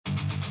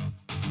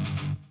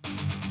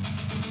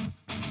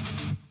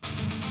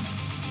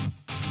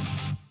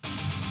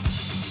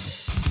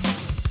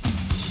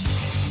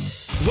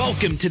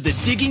Welcome to the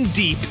Digging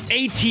Deep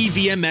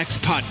ATVMX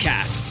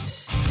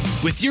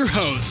podcast with your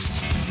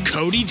host,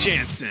 Cody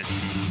Jansen.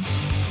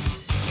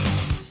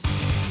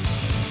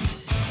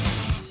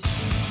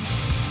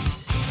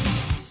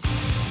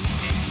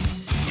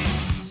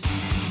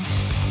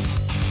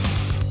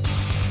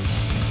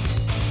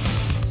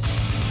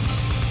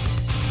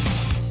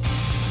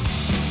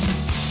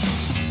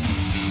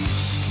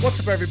 What's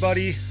up,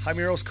 everybody? I'm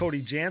your host,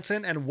 Cody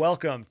Jansen, and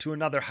welcome to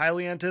another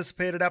highly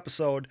anticipated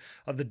episode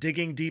of the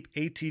Digging Deep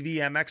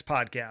ATVMX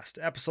podcast,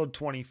 episode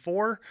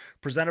 24,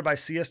 presented by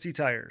CST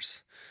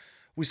Tires.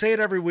 We say it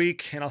every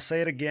week, and I'll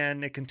say it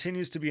again. It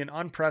continues to be an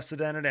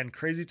unprecedented and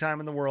crazy time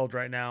in the world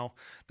right now.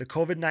 The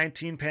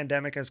COVID-19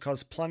 pandemic has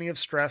caused plenty of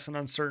stress and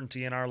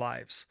uncertainty in our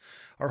lives.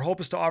 Our hope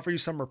is to offer you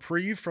some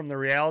reprieve from the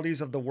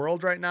realities of the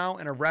world right now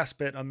and a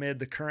respite amid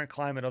the current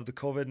climate of the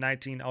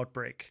COVID-19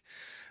 outbreak.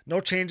 No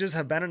changes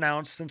have been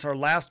announced since our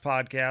last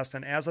podcast,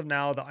 and as of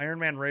now, the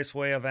Ironman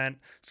Raceway event,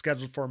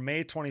 scheduled for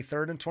May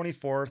 23rd and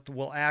 24th,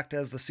 will act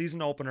as the season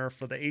opener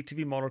for the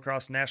ATV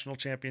Motocross National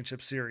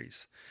Championship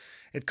Series.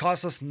 It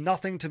costs us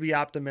nothing to be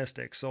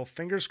optimistic, so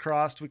fingers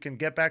crossed we can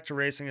get back to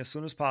racing as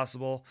soon as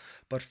possible,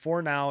 but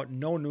for now,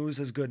 no news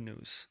is good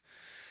news.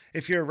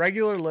 If you're a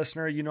regular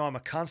listener, you know I'm a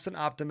constant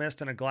optimist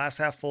and a glass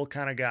half full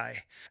kind of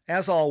guy.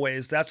 As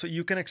always, that's what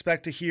you can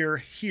expect to hear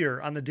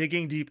here on the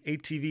Digging Deep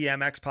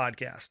ATVMX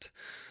podcast.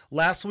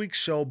 Last week's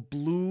show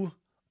blew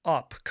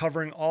up,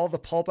 covering all the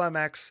Pulp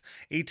MX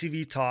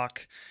ATV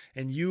talk,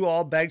 and you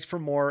all begged for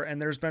more,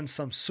 and there's been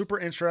some super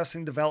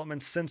interesting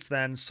developments since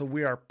then, so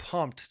we are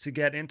pumped to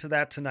get into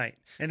that tonight.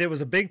 And it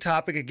was a big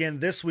topic again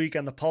this week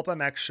on the Pulp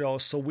MX show,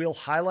 so we'll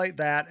highlight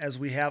that as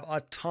we have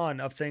a ton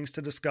of things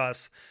to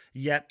discuss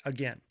yet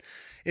again.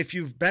 If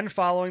you've been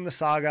following the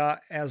saga,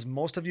 as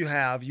most of you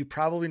have, you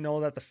probably know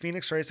that the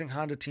Phoenix Racing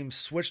Honda team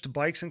switched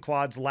bikes and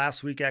quads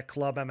last week at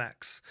Club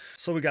MX.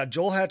 So we got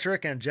Joel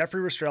Hetrick and Jeffrey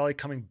Rastrelli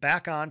coming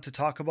back on to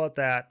talk about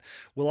that.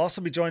 We'll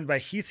also be joined by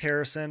Heath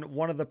Harrison,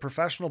 one of the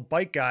professional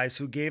bike guys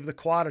who gave the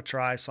quad a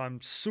try, so I'm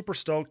super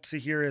stoked to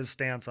hear his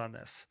stance on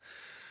this.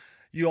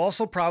 You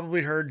also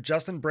probably heard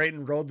Justin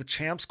Brayton rode the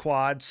Champs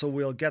quad, so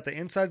we'll get the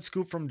inside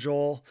scoop from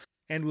Joel,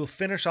 and we'll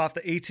finish off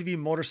the ATV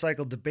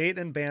motorcycle debate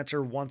and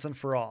banter once and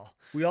for all.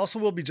 We also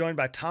will be joined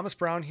by Thomas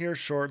Brown here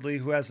shortly,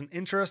 who has an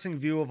interesting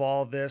view of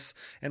all of this,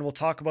 and we'll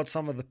talk about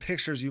some of the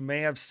pictures you may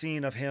have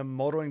seen of him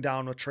motoring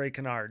down with Trey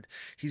Canard.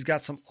 He's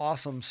got some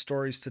awesome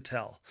stories to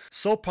tell.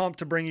 So pumped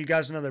to bring you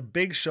guys another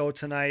big show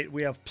tonight.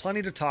 We have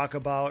plenty to talk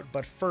about,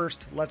 but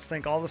first, let's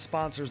thank all the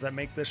sponsors that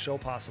make this show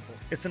possible.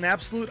 It's an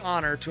absolute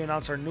honor to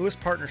announce our newest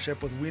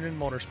partnership with Wienen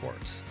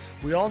Motorsports.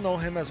 We all know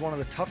him as one of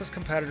the toughest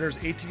competitors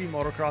ATV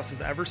motocross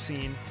has ever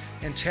seen,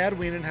 and Chad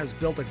Wienen has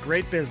built a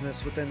great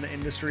business within the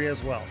industry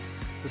as well.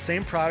 The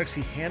same products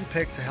he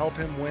handpicked to help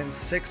him win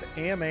 6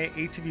 AMA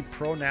ATV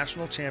Pro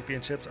National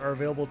Championships are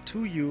available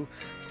to you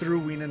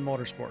through Wienen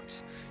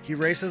Motorsports. He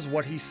races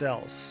what he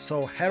sells,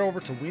 so head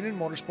over to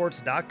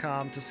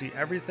wienenmotorsports.com to see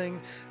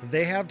everything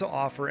they have to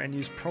offer and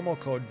use promo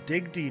code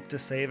DIGDEEP to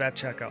save at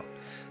checkout.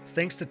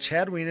 Thanks to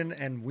Chad Wienen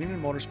and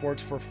Wienen Motorsports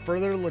for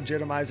further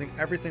legitimizing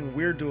everything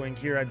we're doing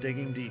here at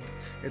Digging Deep.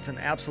 It's an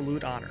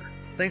absolute honor.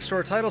 Thanks to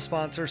our title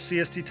sponsor,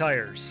 CST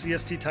Tires,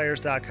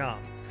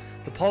 CSTTires.com.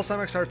 The Pulse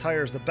MXR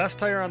tire is the best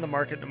tire on the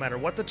market no matter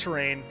what the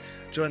terrain.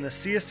 Join the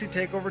CST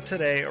takeover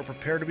today or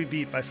prepare to be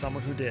beat by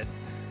someone who did.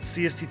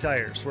 CST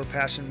Tires, where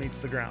passion meets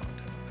the ground.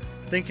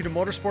 Thank you to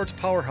Motorsports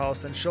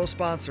Powerhouse and show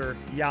sponsor,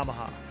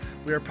 Yamaha.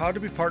 We are proud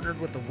to be partnered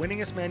with the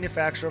winningest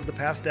manufacturer of the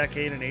past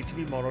decade in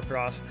ATV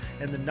motocross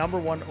and the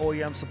 #1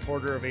 OEM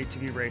supporter of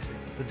ATV racing.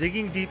 The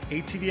Digging Deep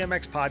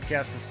ATVMX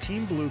podcast is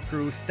Team Blue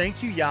Crew.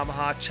 Thank you,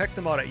 Yamaha. Check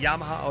them out at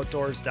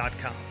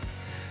YamahaOutdoors.com.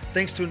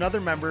 Thanks to another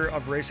member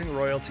of Racing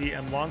Royalty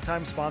and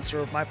longtime sponsor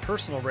of my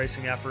personal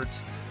racing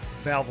efforts,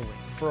 Valvoline.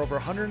 For over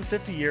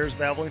 150 years,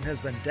 Valvoline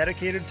has been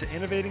dedicated to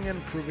innovating and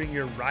improving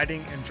your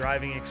riding and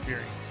driving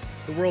experience.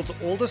 The world's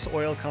oldest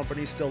oil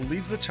company still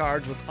leads the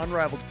charge with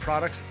unrivaled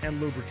products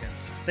and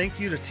lubricants. Thank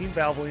you to Team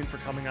Valvoline for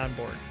coming on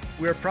board.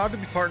 We are proud to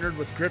be partnered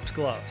with Gript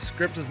Gloves.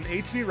 Gript is an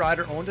ATV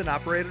rider owned and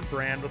operated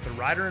brand with the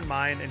rider in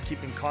mind and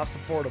keeping costs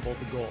affordable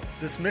the goal.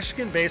 This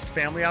Michigan-based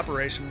family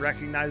operation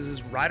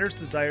recognizes riders'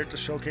 desire to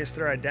showcase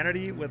their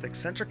identity with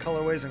eccentric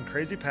colorways and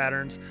crazy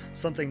patterns,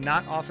 something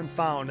not often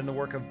found in the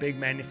work of big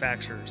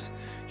manufacturers.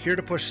 Here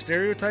to push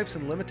stereotypes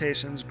and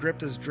limitations,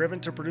 Gript is driven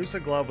to produce a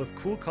glove with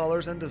cool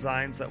colors and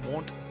designs that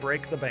won't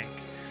break the bank.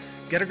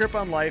 Get a grip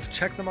on life.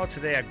 Check them out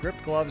today at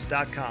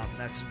griptgloves.com.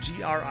 That's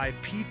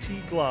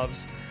GRIPT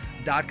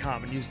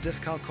gloves.com and use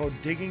discount code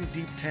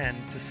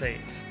DIGGINGDEEP10 to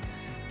save.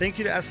 Thank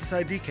you to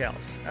SSI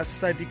Decals.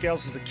 SSI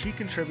Decals was a key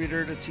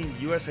contributor to Team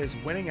USA's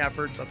winning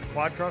efforts at the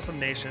Quad Cross of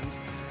Nations,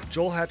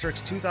 Joel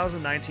Hetrick's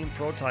 2019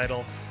 pro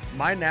title,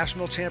 my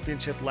national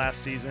championship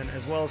last season,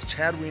 as well as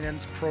Chad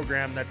Wienen's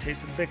program that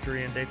tasted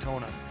victory in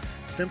Daytona.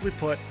 Simply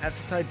put,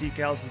 SSI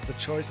Decals is the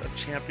choice of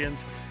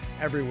champions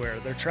everywhere.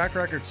 Their track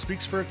record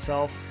speaks for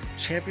itself.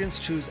 Champions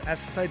choose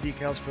SSI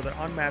Decals for their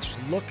unmatched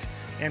look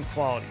and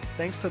quality.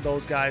 Thanks to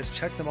those guys.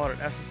 Check them out at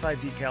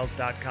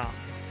SSIDecals.com.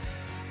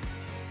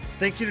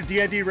 Thank you to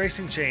DID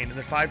Racing Chain and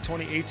their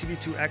 520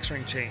 ATV2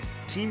 X-Ring chain.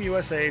 Team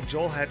USA,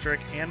 Joel Hetrick,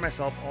 and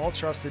myself all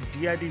trusted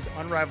DID's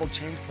unrivaled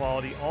chain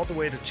quality all the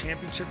way to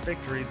championship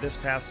victory this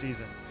past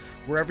season.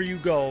 Wherever you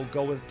go,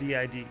 go with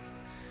DID.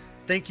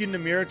 Thank you to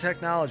Namura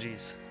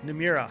Technologies.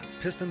 Namura,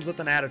 pistons with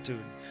an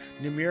attitude.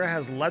 Namura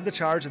has led the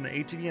charge in the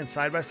ATV and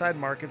side-by-side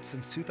markets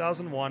since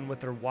 2001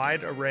 with their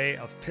wide array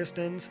of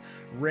pistons,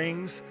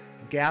 rings,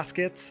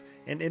 gaskets,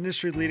 and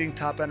industry-leading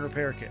top-end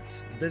repair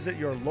kits. Visit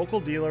your local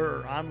dealer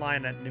or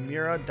online at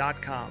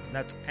namura.com.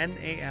 That's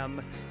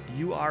Namura.com.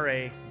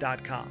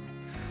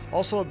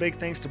 Also, a big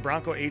thanks to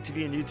Bronco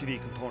ATV and UTV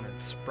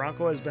components.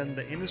 Bronco has been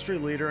the industry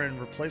leader in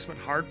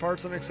replacement hard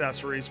parts and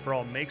accessories for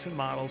all makes and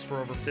models for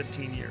over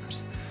 15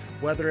 years.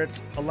 Whether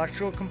it's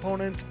electrical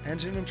components,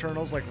 engine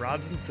internals like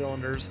rods and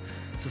cylinders,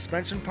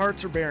 suspension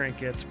parts or bearing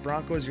kits,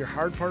 Bronco is your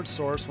hard part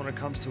source when it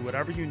comes to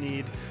whatever you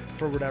need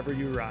for whatever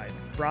you ride.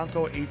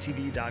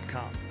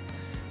 BroncoATV.com.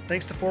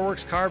 Thanks to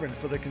Forworks Carbon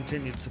for the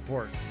continued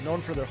support.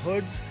 Known for their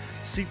hoods,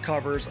 seat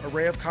covers,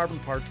 array of carbon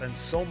parts, and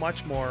so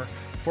much more,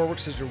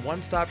 Forworks is your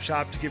one-stop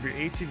shop to give your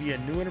ATV a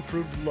new and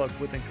improved look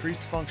with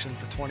increased function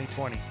for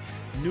 2020.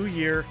 New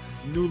year,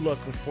 new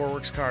look with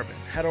Forworks Carbon.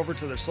 Head over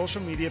to their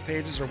social media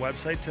pages or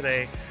website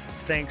today.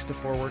 Thanks to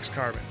Forworks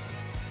Carbon.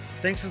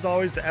 Thanks as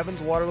always to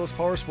Evans Waterless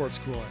Power Sports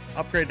Coolant.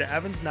 Upgrade to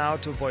Evans now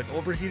to avoid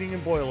overheating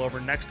and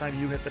boilover next time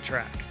you hit the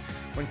track.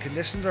 When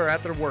conditions are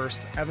at their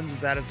worst, Evans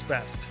is at its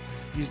best.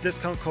 Use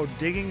discount code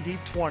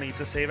DIGGINGDEEP20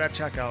 to save at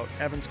checkout,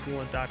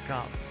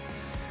 evanscoolant.com.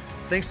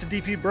 Thanks to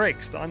DP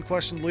Brakes, the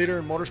unquestioned leader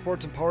in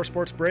motorsports and power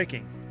sports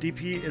braking.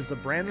 DP is the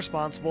brand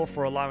responsible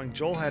for allowing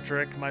Joel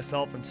Hetrick,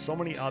 myself, and so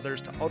many others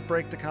to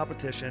outbrake the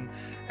competition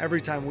every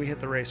time we hit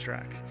the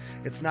racetrack.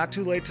 It's not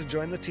too late to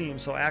join the team,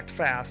 so act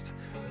fast.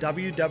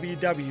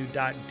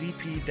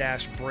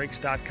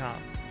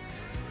 www.dp-brakes.com.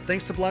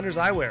 Thanks to Blenders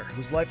Eyewear,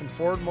 whose Life and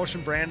Forward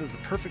Motion brand is the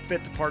perfect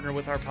fit to partner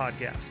with our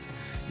podcast.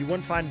 You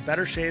wouldn't find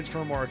better shades for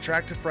a more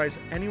attractive price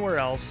anywhere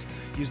else.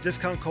 Use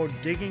discount code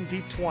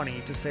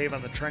DIGGINGDEEP20 to save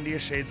on the trendiest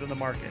shades in the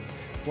market.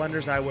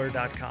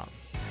 BlendersEyewear.com.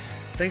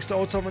 Thanks to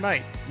Oats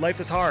Overnight. Life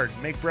is hard.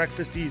 Make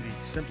breakfast easy.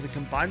 Simply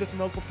combine with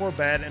milk before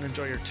bed and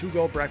enjoy your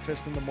to-go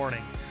breakfast in the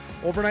morning.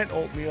 Overnight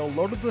oatmeal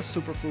loaded with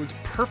superfoods,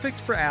 perfect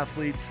for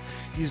athletes.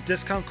 Use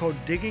discount code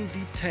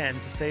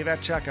DIGGINGDEEP10 to save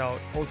at checkout.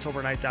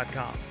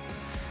 OatsOvernight.com.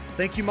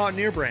 Thank you,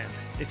 Mountaineer Brand.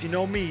 If you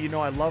know me, you know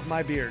I love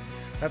my beard.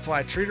 That's why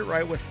I treat it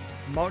right with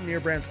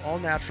Mountaineer Brand's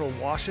all-natural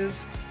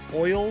washes,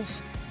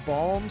 oils,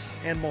 balms,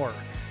 and more.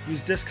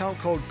 Use discount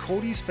code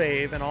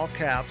CODY'sFave in all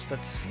caps,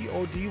 that's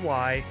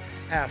CODYSFAV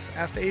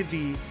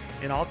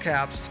in all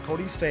caps,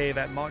 CODY'sFave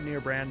at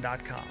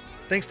mountaineerbrand.com.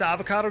 Thanks to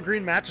Avocado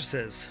Green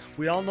Mattresses.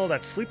 We all know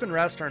that sleep and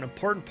rest are an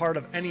important part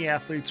of any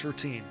athlete's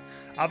routine.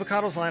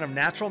 Avocado's line of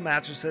natural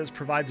mattresses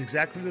provides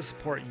exactly the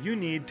support you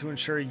need to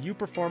ensure you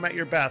perform at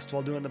your best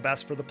while doing the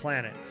best for the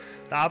planet.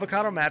 The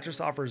Avocado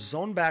mattress offers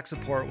zone back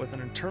support with an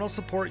internal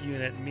support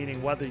unit,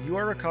 meaning whether you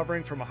are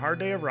recovering from a hard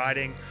day of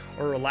riding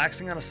or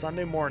relaxing on a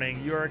Sunday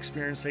morning, you are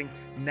experiencing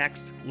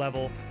next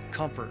level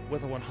comfort.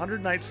 With a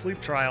 100-night sleep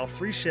trial,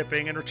 free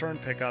shipping and return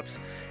pickups,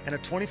 and a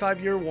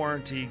 25-year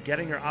warranty,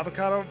 getting your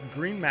Avocado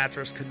Green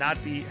mattress could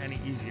not be any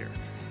easier.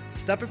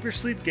 Step up your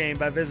sleep game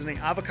by visiting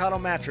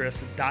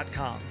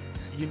avocadomattress.com.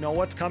 You know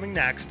what's coming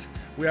next.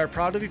 We are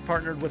proud to be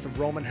partnered with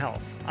Roman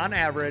Health. On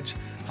average,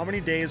 how many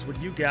days would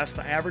you guess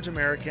the average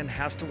American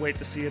has to wait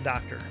to see a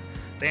doctor?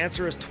 The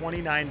answer is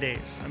 29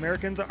 days.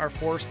 Americans are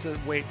forced to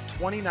wait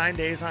 29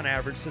 days on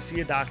average to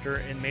see a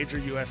doctor in major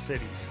U.S.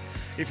 cities.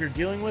 If you're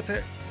dealing with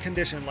a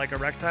condition like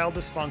erectile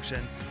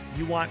dysfunction,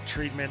 you want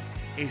treatment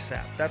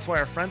ASAP. That's why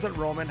our friends at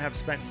Roman have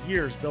spent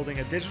years building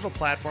a digital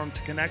platform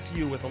to connect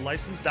you with a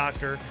licensed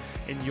doctor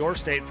in your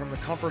state from the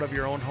comfort of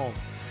your own home.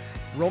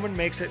 Roman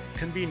makes it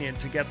convenient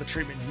to get the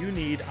treatment you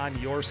need on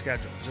your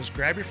schedule. Just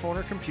grab your phone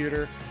or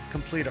computer,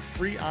 complete a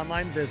free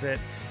online visit,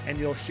 and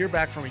you'll hear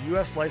back from a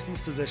U.S.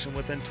 licensed physician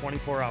within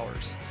 24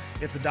 hours.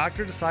 If the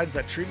doctor decides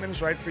that treatment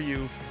is right for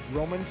you,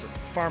 Roman's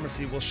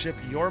Pharmacy will ship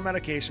your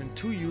medication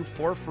to you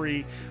for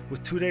free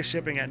with 2-day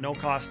shipping at no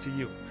cost to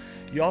you.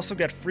 You also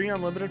get free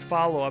unlimited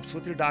follow-ups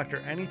with your doctor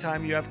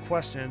anytime you have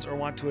questions or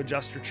want to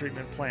adjust your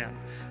treatment plan.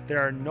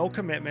 There are no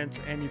commitments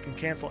and you can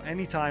cancel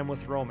anytime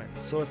with Roman.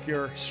 So if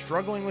you're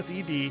struggling with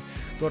ED,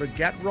 go to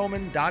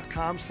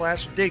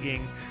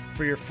getroman.com/digging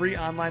for your free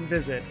online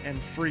visit and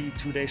free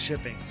 2-day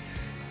shipping.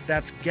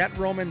 That's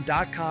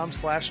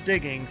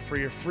getroman.com/digging for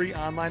your free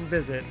online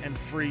visit and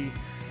free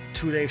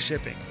 2-day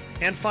shipping.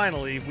 And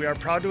finally, we are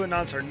proud to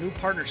announce our new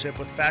partnership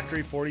with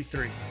Factory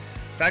 43.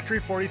 Factory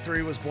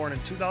 43 was born in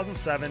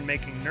 2007,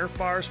 making Nerf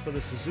bars for the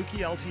Suzuki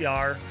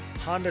LTR,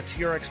 Honda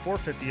TRX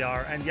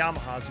 450R, and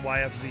Yamaha's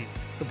YFZ.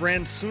 The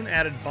brand soon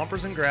added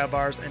bumpers and grab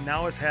bars and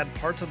now has had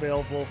parts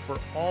available for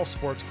all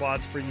sports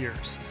quads for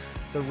years.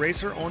 The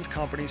racer-owned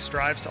company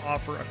strives to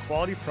offer a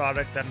quality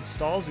product that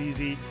installs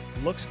easy,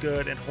 looks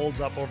good, and holds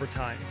up over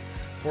time.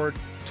 For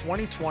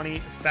 2020,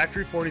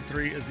 Factory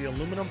 43 is the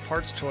aluminum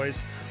parts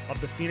choice of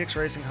the Phoenix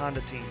Racing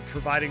Honda team,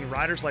 providing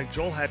riders like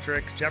Joel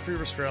Hetrick, Jeffrey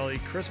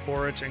Rastrelli, Chris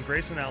Borich, and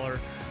Grayson Eller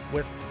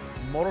with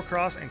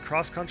motocross and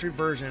cross-country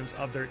versions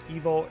of their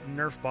Evo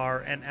Nerf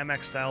bar and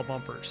MX style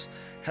bumpers.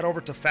 Head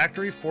over to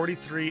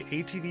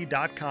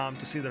factory43atv.com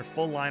to see their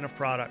full line of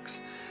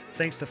products.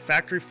 Thanks to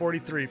Factory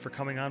 43 for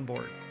coming on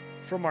board.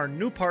 From our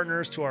new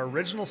partners to our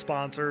original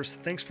sponsors,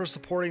 thanks for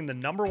supporting the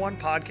 #1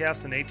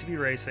 podcast in ATV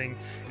racing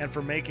and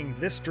for making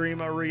this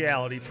dream a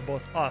reality for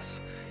both us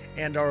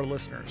and our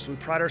listeners. We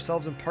pride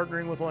ourselves in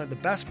partnering with only the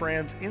best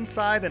brands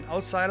inside and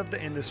outside of the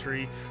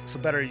industry, so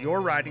better your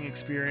riding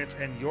experience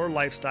and your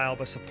lifestyle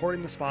by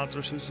supporting the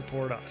sponsors who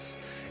support us.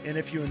 And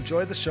if you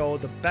enjoy the show,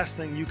 the best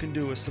thing you can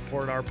do is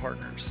support our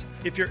partners.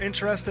 If you're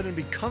interested in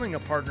becoming a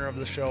partner of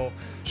the show,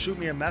 shoot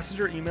me a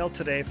message or email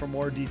today for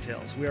more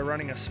details. We are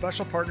running a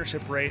special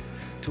partnership rate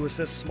to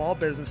assist small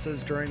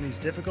businesses during these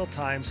difficult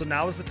times, so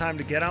now is the time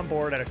to get on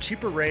board at a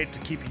cheaper rate to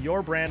keep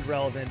your brand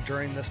relevant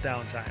during this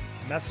downtime.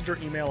 Message or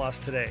email us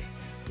today.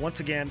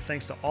 Once again,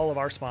 thanks to all of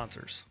our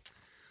sponsors.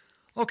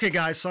 Okay,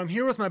 guys, so I'm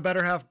here with my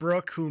better half,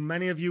 Brooke, who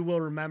many of you will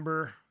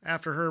remember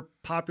after her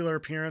popular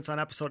appearance on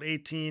episode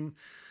 18,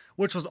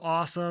 which was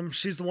awesome.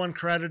 She's the one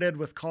credited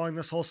with calling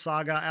this whole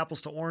saga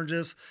apples to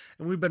oranges,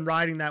 and we've been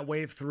riding that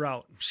wave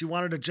throughout. She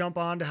wanted to jump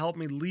on to help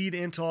me lead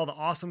into all the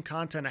awesome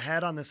content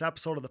ahead on this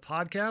episode of the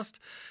podcast.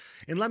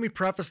 And let me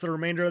preface the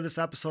remainder of this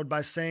episode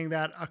by saying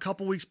that a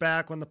couple weeks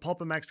back when the Pulp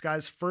MX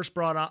guys first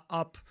brought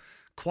up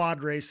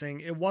quad racing,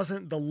 it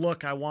wasn't the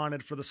look I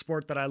wanted for the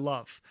sport that I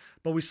love,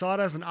 but we saw it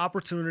as an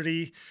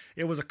opportunity.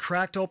 It was a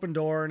cracked open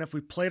door, and if we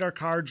played our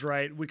cards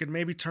right, we could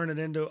maybe turn it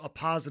into a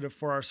positive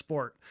for our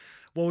sport.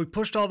 Well, we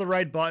pushed all the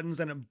right buttons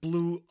and it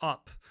blew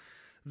up.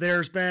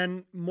 There's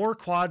been more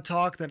quad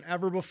talk than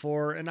ever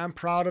before, and I'm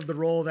proud of the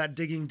role that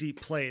Digging Deep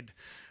played.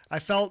 I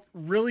felt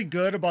really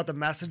good about the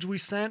message we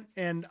sent,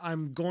 and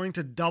I'm going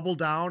to double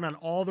down on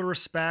all the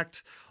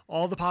respect,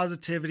 all the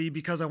positivity,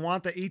 because I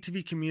want the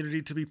ATV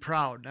community to be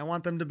proud. I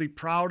want them to be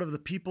proud of the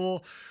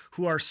people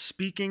who are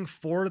speaking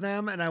for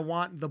them, and I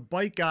want the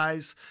bike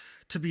guys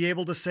to be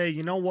able to say,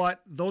 you know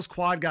what, those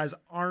quad guys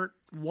aren't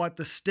what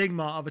the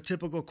stigma of a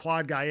typical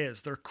quad guy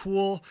is. They're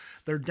cool,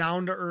 they're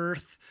down to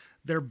earth,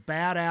 they're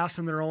badass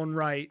in their own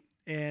right.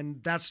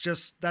 And that's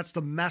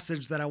the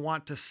message that I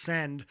want to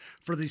send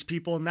for these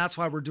people. And that's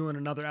why we're doing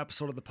another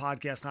episode of the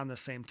podcast on the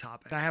same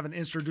topic. I haven't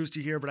introduced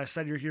you here, but I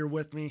said you're here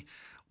with me.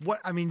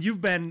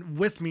 You've been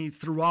with me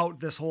throughout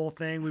this whole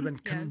thing. We've been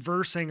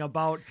conversing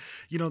about,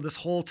 this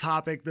whole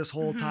topic this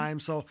whole time.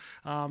 So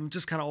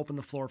just kind of open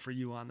the floor for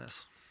you on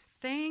this.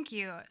 Thank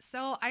you.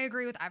 So I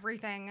agree with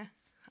everything,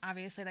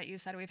 obviously, that you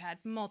said. We've had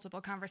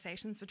multiple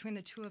conversations between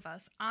the two of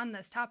us on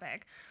this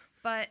topic,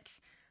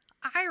 but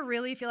I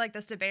really feel like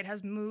this debate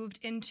has moved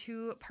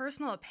into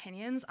personal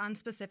opinions on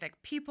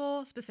specific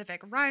people,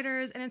 specific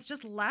riders, and it's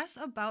just less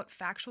about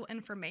factual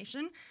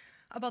information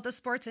about the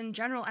sports in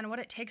general and what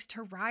it takes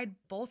to ride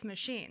both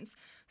machines.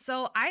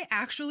 So I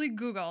actually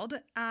Googled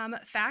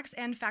facts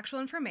and factual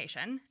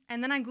information,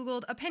 and then I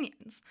Googled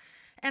opinions.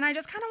 And I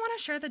just kind of want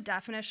to share the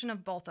definition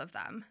of both of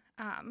them.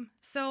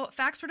 So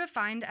facts were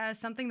defined as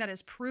something that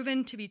is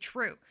proven to be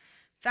true.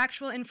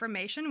 Factual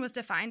information was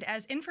defined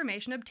as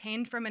information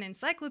obtained from an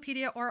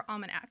encyclopedia or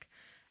almanac.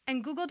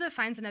 And Google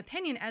defines an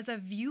opinion as a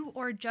view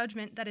or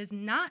judgment that is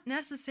not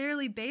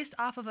necessarily based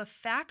off of a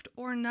fact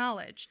or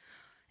knowledge.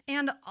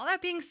 And all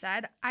that being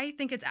said, I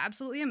think it's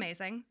absolutely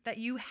amazing that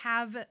you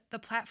have the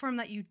platform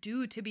that you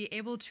do to be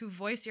able to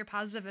voice your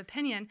positive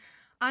opinion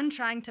on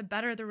trying to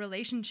better the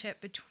relationship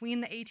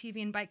between the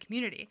ATV and bike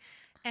community.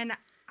 And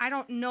I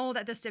don't know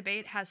that this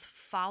debate has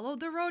followed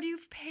the road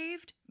you've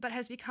paved, but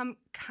has become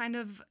kind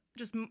of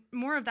just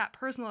more of that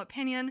personal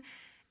opinion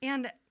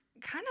and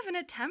kind of an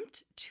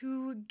attempt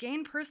to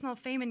gain personal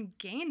fame and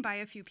gain by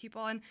a few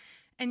people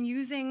and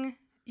using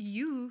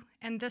you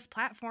and this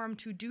platform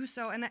to do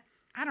so. And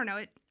I don't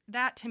know,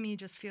 that to me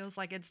just feels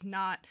like it's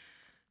not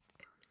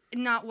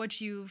what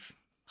you've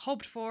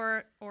hoped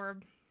for or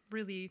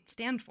really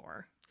stand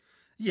for.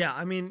 Yeah,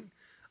 I mean,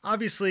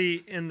 obviously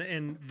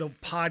in the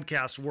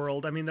podcast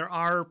world, I mean, there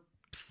are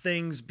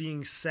things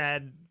being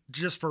said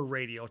just for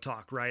radio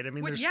talk, right? I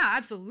mean, yeah,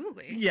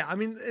 absolutely. Yeah, I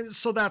mean,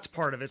 so that's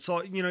part of it.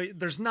 So,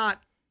 there's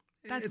not,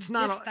 that's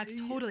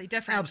totally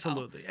different.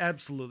 Absolutely,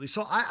 absolutely.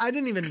 So I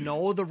didn't even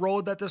know the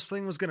road that this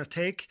thing was going to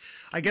take.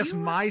 I guess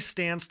my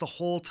stance the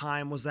whole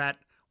time was that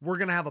we're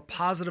going to have a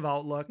positive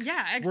outlook.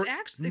 Yeah,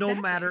 exactly.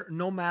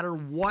 No matter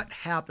what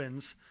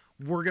happens,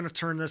 we're going to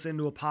turn this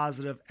into a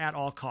positive at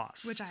all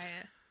costs. Which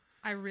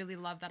I really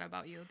love that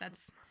about you.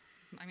 That's,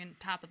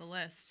 top of the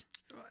list.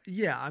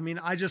 Yeah, I mean,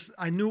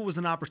 I knew it was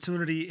an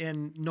opportunity,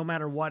 and no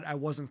matter what, I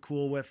wasn't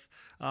cool with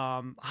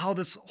how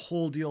this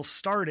whole deal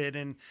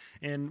started,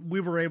 and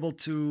we were able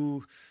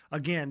to,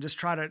 again, just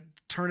try to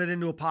turn it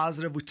into a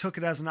positive. We took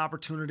it as an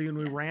opportunity and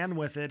we ran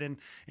with it, and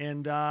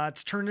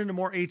it's turned into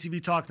more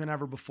ATV talk than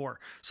ever before.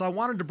 So I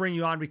wanted to bring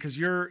you on because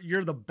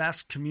you're the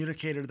best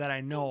communicator that I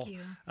know. Thank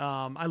you.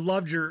 I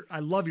love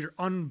your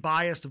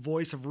unbiased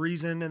voice of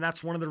reason, and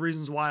that's one of the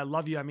reasons why I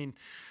love you. I mean,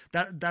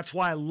 that's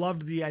why I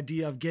loved the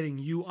idea of getting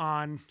you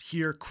on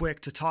here quick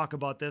to talk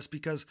about this,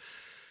 because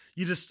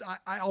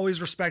I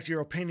always respect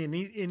your opinion.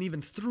 And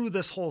even through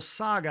this whole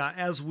saga,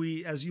 as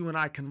you and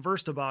I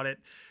conversed about it,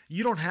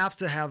 you don't have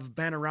to have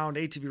been around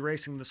ATV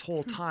racing this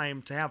whole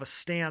time to have a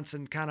stance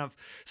and kind of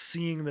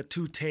seeing the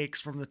two takes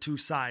from the two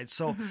sides.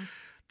 So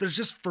there's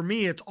just, for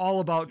me, it's all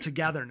about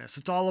togetherness.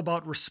 It's all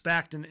about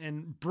respect.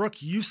 And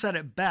Brooke, you said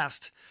it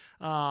best.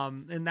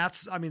 And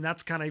that's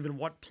kind of even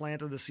what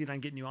planted the seed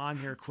on getting you on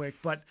here quick.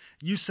 But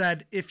you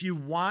said, if you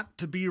want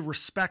to be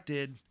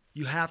respected,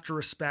 you have to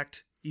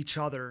respect each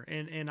other.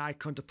 And I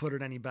couldn't have put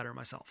it any better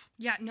myself.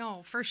 Yeah,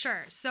 no, for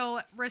sure.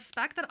 So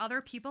respect that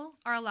other people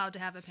are allowed to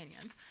have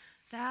opinions.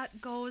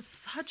 That goes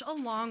such a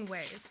long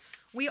ways.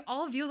 We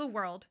all view the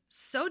world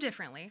so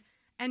differently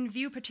and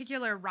view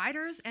particular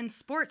riders and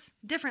sports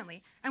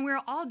differently. And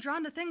we're all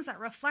drawn to things that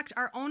reflect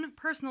our own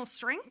personal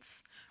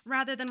strengths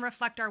rather than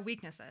reflect our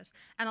weaknesses.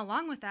 And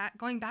along with that,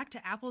 going back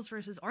to apples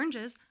versus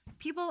oranges,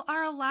 people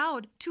are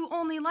allowed to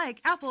only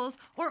like apples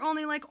or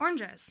only like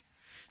oranges.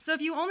 So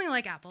if you only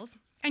like apples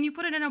and you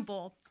put it in a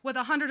bowl with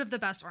 100 of the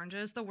best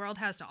oranges the world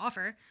has to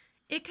offer,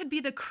 it could be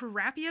the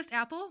crappiest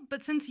apple,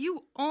 but since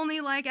you only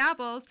like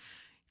apples,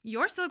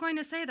 you're still going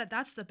to say that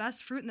that's the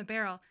best fruit in the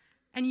barrel.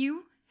 And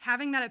you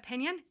having that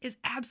opinion is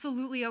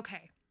absolutely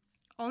okay.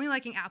 Only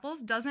liking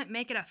apples doesn't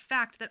make it a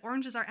fact that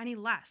oranges are any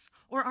less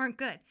or aren't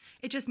good.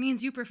 It just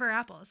means you prefer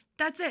apples.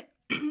 That's it.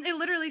 It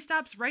literally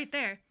stops right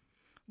there.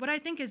 What I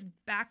think is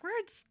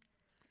backwards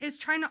is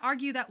trying to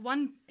argue that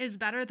one is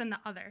better than the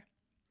other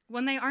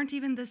when they aren't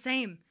even the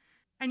same.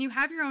 And you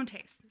have your own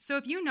taste. So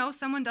if you know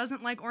someone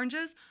doesn't like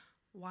oranges,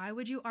 why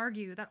would you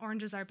argue that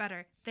oranges are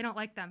better? They don't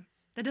like them.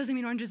 That doesn't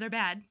mean oranges are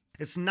bad.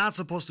 It's not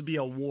supposed to be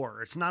a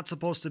war. It's not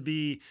supposed to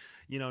be,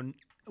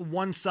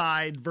 one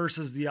side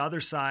versus the other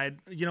side.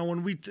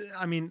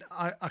 When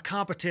a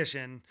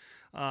competition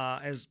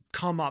has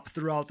come up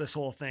throughout this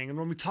whole thing. And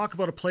when we talk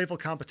about a playful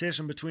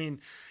competition between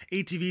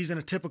ATVs and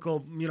a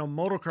typical,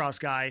 motocross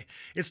guy,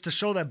 it's to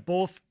show that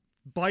both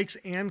bikes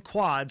and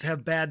quads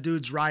have bad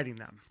dudes riding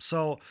them.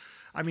 So,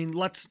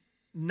 let's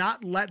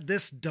not let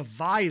this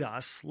divide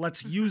us.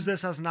 Let's use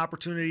this as an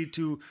opportunity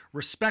to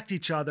respect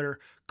each other,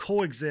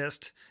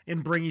 coexist,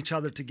 and bring each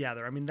other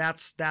together.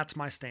 That's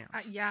my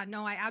stance. Yeah,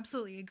 no, I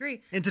absolutely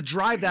agree. And to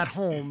drive that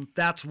home,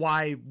 that's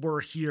why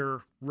we're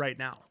here right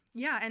now.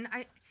 Yeah, and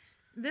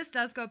this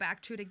does go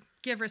back to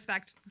give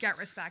respect, get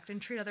respect,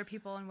 and treat other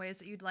people in ways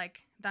that you'd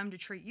like them to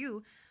treat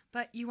you.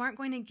 But you aren't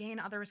going to gain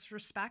others'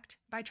 respect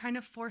by trying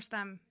to force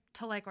them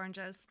to like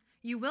oranges.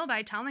 You will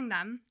by telling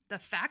them the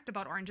fact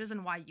about oranges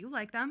and why you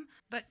like them,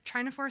 but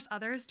trying to force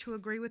others to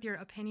agree with your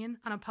opinion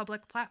on a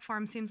public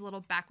platform seems a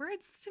little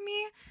backwards to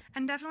me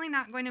and definitely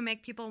not going to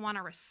make people want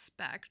to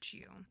respect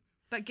you.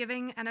 But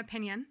giving an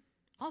opinion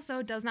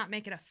also does not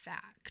make it a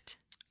fact.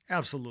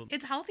 Absolutely.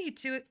 It's healthy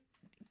to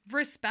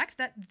respect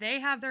that they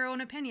have their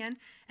own opinion,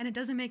 and it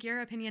doesn't make your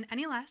opinion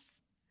any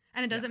less,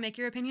 and it doesn't make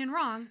your opinion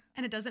wrong,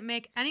 and it doesn't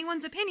make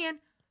anyone's opinion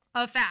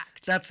a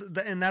fact.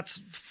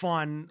 That's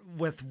fun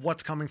with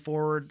what's coming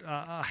forward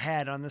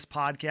ahead on this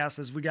podcast,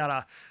 is we got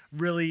a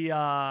really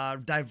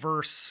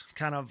diverse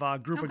kind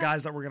of group of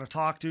guys that we're going to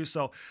talk to.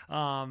 So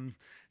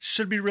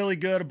should be really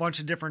good, a bunch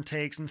of different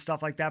takes and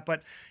stuff like that.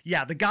 But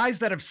yeah, the guys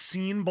that have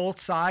seen both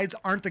sides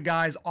aren't the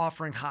guys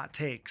offering hot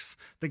takes.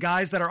 The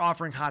guys that are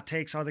offering hot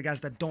takes are the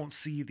guys that don't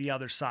see the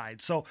other side.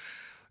 So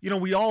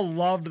we all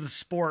loved the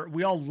sport.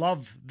 We all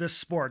love this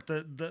sport.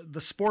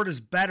 The sport is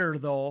better,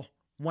 though,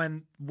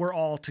 when we're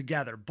all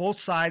together. Both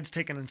sides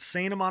take an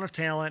insane amount of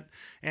talent,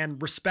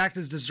 and respect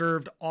is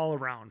deserved all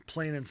around,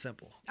 plain and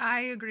simple. I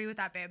agree with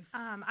that, babe.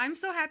 I'm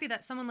so happy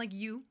that someone like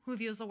you, who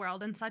views the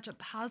world in such a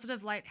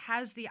positive light,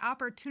 has the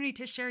opportunity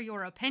to share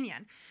your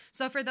opinion.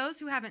 So for those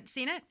who haven't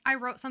seen it, I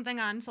wrote something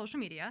on social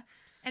media,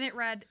 and it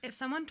read, if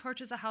someone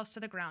torches a house to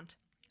the ground,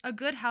 a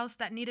good house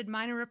that needed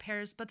minor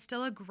repairs, but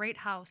still a great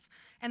house,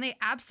 and they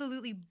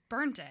absolutely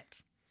burnt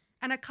it,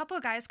 and a couple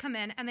guys come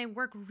in and they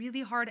work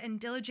really hard and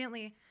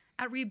diligently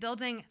at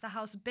rebuilding the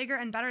house bigger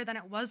and better than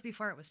it was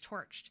before it was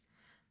torched.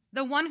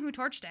 The one who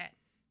torched it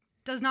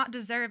does not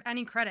deserve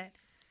any credit.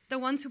 The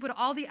ones who put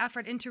all the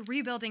effort into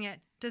rebuilding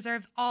it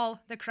deserve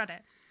all the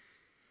credit.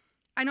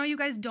 I know you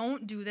guys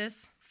don't do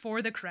this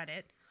for the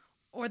credit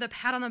or the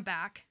pat on the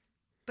back,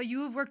 but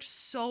you have worked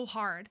so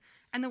hard,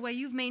 and the way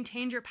you've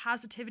maintained your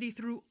positivity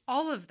through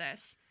all of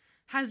this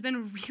has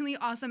been really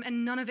awesome,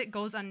 and none of it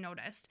goes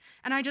unnoticed.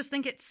 And I just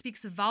think it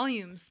speaks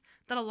volumes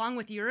that along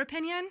with your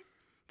opinion,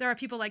 there are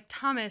people like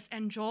Thomas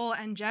and Joel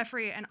and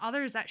Jeffrey and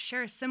others that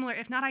share similar,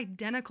 if not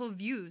identical,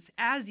 views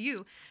as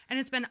you. And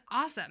it's been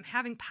awesome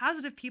having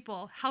positive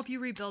people help you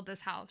rebuild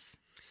this house.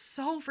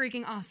 So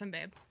freaking awesome,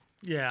 babe.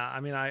 Yeah,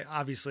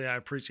 I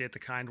appreciate the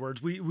kind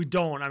words. We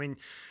don't.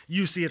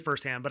 You see it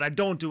firsthand, but I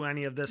don't do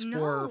any of this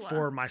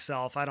for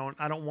myself. I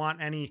don't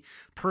want any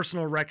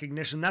personal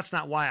recognition. That's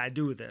not why I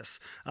do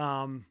this.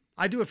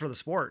 I do it for the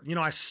sport.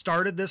 I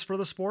started this for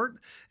the sport,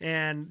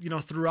 and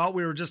throughout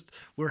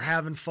we're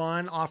having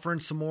fun, offering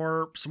some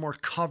more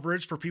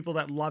coverage for people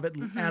that love it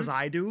as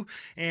I do.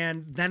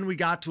 And then we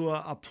got to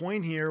a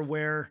point here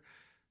where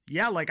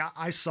yeah, like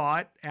I saw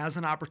it as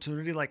an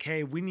opportunity, like,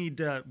 hey, we need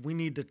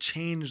to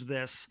change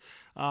this,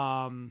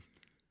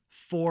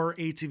 for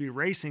ATV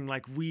racing.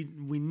 Like we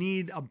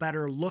need a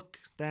better look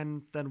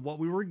than what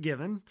we were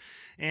given.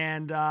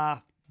 And,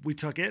 we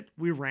took it,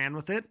 we ran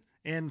with it.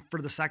 And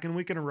for the second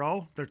week in a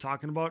row, they're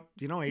talking about,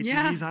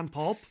 ATVs on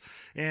Pulp.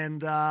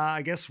 And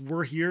I guess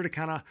we're here to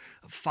kind of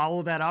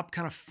follow that up,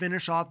 kind of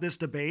finish off this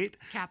debate.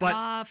 Cap it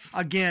off.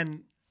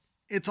 Again,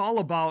 it's all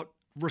about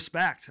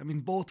respect. I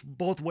mean,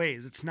 both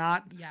ways. It's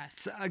not,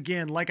 yes.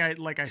 Again, like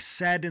I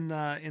said in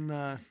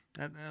the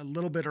a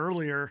little bit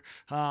earlier,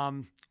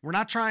 we're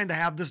not trying to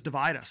have this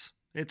divide us.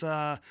 It's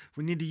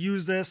we need to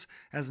use this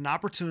as an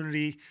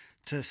opportunity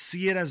to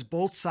see it as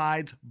both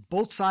sides.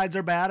 Both sides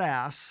are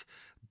badass,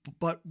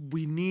 but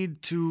we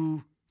need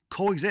to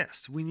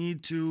coexist. We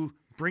need to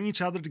bring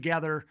each other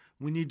together.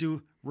 We need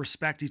to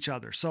respect each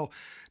other. So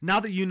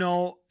now that you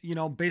know,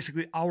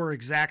 basically our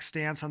exact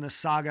stance on this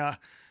saga,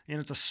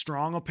 and it's a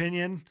strong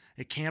opinion,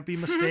 it can't be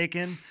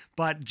mistaken,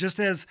 but just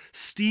as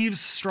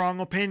Steve's strong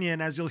opinion,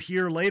 as you'll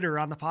hear later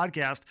on the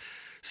podcast,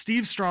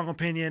 Steve's strong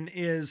opinion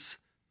is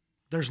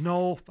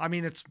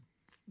it's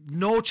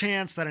no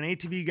chance that an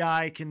ATV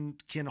guy can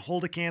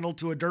hold a candle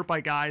to a dirt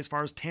bike guy as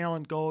far as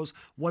talent goes,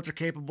 what they're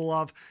capable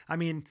of. I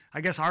mean,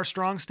 I guess our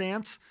strong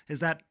stance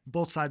is that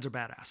both sides are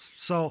badass.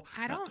 So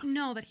I don't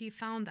know that he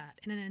found that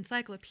in an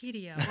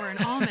encyclopedia or an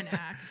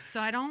almanac.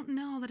 So I don't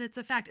know that it's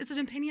a fact. It's an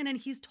opinion, and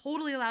he's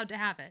totally allowed to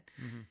have it.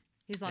 Mm-hmm.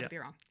 He's allowed to be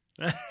wrong.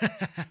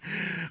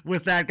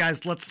 With that,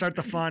 guys, let's start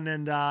the fun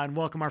and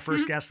welcome our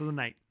first guest of the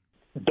night.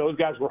 Those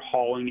guys were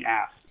hauling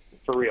ass,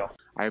 for real.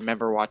 I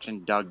remember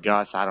watching Doug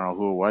Gus, I don't know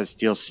who it was,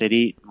 Steel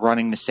City,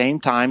 running the same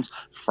times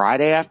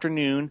Friday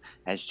afternoon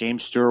as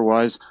James Stewart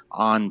was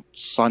on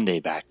Sunday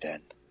back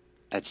then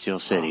at Steel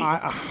City.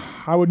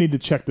 I would need to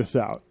check this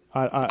out.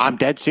 I'm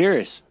dead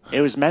serious.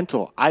 It was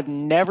mental. I've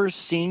never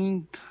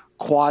seen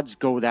quads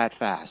go that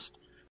fast.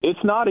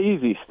 It's not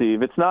easy,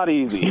 Steve. It's not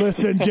easy.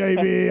 Listen,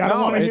 JB, I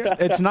don't want to hear.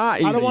 It's not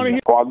easy. I don't want to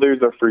hear. Quad leaders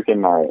are freaking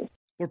gnarly.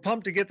 We're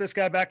pumped to get this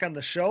guy back on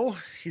the show.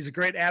 He's a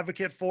great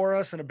advocate for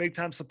us and a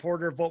big-time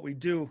supporter of what we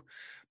do.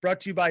 Brought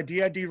to you by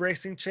DID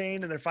Racing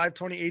Chain and their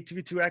 520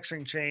 ATV2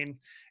 X-Ring chain.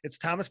 It's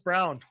Thomas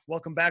Brown.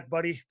 Welcome back,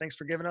 buddy. Thanks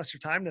for giving us your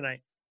time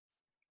tonight.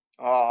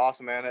 Oh,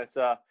 awesome, man. It's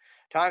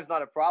time's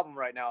not a problem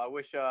right now. I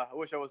wish I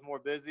was more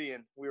busy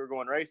and we were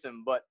going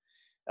racing, but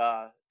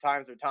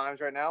times are times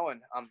right now,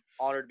 and I'm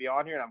honored to be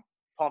on here, and I'm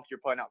pumped you're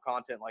putting out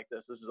content like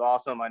this. This is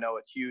awesome. I know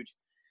it's huge.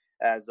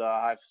 As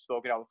I've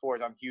spoken out before,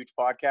 as I'm a huge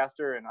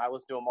podcaster and I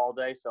listen to them all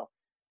day. So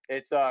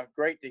it's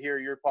great to hear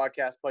your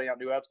podcast putting out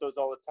new episodes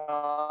all the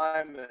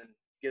time, and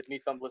gives me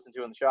something to listen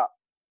to in the shop.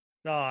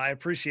 No, I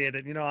appreciate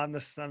it. I'm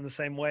the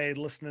same way,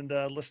 listening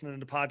to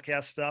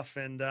podcast stuff,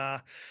 and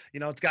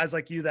it's guys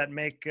like you that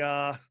make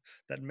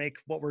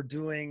what we're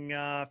doing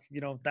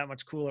that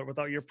much cooler.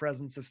 Without your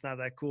presence, it's not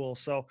that cool.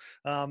 So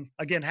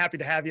again, happy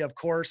to have you. Of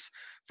course,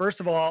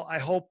 first of all, I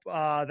hope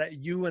that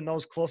you and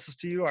those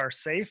closest to you are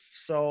safe.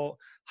 So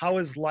how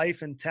is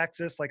life in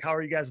Texas? Like, how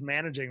are you guys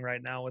managing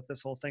right now with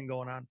this whole thing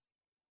going on?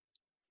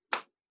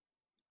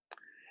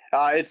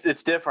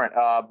 It's different.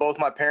 Both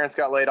my parents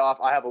got laid off.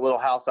 I have a little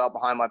house out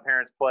behind my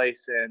parents'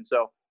 place, and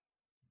so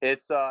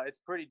it's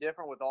pretty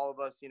different with all of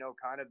us,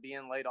 kind of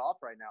being laid off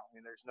right now. I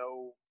mean, there's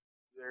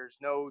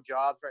no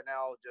jobs right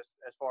now, just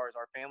as far as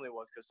our family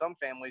was, because some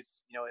families,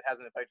 it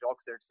hasn't affected all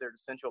because they're considered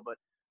essential. But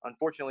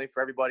unfortunately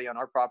for everybody on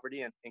our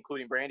property, and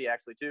including Brandy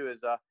actually too,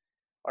 is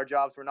our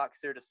jobs were not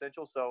considered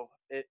essential. So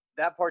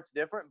that part's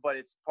different, but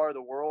it's part of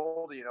the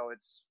world.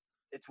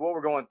 It's what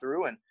we're going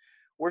through, and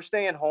we're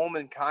staying home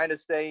and kind of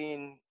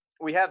staying.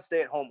 We have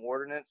stay-at-home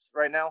ordinance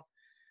right now.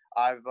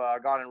 I've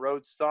gone and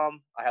rode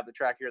some. I have the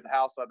track here at the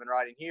house, so I've been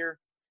riding here.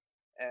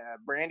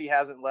 Brandy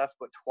hasn't left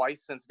but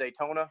twice since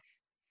Daytona.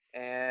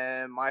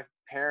 And my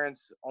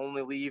parents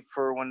only leave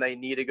for when they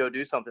need to go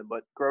do something.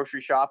 But grocery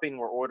shopping,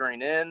 we're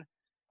ordering in.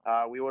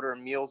 We order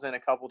meals in a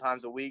couple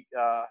times a week,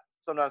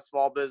 sometimes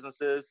small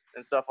businesses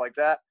and stuff like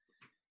that.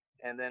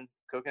 And then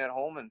cooking at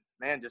home. And,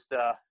 man, just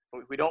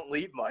we don't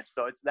leave much.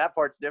 So that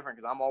part's different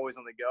because I'm always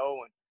on the go.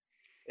 And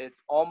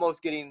it's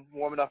almost getting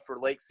warm enough for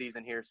lake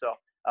season here. So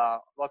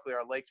luckily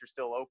our lakes are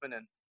still open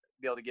and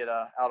be able to get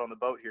out on the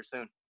boat here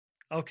soon.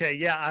 Okay.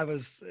 Yeah. I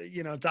was,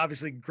 it's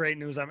obviously great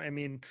news. I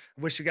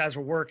wish you guys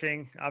were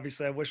working.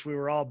 Obviously I wish we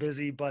were all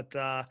busy, but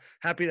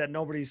happy that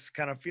nobody's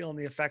kind of feeling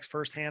the effects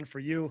firsthand for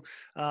you.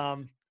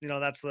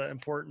 That's the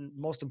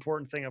most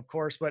important thing, of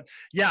course. But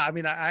yeah,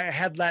 I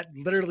had that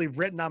literally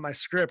written on my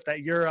script that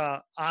you're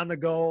a on the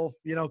go,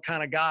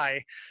 kind of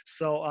guy.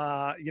 So,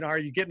 are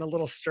you getting a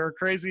little stir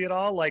crazy at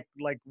all? Like,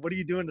 what are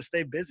you doing to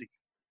stay busy?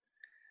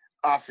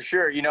 For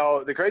sure.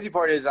 The crazy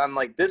part is I'm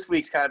like, this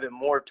week's kind of been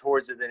more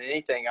towards it than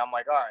anything. I'm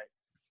like, all right,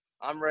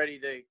 I'm ready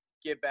to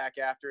get back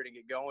after it and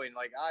get going.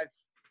 Like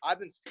I've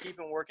been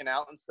keeping working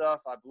out and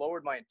stuff. I've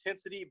lowered my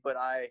intensity, but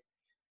I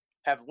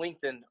have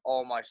lengthened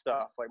all my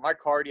stuff. Like my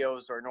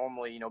cardios are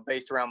normally,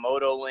 based around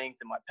moto length,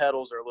 and my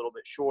pedals are a little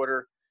bit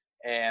shorter.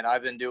 And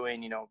I've been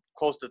doing,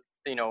 close to,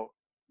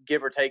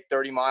 give or take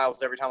 30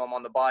 miles every time I'm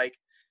on the bike.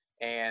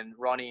 and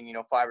running,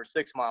 5 or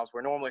 6 miles,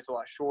 where normally it's a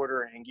lot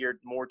shorter and geared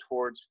more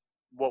towards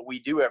what we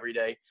do every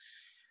day.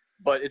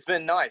 But it's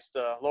been nice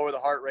to lower the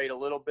heart rate a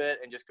little bit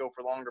and just go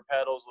for longer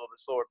pedals, a little bit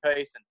slower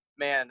pace. And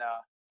man,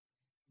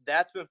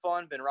 that's been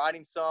fun. Been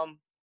riding some.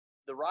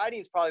 The riding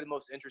is probably the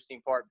most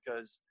interesting part,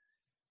 because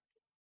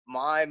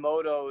my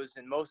motos,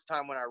 and most of the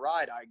time when I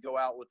ride, I go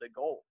out with a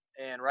goal.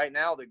 And right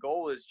now the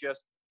goal is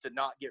just to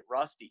not get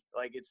rusty.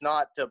 Like, it's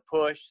not to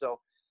push. So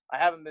I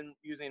haven't been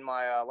using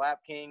my Lap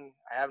King.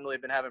 I haven't really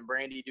been having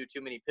Brandy do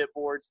too many pit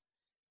boards.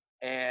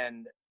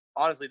 And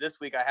honestly, this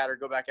week I had her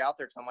go back out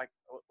there, because I'm like,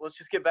 let's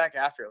just get back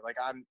after it. Like,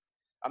 I'm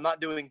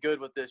not doing good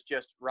with this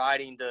just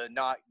riding to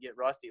not get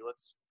rusty.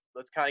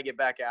 Let's kind of get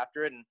back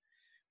after it. And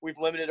we've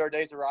limited our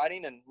days of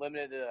riding, and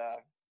limited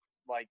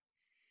like,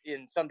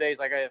 in some days,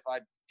 like, if I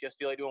just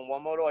feel like doing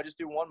one moto, I just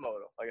do one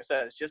moto. Like I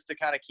said, it's just to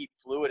kind of keep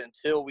fluid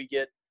until we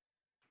get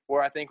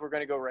where I think we're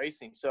going to go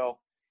racing. So,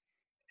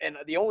 and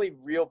the only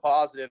real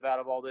positive out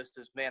of all this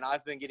is, man,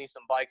 I've been getting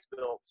some bikes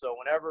built. So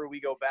whenever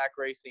we go back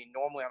racing,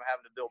 normally I'm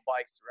having to build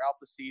bikes throughout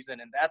the season,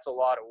 and that's a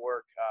lot of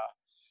work.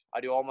 I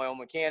do all my own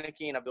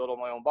mechanicking. I build all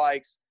my own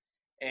bikes.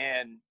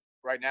 And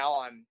right now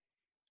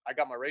I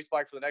got my race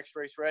bike for the next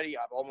race ready.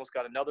 I've almost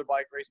got another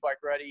race bike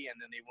ready. And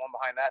then the one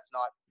behind that's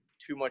not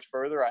too much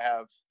further. I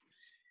have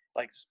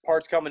like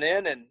parts coming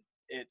in, and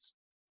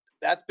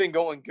that's been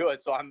going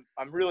good. So I'm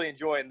really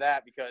enjoying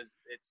that,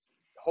 because it's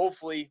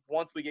hopefully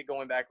once we get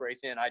going back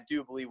racing, and I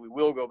do believe we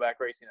will go back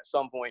racing at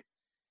some point,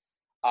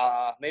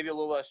 maybe a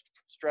little less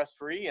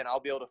stress-free, and I'll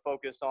be able to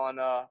focus on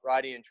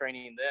riding and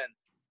training then.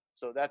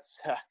 So that's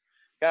kind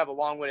of a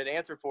long-winded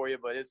answer for you,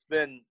 but it's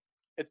been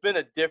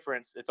a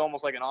difference. It's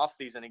almost like an off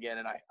season again.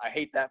 And I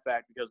hate that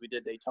fact, because we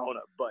did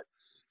Daytona, but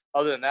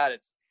other than that,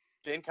 it's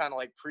been kind of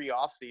like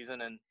pre-off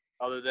season. And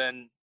other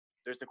than,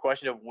 there's the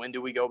question of when do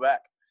we go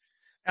back?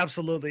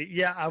 Absolutely.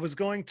 Yeah. I was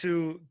going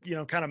to,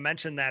 kind of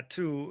mention that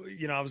too.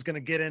 I was going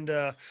to get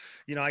into,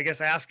 I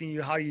guess asking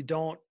you how you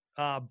don't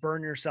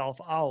burn yourself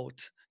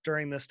out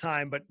during this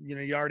time, but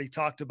you already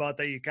talked about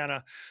that. You kind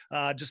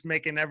of just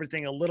making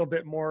everything a little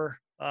bit more,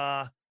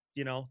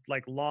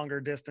 like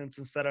longer distance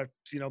instead of,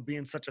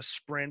 being such a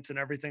sprint and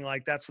everything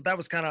like that. So that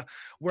was kind of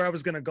where I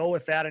was going to go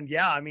with that. And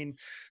yeah, I mean,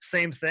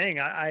 same thing.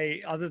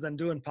 I other than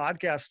doing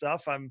podcast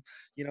stuff, I'm,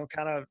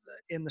 kind of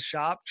in the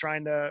shop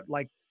trying to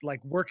like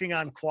working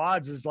on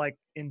quads is like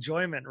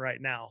enjoyment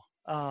right now.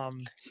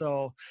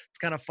 So it's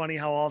kind of funny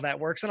how all that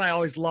works. And I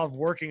always love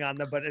working on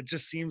them, but it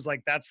just seems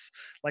like that's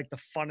like the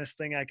funnest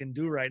thing I can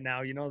do right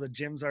now. The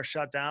gyms are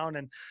shut down,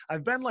 and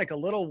I've been like a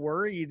little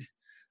worried.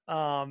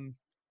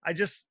 I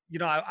just,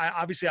 I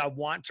obviously I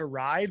want to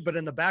ride, but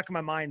in the back of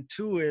my mind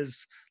too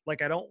is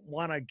like, I don't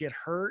want to get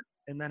hurt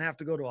and then have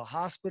to go to a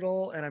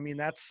hospital. And I mean,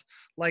 that's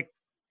like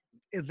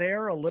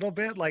there a little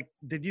bit, like,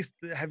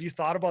 have you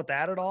thought about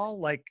that at all?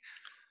 Like,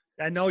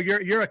 I know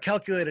you're a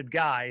calculated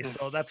guy,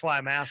 so that's why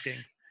I'm asking.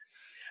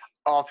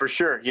 Oh, for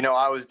sure.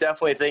 I was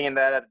definitely thinking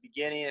that at the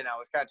beginning, and I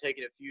was kind of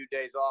taking a few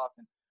days off.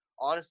 And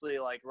honestly,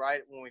 like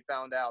right when we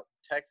found out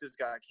Texas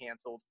got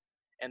canceled,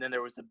 and then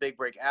there was the big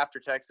break after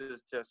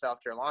Texas to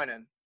South Carolina,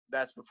 and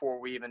that's before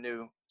we even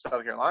knew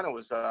South Carolina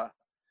was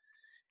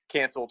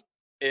canceled,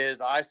 is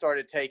I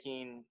started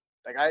taking,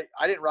 like,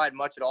 I didn't ride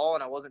much at all,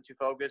 and I wasn't too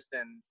focused,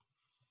 and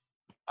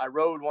I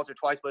rode once or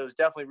twice, but it was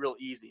definitely real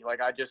easy.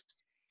 Like, I just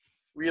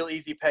real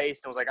easy pace,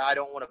 and I was like, I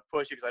don't want to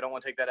push it because I don't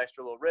want to take that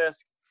extra little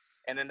risk.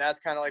 And then that's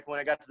kind of like when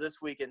I got to this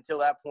week. Until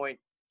that point,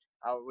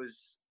 I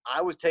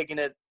was taking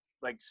it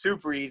like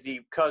super easy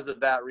because of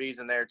that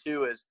reason there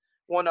too, is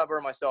one, not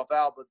burn myself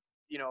out, but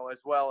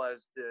as well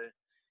as to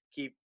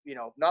keep,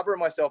 not burn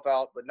myself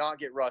out, but not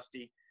get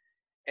rusty.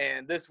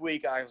 And this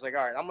week I was like,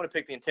 all right, I'm going to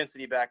pick the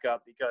intensity back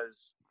up,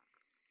 because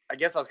I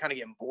guess I was kind of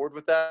getting bored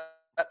with that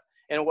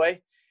in a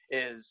way.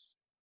 Is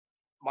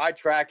my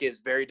track is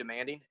very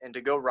demanding, and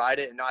to go ride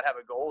it and not have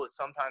a goal is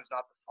sometimes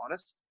not the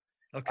funnest.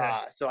 Okay.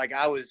 So like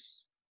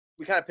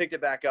we kind of picked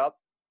it back up,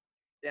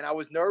 and I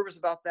was nervous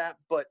about that,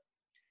 but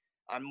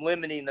I'm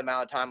limiting the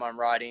amount of time I'm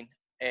riding,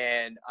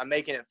 and I'm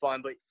making it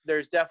fun. But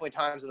there's definitely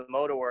times in the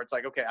moto where it's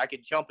like, okay, I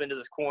could jump into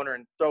this corner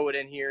and throw it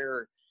in here,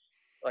 or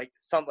like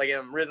something like in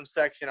a rhythm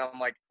section, I'm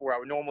like, where I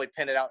would normally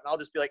pin it out, and I'll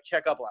just be like,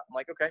 check up lap. I'm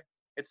like, okay,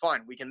 it's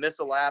fine. We can miss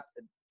a lap.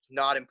 It's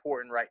not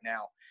important right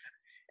now.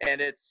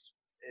 And it's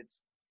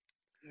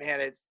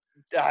kind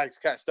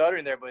of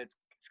stuttering there, but it's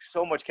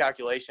so much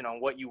calculation on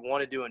what you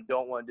want to do and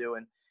don't want to do.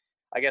 And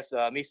I guess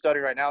me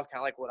stuttering right now is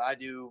kind of like what I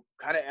do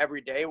kind of every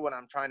day when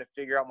I'm trying to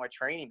figure out my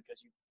training,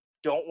 because you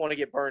don't want to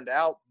get burned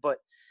out. But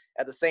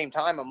at the same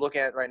time, I'm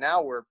looking at right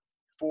now, we're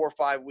 4 or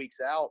 5 weeks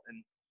out,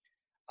 and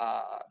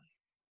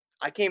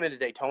I came into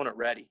Daytona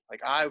ready.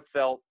 Like, I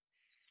felt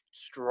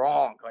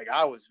strong. Like,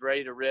 I was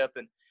ready to rip,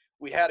 and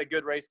we had a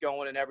good race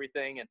going and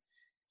everything. And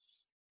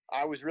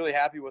I was really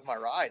happy with my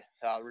ride.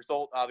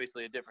 Result,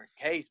 obviously a different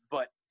case,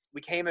 but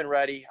we came in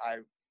ready.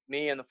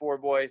 Me and the 4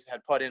 boys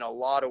had put in a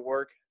lot of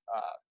work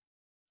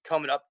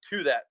coming up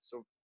to that.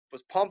 So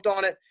was pumped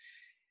on it.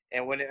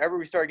 And whenever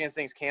we started getting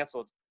things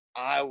canceled,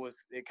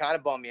 it kind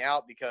of bummed me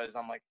out, because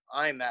I'm like,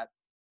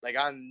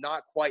 I'm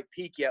not quite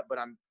peak yet, but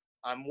I'm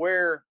I'm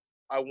where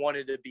I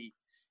wanted to be.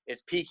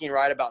 It's peaking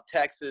right about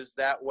Texas.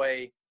 That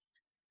way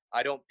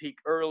I don't peak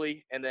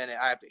early, and then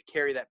I have to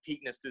carry that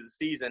peakness through the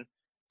season.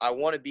 I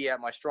want to be at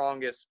my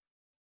strongest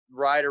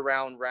right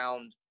around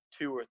round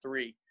 2 or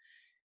 3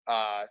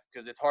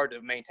 because it's hard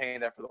to maintain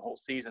that for the whole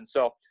season.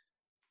 So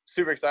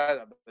super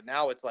excited. But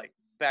now it's like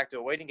back to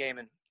a waiting game.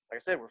 And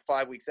like I said, we're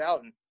 5 weeks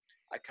out, and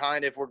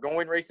if we're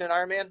going racing an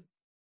Ironman,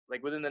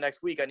 like within the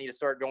next week, I need to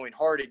start going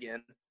hard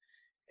again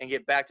and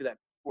get back to that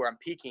where I'm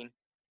peaking.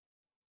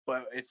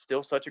 But it's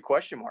still such a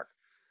question mark.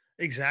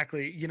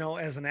 Exactly.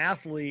 As an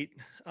athlete,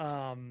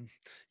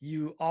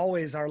 you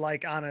always are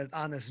like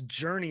on this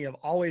journey of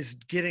always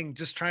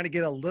just trying to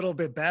get a little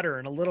bit better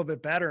and a little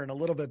bit better and a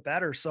little bit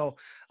better. So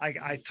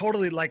I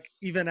totally, like,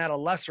 even at a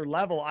lesser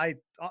level, I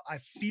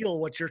feel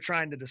what you're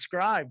trying to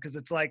describe, because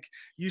it's like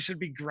you should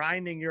be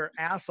grinding your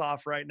ass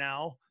off right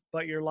now,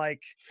 but you're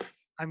like,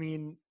 I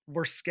mean,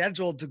 we're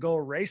scheduled to go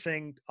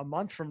racing a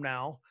month from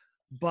now,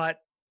 but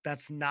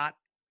that's not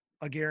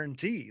a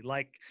guarantee.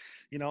 Like,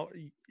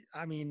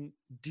 I mean,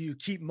 do you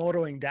keep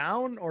motoing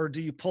down, or do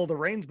you pull the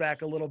reins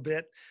back a little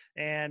bit?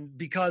 And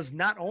because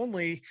not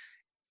only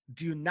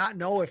do you not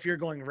know if you're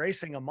going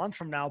racing a month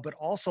from now, but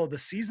also the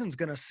season's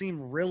going to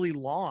seem really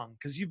long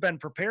because you've been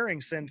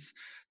preparing since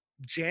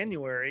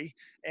January,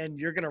 and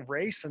you're going to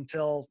race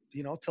until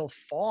till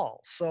fall.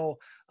 So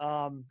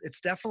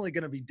it's definitely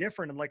going to be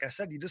different. And like I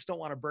said, you just don't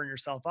want to burn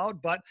yourself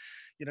out, but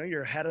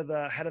you're ahead of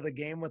the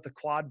game with the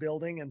quad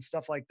building and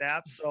stuff like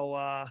that.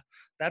 So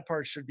that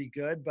part should be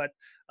good. But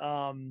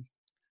I'm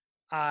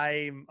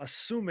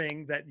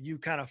assuming that you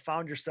kind of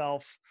found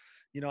yourself,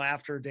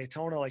 after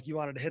Daytona, like you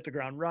wanted to hit the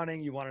ground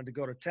running, you wanted to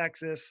go to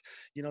Texas,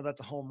 that's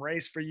a home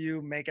race for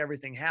you, make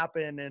everything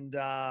happen. And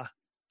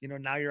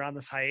now you're on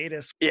this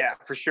hiatus. Yeah,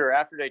 for sure.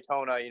 After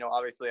Daytona,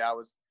 obviously I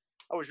was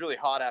really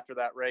hot after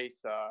that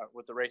race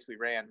with the race we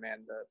ran, man,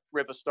 to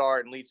rip a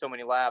start and lead so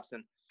many laps.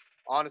 And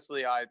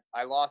honestly, I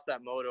lost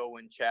that moto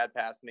when Chad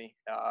passed me.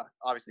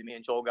 Obviously, me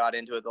and Joel got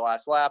into it the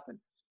last lap, and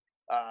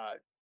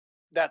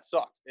that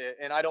sucked.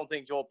 And I don't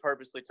think Joel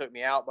purposely took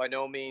me out by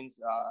no means.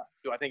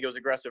 Do I think it was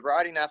aggressive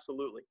riding?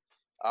 Absolutely.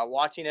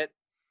 Watching it,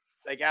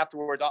 like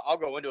afterwards, I'll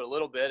go into it a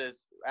little bit.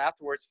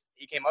 Afterwards,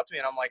 he came up to me,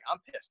 and I'm like, I'm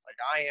pissed. Like,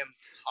 I am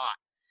hot.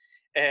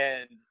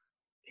 And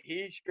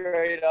he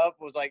straight up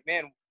was like,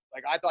 man,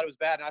 like, I thought it was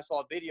bad, and I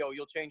saw a video.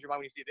 You'll change your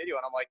mind when you see a video.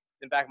 And I'm like,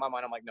 in the back of my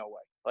mind, I'm like, no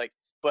way. Like,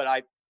 but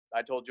I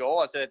told Joel,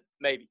 I said,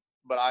 maybe.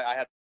 But I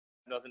have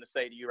nothing to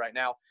say to you right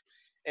now.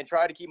 And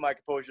try to keep my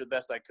composure the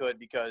best I could,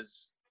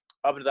 because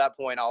up to that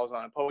point, I was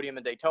on a podium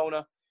in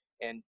Daytona.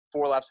 And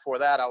 4 laps before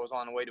that, I was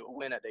on the way to a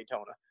win at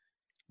Daytona.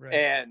 Right.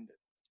 And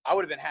I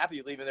would have been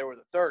happy leaving there with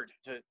a third.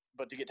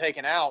 But to get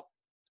taken out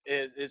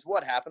is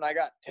what happened. I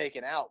got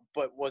taken out,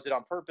 but was it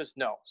on purpose?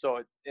 No.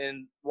 So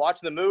in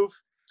watching the move,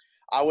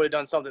 I would have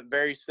done something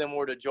very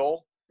similar to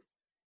Joel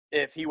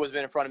if he was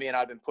been in front of me and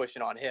I'd been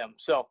pushing on him.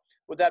 So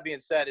with that being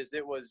said,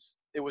 it was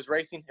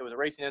racing. It was a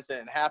racing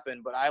incident, and it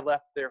happened, but I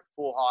left there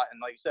full hot. And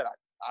like you said,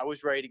 I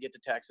was ready to get to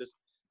Texas.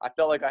 I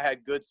felt like I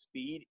had good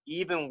speed,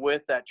 even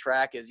with that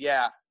track.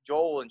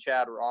 Joel and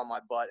Chad were on my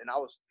butt, and I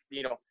was,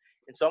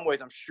 in some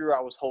ways, I'm sure I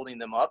was holding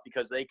them up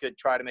because they could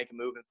try to make a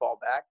move and fall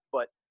back.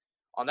 But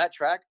on that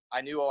track, I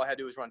knew all I had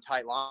to do was run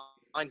tight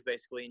lines,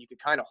 basically, and you could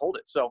kind of hold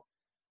it. So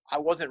I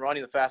wasn't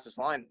running the fastest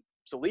line.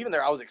 So leaving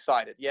there, I was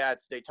excited. Yeah,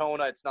 it's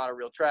Daytona. It's not a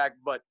real track.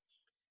 But,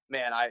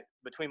 man,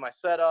 between my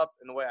setup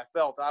and the way I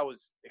felt, I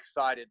was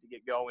excited to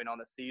get going on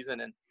the season.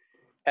 And,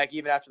 heck,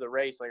 even after the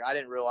race, like, I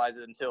didn't realize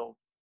it until,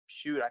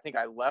 I think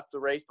I left the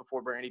race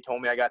before Brandy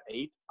told me I got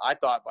 8th. I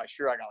thought by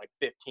sure I got, like,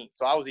 15th.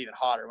 So I was even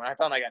hotter. When I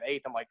found I got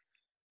 8th, I'm like,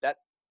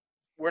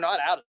 we're not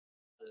out of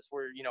this.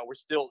 We're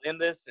still in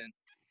this. And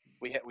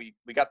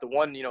we got the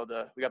one, we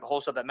got the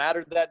whole stuff that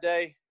mattered that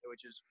day,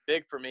 which is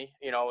big for me.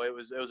 It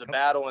was a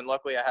battle, and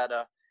luckily I had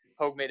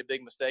Hogue made a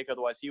big mistake,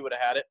 otherwise he would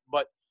have had it.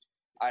 But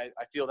I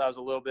feel that was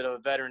a little bit of a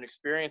veteran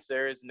experience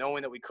there, is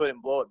knowing that we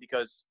couldn't blow it,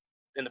 because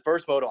in the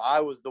first moto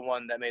I was the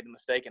one that made the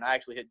mistake, and I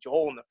actually hit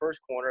Joel in the first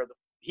corner of the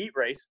heat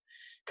race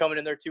coming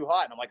in there too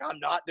hot, and I'm like, I'm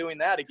not doing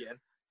that again.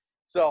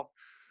 So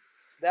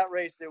that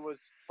race, it was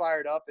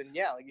fired up, and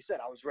yeah, like you said,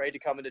 I was ready to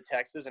come into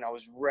Texas, and I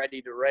was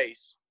ready to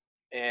race.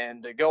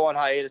 And to go on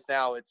hiatus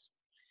now, it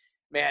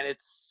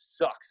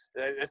sucks.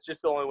 It's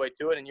just the only way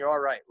to it. And you're all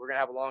right. We're going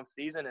to have a long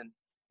season. And,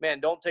 man,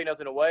 don't take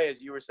nothing away.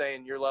 As you were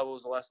saying, your level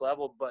is less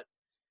level. But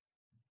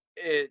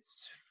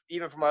it's –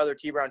 even from my other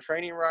T-Brown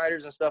training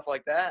riders and stuff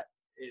like that,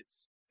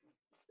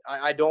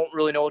 I don't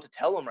really know what to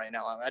tell them right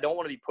now. I don't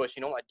want to be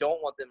pushing them. I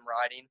don't want them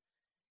riding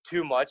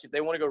too much. If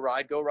they want to go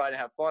ride and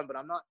have fun. But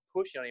I'm not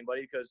pushing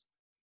anybody, because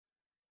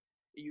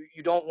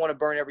you don't want to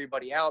burn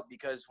everybody out,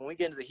 because when we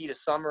get into the heat of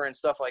summer and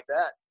stuff like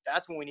that,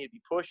 that's when we need to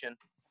be pushing.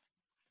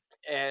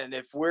 And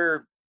if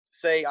we're,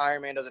 say,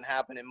 Ironman doesn't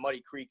happen and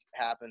Muddy Creek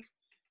happens,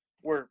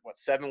 we're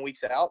 7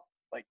 weeks out?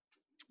 Like,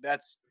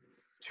 that's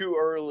too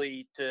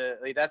early to,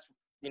 like, that's,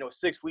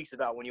 6 weeks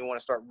about when you want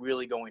to start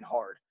really going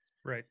hard.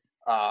 Right.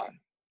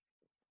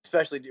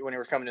 Especially when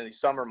we're coming to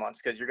these summer months,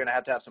 because you're going to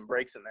have some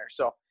breaks in there.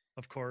 So,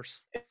 of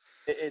course,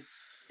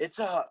 it's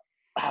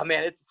oh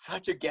man, it's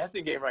such a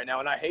guessing game right now,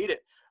 and I hate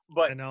it.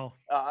 But I know.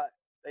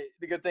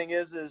 The good thing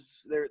is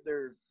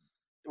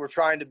we're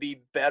trying to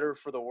be better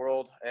for the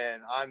world,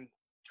 and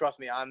trust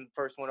me, I'm the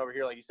first one over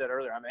here, like you said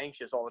earlier. I'm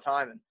anxious all the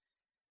time, and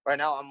right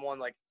now I'm one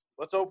like,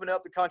 let's open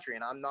up the country,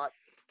 and I'm not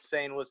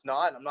saying let's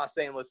not, and I'm not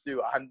saying let's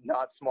do. I'm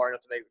not smart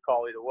enough to make a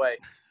call either way.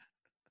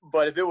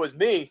 But if it was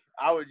me,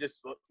 I would just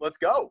let's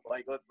go.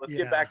 Like let's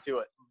get back to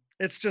it.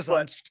 It's just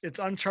it's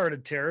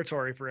uncharted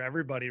territory for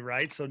everybody,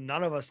 right? So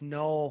none of us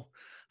know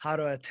how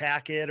to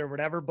attack it or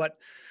whatever. But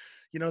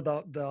you know,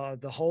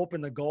 the hope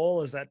and the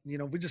goal is that, you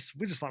know, we just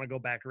want to go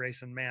back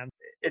racing, man.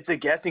 It's a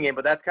guessing game,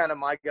 but that's kind of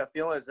my gut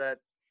feeling is that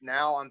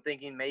now I'm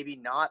thinking maybe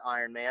not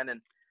Ironman,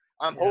 and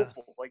I'm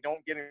hopeful. Like,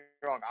 don't get me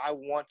wrong, I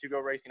want to go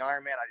racing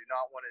Ironman. I do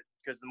not want to,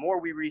 because the more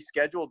we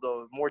reschedule,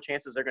 the more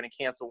chances they're going to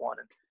cancel one.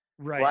 And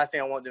right. The last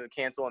thing I want to do is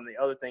cancel. And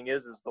the other thing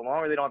is the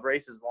longer they don't have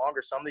races, the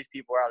longer some of these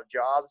people are out of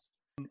jobs.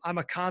 I'm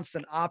a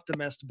constant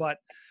optimist, but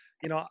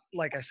you know,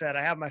 like I said,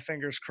 I have my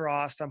fingers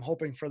crossed. I'm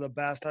hoping for the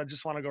best. I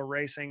just want to go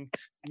racing.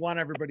 Want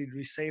everybody to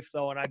be safe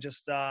though. And I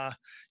just,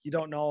 you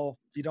don't know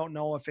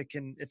if it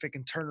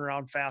can turn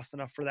around fast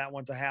enough for that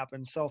one to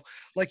happen. So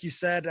like you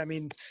said, I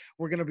mean,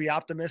 we're going to be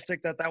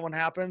optimistic that one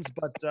happens,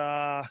 but,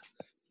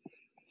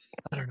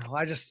 I don't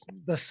know.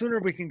 The sooner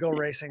we can go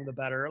racing, the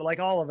better. Like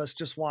all of us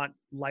just want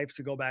life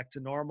to go back to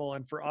normal.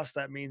 And for us,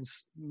 that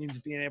means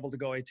being able to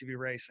go ATV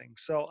racing.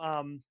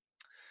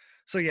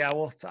 So yeah,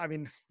 well, I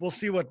mean, we'll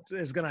see what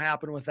is going to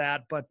happen with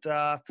that, but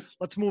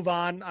let's move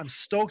on. I'm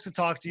stoked to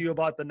talk to you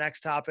about the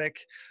next topic.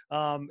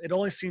 It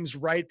only seems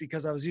right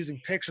because I was using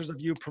pictures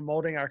of you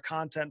promoting our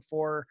content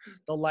for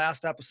the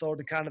last episode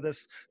and kind of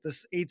this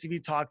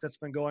ATV talk that's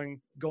been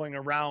going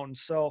around.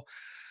 So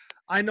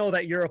I know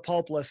that you're a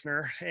Pulp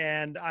listener,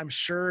 and I'm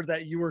sure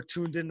that you were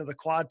tuned into the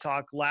Quad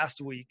Talk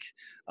last week.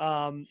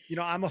 You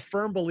know, I'm a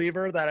firm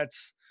believer that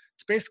it's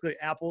basically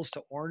apples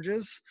to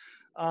oranges.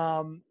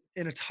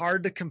 And it's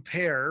hard to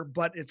compare,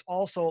 but it's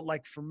also,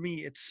 like, for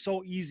me, it's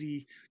so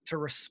easy to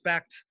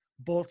respect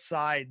both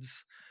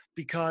sides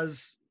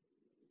because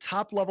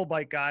top level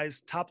bike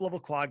guys, top level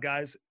quad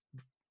guys,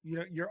 you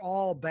know, you're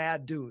all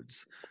bad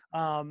dudes.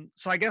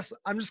 So I guess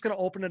I'm just going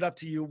to open it up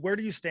to you. Where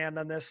do you stand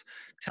on this?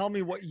 Tell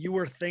me what you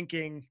were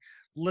thinking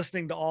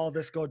listening to all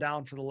this go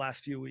down for the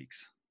last few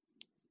weeks.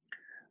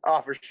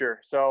 Oh, for sure.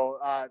 So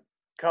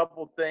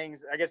couple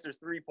things. I guess there's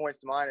 3 points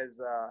to mine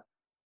is,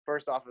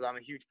 first off, is I'm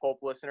a huge Pulp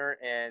listener,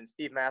 and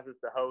Steve Mathis,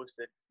 the host,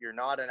 if you're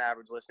not an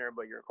average listener,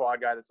 but you're a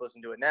quad guy that's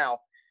listening to it now,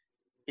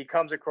 he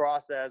comes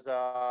across as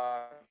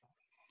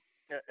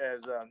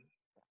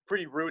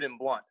pretty rude and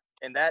blunt,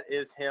 and that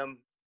is him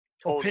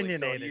totally.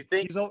 Opinionated. So you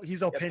think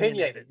he's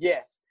opinionated.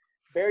 Yes,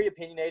 very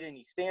opinionated, and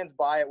he stands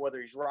by it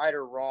whether he's right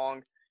or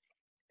wrong.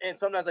 And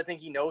sometimes I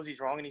think he knows he's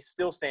wrong, and he's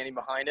still standing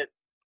behind it.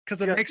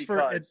 Because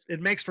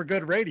it makes for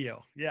good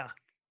radio. Yeah.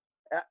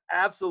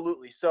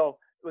 Absolutely. So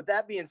with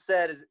that being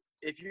said, is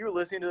if you're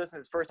listening to this and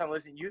it's first time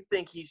listening, you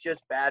think he's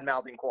just bad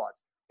mouthing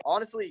quads.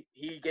 Honestly,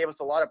 he gave us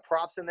a lot of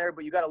props in there,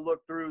 but you got to look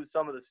through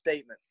some of the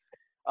statements.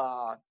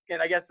 And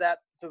I guess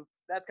that's kind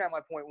of my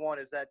point one,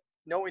 is that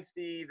knowing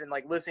Steve and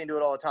like listening to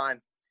it all the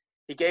time,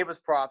 he gave us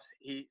props.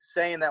 He's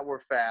saying that we're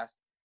fast.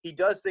 He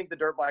does think the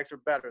dirt bikes are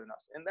better than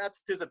us, and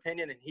that's his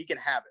opinion, and he can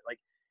have it. Like,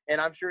 and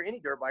I'm sure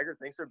any dirt biker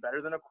thinks they're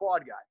better than a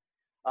quad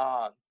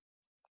guy.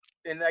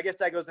 And I guess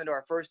that goes into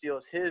our first deal.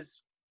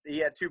 Is he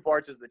had two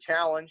parts as the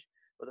challenge.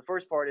 But the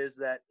first part is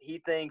that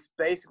he thinks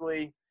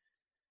basically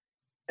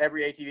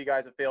every ATV guy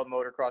is a failed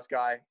motocross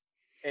guy,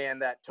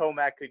 and that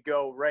Tomac could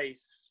go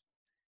race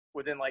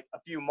within like a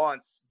few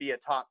months, be a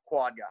top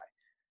quad guy.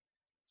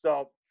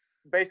 So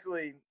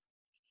basically,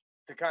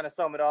 to kind of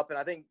sum it up, and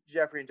I think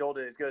Jeffrey and Joel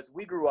did is because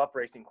we grew up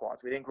racing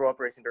quads. We didn't grow up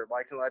racing dirt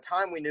bikes. And by the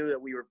time we knew that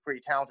we were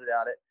pretty talented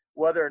at it,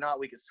 whether or not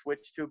we could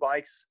switch to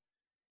bikes,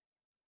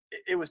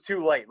 it was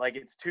too late. Like,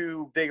 it's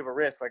too big of a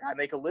risk. Like, I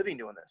make a living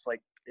doing this.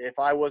 Like, if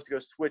I was to go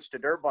switch to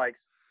dirt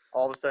bikes,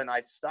 all of a sudden I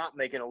stop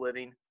making a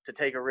living to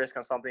take a risk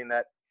on something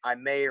that I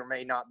may or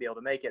may not be able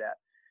to make it at.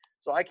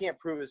 So I can't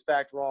prove his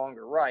fact wrong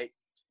or right.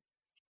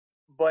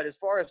 But as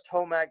far as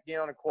Tomac being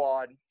on a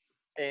quad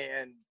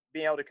and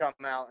being able to come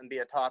out and be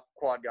a top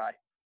quad guy,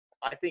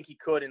 I think he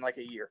could in like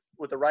a year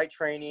with the right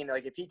training.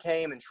 Like, if he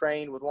came and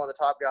trained with one of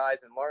the top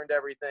guys and learned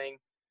everything,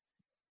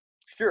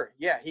 sure,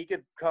 yeah, he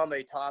could become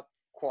a top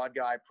quad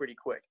guy pretty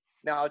quick.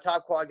 Now, a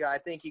top quad guy, I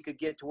think he could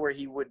get to where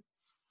he would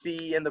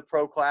be in the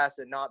pro class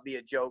and not be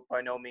a joke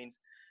by no means.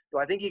 Do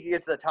I think he could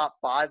get to the top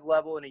 5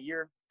 level in a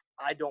year?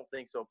 I don't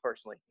think so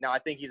personally. Now, I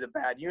think he's a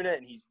bad unit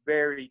and he's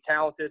very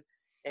talented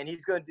and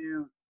he's going to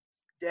do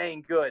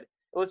dang good.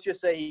 Let's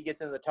just say he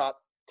gets into the top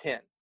 10,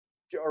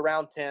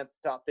 around 10th,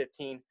 top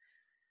 15.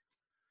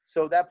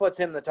 So that puts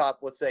him in the top,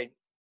 let's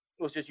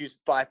just use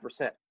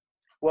 5%.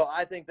 Well,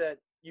 I think that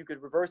you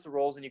could reverse the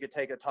roles and you could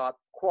take a top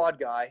quad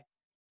guy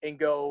and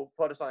go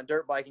put us on a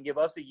dirt bike and give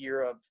us a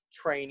year of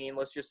training.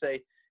 Let's just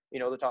say, you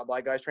know, the top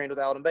bike guys trained with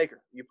Alden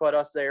Baker. You put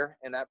us there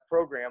in that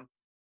program,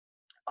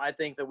 I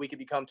think that we could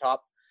become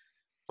top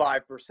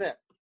 5%.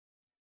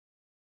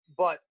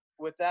 But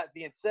with that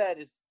being said,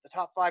 is the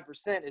top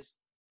 5% is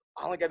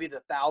I only got to be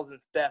the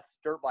 1,000th best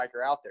dirt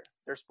biker out there.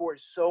 Their sport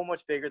is so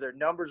much bigger. Their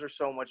numbers are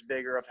so much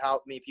bigger of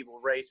how many people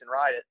race and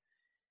ride it,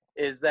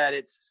 is that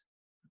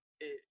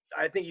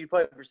I think you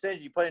put a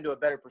percentage, you put into a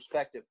better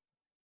perspective.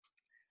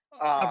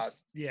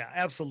 Yeah,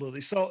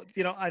 absolutely. So,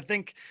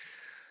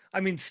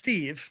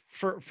 Steve,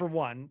 for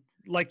one,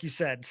 like you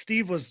said,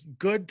 Steve was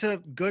good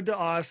to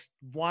us,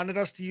 wanted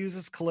us to use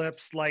his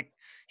clips. Like,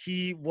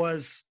 he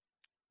was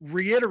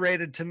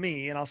reiterated to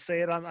me, and I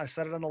said it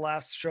on the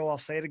last show, I'll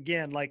say it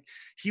again. Like,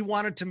 he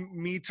wanted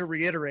me to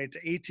reiterate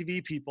to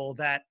ATV people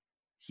that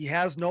he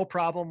has no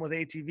problem with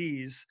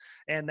ATVs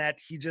and that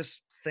he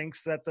just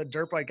thinks that the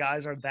dirt bike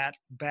guys are that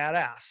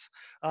badass.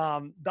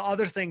 The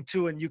other thing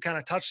too, and you kind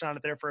of touched on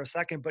it there for a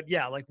second, but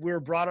yeah, like, we were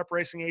brought up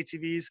racing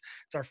ATVs.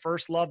 It's our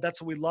first love.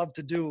 That's what we love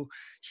to do.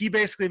 He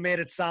basically made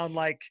it sound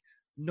like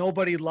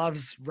nobody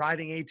loves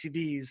riding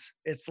ATVs.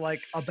 It's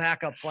like a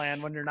backup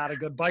plan when you're not a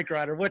good bike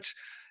rider, which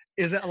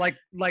isn't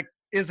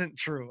isn't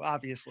true,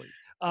 obviously.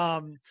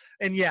 And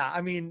yeah,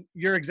 I mean,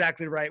 you're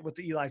exactly right with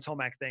the Eli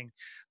Tomac thing.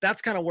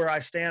 That's kind of where I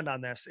stand on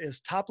this, is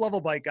top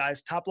level bike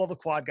guys, top level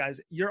quad guys.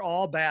 You're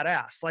all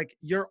badass. Like,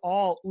 you're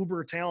all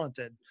uber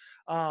talented.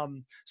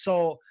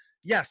 So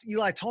yes,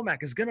 Eli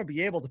Tomac is going to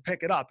be able to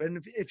pick it up.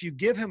 And if you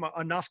give him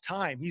enough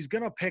time, he's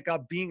going to pick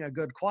up being a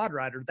good quad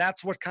rider.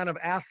 That's what kind of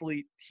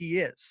athlete he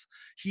is.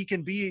 He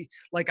can be,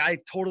 like, I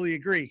totally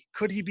agree.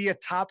 Could he be a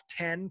top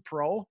 10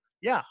 pro?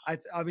 Yeah.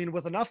 I mean,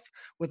 with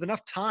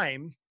enough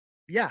time,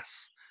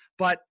 yes.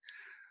 But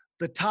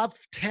the top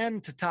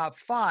 10 to top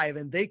 5,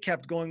 and they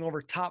kept going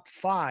over top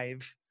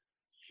 5.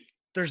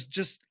 There's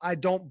just, I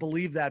don't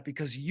believe that,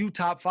 because you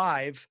top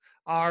 5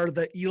 are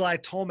the Eli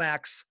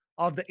Tomacs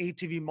of the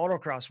ATV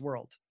motocross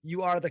world.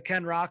 You are the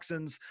Ken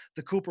Roxons,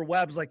 the Cooper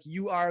Webbs. Like,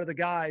 you are the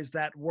guys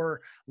that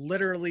were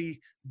literally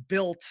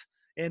built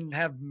and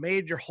have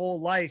made your whole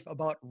life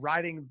about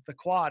riding the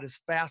quad as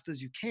fast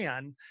as you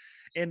can.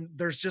 And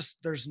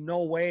there's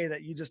no way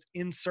that you just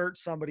insert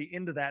somebody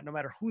into that, no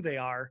matter who they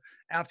are,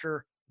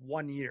 after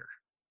 1 year.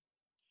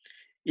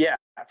 Yeah,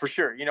 for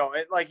sure.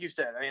 Like you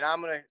said, I mean,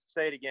 I'm going to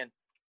say it again.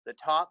 The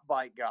top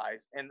bike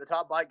guys, and the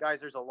top bike guys,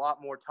 there's a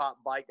lot more top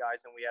bike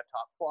guys than we have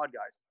top quad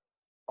guys,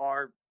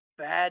 are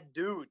bad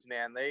dudes,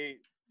 man. They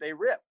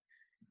rip,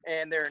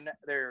 and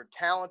they're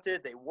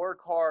talented. They work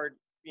hard,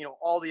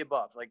 all the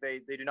above. Like, they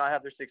do not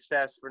have their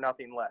success for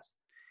nothing less.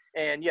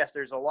 And yes,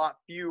 there's a lot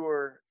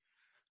fewer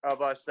of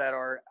us that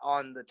are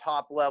on the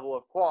top level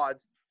of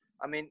quads.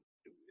 I mean,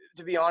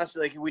 to be honest,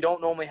 like, we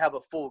don't normally have a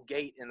full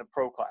gate in the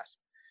pro class,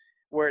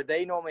 where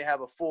they normally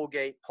have a full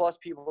gate plus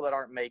people that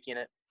aren't making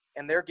it,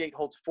 and their gate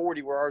holds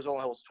 40 where ours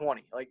only holds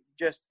 20.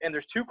 And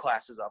there's 2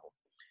 classes of them.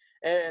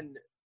 And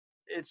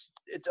it's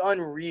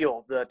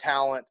unreal, the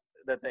talent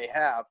that they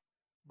have.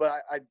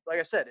 But I like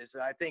I said,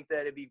 I think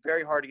that it'd be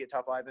very hard to get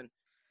top 5. And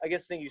I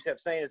guess the thing you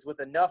kept saying is,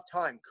 with enough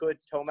time, could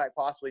Tomac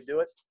possibly do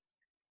it?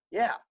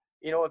 Yeah.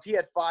 If he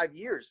had 5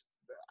 years,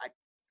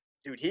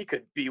 he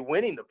could be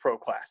winning the pro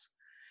class.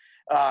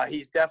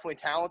 He's definitely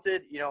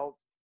talented.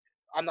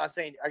 I'm not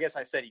saying, I guess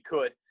I said he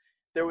could.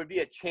 There would be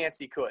a chance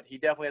he could. He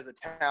definitely has the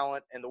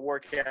talent and the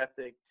work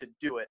ethic to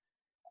do it.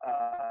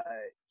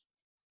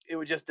 It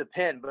would just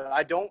depend. But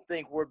I don't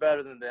think we're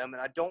better than them,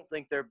 and I don't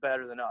think they're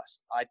better than us.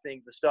 I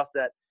think the stuff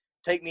that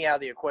take me out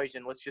of the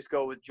equation, let's just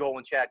go with Joel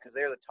and Chad, because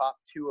they're the top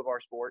 2 of our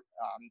sport.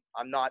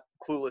 I'm not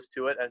clueless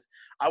to it, as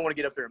I want to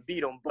get up there and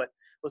beat them, but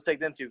let's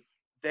take them 2.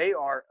 They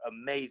are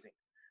amazing.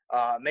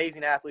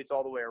 Amazing athletes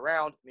all the way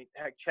around. I mean,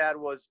 heck, Chad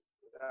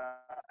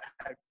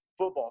had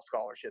football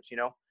scholarships,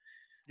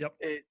 Yep.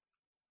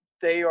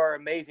 They are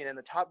amazing. And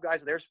the top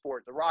guys of their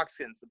sport, the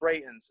Roxons, the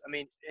Braytons, I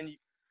mean,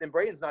 and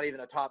Brayton's not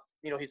even a top,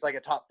 he's like a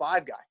top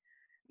 5 guy,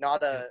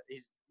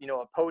 he's,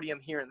 a podium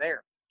here and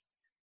there.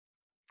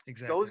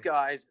 Exactly. Those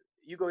guys,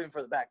 you go even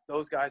further back,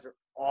 those guys are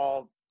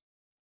all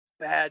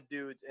bad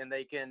dudes, and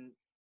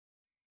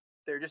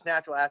they're just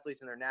natural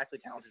athletes, and they're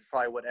naturally talented,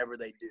 probably whatever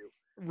they do.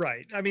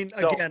 Right. I mean,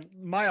 again,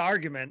 my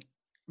argument,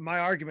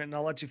 and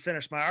I'll let you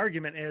finish. My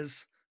argument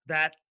is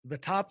that the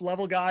top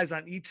level guys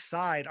on each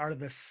side are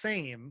the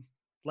same.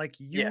 Like,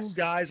 you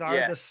guys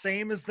are the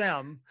same as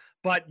them,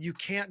 but you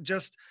can't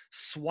just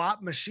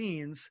swap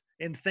machines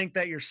and think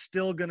that you're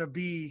still going to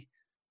be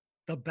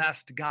the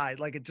best guy.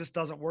 Like, it just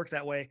doesn't work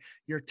that way.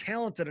 You're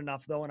talented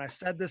enough, though. And I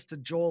said this to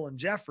Joel and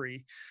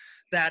Jeffrey,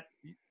 that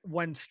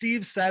when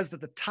Steve says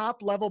that the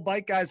top level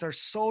bike guys are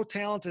so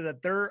talented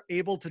that they're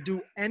able to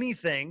do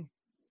anything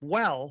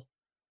well,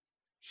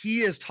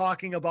 he is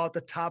talking about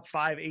the top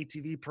 5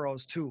 ATV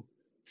pros too.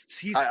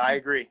 I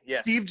agree. Yeah.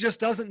 Steve just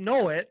doesn't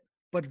know it,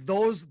 but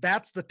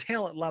that's the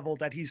talent level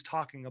that he's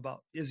talking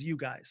about, is you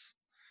guys.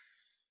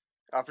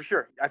 For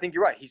sure. I think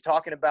you're right. He's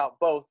talking about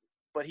both,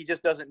 but he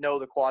just doesn't know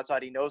the quad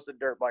side. He knows the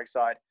dirt bike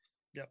side.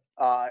 Yep.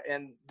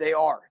 And they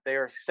are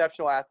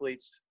exceptional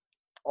athletes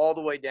all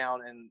the way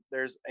down, and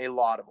there's a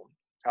lot of them.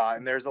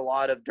 And there's a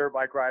lot of dirt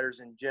bike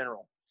riders in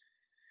general.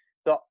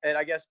 So, and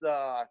I guess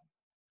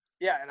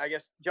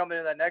jumping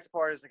into that next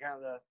part is the kind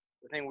of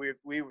the thing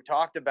we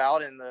talked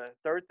about, and the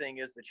third thing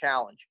is the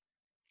challenge.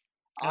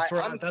 That's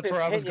where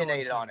I was going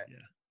on it. Yeah.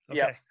 Okay.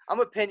 Yeah, I'm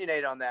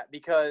opinionated on that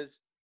because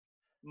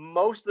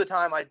most of the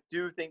time I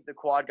do think the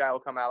quad guy will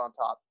come out on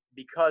top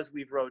because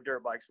we've rode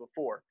dirt bikes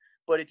before.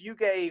 But if you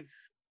gave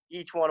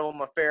each one of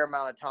them a fair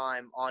amount of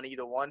time on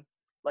either one,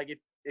 like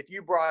if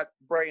you brought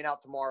Brayton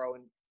out tomorrow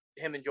and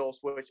him and Joel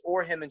switch,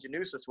 or him and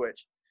Janusa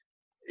switch,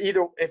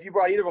 if you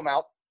brought either of them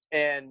out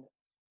and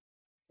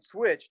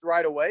switched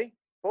right away,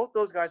 both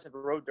those guys have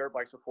rode dirt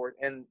bikes before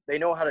and they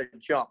know how to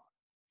jump.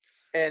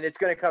 And it's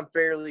going to come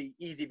fairly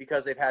easy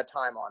because they've had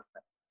time on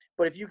it.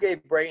 But if you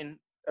gave Brayton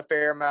a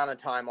fair amount of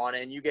time on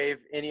it and you gave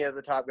any of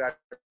the top guys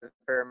a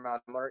fair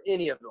amount of time, or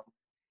any of them,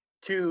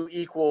 two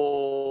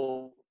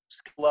equal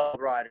skill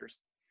riders,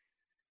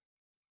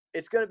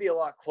 it's going to be a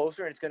lot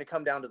closer, and it's going to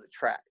come down to the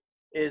track.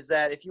 Is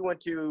that if you went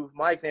to,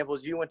 my example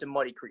is you went to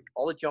Muddy Creek,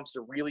 all the jumps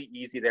are really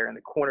easy there, and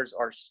the corners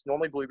are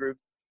normally blue groove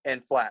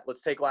and flat.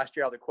 Let's take last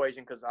year out of the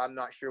equation because I'm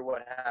not sure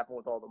what happened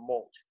with all the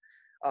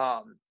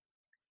mulch.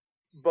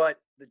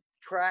 But the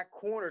track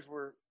corners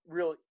were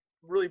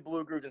really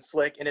blue grooved and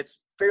slick, and it's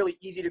fairly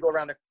easy to go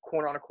around a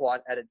corner on a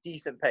quad at a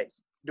decent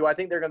pace. Do I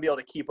think they're going to be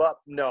able to keep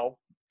up? No.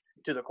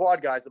 To the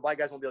quad guys, the bike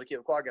guys won't be able to keep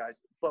the quad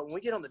guys. But when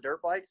we get on the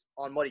dirt bikes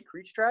on Muddy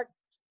Creek track,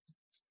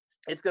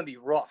 it's going to be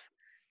rough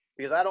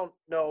because I don't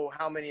know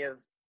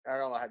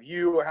have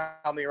you or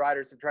how many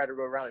riders have tried to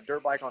go around a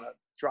dirt bike on a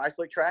dry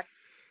slick track.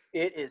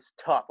 It is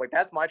tough. Like,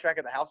 that's my track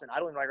at the house, and I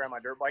don't even like riding my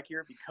dirt bike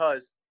here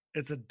because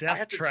it's a death I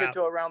have to trap.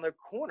 tiptoe around the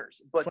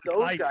corners. But like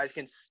those ice. guys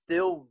can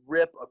still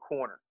rip a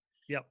corner.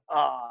 Yep.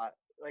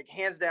 Like,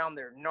 hands down,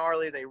 they're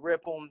gnarly. They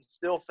rip them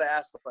still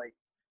fast. Like,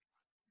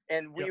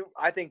 and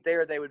I think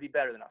they would be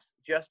better than us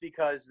just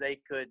because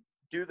they could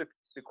do the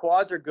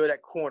quads are good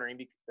at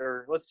cornering,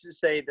 or let's just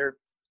say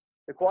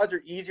the quads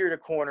are easier to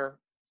corner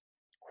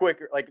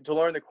quicker, like to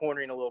learn the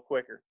cornering a little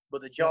quicker,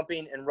 but the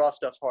jumping and rough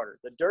stuff's harder.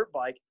 The dirt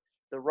bike,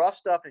 the rough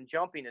stuff and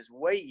jumping is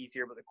way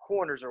easier, but the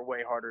corners are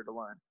way harder to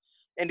learn.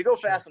 And to go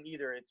fast on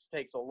either, it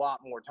takes a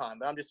lot more time.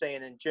 But I'm just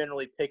saying, in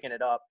generally picking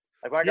it up,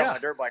 like when I got my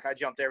dirt bike, I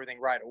jumped everything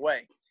right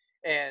away.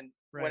 And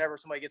whenever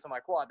somebody gets on my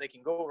quad, they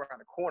can go around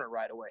the corner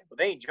right away, but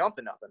they ain't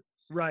jumping nothing.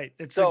 Right.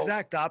 It's the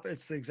exact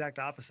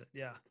opposite.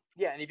 Yeah.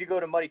 Yeah. And if you go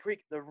to Muddy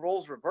Creek, the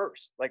role's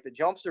reversed. Like, the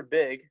jumps are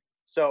big,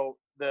 so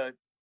the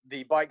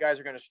bike guys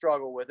are going to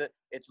struggle with it.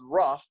 It's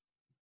rough,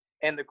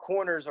 and the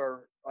corners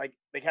are like,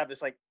 they have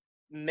this like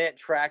mint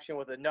traction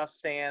with enough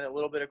sand, a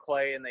little bit of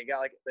clay, and they got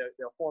like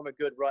they'll form a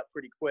good rut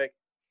pretty quick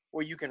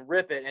where you can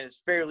rip it, and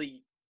it's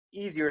fairly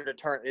easier to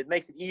turn. It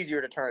makes it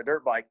easier to turn a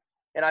dirt bike.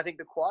 And I think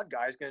the quad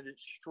guy is going to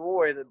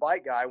destroy the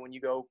bike guy when you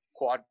go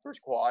quad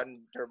versus quad and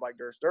dirt bike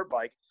versus dirt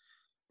bike.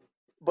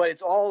 But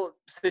it's all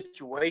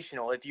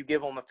situational if you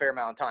give them a fair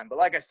amount of time. But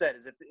like I said,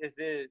 if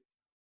it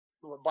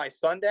by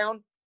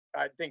sundown,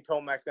 I think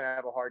Tomac's going to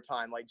have a hard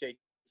time, like JT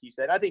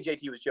said. I think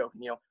JT was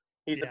joking.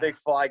 He's a big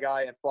fly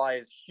guy, and fly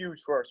is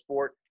huge for our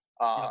sport.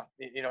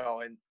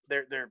 And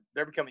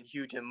they're becoming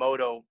huge in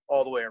moto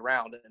all the way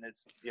around, and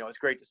it's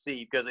great to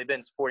see because they've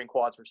been supporting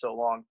quads for so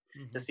long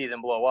to see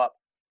them blow up.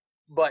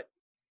 But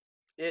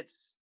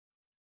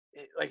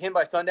like him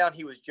by sundown,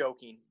 he was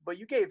joking. But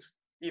you gave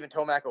even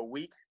Tomac a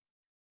week,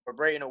 or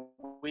Brayton a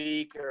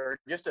week, or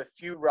just a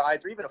few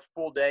rides, or even a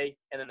full day,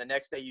 and then the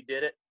next day you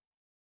did it.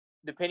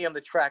 Depending on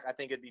the track, I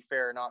think it'd be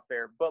fair or not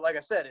fair. But like I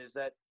said, is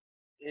that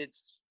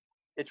it's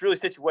really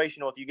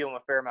situational if you give them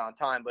a fair amount of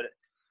time. But if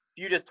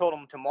you just told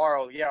them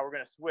tomorrow, we're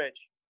going to switch,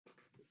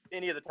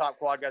 any of the top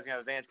quad guys are going to have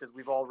an advantage because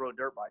we've all rode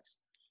dirt bikes.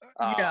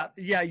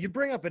 You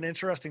bring up an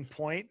interesting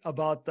point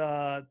about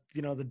the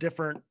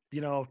different,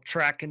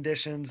 track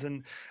conditions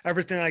and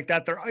everything like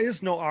that. There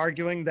is no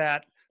arguing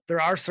that there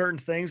are certain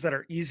things that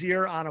are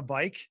easier on a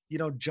bike,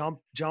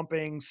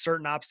 jumping,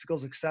 certain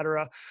obstacles,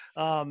 etc.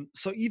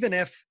 So even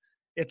if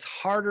it's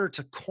harder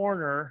to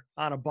corner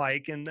on a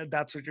bike, and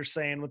that's what you're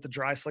saying with the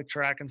dry slick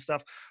track and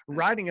stuff,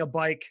 riding a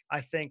bike,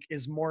 I think,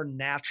 is more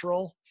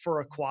natural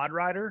for a quad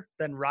rider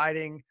than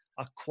riding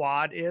a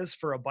quad is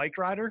for a bike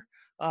rider.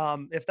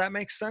 If that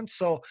makes sense.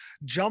 So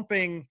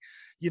jumping,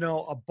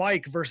 a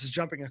bike versus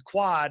jumping a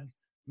quad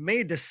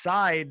may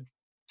decide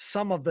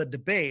some of the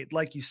debate,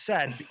 like you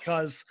said,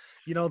 because,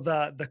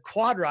 the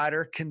quad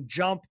rider can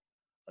jump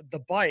the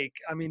bike.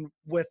 I mean,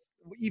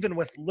 even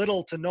with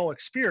little to no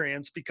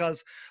experience,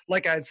 because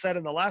like I had said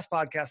in the last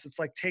podcast, it's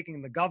like taking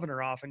the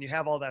governor off and you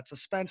have all that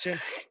suspension,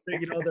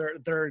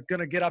 they're going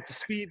to get up to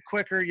speed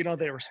quicker.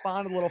 They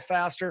respond a little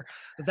faster,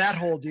 that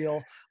whole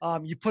deal.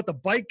 You put the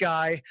bike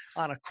guy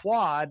on a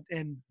quad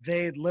and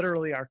they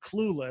literally are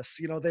clueless.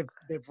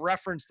 They've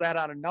referenced that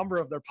on a number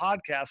of their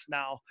podcasts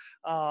now.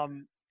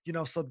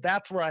 So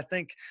that's where I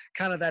think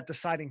kind of that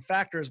deciding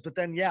factor is. But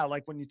then,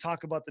 like when you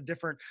talk about the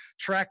different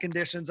track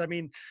conditions, I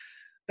mean,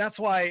 that's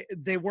why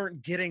they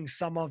weren't getting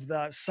some of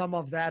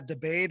that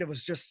debate. It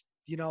was just,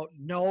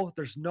 no,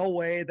 there's no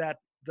way that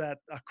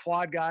a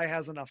quad guy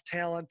has enough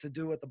talent to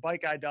do what the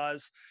bike guy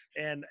does.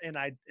 And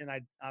I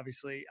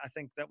obviously, I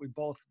think that we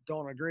both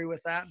don't agree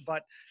with that,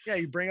 but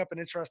you bring up an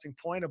interesting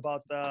point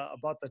about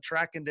the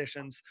track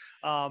conditions.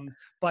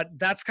 But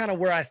that's kind of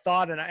where I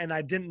thought, and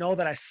I didn't know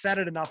that I said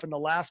it enough in the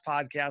last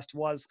podcast,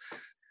 was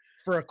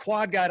for a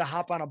quad guy to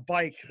hop on a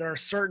bike, there are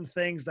certain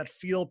things that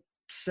feel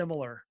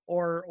similar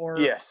or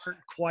Yes.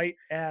 aren't quite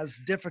as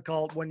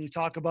difficult when you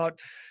talk about,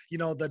 you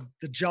know, the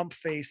jump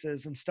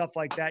faces and stuff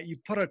like that. You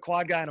put a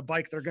quad guy on a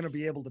bike, they're going to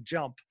be able to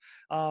jump.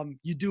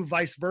 You do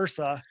vice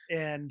versa,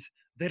 and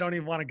they don't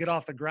even want to get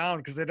off the ground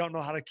because they don't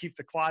know how to keep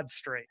the quads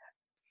straight.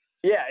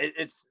 Yeah,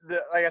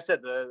 like I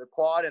said, the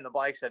quad and the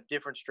bikes have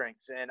different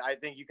strengths, and I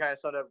think you kind of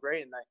summed it up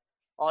great. And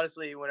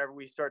honestly, whenever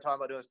we started talking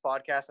about doing this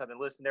podcast, I've been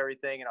listening to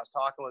everything, and I was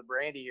talking with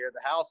Brandy here at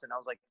the house, and I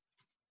was like,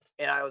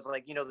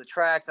 you know, the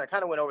tracks. And I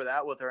kind of went over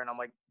that with her, and I'm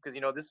like, because,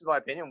 you know, this is my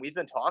opinion. We've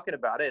been talking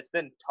about it. It's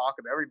been talk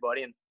of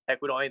everybody, and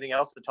heck, we don't have anything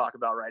else to talk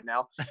about right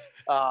now.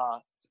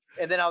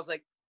 And then I was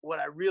like, what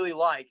I really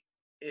like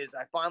is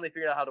I finally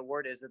figured out how to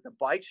word it, is that the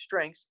bike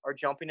strengths are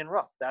jumping and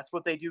rough. That's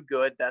what they do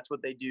good. That's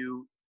what they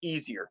do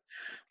easier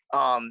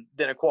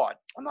than a quad.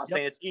 I'm not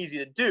saying it's easy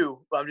to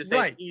do, but I'm just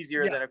saying it's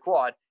easier than a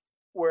quad.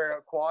 Where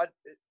a quad,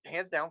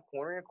 hands down,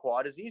 cornering a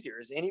quad is easier.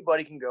 As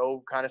anybody can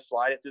go kind of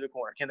slide it through the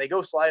corner. Can they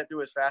go slide it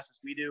through as fast as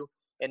we do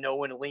and know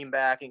when to lean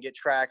back and get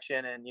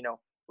traction and, you know,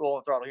 roll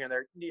and throttle here and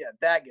there? Yeah,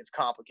 that gets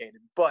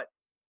complicated. But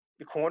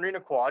the cornering a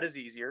quad is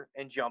easier,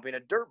 and jumping a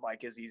dirt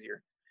bike is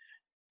easier.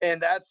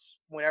 And that's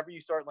whenever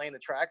you start laying the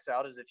tracks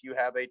out, is if you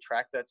have a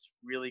track that's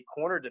really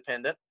corner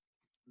dependent,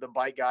 the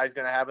bike guy is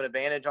going to have an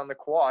advantage on the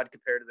quad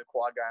compared to the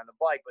quad guy on the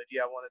bike. But if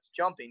you have one that's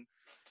jumping,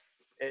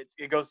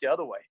 it goes the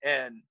other way.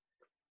 And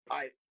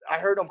I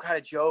heard them kind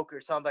of joke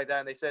or something like that,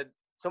 and they said,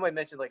 somebody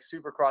mentioned like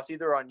Supercross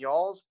either on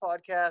y'all's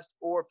podcast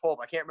or Pulp.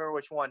 I can't remember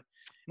which one,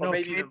 or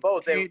maybe even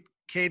both.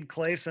 Cade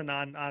Clayson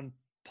on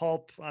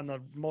Pulp, on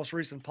the most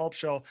recent Pulp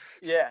show.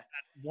 Yeah,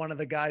 one of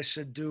the guys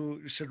should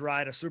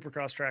ride a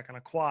Supercross track on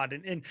a quad,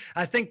 and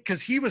I think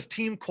because he was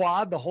team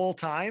quad the whole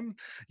time.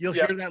 You'll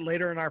hear that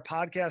later in our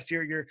podcast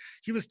here.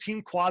 He was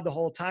team quad the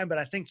whole time, but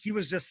I think he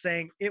was just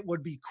saying it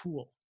would be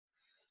cool.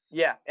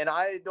 Yeah, and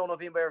I don't know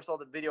if anybody ever saw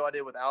the video I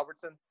did with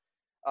Albertson.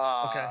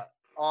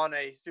 On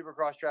a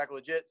Supercross track,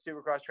 legit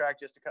Supercross track,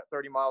 just to cut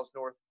 30 miles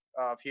north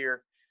of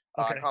here,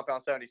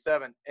 Compound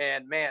 77.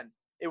 And man,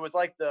 it was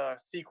like the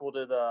sequel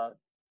to the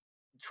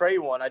Trey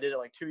one. I did it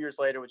like 2 years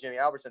later with Jimmy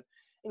Albertson.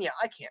 And yeah,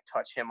 I can't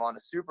touch him on a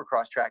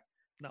Supercross track.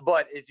 No.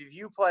 But if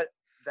you put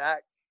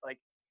that, like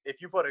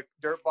if you put a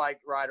dirt bike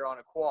rider on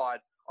a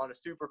quad on a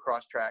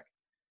Supercross track,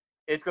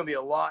 it's going to be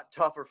a lot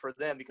tougher for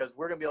them, because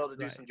we're going to be able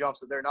to do some jumps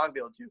that they're not going to be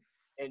able to do.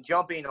 And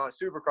jumping on a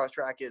Supercross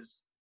track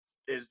is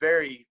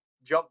very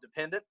jump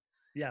dependent.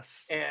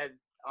 Yes. And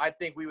I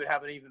think we would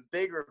have an even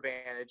bigger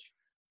advantage.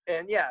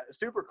 And yeah,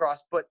 Supercross,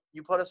 but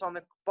you put us on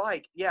the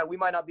bike. Yeah, we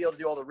might not be able to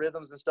do all the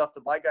rhythms and stuff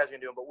the bike guys are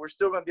going to do, but we're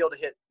still going to be able to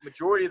hit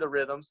majority of the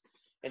rhythms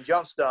and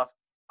jump stuff.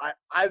 I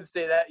would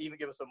say that even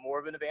give us more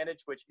of an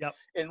advantage, which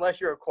unless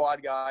you're a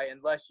quad guy,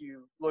 unless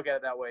you look at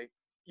it that way,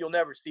 you'll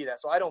never see that.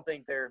 So I don't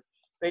think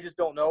they just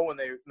don't know when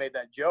they made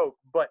that joke.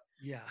 But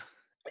yeah.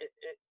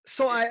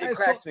 It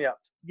cracks me up.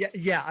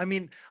 Yeah. I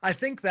mean, I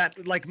think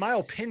that, like, my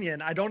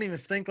opinion, I don't even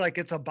think like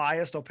it's a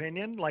biased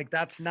opinion. Like,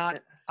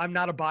 I'm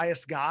not a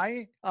biased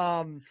guy.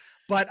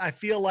 But I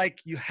feel like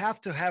you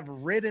have to have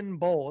ridden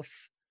both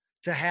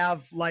to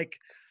have like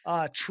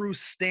a true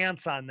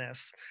stance on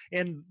this.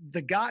 And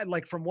the guy,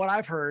 like from what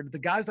I've heard, the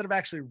guys that have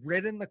actually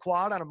ridden the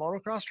quad on a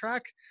motocross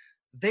track,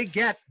 they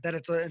get that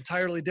it's an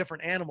entirely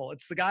different animal.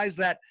 It's the guys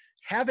that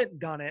haven't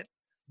done it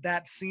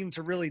that seem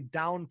to really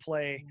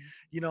downplay,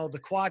 you know, the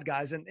quad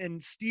guys.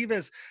 And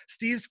Steve's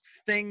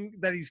thing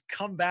that he's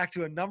come back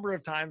to a number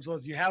of times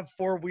was, you have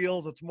four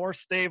wheels, it's more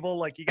stable,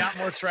 like you got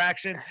more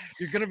traction,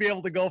 you're going to be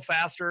able to go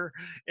faster.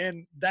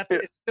 And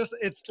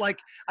it's like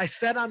I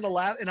said on the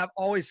last, and I've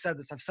always said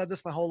this, I've said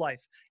this my whole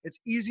life, it's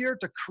easier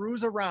to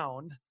cruise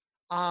around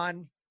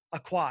on a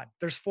quad.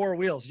 There's four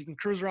wheels. You can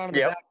cruise around in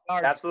the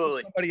backyard.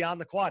 Absolutely. Somebody on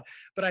the quad.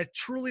 But I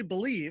truly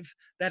believe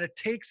that it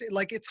takes,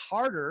 like, it's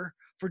harder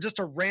for just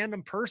a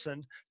random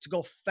person to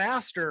go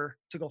fast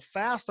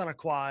on a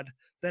quad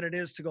than it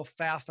is to go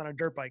fast on a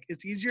dirt bike.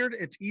 It's easier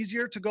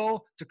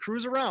to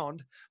cruise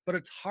around, but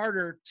it's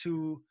harder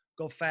to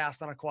go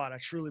fast on a quad. I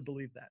truly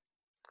believe that.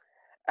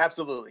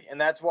 Absolutely. And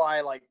that's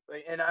why, like,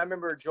 and I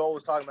remember Joel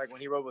was talking, like,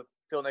 when he rode with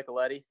Phil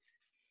Nicoletti,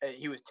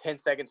 he was 10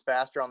 seconds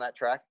faster on that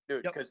track,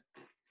 dude, because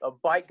a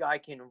bike guy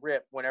can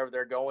rip whenever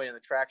they're going and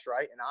the track's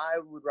right. And I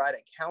would ride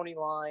at County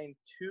Line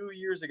 2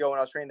 years ago when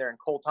I was training there, in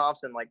Cole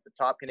Thompson, like the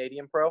top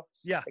Canadian pro.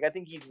 Yeah. Like, I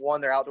think he's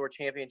won their outdoor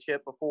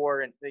championship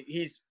before, and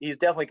he's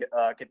definitely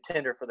a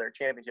contender for their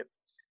championship.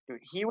 Dude,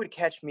 he would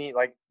catch me,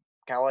 like,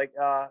 kind of like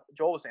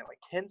Joel was saying, like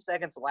 10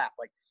 seconds a lap.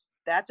 Like,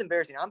 that's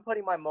embarrassing. I'm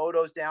putting my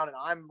motos down and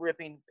I'm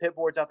ripping pit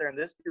boards out there, and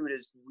this dude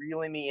is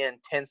reeling me in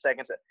 10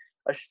 seconds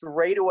a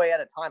straightaway at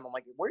a time. I'm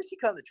like, where's he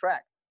cutting the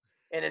track?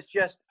 And it's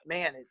just,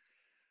 man,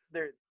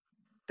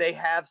 they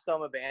have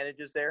some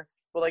advantages there.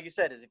 But like you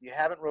said, is if you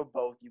haven't rode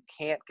both, you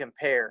can't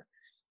compare.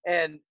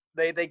 And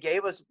they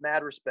gave us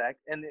mad respect.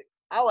 And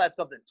I'll add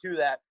something to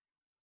that,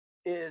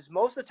 is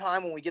most of the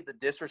time when we get the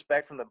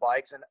disrespect from the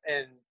bikes,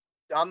 and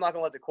I'm not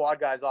going to let the quad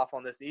guys off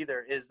on this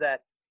either, is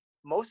that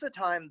most of the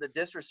time the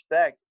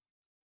disrespect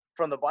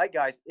from the bike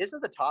guys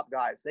isn't the top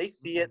guys. They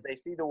see it. They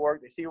see the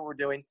work. They see what we're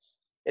doing.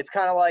 it's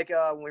kind of like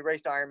when we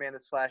raced Ironman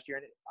this last year,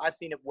 and I've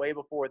seen it way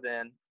before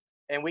then.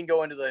 And we can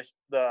go into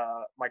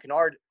my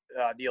Canard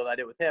deal that I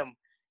did with him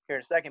here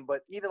in a second.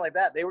 But even like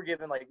that, they were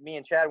giving, like, me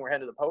and Chad, when we're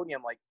heading to the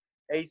podium, like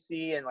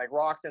AC and like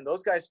Roxon,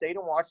 those guys stayed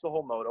and watched the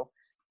whole moto.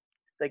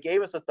 They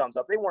gave us a thumbs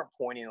up. They weren't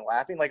pointing and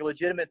laughing, like a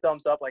legitimate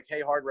thumbs up, like,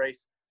 hey, hard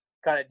race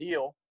kind of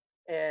deal.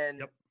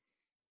 And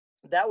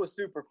that was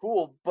super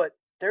cool. But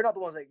they're not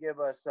the ones that give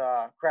us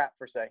crap,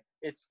 per se.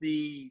 It's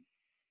the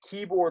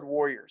keyboard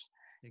warriors.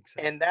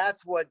 Exactly. And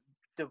that's what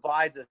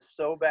divides us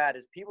so bad,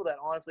 is people that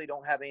honestly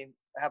don't have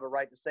a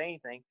right to say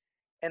anything.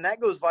 And that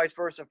goes vice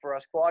versa for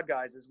us quad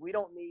guys, is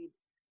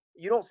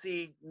you don't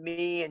see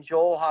me and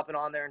Joel hopping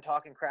on there and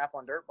talking crap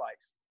on dirt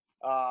bikes.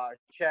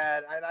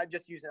 Chad, and I'm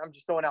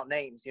just throwing out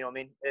names, you know what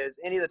I mean? Is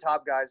any of the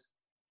top guys,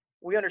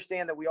 we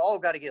understand that we all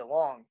got to get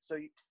along. So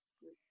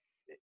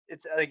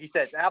it's like you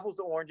said, it's apples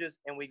to oranges,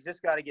 and we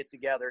just got to get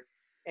together.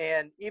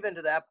 And even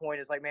to that point,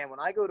 it's like, man, when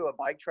I go to a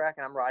bike track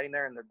and I'm riding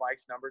there and their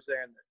bike's numbers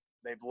there, and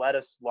they've let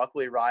us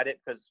luckily ride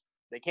it because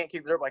they can't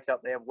keep their bikes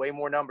out. They have way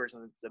more numbers,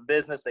 and it's a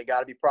business. They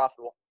got to be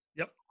profitable.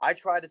 Yep. I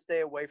try to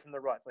stay away from the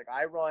ruts. Like,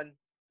 I run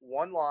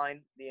one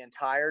line the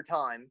entire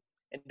time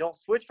and don't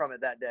switch from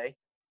it that day,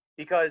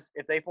 because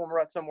if they form a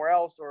rut somewhere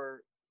else,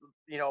 or,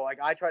 you know, like,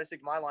 I try to stick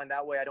to my line,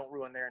 that way I don't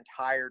ruin their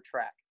entire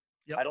track.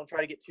 Yep. I don't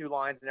try to get 2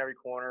 lines in every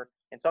corner.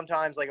 And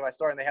sometimes, like, if I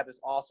start and they have this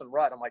awesome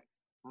rut, I'm like,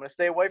 I'm going to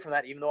stay away from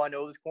that, even though I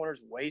know this corner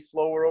is way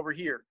slower over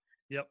here.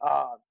 Yep.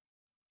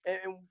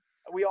 And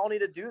we all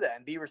need to do that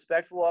and be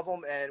respectful of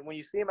them. And when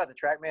you see them at the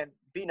track, man,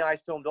 be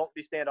nice to them. Don't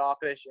be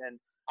standoffish. And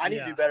I need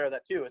to do better at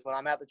that too. Is when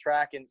I'm at the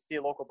track and see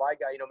a local bike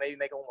guy, you know, maybe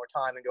make a little more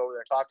time and go over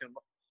there and talk to him.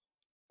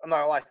 I'm not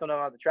gonna lie, sometimes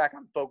I'm at the track,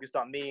 I'm focused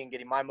on me and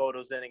getting my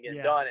motos in and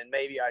getting done. And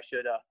maybe I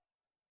should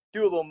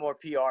do a little more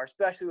PR,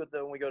 especially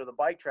when we go to the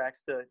bike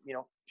tracks, to, you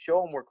know,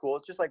 show them we're cool.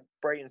 It's just like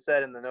Brayton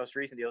said in the most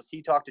recent deals.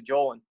 He talked to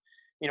Joel, and,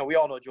 you know, we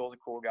all know Joel's a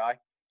cool guy.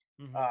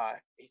 Mm-hmm.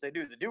 He said,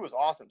 dude, the dude was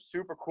awesome,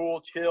 super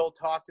cool, chill,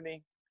 talk to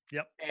me.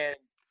 Yep. And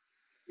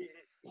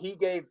he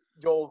gave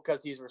Joel,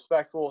 because he's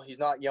respectful, he's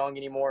not young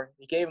anymore,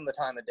 he gave him the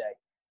time of day.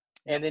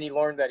 And then he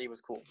learned that he was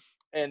cool.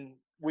 And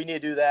we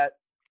need to do that.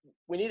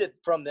 We need it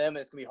from them, and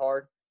it's going to be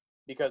hard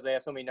because they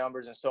have so many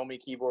numbers and so many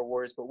keyboard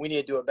warriors, but we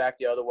need to do it back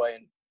the other way.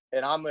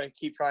 And I'm going to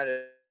keep trying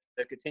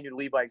to continue to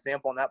lead by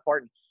example on that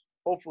part, and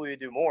hopefully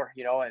do more,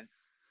 you know. And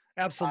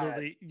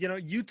absolutely. You know,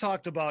 you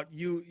talked about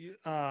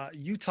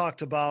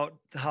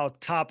how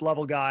top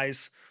level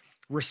guys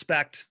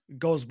respect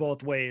goes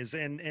both ways,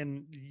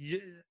 and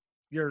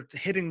you're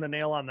hitting the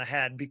nail on the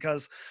head,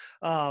 because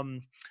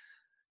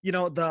you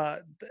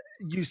know,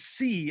 you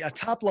see a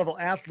top level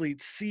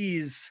athlete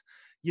sees,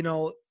 you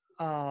know,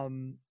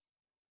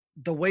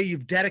 the way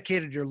you've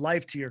dedicated your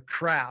life to your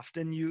craft.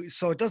 And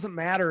so it doesn't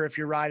matter if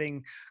you're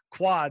riding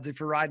quads, if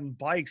you're riding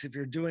bikes, if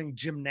you're doing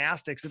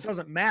gymnastics, it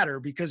doesn't matter,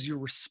 because you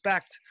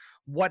respect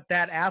what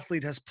that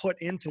athlete has put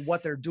into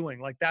what they're doing.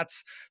 Like,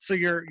 so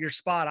you're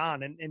spot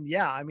on. And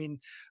yeah, I mean,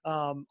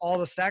 all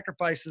the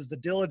sacrifices, the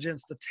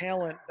diligence, the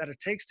talent that it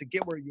takes to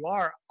get where you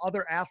are,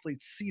 other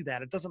athletes see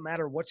that. It doesn't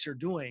matter what you're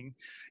doing.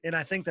 And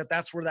I think that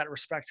that's where that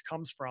respect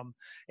comes from.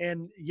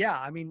 And yeah,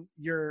 I mean,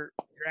 you're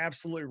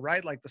absolutely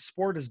right. Like, the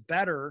sport is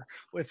better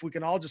if we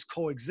can all just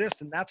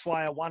coexist. And that's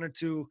why I wanted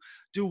to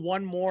do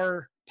one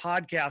more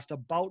podcast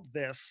about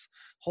this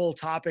whole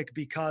topic,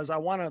 because I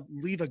want to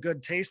leave a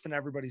good taste in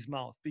everybody's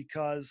mouth,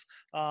 because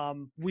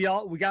we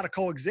got to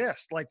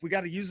coexist. Like, we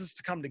got to use this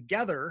to come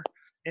together,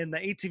 and the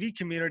ATV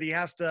community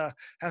has to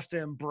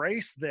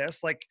embrace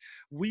this. Like,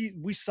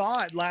 we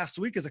saw it last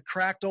week as a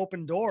cracked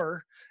open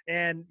door.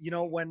 And, you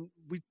know, when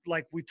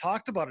we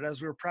talked about it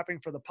as we were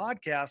prepping for the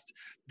podcast,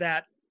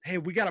 that, hey,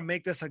 we got to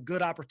make this a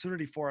good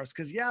opportunity for us.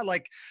 Cause yeah,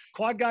 like,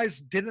 quad guys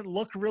didn't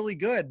look really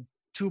good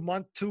 2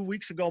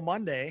 weeks ago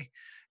Monday,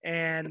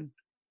 and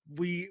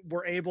we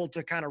were able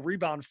to kind of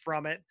rebound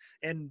from it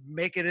and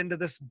make it into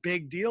this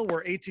big deal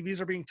where ATVs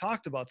are being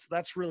talked about. So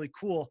that's really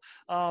cool.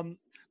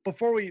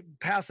 Before we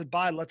pass it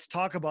by, let's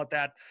talk about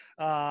that.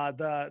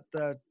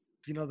 The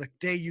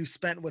day you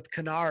spent with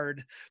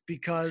Canard,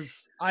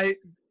 because I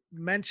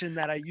mentioned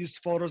that I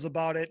used photos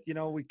about it. You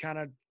know, we kind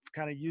of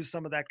use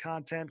some of that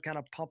content, kind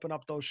of pumping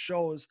up those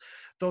shows.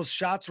 Those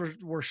shots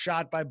were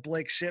shot by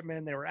Blake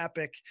Shipman. They were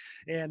epic.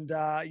 And,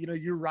 you know,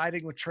 you're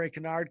riding with Trey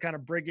Canard, kind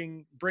of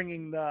bringing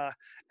the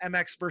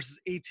MX versus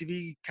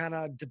ATV kind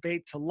of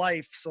debate to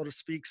life, so to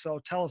speak. So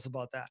tell us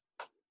about that.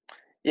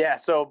 Yeah.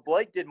 So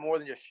Blake did more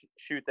than just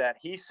shoot that.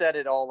 He set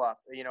it all up.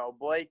 You know,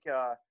 Blake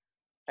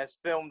has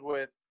filmed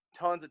with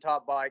tons of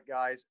top bike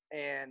guys.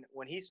 And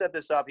when he set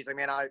this up, he's like,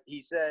 man,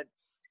 he said,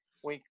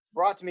 when he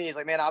brought to me, he's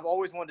like, man, I've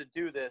always wanted to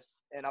do this,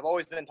 and I've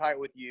always been tight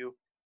with you,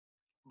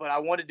 but I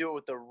want to do it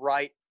with the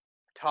right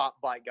top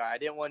bike guy. I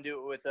didn't want to do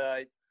it with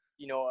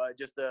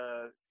just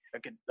a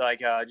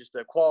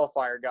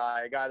qualifier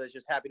guy, a guy that's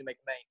just happy to make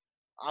a main.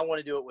 I want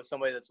to do it with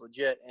somebody that's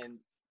legit, and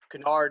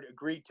Canard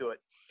agreed to it.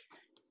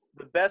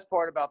 The best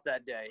part about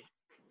that day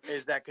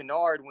is that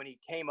Canard, when he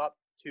came up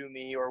to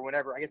me, or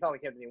whenever, I guess not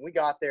when he came to me, when we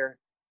got there,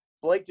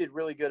 Blake did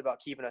really good about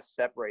keeping us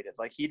separated.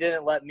 Like, he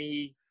didn't let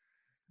me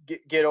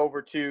get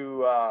over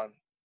to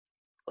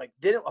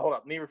hold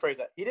up, let me rephrase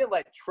that. He didn't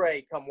let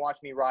Trey come watch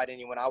me ride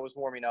any when I was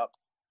warming up.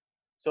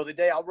 So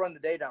I'll run the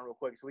day down real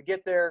quick. So we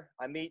get there,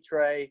 I meet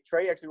Trey.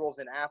 Trey actually rolls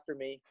in after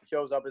me,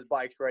 shows up, his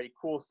bike's ready,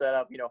 cool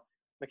setup,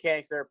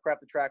 mechanics there, prep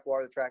the track,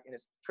 water the track, and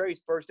it's Trey's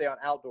first day on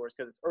outdoors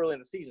because it's early in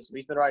the season. So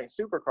he's been riding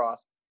Supercross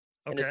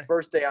and his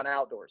first day on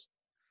outdoors.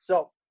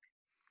 So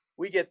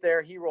we get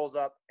there, he rolls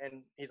up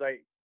and he's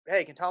like,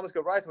 hey, can Thomas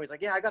go ride? So he's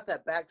like, yeah, I got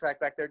that back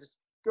track back there. Just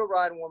go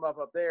ride and warm up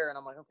there. And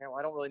I'm like, okay, well,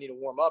 I don't really need to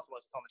warm up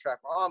unless it's on the track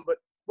we're on, but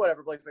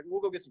whatever. Blake's like,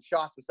 we'll go get some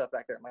shots and stuff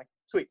back there. I'm like,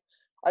 sweet.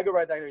 I go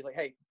right back there. He's like,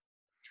 hey,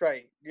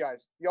 Trey, you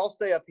guys, y'all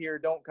stay up here.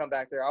 Don't come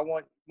back there. I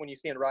want, when you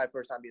see him ride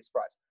first time, be a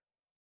surprise.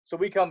 So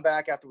we come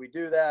back after we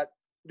do that,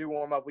 do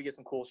warm up. We get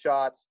some cool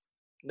shots.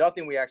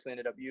 Nothing we actually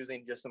ended up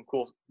using, just some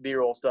cool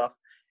B-roll stuff.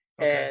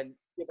 Okay. And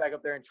get back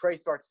up there, and Trey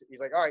starts.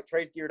 He's like, all right,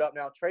 Trey's geared up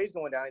now. Trey's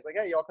going down. He's like,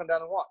 hey, y'all come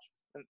down and watch.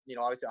 And,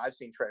 obviously I've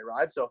seen Trey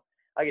ride. So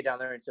I get down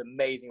there, and it's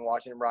amazing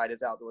watching him ride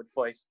his outdoor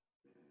place.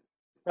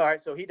 All right,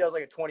 so he does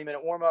like a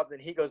 20-minute warm-up. Then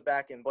he goes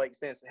back, and Blake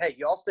stands, hey,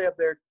 y'all stay up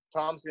there.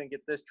 Tom's going to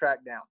get this track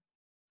down.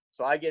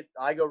 So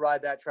I go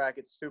ride that track.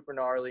 It's super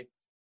gnarly.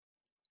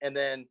 And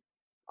then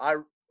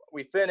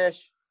we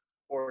finish,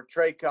 or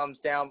Trey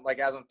comes down, like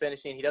as I'm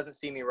finishing. He doesn't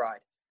see me ride.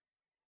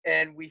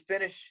 And we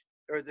finish,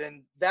 or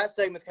then that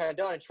segment's kind of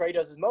done, and Trey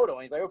does his moto.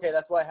 And he's like, okay,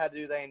 that's what I had to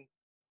do then.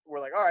 We're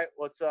like, all right,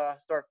 let's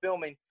start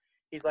filming.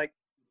 He's like,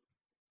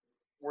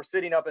 we're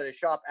sitting up at his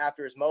shop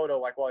after his moto,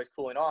 like while he's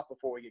cooling off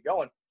before we get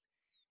going.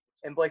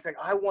 And Blake's like,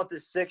 I want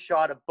this sick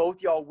shot of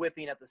both y'all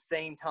whipping at the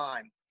same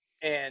time.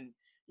 And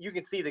you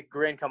can see the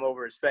grin come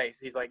over his face.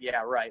 He's like,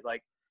 yeah, right.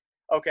 Like,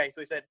 okay. So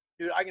he said,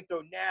 dude, I can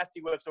throw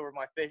nasty whips over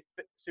my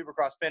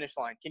Supercross finish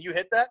line. Can you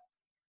hit that?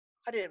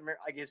 I didn't remember.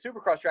 Like, his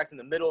Supercross track's in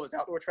the middle of his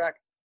outdoor track,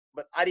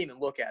 but I didn't even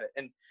look at it.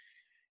 And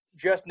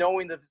just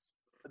knowing the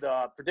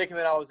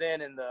predicament I was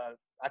in, and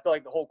I felt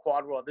like the whole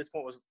quad world at this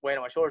point was weighing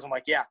on my shoulders. I'm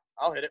like, yeah,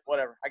 I'll hit it.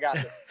 Whatever. I got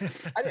this.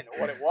 I didn't know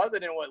what it was. I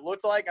didn't know what it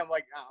looked like. I'm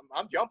like,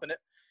 I'm jumping it.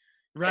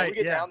 Right. And we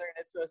get down there, and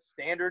it's a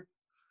standard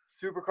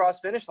Supercross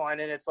finish line,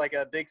 and it's like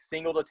a big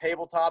single to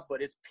tabletop,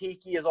 but it's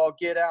peaky as all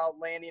get out,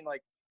 landing.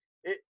 Like,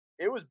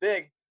 it was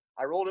big.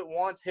 I rolled it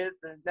once, hit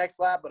the next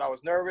lap, but I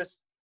was nervous.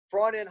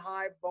 Front end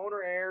high,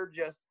 boner air,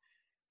 just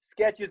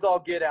sketches all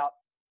get out.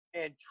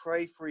 And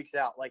Trey freaks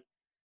out. Like,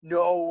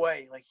 no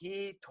way. Like,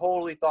 he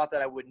totally thought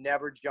that I would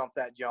never jump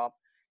that jump.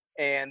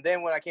 And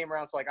then when I came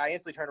around, so like I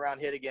instantly turned around,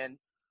 hit again,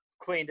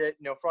 cleaned it,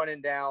 front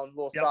end down,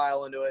 little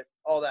style into it,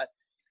 all that.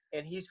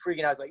 And he's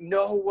freaking out. I was like,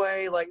 no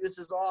way. Like, this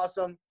is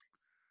awesome.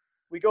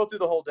 We go through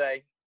the whole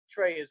day.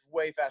 Trey is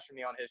way faster than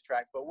me on his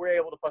track, but we're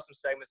able to put some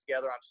segments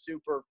together. I'm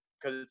super,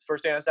 because it's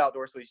first day on this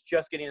outdoor, so he's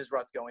just getting his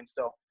ruts going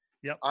still.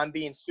 Yep. I'm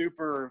being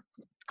super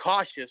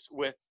cautious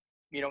with,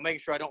 making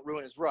sure I don't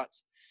ruin his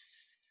ruts.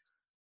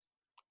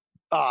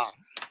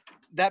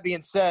 That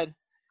being said,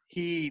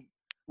 we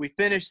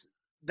finish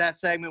that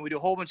segment. We do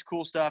a whole bunch of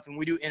cool stuff, and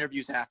we do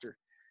interviews after.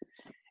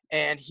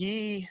 And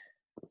he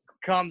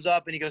comes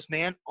up and he goes,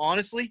 man,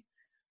 honestly,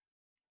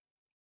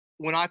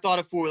 when I thought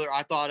of four-wheeler,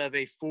 I thought of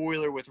a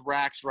four-wheeler with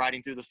racks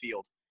riding through the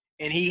field.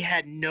 And he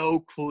had no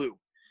clue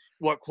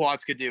what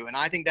quads could do. And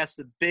I think that's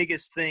the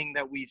biggest thing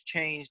that we've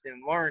changed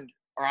and learned,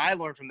 or I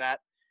learned from that,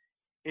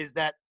 is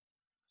that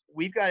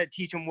we've got to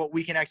teach them what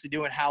we can actually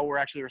do and how we're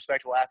actually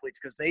respectable athletes,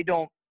 because they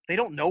don't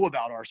know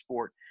about our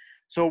sport.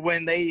 So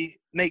when they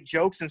make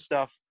jokes and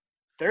stuff,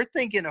 they're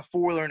thinking a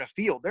four-wheeler in a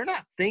field. They're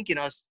not thinking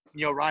us,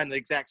 riding the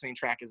exact same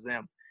track as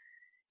them.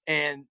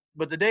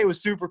 But the day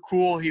was super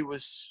cool. He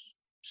was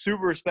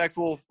super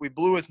respectful. We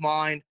blew his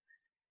mind.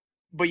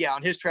 But yeah,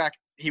 on his track,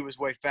 he was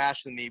way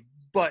faster than me.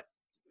 But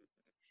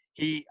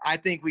I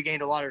think we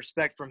gained a lot of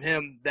respect from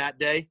him that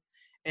day.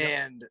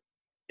 And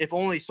if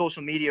only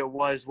social media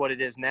was what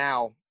it is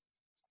now,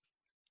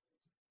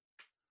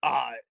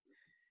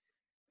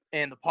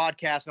 and the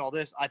podcast and all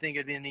this, I think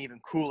it'd been even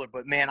cooler.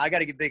 But man, I got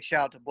to give a big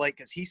shout out to Blake,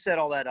 because he set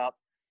all that up,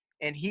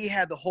 and he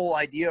had the whole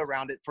idea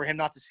around it for him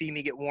not to see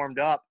me get warmed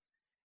up.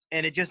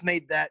 And it just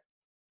made that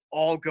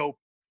all go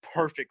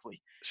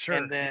perfectly. Sure.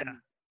 And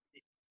then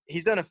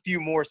he's done a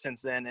few more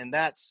since then. And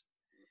that's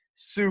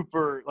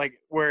super, like,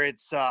 where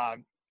it's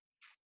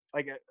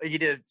he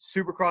did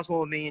Supercross one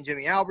with me and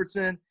Jimmy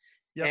Albertson.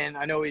 Yep. And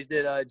I know he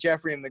did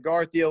Jeffrey and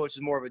McGarth deal, which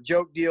is more of a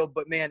joke deal.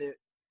 But man,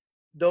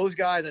 those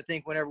guys, I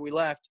think whenever we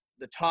left,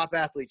 the top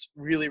athletes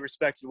really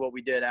respected what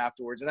we did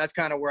afterwards. And that's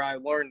kind of where I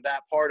learned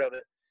that part of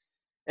it.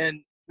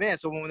 And man,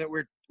 so when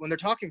they're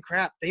talking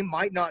crap, they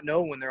might not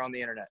know when they're on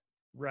the internet.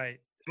 Right.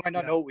 They might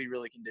not know what we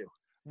really can do.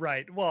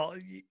 Right. Well,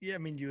 I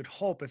mean, you would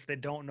hope if they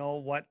don't know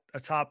what a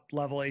top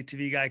level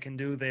ATV guy can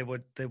do, they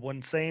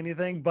wouldn't say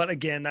anything. But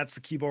again, that's the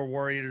keyboard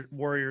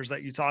warriors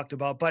that you talked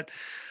about. But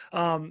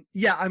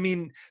I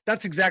mean,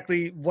 that's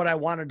exactly what I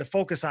wanted to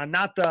focus on.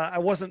 I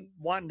wasn't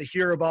wanting to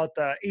hear about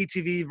the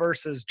ATV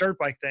versus dirt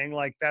bike thing.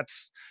 Like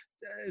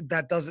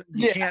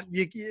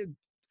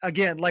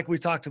again, like we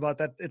talked about,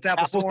 that it's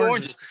apples to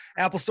oranges.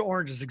 Apples to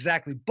oranges,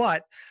 exactly.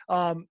 But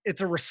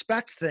it's a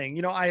respect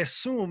thing. I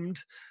assumed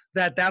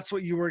that that's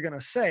what you were going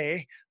to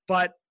say,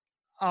 but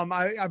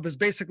I was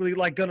basically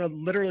like going to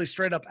literally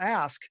straight up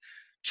ask,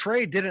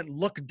 Trey didn't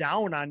look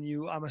down on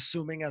you, I'm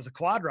assuming, as a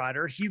quad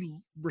rider. He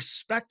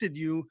respected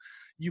you.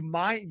 You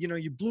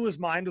blew his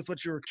mind with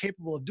what you were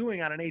capable of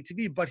doing on an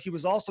ATV, but he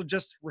was also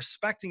just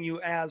respecting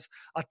you as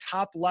a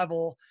top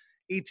level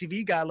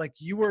ATV guy. Like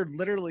you were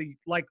literally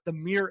like the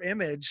mirror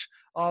image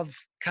of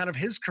kind of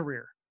his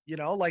career,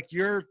 like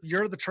you're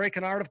the Trey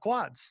Canard of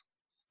quads.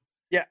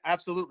 Yeah,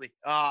 absolutely.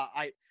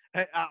 I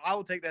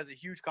will take that as a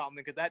huge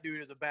compliment because that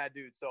dude is a bad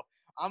dude. So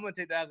I'm going to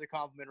take that as a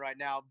compliment right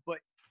now. But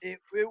it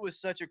was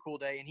such a cool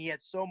day, and he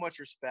had so much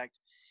respect.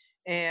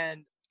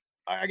 And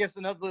I guess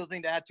another little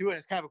thing to add to it, and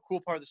it's kind of a cool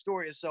part of the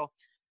story, is so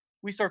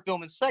we start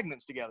filming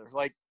segments together.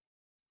 Like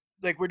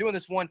we're doing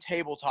this one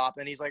tabletop,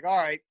 and he's like, all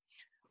right,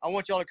 I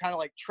want y'all to kind of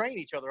like train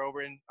each other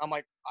over. And I'm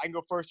like, I can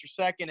go first or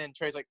second. And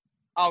Trey's like,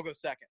 I'll go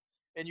second.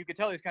 And you can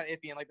tell he's kind of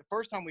iffy. And like the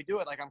first time we do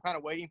it, like I'm kind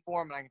of waiting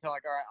for him, and I can tell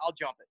like, all right, I'll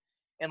jump it.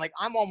 And like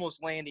I'm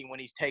almost landing when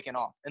he's taking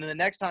off. And then the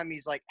next time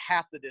he's like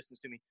half the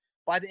distance to me.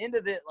 By the end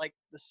of it, like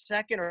the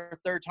second or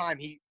third time,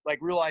 he like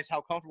realized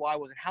how comfortable I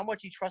was and how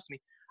much he trusts me.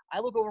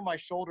 I look over my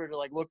shoulder to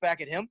like look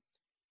back at him,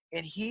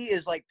 and he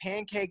is like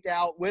pancaked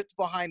out, whipped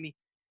behind me,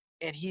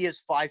 and he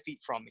is 5 feet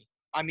from me.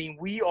 I mean,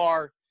 we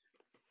are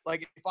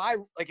like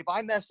if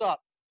I mess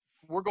up,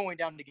 we're going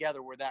down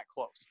together. We're that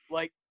close.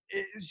 Like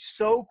it's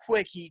so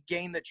quick. He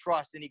gained the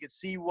trust, and he could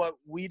see what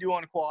we do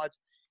on quads,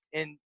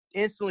 and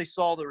instantly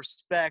saw the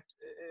respect.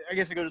 I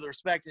guess I go to the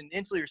respect, and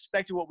instantly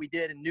respected what we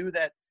did, and knew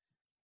that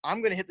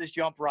I'm going to hit this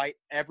jump right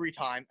every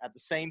time at the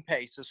same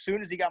pace. So as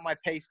soon as he got my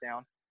pace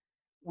down,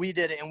 we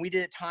did it, and we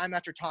did it time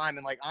after time.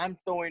 And like I'm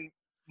throwing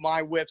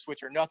my whips,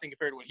 which are nothing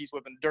compared to what he's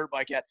whipping a dirt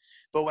bike at.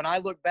 But when I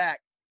look back,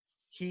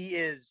 he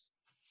is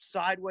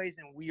sideways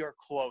and we are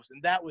close.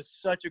 And that was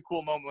such a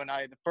cool moment when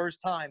the first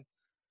time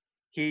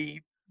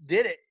he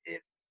did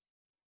it,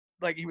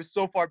 like he was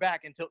so far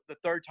back until the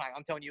third time.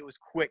 I'm telling you, it was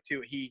quick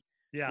too. He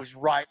was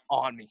right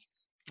on me.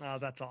 Oh,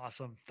 that's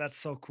awesome. That's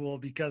so cool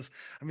because,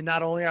 I mean,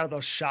 not only are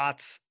those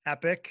shots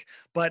epic,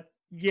 but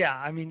yeah,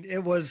 I mean,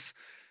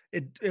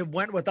 it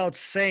went without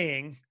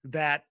saying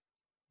that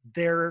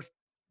there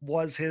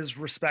was his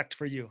respect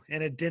for you,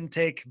 and it didn't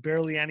take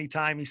barely any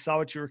time. He saw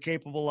what you were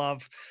capable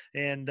of,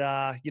 and,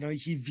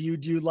 he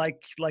viewed you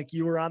like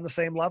you were on the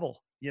same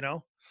level,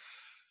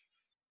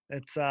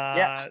 it's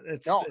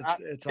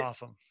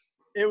awesome.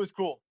 It was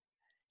cool.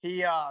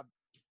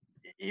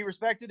 He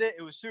respected it.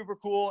 It was super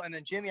cool. And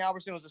then Jimmy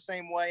Albertson was the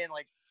same way. And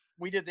like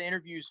we did the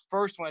interviews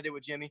first when I did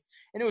with Jimmy,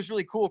 and it was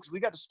really cool because we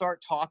got to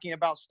start talking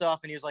about stuff.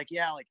 And he was like,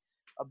 yeah, like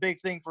a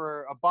big thing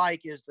for a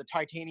bike is the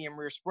titanium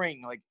rear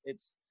spring. Like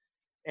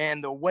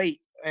and the weight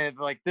and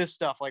like this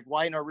stuff, like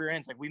widen our rear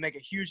ends. Like we make a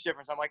huge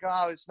difference. I'm like,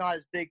 oh, it's not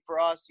as big for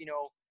us.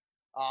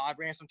 I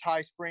ran some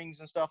tie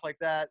springs and stuff like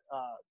that.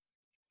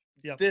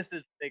 This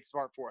is a big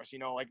smart for us,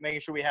 like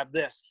making sure we have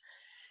this.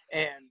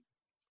 And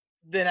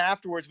then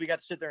afterwards we got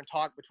to sit there and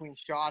talk between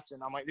shots,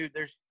 and I'm like, dude,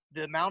 there's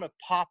the amount of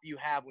pop you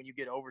have when you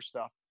get over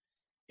stuff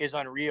is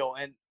unreal.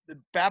 And the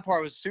bad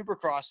part was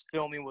Supercross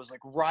filming was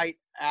like right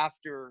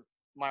after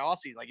my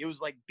off season. Like it was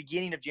like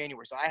beginning of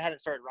January. So I hadn't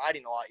started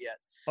riding a lot yet.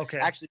 Okay.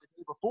 Actually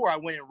the day before I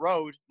went and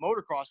rode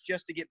motocross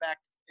just to get back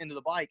into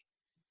the bike.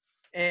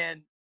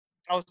 And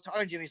I was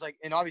talking to Jimmy, he's like,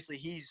 and obviously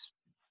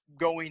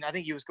I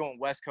think he was going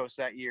West Coast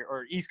that year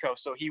or East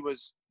Coast. So he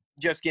was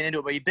just getting into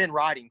it, but he'd been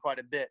riding quite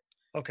a bit.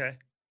 Okay.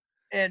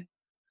 And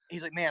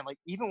he's like, man, like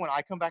even when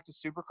I come back to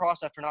Supercross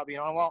after not being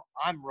on a while,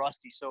 I'm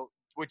rusty. So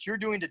what you're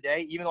doing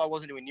today, even though I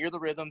wasn't doing near the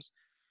rhythms,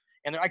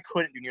 and I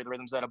couldn't do near the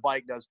rhythms that a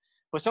bike does,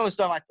 but some of the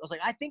stuff I was like,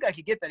 I think I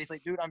could get that. He's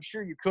like, dude, I'm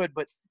sure you could.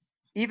 But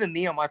even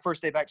me on my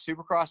first day back to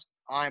Supercross,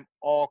 I'm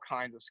all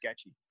kinds of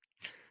sketchy.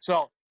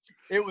 So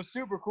it was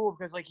super cool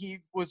because like he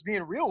was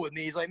being real with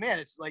me. He's like, man,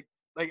 it's like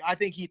I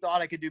think he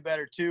thought I could do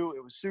better too.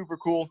 It was super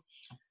cool.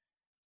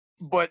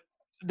 But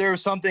there were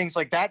some things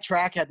like that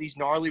track had these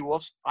gnarly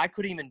whoops. I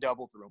couldn't even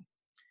double through them.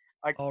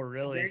 Like, oh,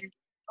 really?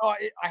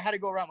 I had to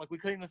go around. Like we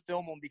couldn't even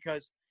film them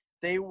because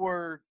they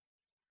were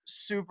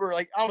super.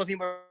 Like I don't know if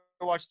anybody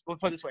watched. Let's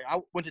put it this way: I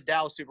went to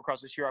Dallas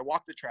Supercross this year. I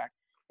walked the track,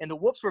 and the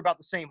whoops were about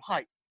the same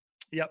height.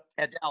 Yep.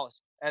 At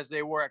Dallas as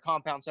they were at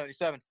Compound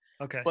 77.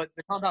 Okay. But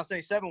the Compound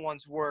 77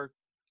 ones were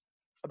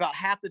about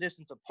half the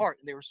distance apart,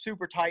 and they were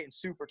super tight and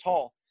super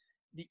tall.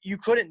 You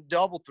couldn't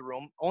double through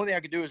them. Only thing I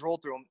could do is roll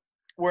through them.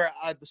 Where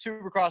the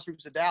Supercross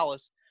groups of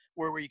Dallas,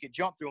 where you could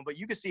jump through them, but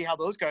you could see how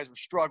those guys were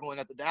struggling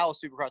at the Dallas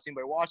Supercross.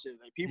 Anybody watched it?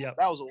 Like people,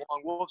 That was a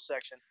long whoop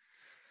section.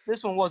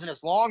 This one wasn't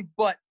as long,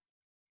 but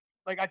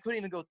like I couldn't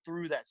even go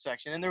through that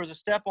section. And there was a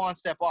step on,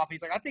 step off. And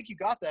he's like, I think you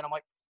got that. I'm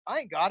like, I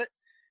ain't got it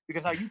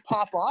because how you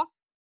pop off,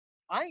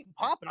 I ain't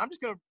popping. I'm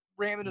just gonna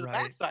ram into the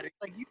backside. He's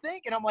like, you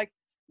think? And I'm like,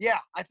 yeah,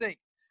 I think.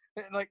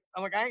 And like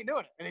I'm like, I ain't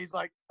doing it. And he's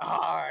like, oh,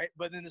 all right.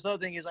 But then this other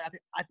thing is like,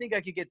 I think I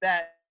could get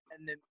that.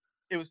 And then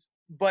it was,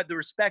 but the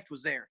respect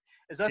was there.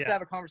 As us to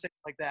have a conversation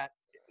like that,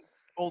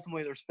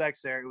 ultimately the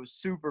respect's there. It was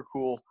super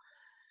cool.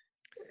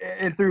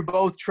 And through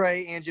both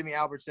Trey and Jimmy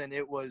Albertson,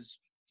 it was,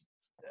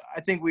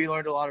 I think we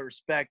learned a lot of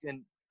respect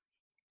and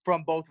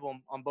from both of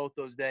them on both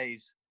those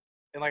days.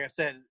 And like I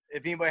said,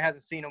 if anybody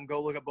hasn't seen them,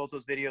 go look at both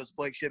those videos.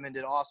 Blake Shipman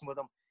did awesome with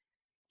them.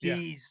 Yeah.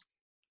 He's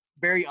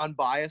very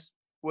unbiased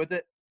with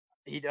it.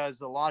 He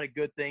does a lot of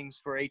good things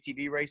for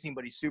ATV racing,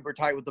 but he's super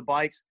tight with the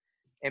bikes.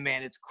 And,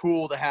 man, it's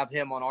cool to have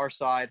him on our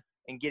side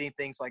and getting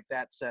things like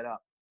that set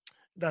up.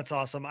 That's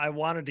awesome. I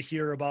wanted to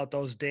hear about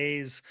those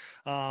days.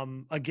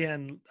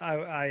 Again,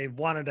 I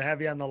wanted to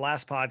have you on the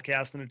last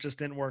podcast and it just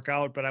didn't work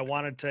out, but I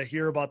wanted to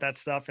hear about that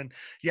stuff and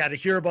to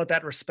hear about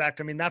that respect.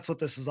 I mean, that's what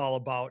this is all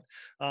about.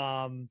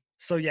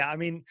 So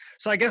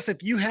I guess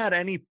if you had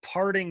any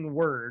parting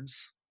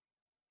words,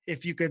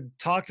 if you could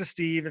talk to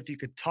Steve, if you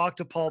could talk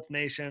to Pulp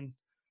Nation,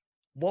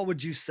 what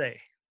would you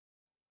say?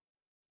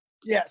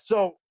 Yeah.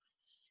 So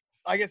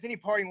I guess any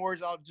parting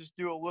words, I'll just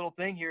do a little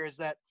thing here is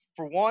that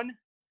for one,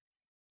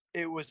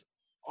 it was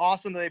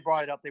awesome that they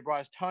brought it up. They brought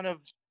us a ton of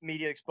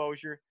media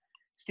exposure.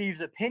 Steve's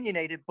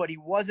opinionated, but he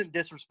wasn't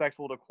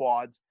disrespectful to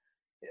quads.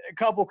 A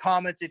couple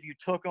comments, if you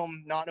took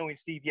them not knowing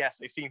Steve, yes,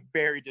 they seem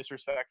very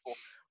disrespectful.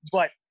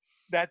 But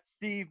that's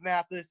Steve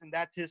Mathis, and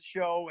that's his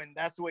show, and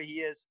that's the way he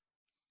is.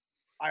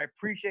 I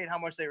appreciate how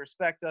much they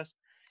respect us,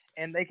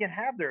 and they can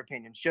have their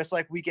opinions, just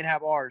like we can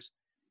have ours.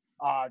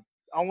 I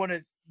want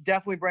to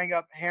definitely bring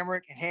up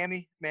Hamrick and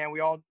Hammy. Man, we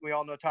all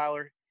know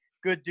Tyler.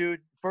 Good dude.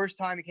 First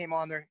time he came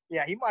on there,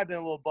 yeah, he might have been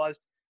a little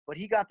buzzed, but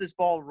he got this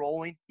ball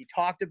rolling. He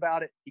talked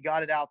about it. He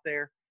got it out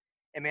there.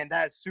 And, man,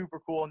 that is super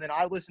cool. And then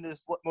I listened to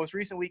this most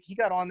recent week. He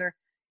got on there,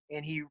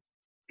 and he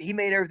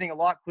made everything a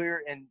lot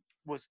clearer and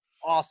was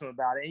awesome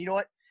about it. And you know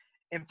what?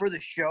 And for the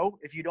show,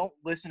 if you don't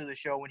listen to the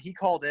show, when he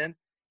called in,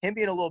 him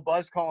being a little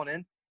buzzed calling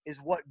in is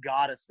what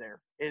got us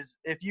there. Is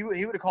if he would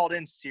have called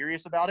in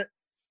serious about it,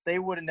 they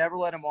would have never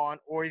let him on,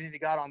 or even if he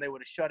got on, they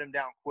would have shut him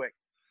down quick.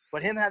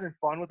 But him having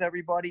fun with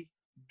everybody,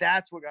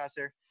 that's what got us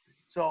there.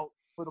 So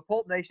for the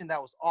Pulp Nation,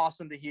 that was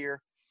awesome to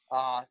hear.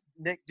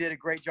 Nick did a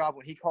great job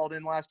when he called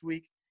in last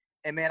week.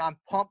 And, man, I'm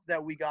pumped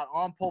that we got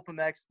on Pulp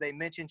MX. They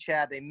mentioned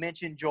Chad. They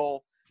mentioned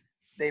Joel.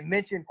 They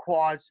mentioned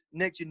quads.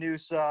 Nick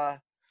Janusa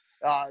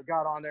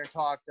got on there and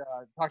talked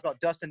about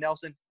Dustin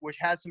Nelson, which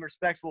has some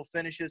respectable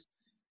finishes.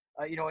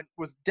 It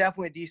was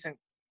definitely a decent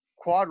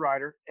quad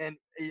rider. And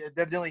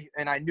evidently,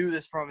 and I knew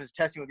this from his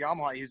testing with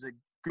Yamaha, he was a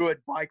good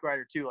bike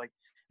rider too. Like,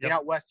 being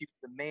out west, he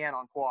was the man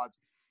on quads.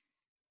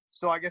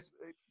 So I guess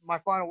my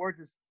final words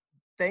is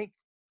thank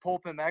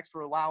Pulp MX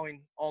for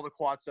allowing all the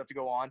quad stuff to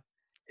go on.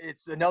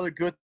 It's another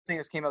good thing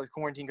that's came out of the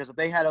quarantine, because if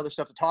they had other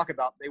stuff to talk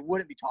about, they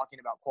wouldn't be talking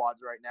about quads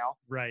right now.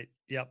 Right.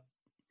 Yep.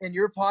 And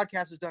your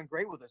podcast has done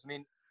great with this. I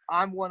mean,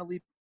 I want to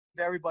leave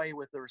everybody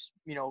with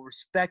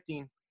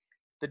respecting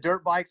the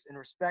dirt bikes and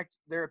respect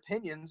their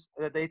opinions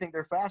that they think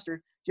they're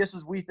faster, just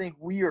as we think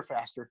we are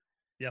faster.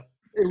 Yep.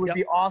 It would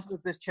be awesome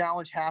if this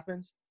challenge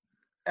happens,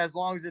 as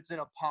long as it's in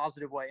a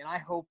positive way. And I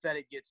hope that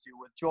it gets to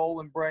with Joel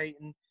and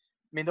Brayton.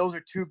 I mean, those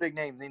are two big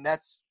names. I mean,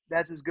 that's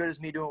as good as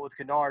me doing it with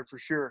Kennard for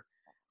sure.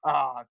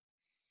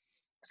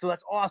 So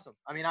that's awesome.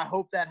 I mean, I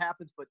hope that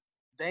happens, but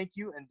thank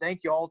you. And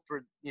thank you all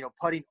for,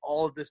 putting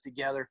all of this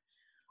together.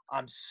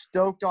 I'm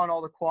stoked on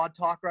all the quad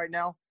talk right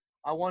now.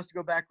 I want us to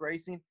go back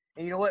racing.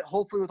 And you know what?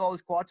 Hopefully with all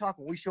this quad talk,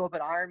 when we show up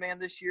at Ironman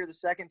this year, the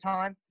second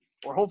time,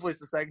 or hopefully it's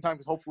the second time,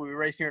 because hopefully we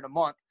race here in a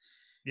month,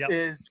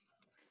 is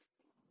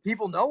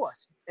people know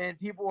us and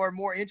people are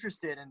more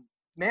interested. And,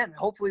 man,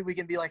 hopefully we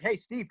can be like, hey,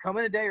 Steve, come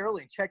in a day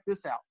early and check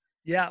this out.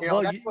 Yeah,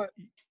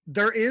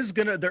 there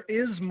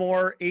is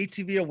more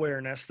ATV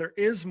awareness. There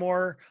is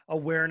more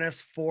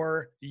awareness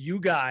for you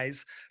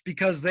guys,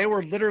 because they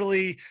were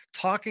literally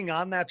talking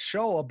on that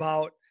show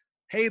about,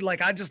 hey,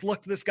 like, I just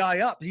looked this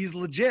guy up. He's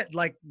legit.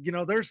 Like,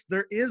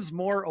 there is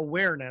more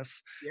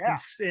awareness. Yeah.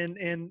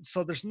 And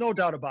so there's no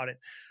doubt about it.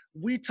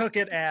 We took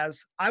it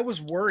as, I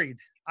was worried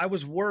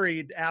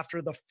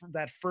after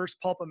that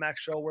first Pulp MX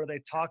show where they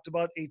talked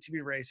about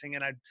ATV racing,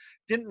 and I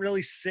didn't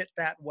really sit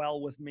that well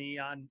with me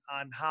on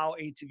how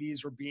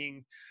ATVs were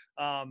being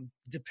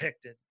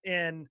depicted.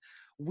 And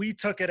we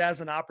took it as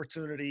an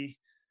opportunity,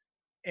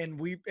 and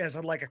we as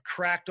a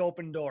cracked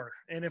open door.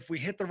 And if we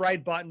hit the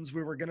right buttons,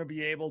 we were going to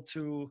be able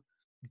to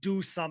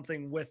do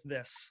something with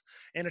this.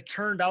 And it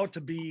turned out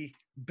to be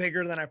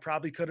bigger than I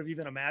probably could have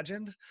even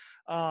imagined.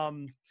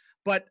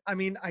 But I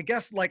mean, I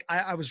guess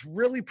I was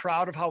really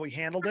proud of how we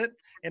handled it.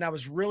 And I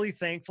was really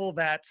thankful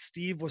that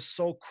Steve was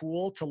so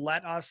cool to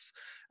let us,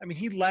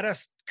 he let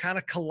us kind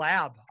of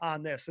collab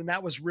on this. And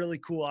that was really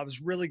cool. I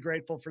was really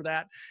grateful for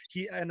that.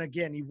 He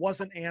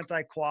wasn't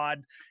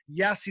anti-quad.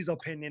 Yes, he's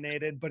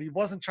opinionated, but he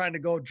wasn't trying to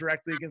go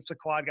directly against the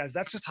quad guys.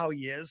 That's just how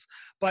he is.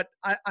 But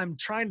I'm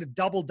trying to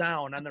double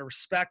down on the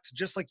respect,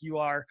 just like you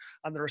are,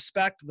 on the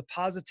respect, the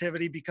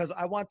positivity, because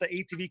I want the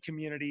ATV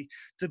community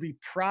to be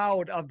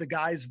proud of the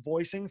guys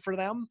voicing for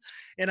them.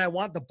 And I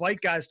want the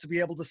bike guys to be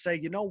able to say,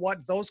 you know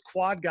what, those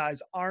quad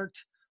guys aren't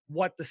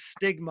what the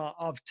stigma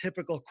of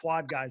typical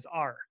quad guys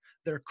are.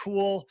 They're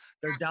cool,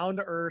 they're down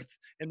to earth,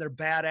 and they're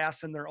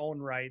badass in their own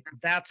right.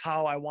 That's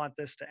how I want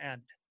this to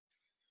end.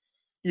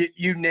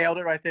 You nailed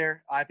it right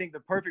there. I think the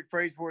perfect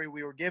phrase for you,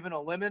 we were given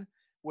a lemon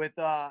with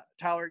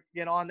Tyler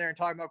getting on there and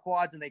talking about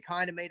quads, and they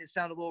kind of made it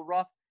sound a little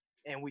rough.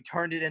 and we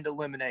turned it into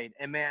lemonade.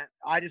 And man,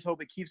 I just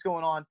hope it keeps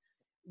going on.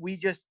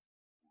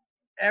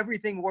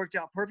 Everything worked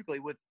out perfectly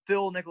with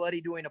Phil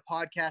Nicoletti doing a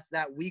podcast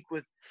that week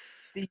with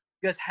Steve.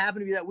 Just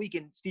happened to be that week,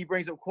 and Steve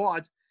brings up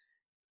quads.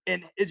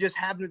 And it just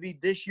happened to be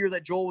this year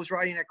that Joel was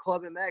riding at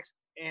Club MX,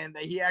 and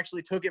that he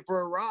actually took it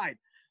for a ride.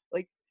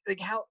 Like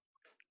how,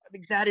 I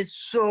think that is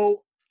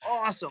so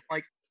awesome.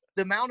 Like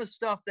the amount of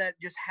stuff that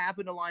just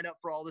happened to line up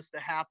for all this to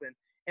happen.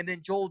 And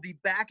then Joel would be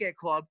back at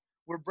Club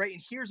where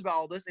Brayton hears about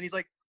all this, and he's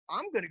like,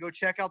 I'm going to go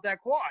check out that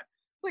quad.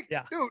 Like,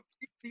 yeah. Dude,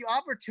 the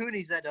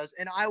opportunities that does.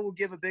 And I will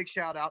give a big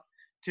shout out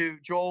to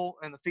Joel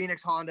and the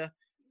Phoenix Honda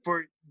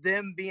for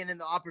them being in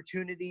the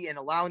opportunity and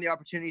allowing the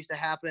opportunities to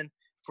happen,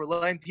 for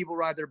letting people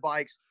ride their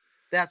bikes.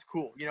 That's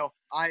cool. You know,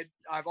 I'm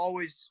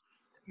always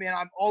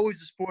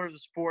a supporter of the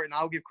sport, and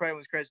I'll give credit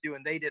when credit's due,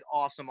 and they did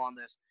awesome on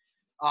this.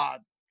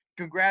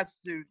 Congrats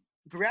to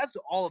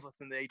all of us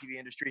in the ATV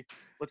industry.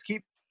 Let's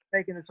keep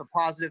making this a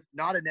positive,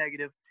 not a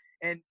negative.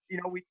 And, you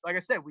know, like I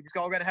said, we just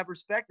all got to have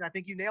respect, and I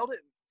think you nailed it.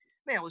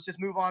 Man, let's just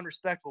move on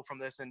respectful from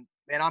this, and,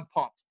 man, I'm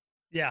pumped.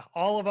 Yeah,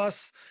 all of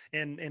us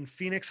in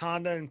Phoenix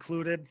Honda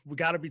included, we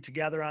got to be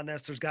together on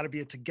this. There's got to be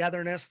a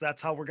togetherness.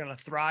 That's how we're going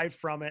to thrive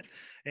from it.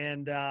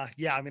 And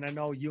yeah, I mean, I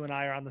know you and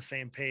I are on the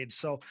same page.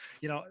 So,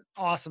 you know,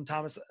 awesome,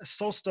 Thomas.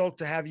 So stoked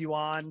to have you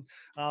on.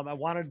 I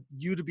wanted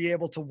you to be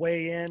able to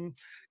weigh in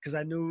because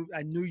I knew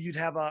you'd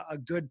have a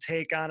good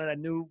take on it. I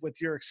knew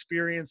with your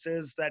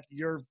experiences that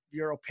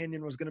your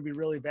opinion was going to be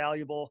really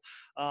valuable.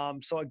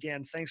 So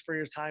again, thanks for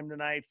your time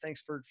tonight.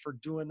 Thanks for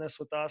doing this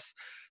with us.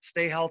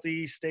 Stay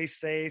healthy, stay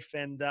safe.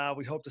 And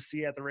we hope to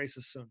see you at the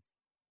races soon.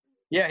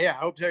 Yeah. I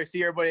hope to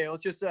see everybody.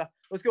 Let's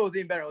go with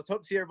even better. Let's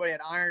hope to see everybody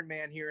at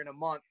Ironman here in a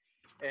month.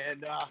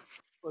 And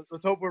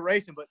let's hope we're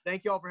racing. But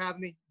thank you all for having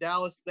me.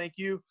 Dallas, thank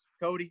you.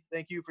 Cody,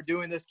 thank you for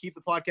doing this. Keep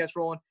the podcast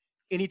rolling.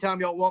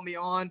 Anytime y'all want me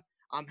on,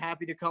 I'm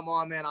happy to come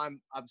on, man.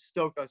 I'm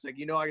stoked. I was like,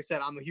 like I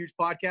said, I'm a huge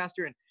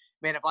podcaster. And,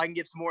 man, if I can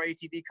get some more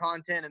ATV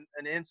content and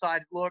an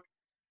inside look,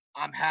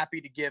 I'm happy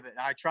to give it.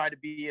 I try to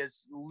be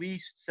as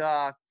least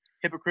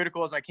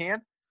hypocritical as I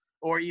can.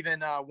 Or even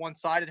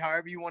one-sided,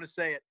 however you want to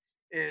say it,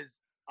 is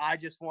I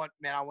want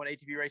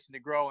ATV racing to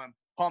grow. I'm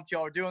pumped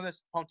y'all are doing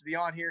this, pumped to be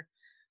on here.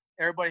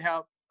 Everybody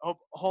hope the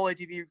whole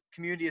ATV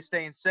community is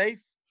staying safe,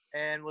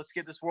 and let's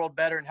get this world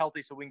better and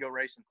healthy so we can go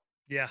racing.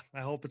 Yeah, I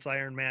hope it's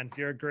Ironman.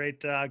 You're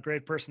a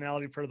great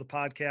personality for the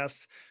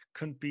podcast.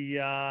 Couldn't be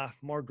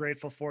more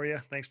grateful for you.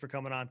 Thanks for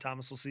coming on,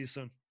 Thomas. We'll see you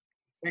soon.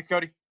 Thanks,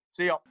 Cody.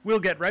 See y'all. We'll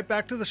get right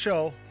back to the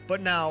show,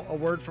 but now a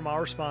word from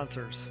our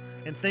sponsors.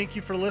 And thank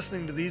you for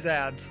listening to these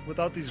ads.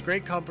 Without these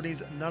great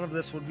companies, none of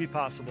this would be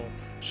possible.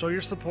 Show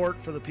your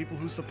support for the people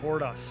who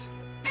support us.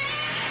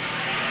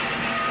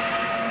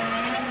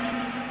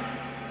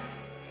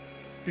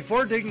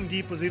 Before Digging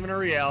Deep was even a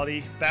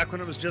reality, back when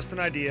it was just an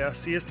idea,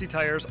 CST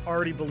Tires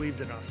already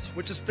believed in us,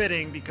 which is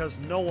fitting because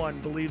no one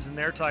believes in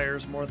their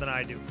tires more than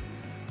I do.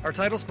 Our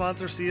title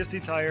sponsor,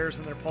 CST Tires,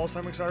 and their Pulse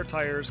MXR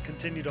tires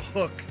continue to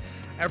hook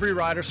every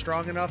rider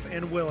strong enough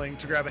and willing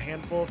to grab a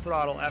handful of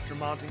throttle after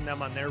mounting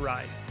them on their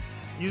ride.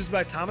 Used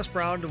by Thomas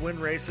Brown to win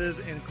races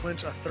and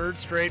clinch a third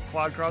straight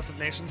Quad Cross of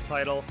Nations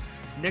title,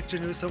 Nick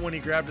Janusa when he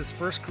grabbed his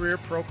first career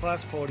Pro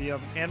Class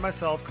podium, and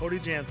myself, Cody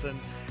Jansen,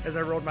 as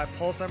I rode my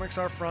Pulse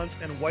MXR fronts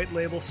and white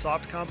label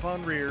soft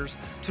compound rears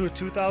to a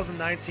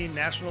 2019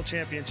 National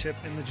Championship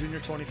in the Junior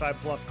 25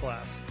 Plus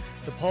class.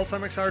 The Pulse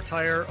MXR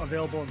tire,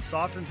 available in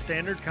soft and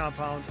standard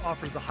compounds,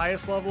 offers the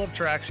highest level of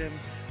traction,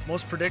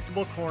 most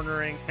predictable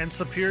cornering, and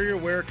superior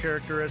wear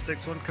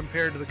characteristics when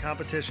compared to the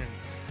competition.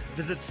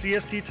 Visit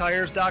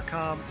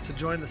CSTTires.com to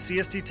join the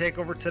CST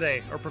takeover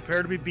today, or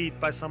prepare to be beat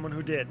by someone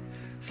who did.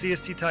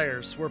 CST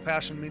Tires, where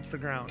passion meets the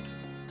ground.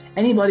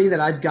 Anybody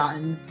that I've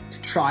gotten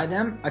to try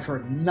them, I've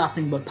heard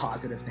nothing but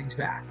positive things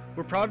back.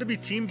 We're proud to be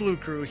Team Blue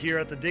Crew here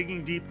at the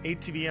Digging Deep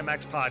ATV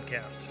MX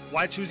podcast.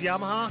 Why choose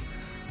Yamaha?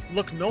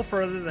 Look no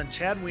further than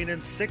Chad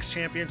Wienen's 6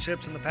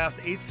 championships in the past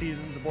 8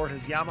 seasons aboard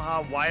his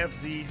Yamaha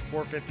YFZ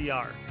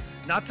 450R.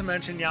 Not to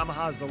mention,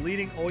 Yamaha is the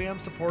leading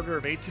OEM supporter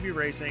of ATV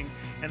racing,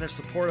 and their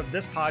support of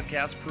this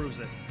podcast proves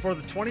it. For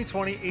the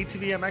 2020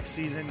 ATV MX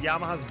season,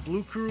 Yamaha's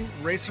Blue Crew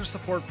Racer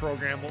Support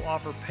Program will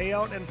offer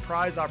payout and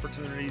prize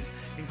opportunities,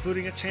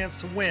 including a chance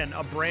to win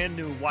a brand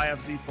new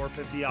YFZ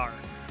 450R.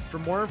 For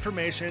more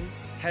information,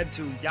 head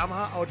to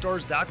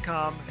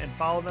YamahaOutdoors.com and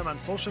follow them on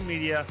social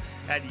media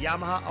at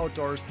Yamaha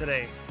Outdoors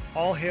today.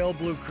 All hail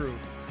Blue Crew,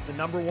 the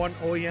 #1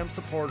 OEM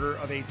supporter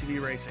of ATV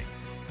racing.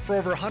 For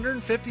over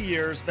 150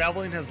 years,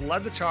 Valvoline has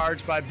led the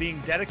charge by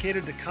being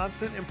dedicated to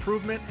constant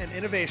improvement and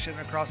innovation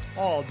across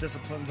all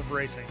disciplines of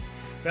racing.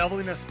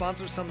 Valvoline has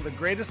sponsored some of the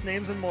greatest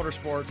names in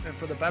motorsports, and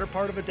for the better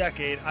part of a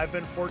decade, I've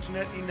been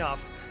fortunate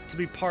enough to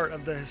be part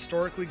of the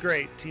historically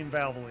great Team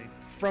Valvoline.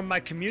 From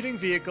my commuting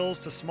vehicles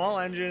to small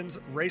engines,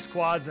 race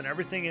quads, and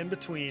everything in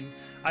between,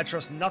 I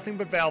trust nothing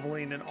but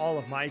Valvoline in all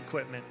of my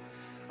equipment.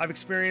 I've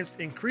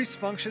experienced increased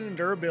function and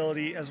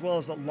durability as well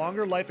as a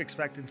longer life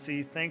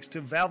expectancy thanks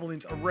to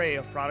Valvoline's array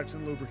of products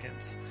and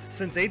lubricants.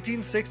 Since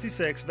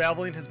 1866,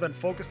 Valvoline has been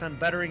focused on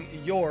bettering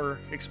your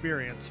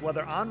experience,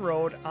 whether on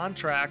road, on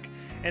track,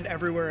 and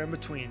everywhere in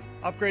between.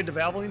 Upgrade to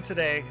Valvoline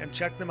today and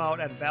check them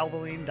out at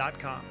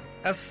valvoline.com.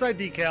 SSI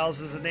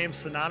Decals is a name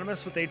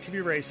synonymous with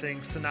ATV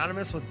racing,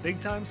 synonymous with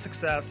big-time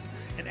success,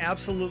 and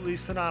absolutely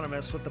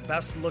synonymous with the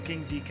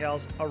best-looking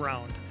decals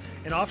around.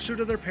 An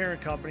offshoot of their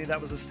parent company that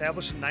was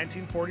established in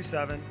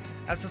 1947,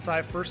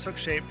 SSI first took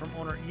shape from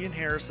owner Ian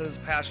Harris's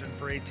passion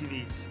for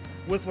ATVs.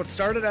 With what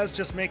started as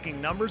just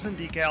making numbers and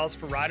decals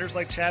for riders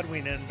like Chad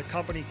Wienen, the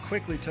company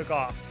quickly took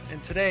off,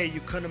 and today you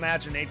couldn't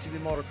imagine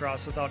ATV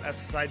motocross without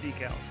SSI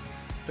Decals.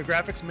 The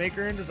graphics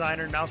maker and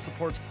designer now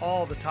supports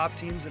all the top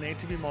teams in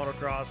ATV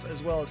motocross,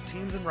 as well as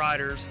teams and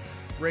riders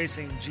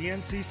racing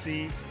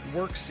GNCC,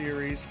 Work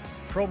Series,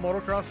 Pro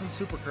Motocross and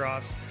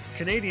Supercross,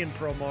 Canadian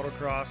Pro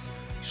Motocross,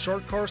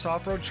 short course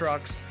off-road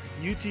trucks,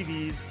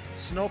 UTVs,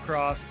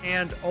 snowcross,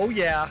 and, oh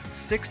yeah,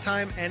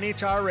 6-time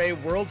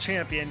NHRA World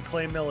Champion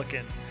Clay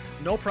Milliken.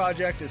 No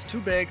project is too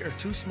big or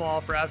too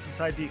small for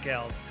SSI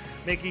Decals,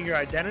 making your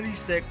identity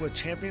stick with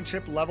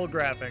championship-level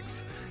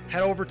graphics.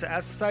 Head over to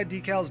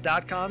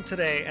SSIDecals.com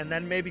today and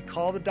then maybe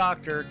call the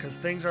doctor because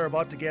things are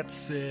about to get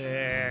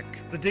sick.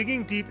 The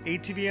Digging Deep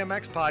ATV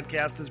MX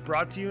podcast is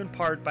brought to you in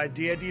part by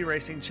DID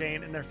Racing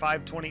Chain and their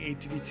 520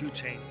 ATV2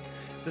 chain.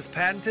 This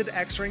patented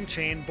X-ring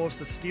chain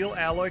boasts a steel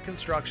alloy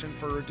construction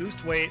for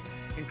reduced weight,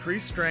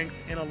 increased strength,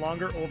 and a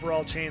longer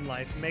overall chain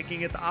life,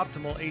 making it the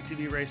optimal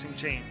ATV racing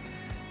chain.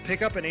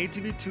 Pick up an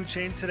ATV2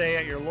 chain today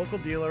at your local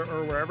dealer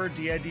or wherever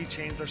DID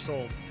chains are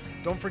sold.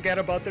 Don't forget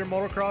about their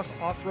motocross,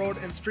 off-road,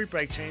 and street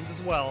bike chains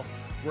as well.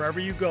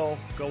 Wherever you go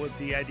with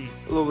DID.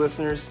 Hello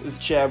listeners, this is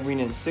Chad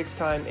Wienen,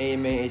 6-time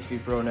AMA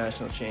ATV Pro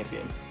National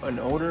Champion, an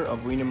owner of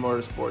Wienen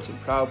Motorsports and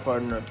proud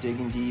partner of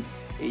Digging Deep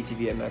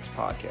ATV MX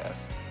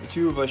podcast. The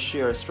two of us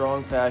share a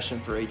strong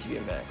passion for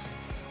ATV MX.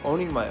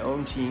 Owning my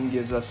own team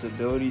gives us the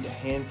ability to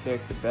handpick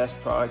the best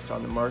products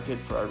on the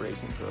market for our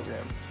racing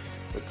program.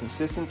 With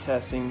consistent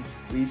testing,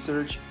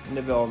 research, and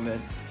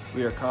development,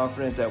 we are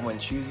confident that when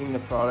choosing the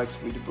products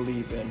we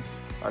believe in,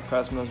 our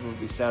customers will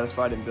be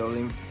satisfied in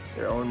building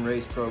their own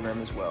race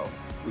program as well.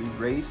 We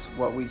race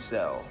what we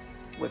sell.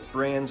 With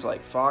brands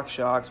like Fox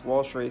Shocks,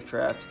 Walsh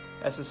Racecraft,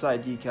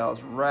 SSI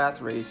Decals, Wrath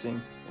Racing,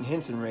 and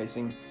Hinson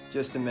Racing,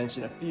 just to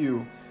mention a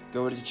few,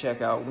 go to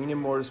check out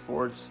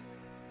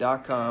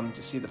WienenMotorsports.com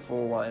to see the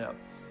full lineup.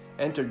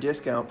 Enter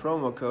discount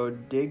promo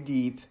code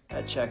DIGDEEP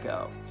at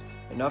checkout.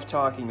 Enough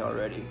talking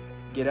already.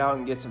 Get out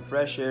and get some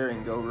fresh air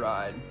and go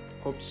ride.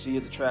 Hope to see you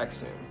at the track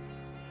soon.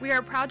 We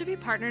are proud to be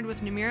partnered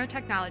with Numira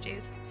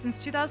Technologies. Since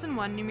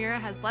 2001, Numira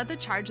has led the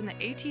charge in the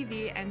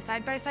ATV and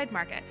side-by-side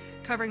market,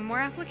 covering more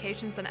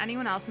applications than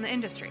anyone else in the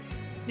industry.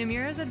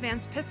 Numira's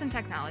advanced piston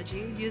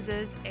technology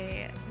uses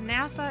a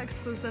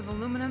NASA-exclusive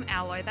aluminum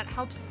alloy that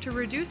helps to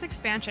reduce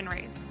expansion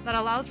rates, that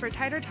allows for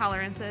tighter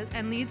tolerances,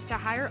 and leads to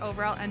higher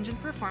overall engine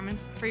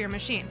performance for your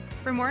machine.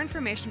 For more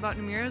information about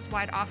Numira's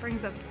wide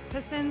offerings of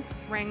pistons,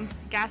 rings,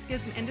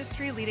 gaskets, and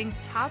industry-leading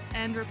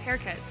top-end repair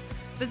kits,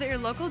 visit your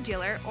local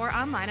dealer or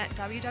online at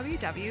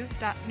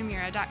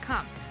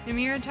www.numira.com.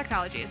 Numira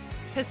Technologies,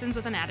 pistons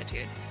with an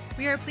attitude.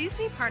 We are pleased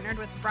to be partnered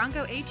with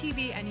Bronco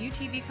ATV and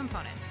UTV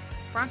Components.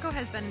 Bronco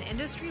has been an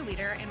industry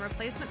leader in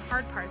replacement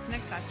hard parts and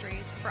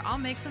accessories for all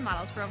makes and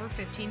models for over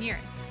 15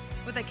 years.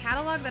 With a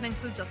catalog that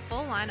includes a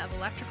full line of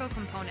electrical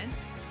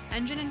components,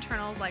 engine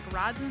internals like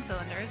rods and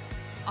cylinders,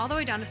 all the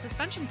way down to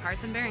suspension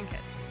parts and bearing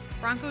kits,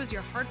 Bronco is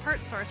your hard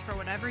part source for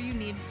whatever you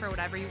need for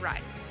whatever you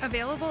ride.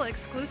 Available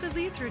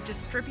exclusively through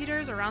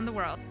distributors around the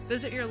world.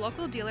 Visit your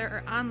local dealer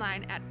or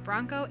online at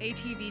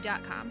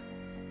broncoatv.com.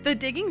 The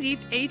Digging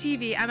Deep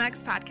ATV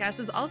MX podcast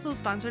is also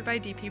sponsored by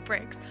DP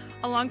Brakes,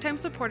 a longtime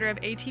supporter of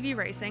ATV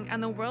racing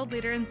and the world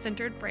leader in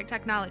sintered brake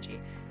technology.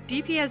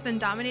 DP has been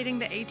dominating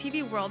the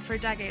ATV world for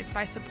decades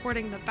by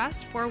supporting the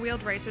best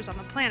four-wheeled racers on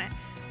the planet.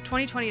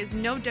 2020 is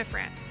no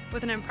different,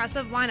 with an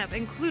impressive lineup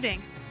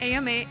including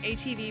AMA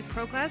ATV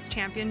Pro Class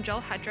champion Joel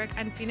Hetrick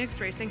and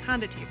Phoenix Racing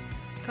Honda team,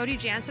 Cody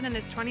Jansen and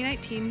his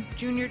 2019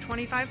 Junior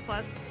 25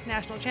 Plus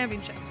National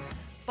Championship,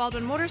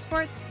 Baldwin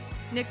Motorsports,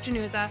 Nick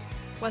Januza,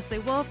 Wesley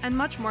Wolf, and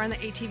much more in the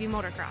ATV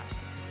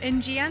motocross.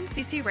 In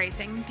GNCC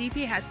Racing,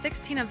 DP has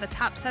 16 of the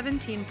top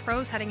 17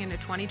 pros heading into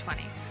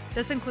 2020.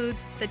 This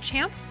includes the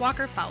champ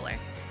Walker Fowler,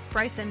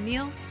 Bryson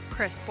Neal,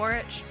 Chris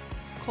Borich,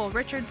 Cole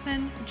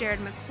Richardson, Jared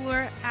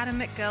McClure, Adam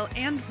McGill,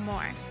 and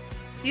more.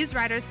 These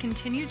riders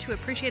continue to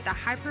appreciate the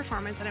high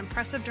performance and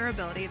impressive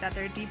durability that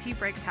their DP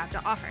brakes have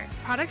to offer,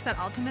 products that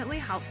ultimately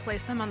help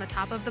place them on the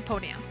top of the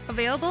podium.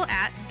 Available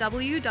at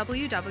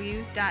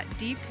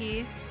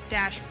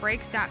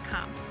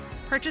www.dp-brakes.com.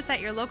 Purchase at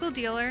your local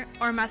dealer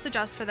or message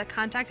us for the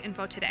contact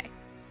info today.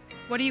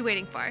 What are you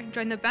waiting for?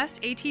 Join the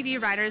best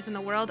ATV riders in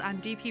the world on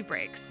DP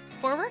Brakes.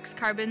 Forworks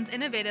Carbon's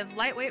innovative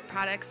lightweight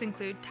products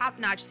include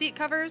top-notch seat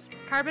covers,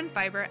 carbon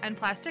fiber, and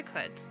plastic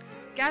hoods,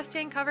 gas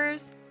tank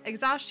covers,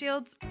 exhaust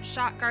shields,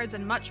 shock guards,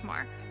 and much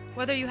more.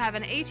 Whether you have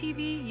an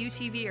ATV,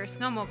 UTV, or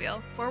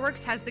snowmobile,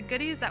 ForWorks has the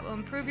goodies that will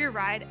improve your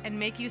ride and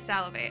make you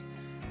salivate.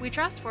 We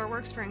trust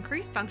ForWorks for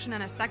increased function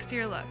and a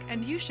sexier look,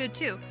 and you should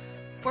too.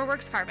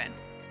 ForWorks Carbon,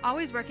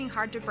 always working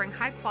hard to bring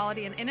high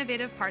quality and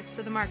innovative parts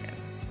to the market.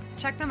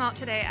 Check them out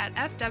today at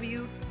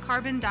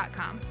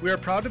fwcarbon.com. We are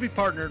proud to be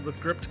partnered with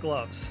Gripped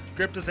Gloves.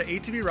 Gripped is an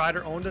ATV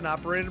rider owned and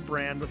operated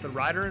brand with the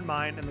rider in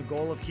mind and the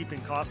goal of keeping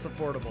costs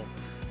affordable.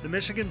 The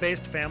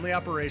Michigan-based family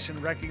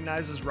operation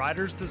recognizes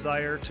riders'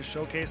 desire to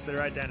showcase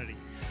their identity.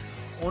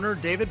 Owner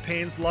David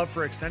Payne's love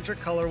for eccentric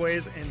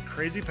colorways and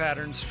crazy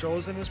patterns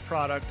shows in his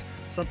product,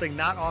 something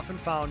not often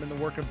found in the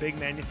work of big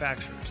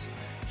manufacturers.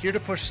 Here to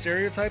push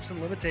stereotypes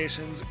and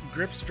limitations,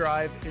 Grip's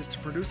drive is to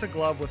produce a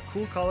glove with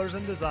cool colors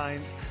and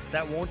designs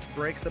that won't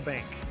break the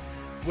bank.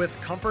 With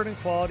comfort and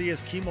quality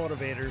as key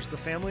motivators, the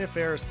family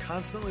affair is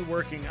constantly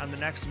working on the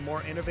next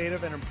more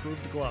innovative and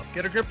improved glove.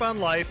 Get a grip on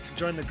life,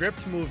 join the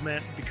Gripped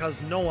movement,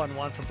 because no one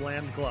wants a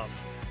bland glove.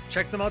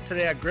 Check them out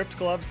today at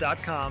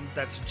grippedgloves.com,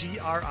 that's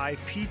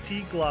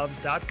GRIPT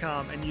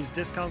gloves.com, and use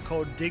discount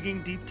code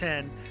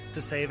DIGGINGDEEP10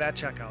 to save at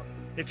checkout.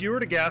 If you were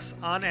to guess,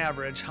 on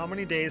average, how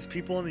many days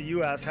people in the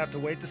U.S. have to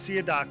wait to see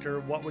a doctor,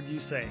 what would you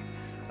say?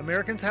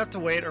 Americans have to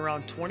wait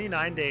around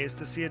 29 days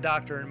to see a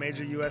doctor in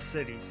major U.S.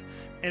 cities.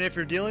 And if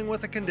you're dealing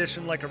with a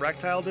condition like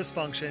erectile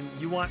dysfunction,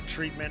 you want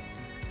treatment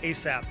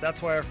ASAP.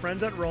 That's why our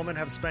friends at Roman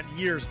have spent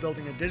years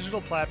building a digital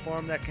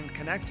platform that can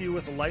connect you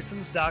with a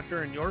licensed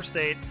doctor in your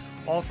state,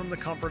 all from the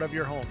comfort of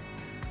your home.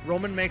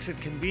 Roman makes it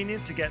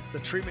convenient to get the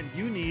treatment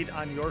you need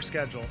on your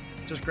schedule.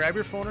 Just grab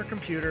your phone or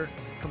computer,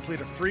 complete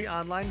a free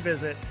online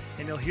visit,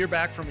 and you'll hear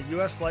back from a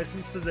U.S.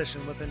 licensed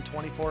physician within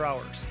 24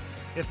 hours.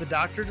 If the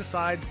doctor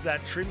decides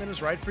that treatment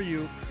is right for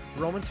you,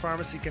 Roman's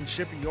Pharmacy can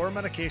ship your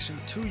medication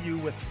to you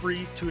with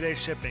free 2-day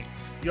shipping.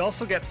 You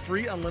also get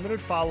free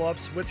unlimited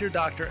follow-ups with your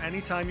doctor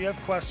anytime you have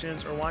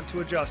questions or want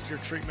to adjust your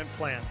treatment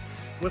plan.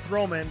 With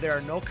Roman, there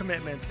are no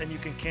commitments and you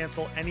can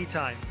cancel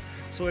anytime.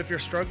 So if you're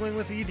struggling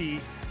with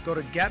ED, go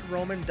to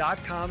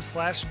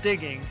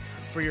getroman.com/digging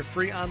for your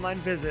free online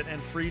visit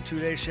and free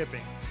 2-day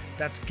shipping.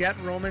 That's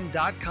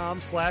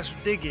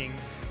getroman.com/digging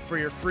for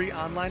your free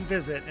online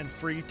visit and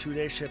free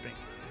 2-day shipping.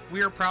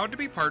 We are proud to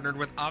be partnered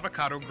with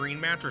Avocado Green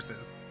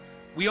Mattresses.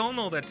 We all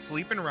know that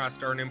sleep and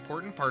rest are an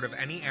important part of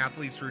any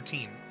athlete's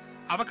routine.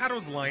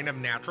 Avocado's line of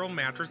natural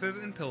mattresses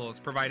and pillows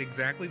provide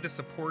exactly the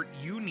support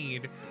you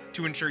need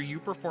to ensure you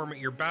perform at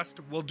your best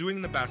while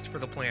doing the best for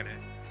the planet.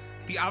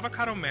 The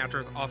Avocado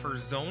mattress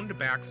offers zoned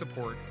back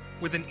support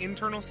with an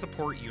internal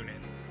support unit,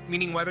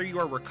 meaning whether you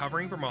are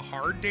recovering from a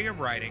hard day of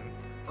riding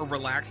or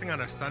relaxing on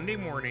a Sunday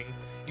morning,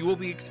 you will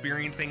be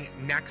experiencing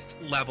next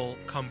level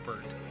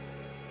comfort.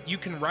 You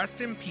can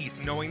rest in peace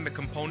knowing the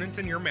components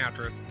in your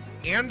mattress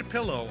and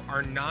pillow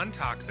are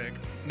non-toxic,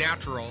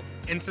 natural,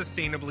 and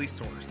sustainably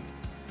sourced.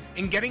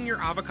 And getting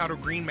your Avocado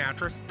Green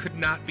mattress could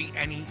not be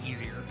any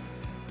easier.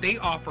 They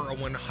offer a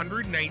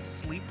 100-night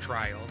sleep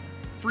trial,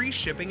 free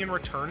shipping and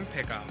return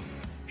pickups,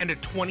 and a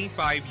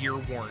 25-year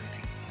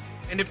warranty.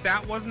 And if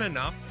that wasn't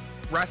enough,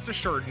 rest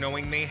assured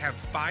knowing they have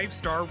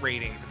 5-star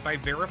ratings by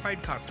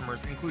verified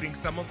customers, including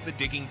some of the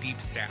Digging Deep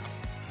staff.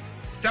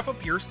 Step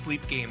up your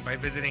sleep game by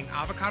visiting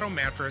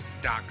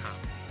avocadomattress.com.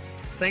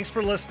 Thanks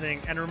for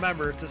listening, and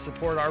remember to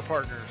support our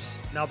partners.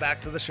 Now back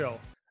to the show.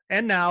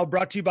 And now,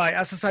 brought to you by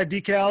SSI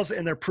Decals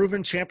and their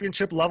proven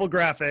championship level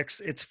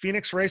graphics, it's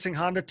Phoenix Racing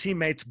Honda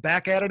teammates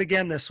back at it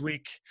again this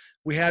week.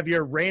 We have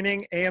your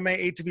reigning AMA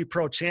ATV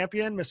Pro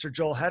champion, Mr.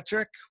 Joel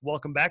Hetrick.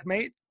 Welcome back,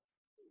 mate.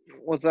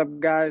 What's up,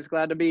 guys?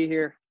 Glad to be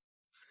here.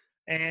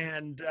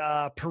 And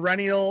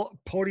perennial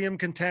podium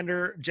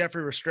contender,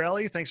 Jeffrey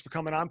Rastrelli. Thanks for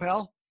coming on,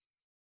 pal.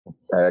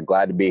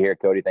 Glad to be here,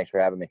 Cody. Thanks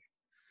for having me.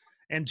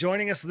 And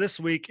joining us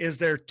this week is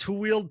their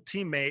two-wheeled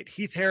teammate,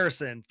 Heath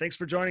Harrison. Thanks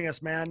for joining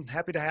us, man.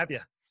 Happy to have you.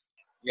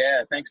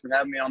 Yeah, thanks for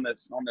having me on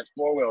this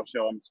four-wheel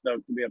show. I'm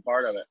stoked to be a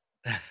part of it.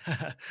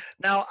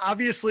 Now,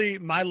 obviously,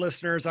 my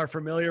listeners are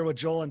familiar with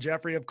Joel and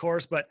Jeffrey, of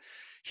course, but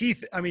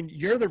Heath, I mean,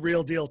 you're the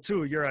real deal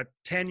too. You're a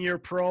 10-year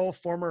pro,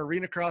 former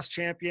arena cross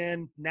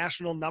champion,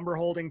 national number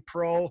holding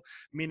pro,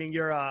 meaning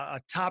you're a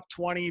top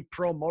 20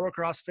 pro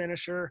motocross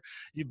finisher.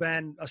 You've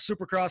been a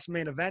supercross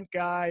main event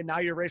guy. Now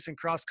you're racing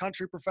cross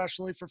country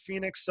professionally for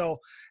Phoenix. So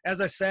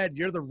as I said,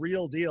 you're the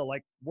real deal.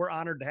 Like, we're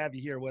honored to have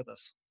you here with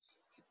us.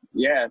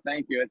 Yeah,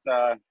 thank you. It's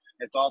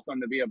awesome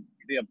to be a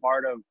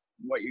part of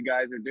what you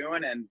guys are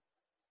doing, and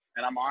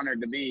I'm honored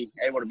to be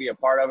able to be a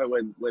part of it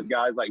with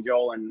guys like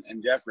Joel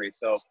and Jeffrey.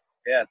 So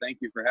yeah, thank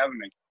you for having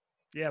me.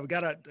 Yeah, we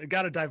got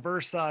a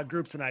diverse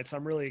group tonight, so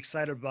I'm really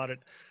excited about it.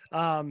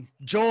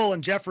 Joel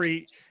and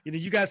Jeffrey,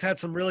 you guys had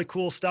some really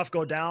cool stuff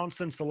go down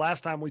since the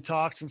last time we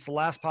talked, since the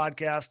last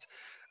podcast.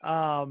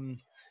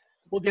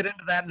 We'll get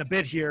into that in a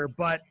bit here,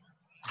 but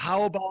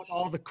how about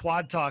all the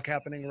quad talk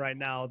happening right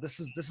now? This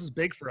is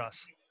big for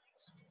us.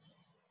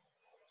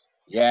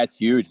 Yeah, it's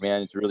huge,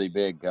 man. It's really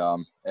big.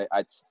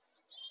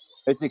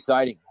 It's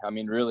exciting. I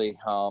mean, really,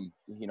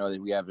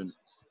 we haven't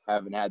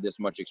had this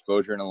much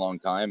exposure in a long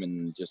time,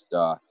 and just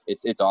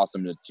it's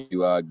awesome to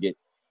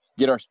get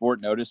get our sport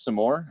noticed some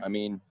more. I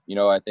mean,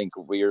 I think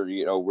we're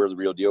the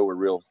real deal. We're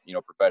real,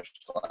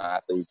 professional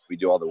athletes. We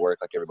do all the work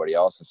like everybody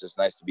else. It's just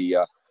nice to be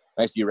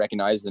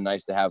recognized, and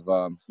nice to have,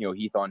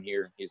 Heath on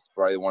here. He's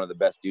probably one of the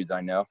best dudes I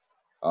know.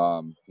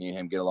 Me and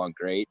him get along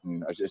great,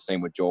 and it's just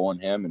same with Joel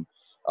and him. And,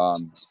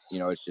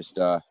 it's just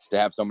to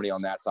have somebody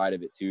on that side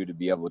of it too, to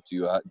be able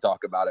to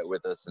talk about it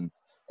with us and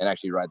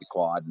actually ride the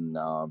quad. And,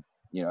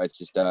 it's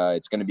just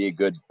it's going to be a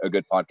good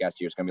podcast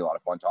here. It's going to be a lot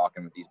of fun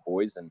talking with these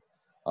boys, and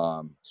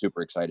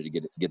super excited to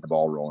get the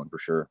ball rolling for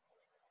sure.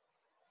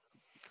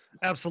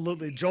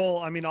 Absolutely. Joel,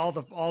 I mean, all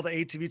the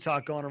ATV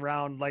talk going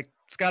around, like,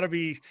 it's got to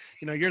be,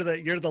 you're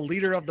the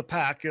leader of the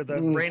pack. You're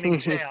the reigning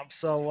champ.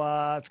 So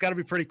it's got to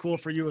be pretty cool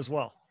for you as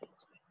well.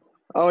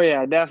 Oh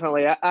yeah,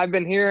 definitely. I've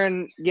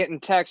been getting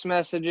text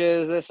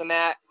messages, this and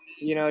that.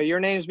 Your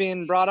name's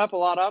being brought up a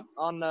lot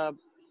on the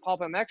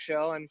Pulp MX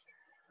show. And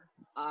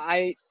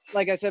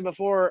like I said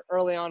before,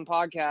 early on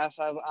podcasts,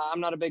 I'm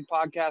not a big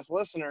podcast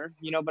listener,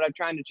 but I'm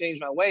trying to change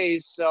my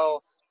ways. So,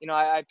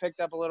 I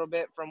picked up a little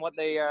bit from what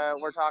they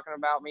were talking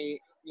about me,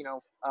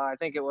 I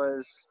think it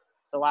was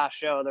the last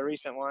show, the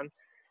recent one.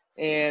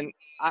 And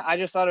I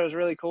just thought it was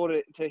really cool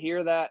to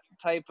hear that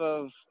type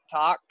of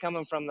talk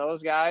coming from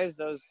those guys,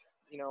 those,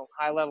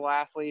 high level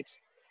athletes.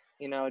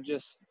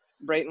 Just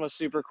Brayton was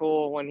super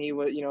cool when he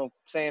was,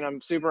 saying I'm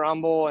super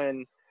humble,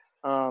 and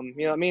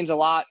it means a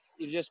lot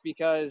just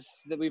because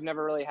that we've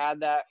never really had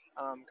that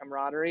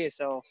camaraderie.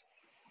 So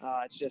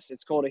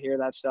it's cool to hear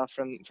that stuff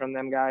from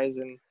them guys,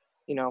 and,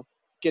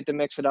 get to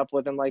mix it up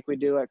with them like we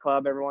do at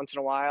club every once in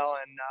a while.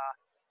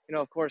 And,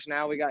 of course,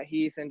 now we got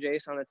Heath and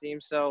Jace on the team.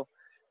 So,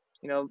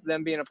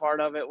 them being a part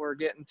of it, we're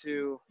getting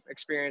to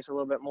experience a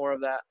little bit more of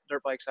that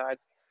dirt bike side.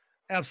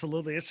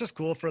 Absolutely. It's just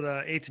cool for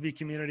the ATV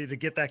community to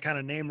get that kind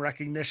of name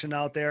recognition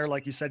out there.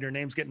 Like you said, your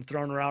name's getting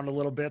thrown around a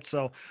little bit.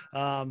 So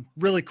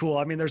really cool.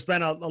 I mean, there's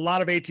been a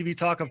lot of ATV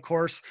talk, of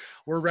course.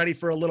 We're ready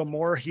for a little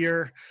more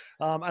here.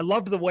 I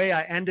loved the way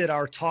I ended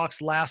our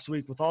talks last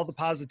week with all the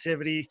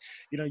positivity.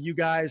 You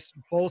guys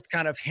both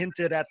kind of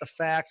hinted at the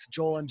fact,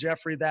 Joel and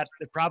Jeffrey, that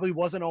it probably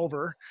wasn't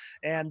over.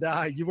 And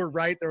you were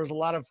right. There was a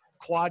lot of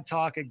quad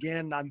talk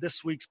again on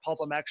this week's Pulp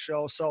MX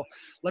show. So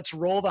let's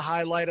roll the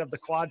highlight of the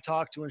quad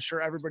talk to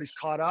ensure everybody's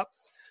caught up.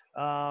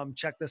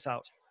 Check this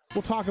out.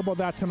 We'll talk about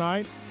that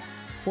tonight.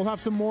 We'll have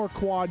some more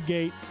quad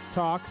gate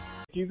talk.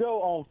 If you go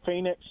on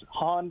Phoenix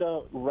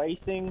Honda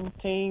Racing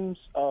Team's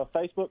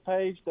Facebook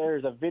page,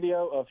 there's a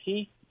video of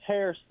Heath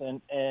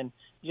Harrison and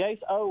Jace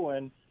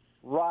Owen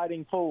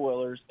riding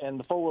four-wheelers, and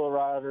the four-wheeler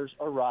riders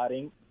are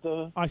riding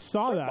the... I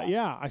saw that,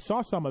 yeah. I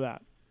saw some of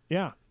that,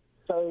 yeah.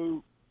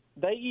 So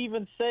they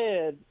even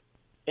said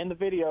in the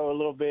video a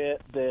little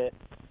bit that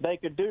they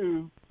could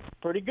do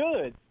pretty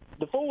good.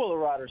 The four-wheeler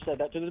riders said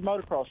that to the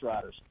motocross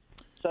riders.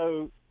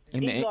 So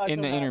in the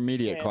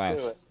intermediate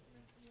class.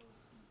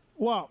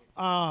 Well,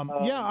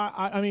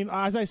 I mean,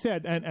 as I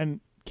said, and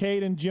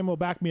Cade and Jim will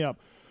back me up,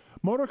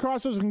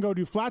 motocrossers can go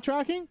do flat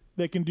tracking,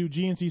 they can do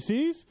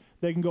GNCCs,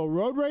 they can go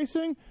road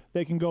racing,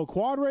 they can go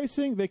quad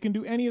racing, they can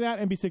do any of that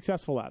and be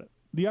successful at it.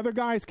 The other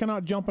guys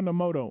cannot jump into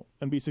moto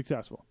and be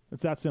successful.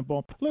 It's that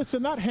simple.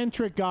 Listen, that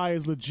Hendrick guy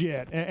is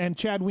legit, and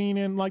Chad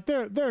Wienen, like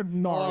they're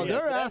gnarly. Oh,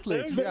 they're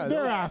athletes.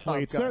 They're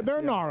athletes.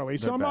 They're gnarly.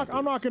 So I'm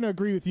not going to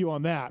agree with you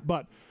on that.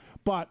 But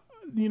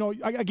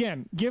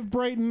again, give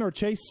Brayton or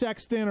Chase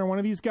Sexton or one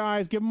of these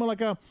guys, give them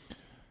like a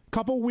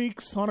couple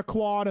weeks on a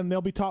quad, and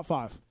they'll be top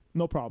 5.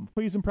 No problem.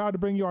 Pleased and proud to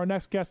bring you our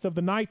next guest of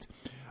the night.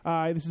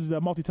 This is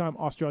a multi-time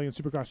Australian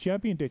Supercross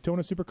champion,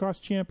 Daytona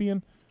Supercross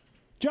champion,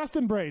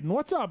 Justin Brayton.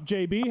 What's up,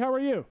 JB? How are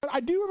you?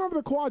 I do remember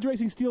the quads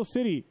racing Steel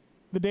City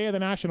the day of the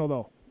National,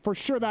 though. For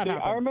sure that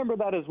happened. I remember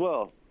that as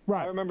well.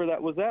 Right. I remember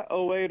that. Was that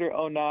 08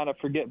 or 09? I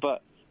forget.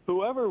 But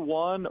whoever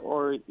won,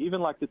 or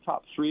even like the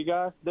top 3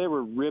 guys, they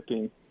were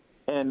ripping.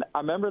 And I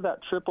remember that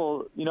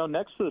triple,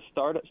 next to the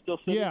start at Steel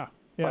City. Yeah.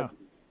 Like,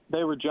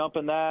 they were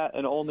jumping that,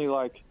 and only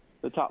like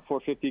the top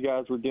 450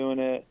 guys were doing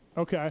it.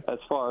 Okay. As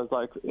far as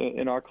like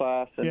in our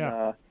class.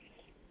 And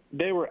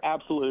they were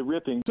absolutely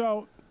ripping.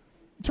 So,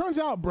 turns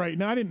out,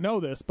 Brayton, I didn't know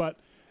this, but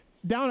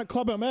down at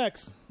Club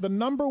MX, the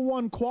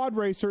 #1 quad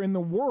racer in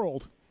the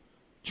world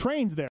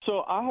trains there.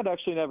 So I had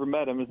actually never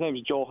met him. His name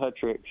is Joel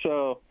Hetrick.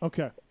 So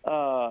okay.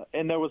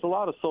 And there was a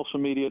lot of social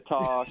media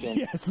talk. And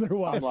yes, there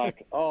was. I'm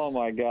like, oh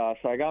my gosh,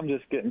 like I'm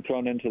just getting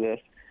thrown into this.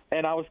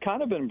 And I was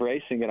kind of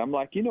embracing it. I'm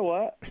like, you know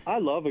what? I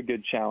love a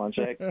good challenge.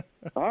 Like,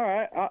 all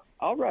right,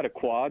 I'll ride a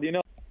quad,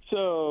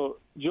 So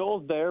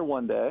Joel's there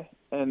one day,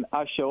 and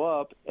I show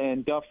up,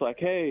 and Duff's like,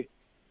 hey,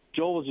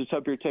 Joel was just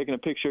up here taking a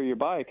picture of your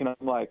bike. And I'm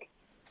like,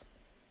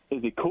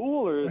 is he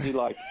cool, or is he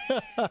like,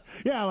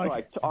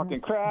 like talking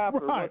crap,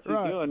 or what's he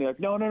doing? They're like,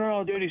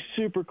 no, dude, he's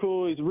super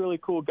cool. He's a really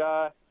cool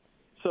guy.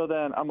 So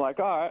then I'm like,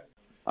 all right.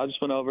 I just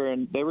went over,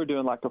 and they were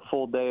doing like a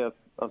full day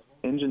of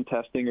engine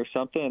testing or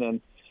something.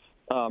 And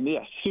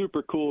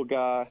super cool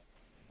guy,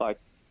 like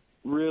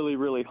really,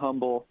 really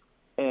humble.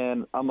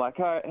 And I'm like,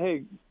 all right,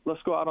 hey,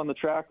 let's go out on the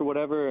track or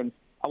whatever. And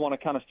I want to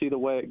kind of see the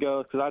way it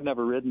goes, because I'd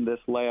never ridden this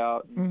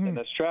layout in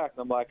this track.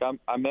 And I'm like,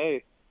 I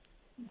may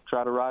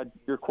try to ride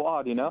your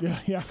quad, you know?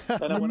 Yeah.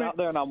 And I went out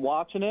there and I'm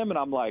watching him and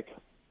I'm like,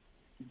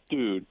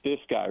 dude, this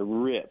guy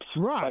rips.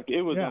 Right. Like,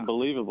 it was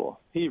unbelievable.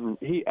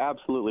 He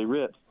absolutely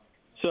rips.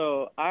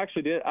 So I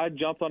actually did. I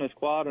jumped on his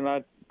quad and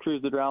I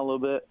cruised it around a little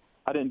bit.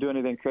 I didn't do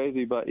anything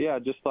crazy, but yeah,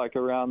 just like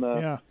around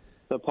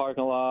the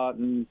parking lot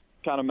and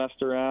kind of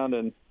messed around.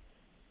 And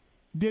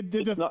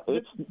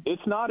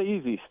it's not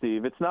easy,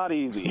 Steve. It's not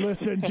easy.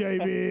 Listen,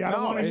 JB, I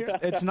don't want to hear.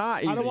 It's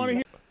not easy. I don't want to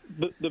hear.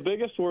 The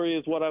biggest worry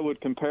is what I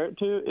would compare it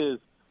to is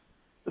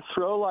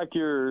throw like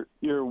your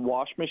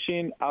wash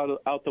machine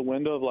out the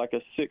window of like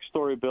a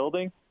 6-story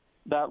building.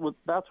 That's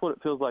what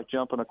it feels like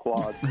jumping a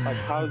quad. Like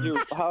how's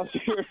your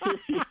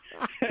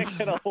thing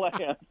gonna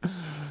land?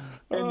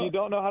 And you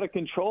don't know how to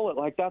control it.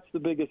 Like that's the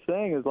biggest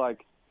thing is like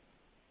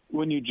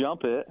when you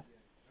jump it.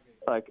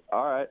 Like,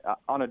 all right,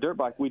 on a dirt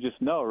bike, we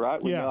just know,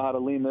 right? We know how to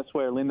lean this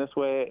way or lean this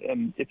way.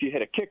 And if you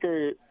hit a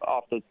kicker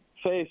off the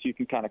face, you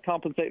can kind of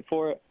compensate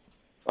for it.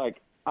 Like,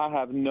 I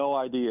have no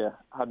idea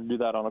how to do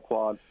that on a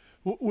quad.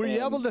 Were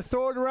you able to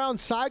throw it around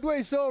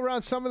sideways, though,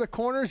 around some of the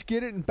corners,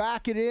 get it and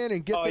back it in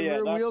and get the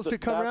rear wheels to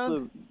come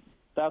around?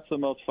 That's the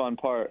most fun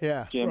part,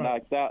 Jim.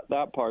 Right. Like,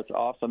 that part's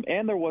awesome.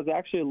 And there was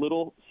actually a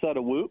little set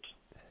of whoops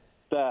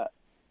that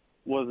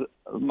was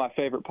my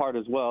favorite part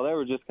as well. They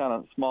were just kind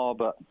of small,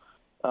 but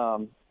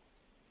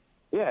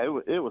yeah,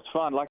 it was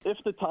fun. Like, if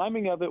the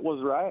timing of it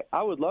was right,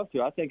 I would love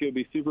to. I think it would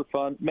be super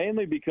fun,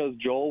 mainly because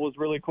Joel was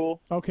really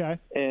cool. Okay.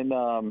 And,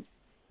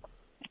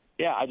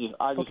 yeah, I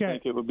just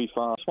think it would be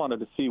fun. I just wanted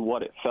to see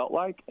what it felt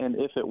like and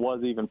if it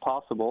was even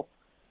possible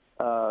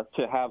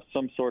to have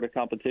some sort of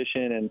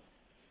competition.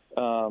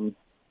 And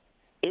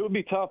it would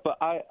be tough, but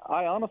I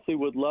honestly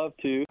would love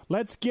to.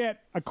 Let's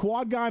get a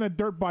quad guy and a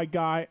dirt bike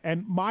guy.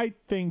 And my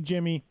thing,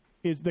 Jimmy,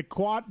 is the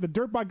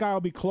dirt bike guy will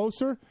be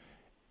closer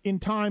in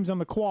times on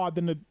the quad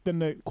than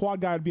the quad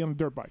guy would be on the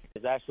dirt bike.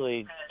 It's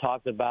actually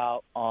talked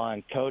about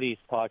on Cody's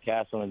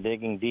podcast, on the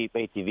Digging Deep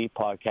ATV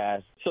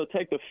podcast. So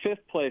take the 5th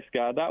place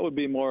guy. That would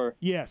be more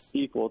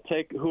equal.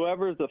 Take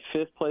whoever's the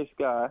 5th place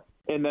guy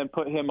and then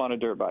put him on a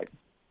dirt bike.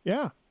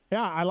 Yeah,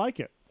 I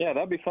like it. Yeah,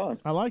 that'd be fun.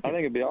 I like it. I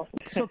think it'd be awesome.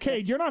 So,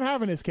 Cade, you're not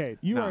having this, Cade.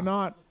 You are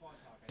not.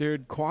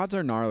 Dude, quads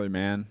are gnarly,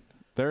 man.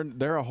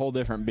 They're a whole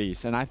different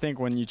beast, and I think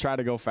when you try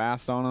to go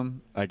fast on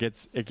them, like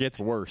it gets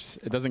worse.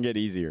 It doesn't get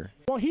easier.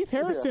 Well, Heath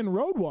Harrison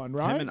rode one,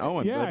 right? Him and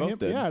Owen, they both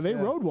did. Yeah, they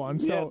rode one.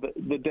 So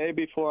the day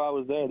before I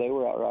was there, they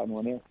were out riding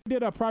one. Yeah. I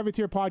did a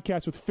Privateer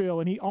podcast with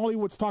Phil, and all he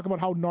would talk about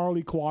how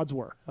gnarly quads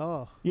were.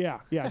 Oh, yeah,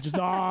 just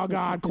oh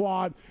god,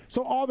 quad.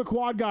 So all the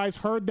quad guys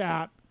heard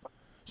that,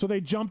 so they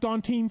jumped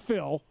on Team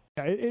Phil.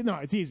 Yeah, no,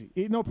 it's easy.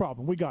 No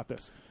problem. We got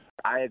this.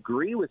 I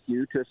agree with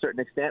you to a certain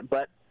extent,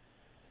 but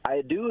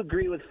I do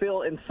agree with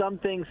Phil in some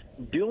things.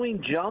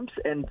 Doing jumps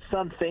and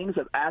some things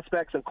of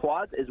aspects of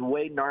quads is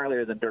way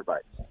gnarlier than dirt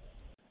bikes.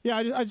 Yeah,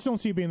 I just don't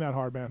see it being that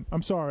hard, man.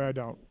 I'm sorry, I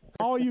don't.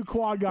 All you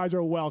quad guys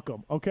are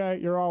welcome, okay?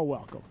 You're all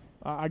welcome.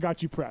 I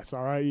got you pressed,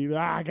 all right? You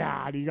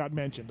got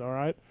mentioned, all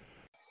right?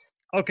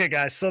 Okay,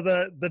 guys, so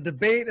the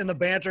debate and the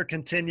banter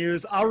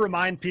continues. I'll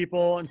remind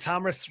people, and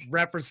Thomas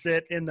referenced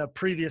it in the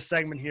previous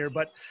segment here,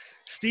 but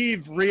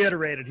Steve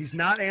reiterated he's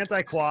not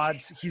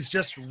anti-quads. He's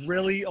just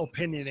really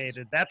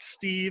opinionated. That's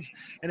Steve,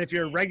 and if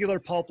you're a regular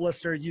Pulp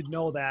listener, you'd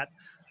know that.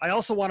 I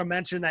also want to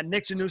mention that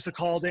Nick Janusa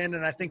called in,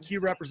 and I think he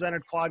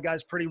represented quad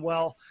guys pretty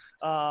well.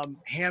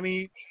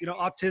 Hammy,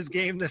 upped his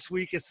game this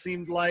week. It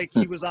seemed like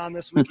he was on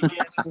this week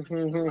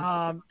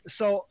again.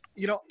 So,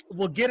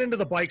 we'll get into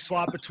the bike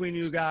swap between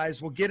you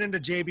guys. We'll get into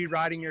JB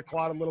riding your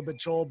quad a little bit,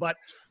 Joel. But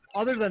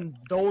other than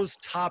those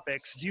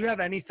topics, do you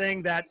have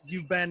anything that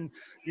you've been,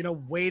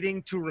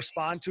 waiting to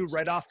respond to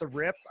right off the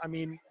rip? I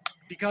mean,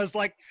 because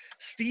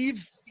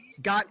Steve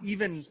got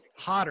even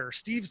hotter.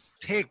 Steve's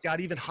take got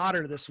even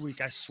hotter this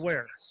week, I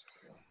swear.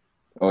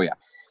 Oh yeah,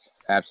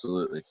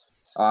 absolutely.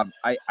 I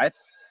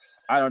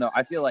don't know.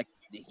 I feel like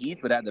Heath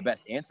would have the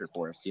best answer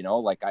for us,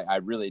 I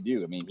really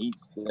do. I mean, he's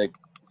like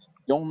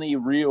the only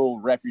real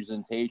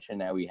representation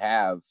that we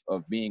have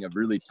of being a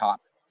really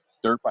top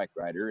dirt bike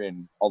rider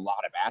in a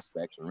lot of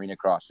aspects, arena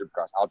cross,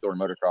 supercross, outdoor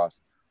motocross.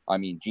 I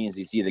mean,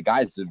 GNCC, the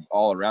guy's an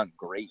all around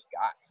great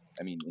guy.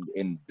 I mean,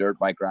 in dirt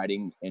bike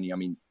riding, and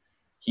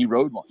he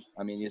rode one.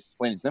 I mean, it's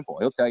plain and simple.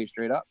 He'll tell you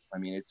straight up. I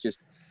mean, it's just,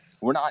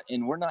 we're not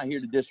here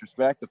to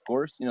disrespect, of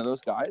course,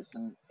 those guys.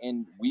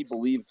 And we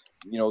believe,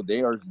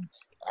 they are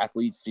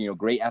athletes,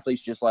 great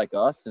athletes just like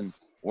us. And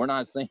we're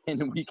not saying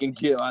we can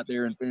get out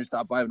there and finish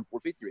top 5 in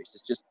 450 race.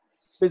 It's just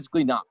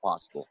physically not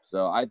possible.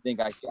 So I think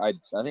I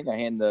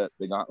hand the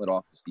gauntlet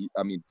off to Steve.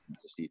 I mean,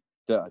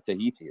 to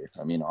Heath here.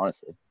 I mean,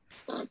 honestly.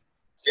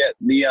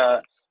 Yeah.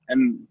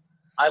 And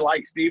I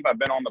like Steve. I've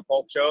been on the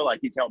Pulp show. Like,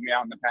 he's helped me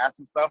out in the past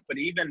and stuff. But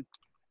even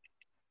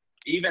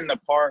the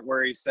part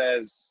where he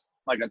says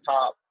like a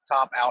top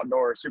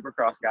outdoor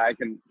supercross guy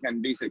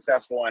can be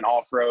successful in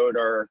off-road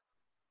or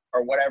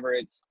whatever,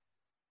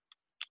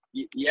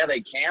 yeah,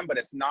 they can, but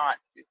it's not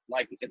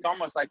like, it's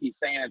almost like he's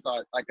saying it's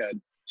like a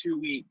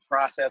 2-week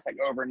process, like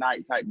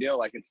overnight type deal.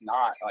 Like, it's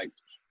not like,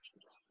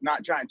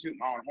 not trying to toot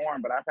my own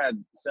horn, but I've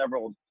had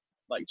several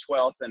like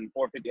 12th in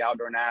 450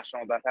 outdoor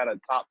nationals. I've had a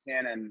top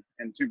 10 in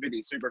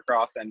 250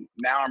 supercross, and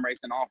now I'm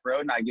racing off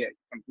road and I get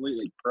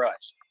completely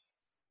crushed.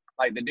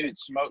 Like the dude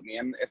smoked me.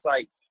 And it's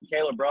like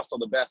Caleb Russell,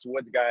 the best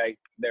woods guy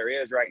there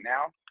is right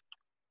now.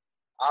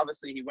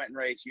 Obviously he went and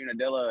raced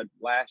Unadilla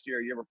last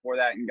year, year before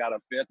that, and got a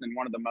 5th in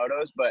one of the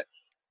motos, but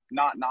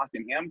not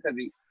knocking him, because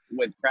he,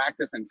 with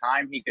practice and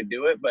time, he could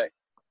do it. But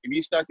if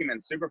you stuck him in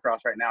supercross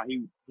right now,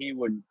 he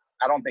would,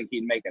 I don't think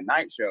he'd make a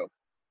night show.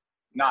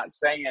 Not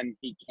saying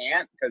he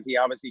can't, because he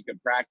obviously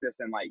could practice,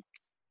 and like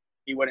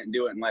he wouldn't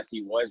do it unless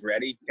he was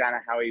ready. Kind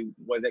of how he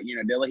was at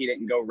Unadilla. He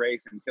didn't go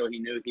race until he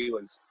knew he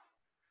was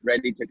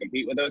ready to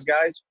compete with those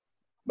guys.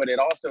 But it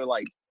also,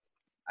 like,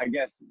 I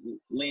guess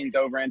leans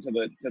over into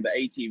the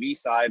ATV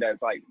side,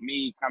 as like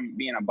me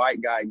being a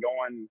bike guy,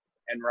 going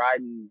and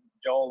riding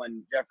Joel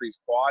and Jeffrey's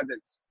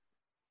quads.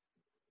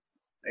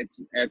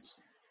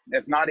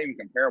 It's not even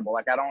comparable.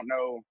 Like, I don't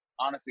know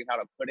honestly how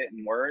to put it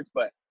in words,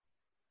 but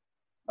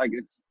like,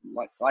 it's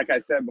like I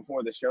said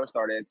before the show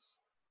started,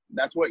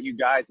 that's what you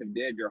guys have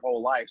did your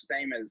whole life.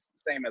 Same as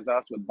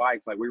us with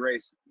bikes. Like, we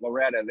raced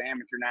Loretta as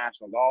amateur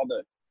nationals,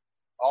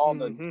 all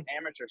the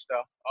amateur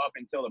stuff up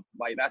until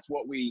that's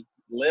what we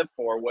lived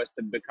for, was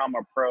to become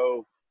a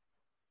pro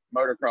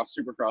motocross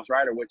supercross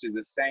rider, which is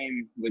the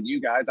same with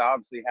you guys. I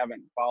obviously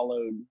haven't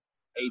followed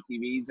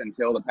ATVs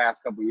until the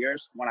past couple of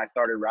years when I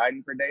started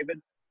riding for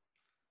David.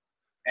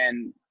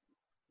 And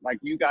like,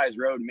 you guys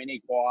rode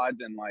mini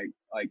quads and like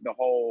the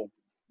whole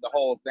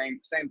thing,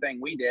 same thing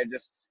we did,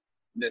 just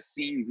the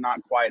scene's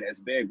not quite as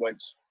big,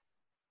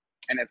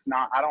 and it's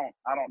not, I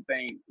don't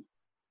think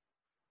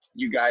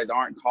you guys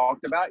aren't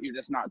talked about. You're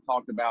just not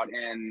talked about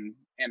in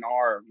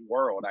our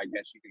world, I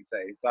guess you can say.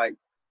 It's like,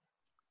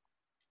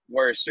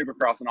 whereas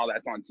supercross and all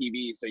that's on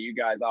TV, so you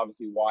guys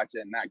obviously watch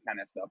it and that kind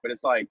of stuff. But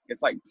it's like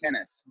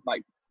tennis.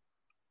 Like,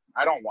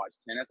 I don't watch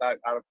tennis. I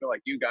feel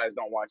like you guys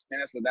don't watch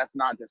tennis, but that's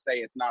not to say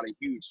it's not a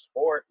huge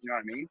sport. You know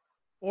what I mean?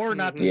 Or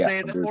not to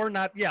say that, or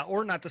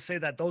not to say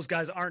that those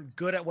guys aren't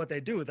good at what they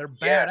do. They're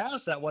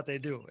badass at what they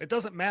do. It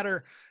doesn't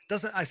matter.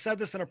 I said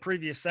this in a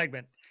previous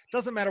segment. It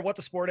doesn't matter what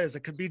the sport is.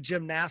 It could be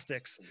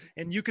gymnastics,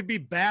 and you could be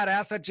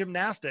badass at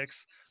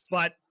gymnastics,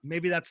 but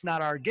maybe that's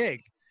not our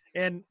gig.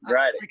 And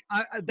right.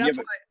 That's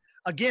why,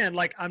 again,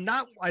 like, I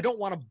don't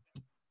want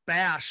to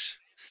bash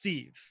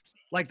Steve.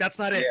 Like, that's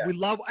not it. We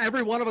love,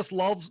 every one of us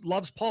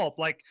loves Pulp.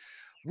 Like,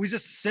 we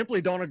just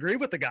simply don't agree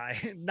with the guy.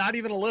 Not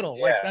even a little.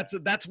 Like,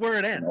 that's where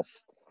it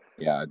ends.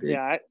 Yeah, I agree.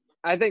 Yeah,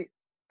 I think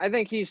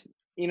he's,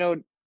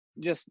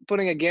 just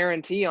putting a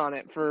guarantee on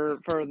it for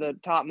the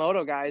top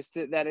moto guys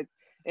that it,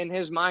 in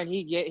his mind,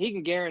 he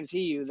can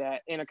guarantee you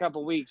that in a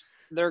couple weeks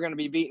they're going to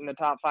be beating the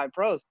top 5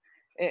 pros.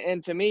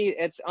 And to me,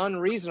 it's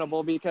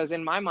unreasonable, because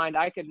in my mind,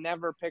 I could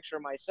never picture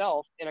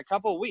myself in a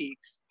couple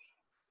weeks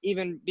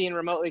even being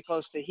remotely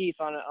close to Heath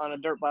on a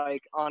dirt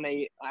bike on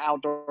a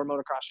outdoor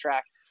motocross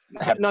track.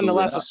 Absolutely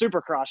nonetheless not. A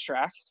supercross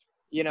track,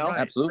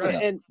 Absolutely.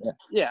 And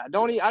I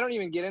don't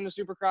even get into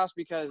supercross,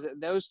 because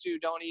those two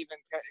don't even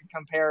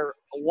compare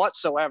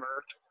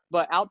whatsoever.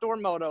 But outdoor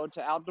moto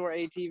to outdoor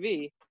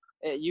ATV,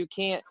 you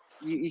can't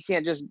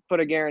just put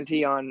a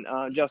guarantee on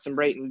Justin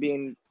Brayton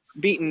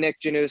beating Nick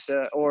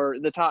Janusa, or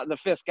the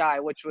 5th guy,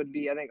 which would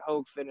be, I think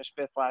Hogue finished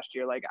 5th last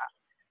year. Like,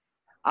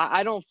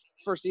 I don't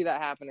foresee that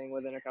happening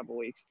within a couple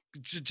weeks.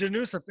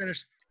 Janusa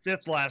finished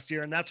 5th last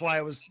year, and that's why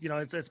it was,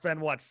 it's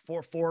been what,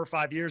 4 or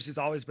 5 years he's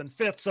always been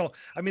 5th. So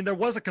I mean, there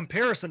was a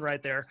comparison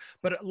right there.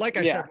 But like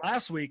I said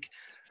last week,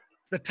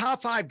 the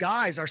top 5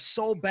 guys are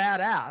so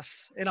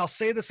badass, and I'll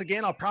say this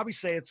again, I'll probably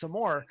say it some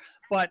more,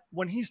 but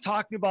when he's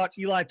talking about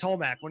Eli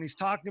Tomac, when he's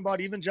talking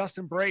about even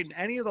Justin Brayton,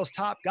 any of those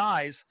top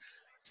guys,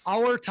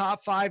 our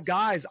top 5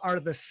 guys are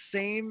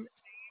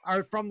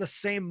from the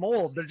same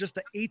mold. They're just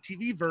the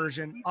ATV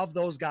version of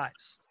those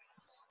guys.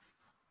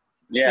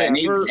 Yeah,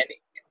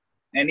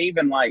 and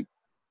even like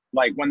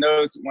when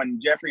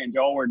Jeffrey and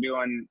Joel were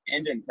doing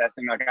engine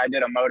testing, like, I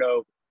did a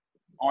moto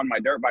on my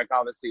dirt bike,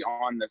 obviously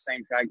on the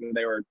same track that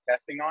they were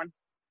testing on.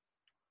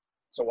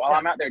 So while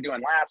I'm out there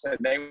doing laps,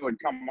 they would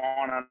come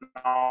on and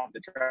off the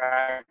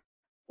track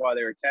while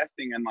they were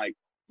testing. And like,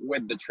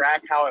 with the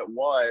track how it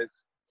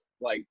was,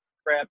 like,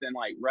 prepped and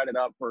like rutted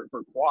up for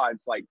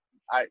quads, like,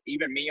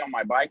 even me on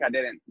my bike, I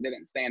didn't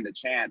stand a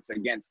chance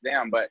against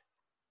them. But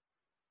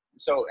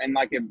so, and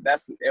like, I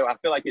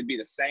feel like it'd be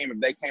the same if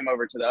they came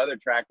over to the other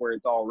track where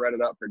it's all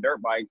rutted up for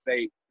dirt bikes.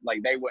 They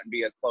wouldn't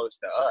be as close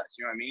to us.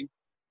 You know what I mean?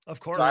 Of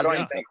course. So I don't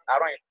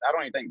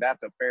even think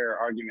that's a fair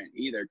argument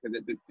either,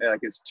 because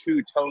it's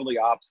two totally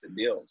opposite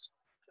deals.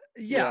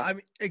 Yeah, I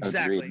mean,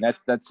 exactly. And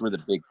that's where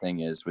the big thing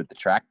is with the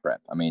track prep.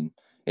 I mean,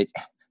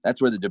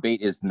 that's where the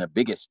debate is in the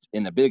biggest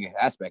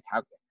aspect.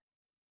 How,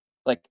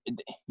 like,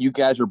 you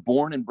guys are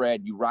born and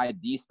bred, you ride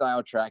these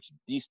style tracks,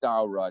 these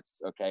style ruts,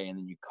 okay, and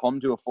then you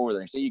come to a 4-wheeler,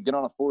 and say you get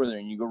on a 4-wheeler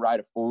and you go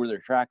ride a 4-wheeler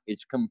track.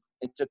 It's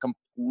a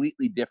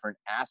completely different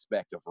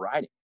aspect of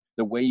riding.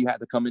 The way you have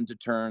to come into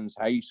turns,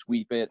 how you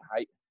sweep it,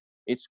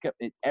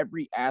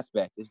 every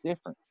aspect is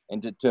different.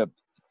 And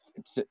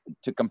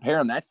to compare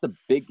them, that's the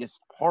biggest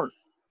part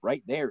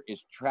right there,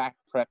 is track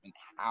prep and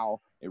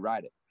how they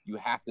ride it.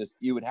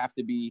 you would have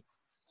to be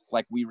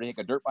like we take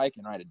a dirt bike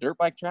and ride a dirt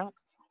bike track,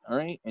 all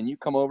right, and you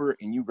come over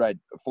and you ride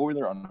a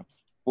four-wheeler on a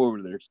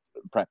four-wheeler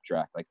prep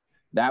track. Like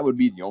that would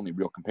be the only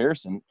real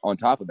comparison on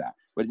top of that.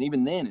 But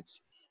even then, it's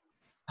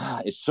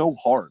so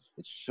hard.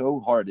 It's so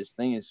hard. This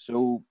thing is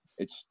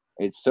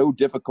it's so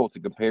difficult to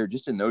compare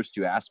just in those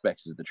two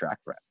aspects as the track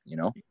prep, you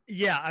know?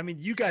 Yeah. I mean,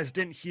 you guys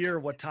didn't hear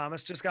what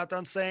Thomas just got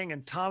done saying,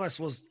 and Thomas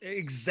was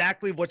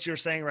exactly what you're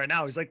saying right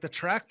now. He's like, the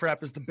track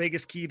prep is the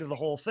biggest key to the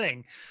whole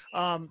thing.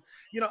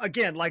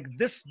 Again, like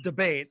this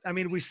debate, I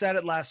mean, we said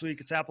it last week,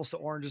 it's apples to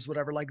oranges,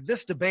 whatever. Like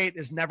this debate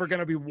is never going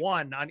to be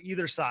won on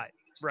either side.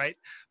 Right.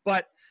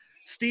 But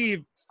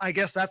Steve, I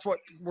guess that's what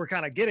we're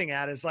kind of getting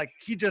at is like,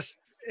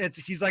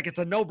 he's like, it's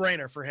a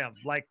no-brainer for him.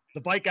 Like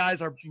the bike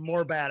guys are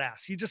more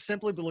badass. He just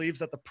simply believes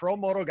that the pro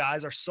moto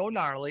guys are so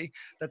gnarly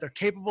that they're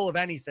capable of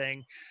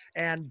anything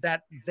and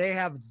that they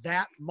have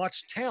that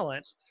much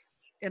talent.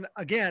 And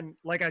again,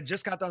 like I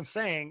just got done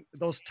saying,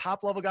 those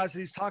top level guys that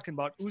he's talking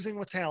about oozing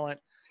with talent,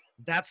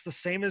 that's the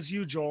same as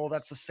you, Joel.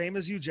 That's the same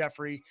as you,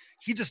 Jeffrey.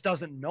 He just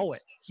doesn't know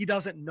it. He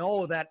doesn't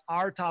know that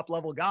our top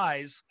level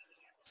guys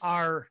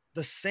are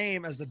the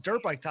same as the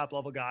dirt bike top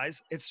level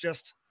guys. It's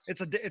just,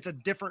 it's a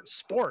different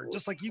sport,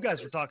 just like you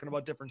guys were talking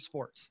about different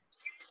sports.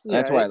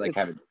 That's why I like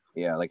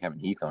having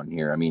Heath on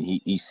here. I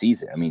mean, he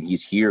sees it. I mean,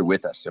 he's here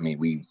with us. I mean,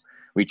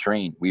 we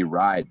train, we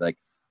ride, like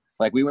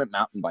we went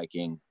mountain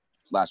biking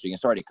last weekend.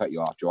 Sorry to cut you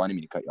off, Joel. I didn't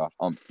mean to cut you off.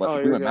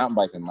 But we went mountain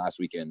biking last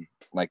weekend,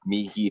 like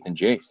me, Heath, and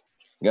Jace.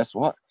 And guess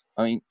what?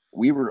 I mean,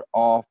 we were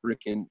all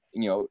freaking,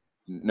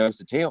 nose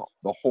to tail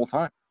the whole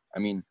time. I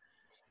mean,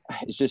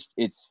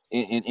 it's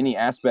in any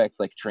aspect,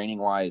 like training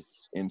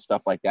wise and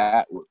stuff like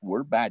that,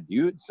 we're bad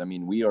dudes. I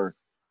mean, we are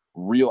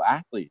real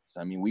athletes.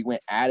 I mean, we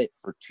went at it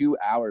for 2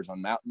 hours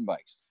on mountain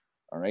bikes.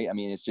 All right. I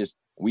mean, it's just,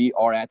 we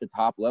are at the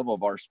top level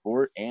of our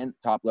sport and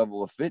top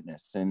level of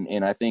fitness.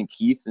 And I think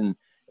Keith and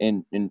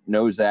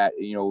knows that,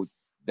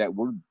 that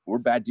we're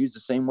bad dudes the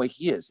same way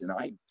he is. And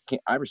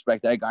I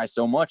respect that guy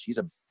so much. He's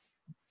a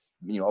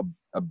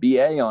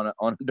BA on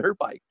a dirt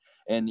bike,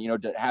 and,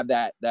 to have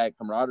that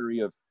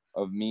camaraderie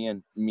of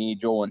me,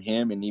 Joel, and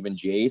him, and even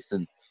Jace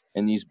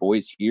and these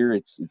boys here,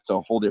 it's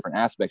a whole different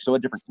aspect. So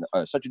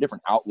such a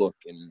different outlook,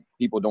 and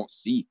people don't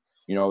see,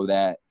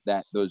 that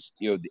those,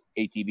 the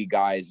ATV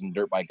guys and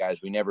dirt bike guys,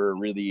 we never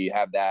really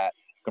have that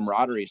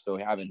camaraderie. So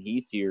having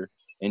Heath here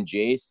and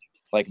Jace,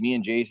 like me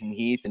and Jace and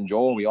Heath and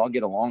Joel, we all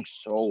get along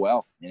so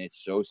well, and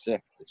it's so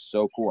sick. It's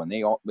so cool. And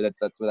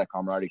that's where that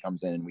camaraderie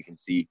comes in, and we can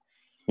see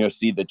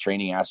the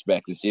training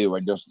aspect and see that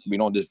we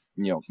don't just,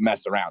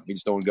 mess around. We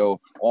just don't go,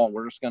 oh,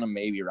 we're just going to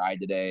maybe ride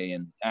today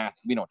and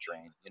we don't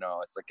train,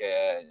 it's like,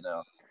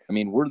 I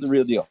mean, we're the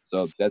real deal.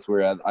 So that's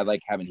where I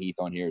like having Heath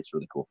on here. It's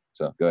really cool.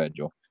 So go ahead,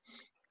 Joel.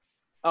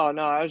 Oh,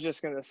 no, I was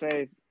just going to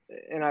say,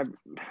 and I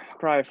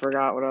probably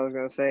forgot what I was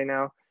going to say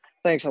now.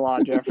 Thanks a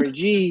lot, Jeffrey.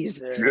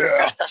 Jesus.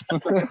 Yeah.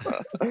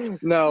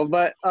 No,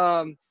 but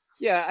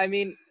yeah, I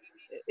mean,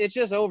 it's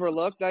just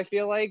overlooked, I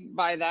feel like,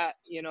 by that,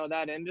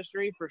 that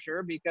industry for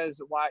sure,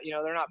 because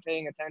they're not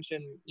paying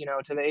attention,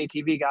 to the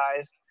ATV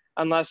guys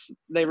unless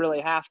they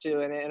really have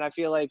to. And I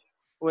feel like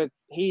with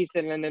Heath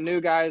and the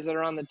new guys that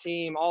are on the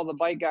team, all the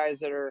bike guys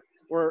that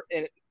were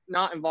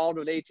not involved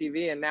with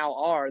ATV and now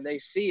are, they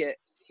see it,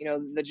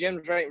 the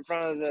gym's right in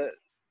front of the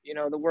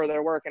where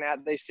they're working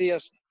at. They see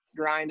us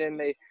grinding.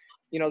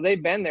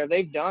 They've been there.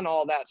 They've done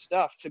all that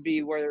stuff to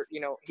be where,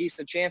 he's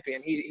the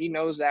champion. He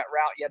knows that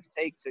route you have to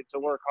take to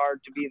work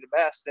hard to be the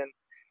best. And,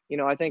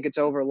 I think it's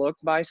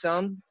overlooked by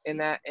some in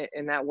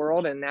that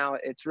world. And now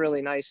it's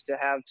really nice to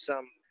have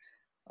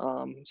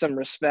some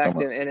respect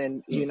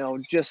and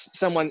just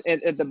someone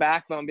at the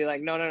backbone be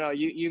like, no,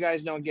 you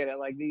guys don't get it.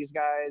 Like, these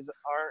guys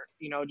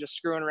aren't, just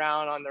screwing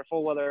around on their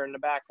full wheeler in the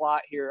back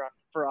lot here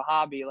for a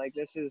hobby. Like,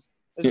 this is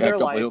their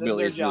life. This is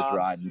their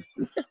job.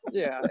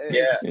 Yeah.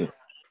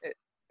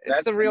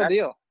 It's the real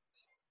deal.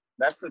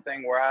 That's the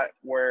thing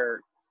where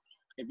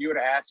if you would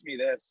have asked me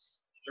this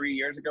 3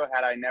 years ago,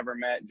 had I never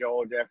met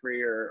Joel,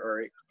 Jeffrey,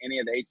 or any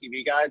of the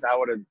ATV guys, I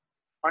would have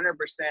 100%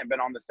 been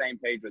on the same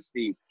page with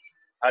Steve.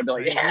 I'd be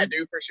like, yeah,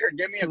 dude, for sure.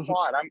 Give me a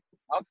quad.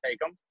 I'll take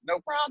them. No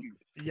problem.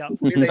 Yep.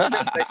 Dude,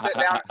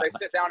 they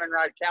sit down and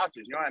ride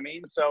couches. You know what I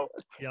mean? So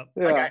yep.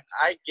 Like,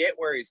 I get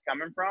where he's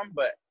coming from,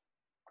 but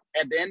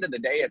at the end of the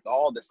day, it's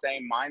all the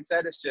same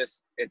mindset.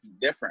 It's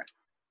different.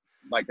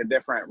 Like a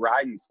different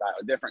riding style,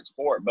 a different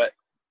sport, but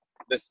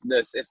this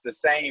it's the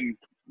same.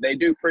 They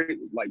do pretty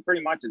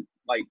much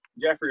like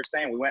Jeffrey was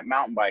saying. We went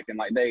mountain biking,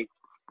 like they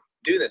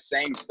do the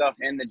same stuff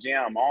in the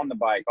gym, on the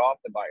bike, off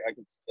the bike. Like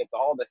it's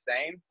all the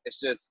same. It's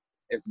just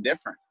it's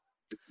different.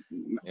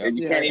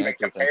 You can't even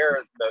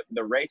compare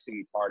the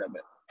racing part of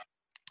it.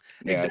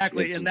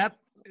 Exactly, and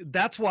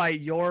that's why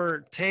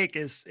your take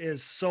is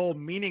so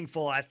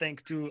meaningful, I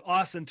think, to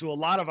us and to a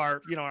lot of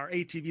our our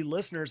ATV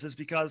listeners, is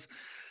because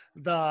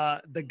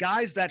the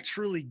guys that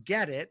truly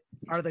get it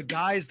are the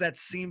guys that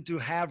seem to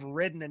have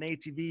ridden an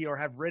ATV or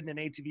have ridden an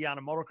ATV on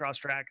a motocross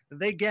track.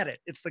 They get it.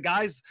 It's the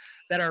guys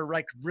that are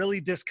like really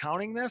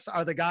discounting this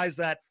are the guys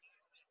that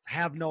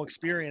have no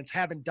experience,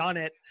 haven't done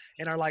it,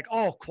 and are like,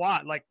 oh,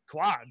 quads. Like,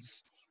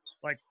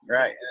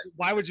 right.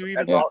 Why would you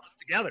even put this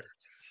together?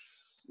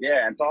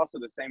 Yeah, and it's also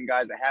the same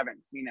guys that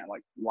haven't seen it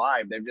like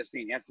live. They've just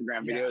seen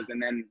Instagram videos,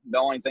 and then the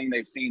only thing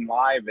they've seen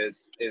live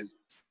is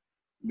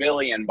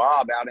Billy and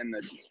Bob out in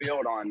the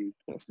field on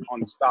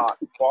stock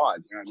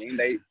quads. You know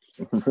what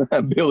I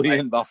mean? Billy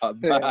and Bob.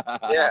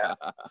 Yeah.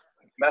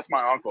 That's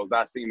my uncles.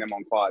 I've seen them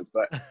on quads,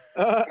 but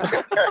no,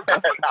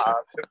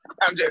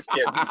 I'm just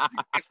kidding.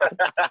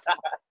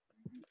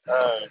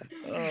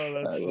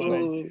 That's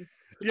funny.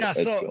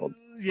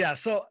 Yeah.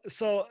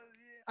 So,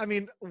 I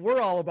mean,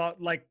 we're all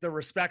about like the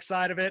respect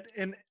side of it.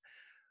 And,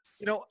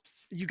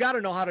 you got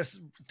to know how to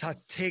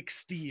take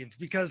Steve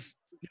because,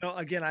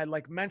 again, I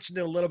like mentioned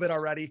it a little bit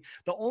already.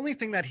 The only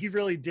thing that he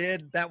really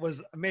did that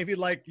was maybe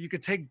like you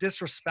could take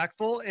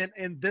disrespectful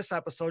in this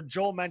episode,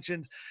 Joel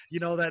mentioned,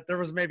 that there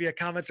was maybe a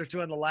comment or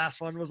two in the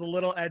last one was a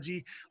little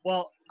edgy.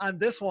 Well, on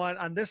this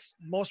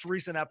most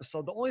recent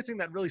episode, the only thing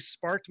that really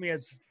sparked me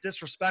as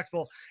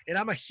disrespectful, and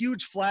I'm a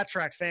huge flat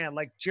track fan,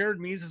 like Jared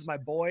Mees is my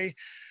boy,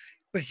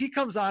 but he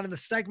comes on in the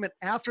segment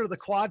after the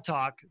quad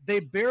talk. They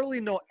barely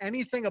know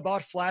anything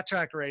about flat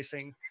track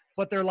racing,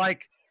 but they're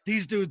like,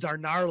 these dudes are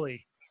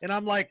gnarly. And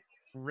I'm like,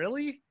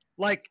 really?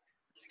 Like,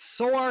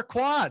 so are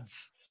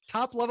quads.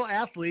 Top level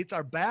athletes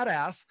are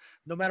badass,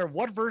 no matter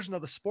what version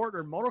of the sport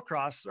or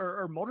motocross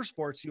or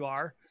motorsports you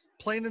are,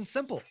 plain and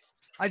simple.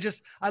 I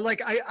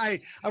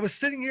was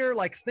sitting here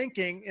like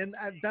thinking, and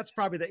that's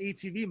probably the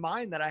ATV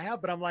mind that I have,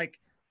 but I'm like,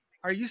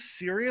 are you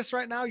serious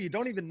right now? You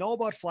don't even know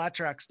about flat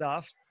track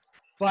stuff,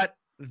 but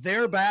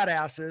they're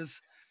badasses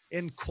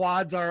and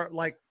quads are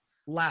like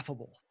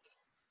laughable.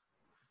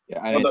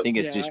 Yeah, I think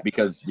it's just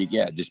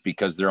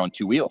because they're on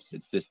two wheels.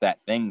 It's just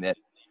that thing that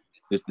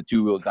just the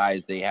two wheel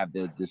guys, they have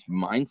this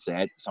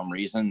mindset for some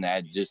reason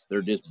that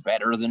they're just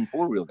better than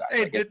four wheel guys.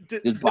 Hey, like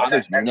this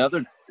bothers me.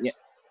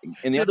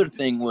 And the other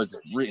thing was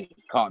really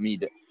caught me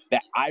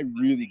that I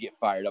really get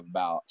fired up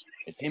about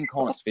is him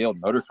calling us failed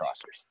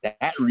motocrossers.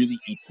 That really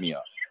eats me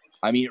up.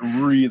 I mean,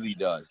 it really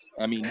does.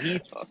 I mean,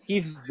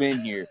 he's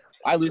been here.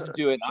 I listen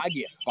to it and I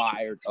get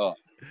fired up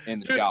in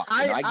the shop.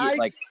 And I get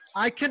like.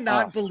 I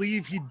cannot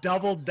believe he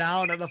doubled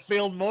down on the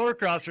failed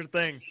motocrosser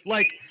thing.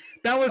 Like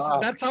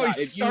that's how he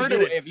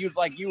started it. If you was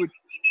like you would,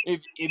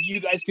 if you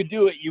guys could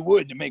do it, you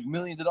would to make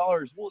millions of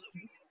dollars. Well,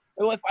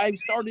 if I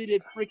started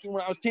it freaking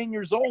when I was 10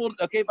 years old,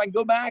 okay, if I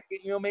go back,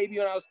 maybe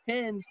when I was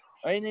 10,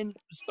 and then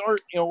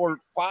start, or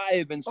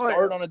 5 and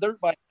start on a dirt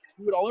bike,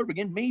 do it all over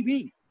again,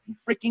 maybe.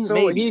 Freaking so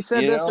maybe, he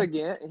said this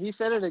again. He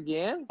said it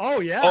again. Oh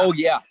yeah. Oh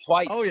yeah.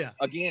 Twice. Oh yeah.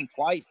 Again,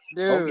 twice.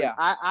 Dude, oh, yeah.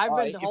 I've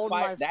been holding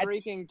my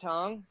freaking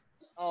tongue.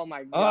 Oh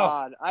my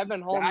God! I've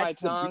been holding my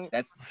tongue.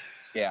 That's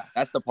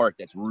the part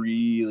that's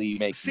really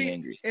making me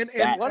angry. And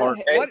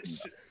what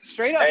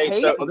straight up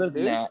hate? So other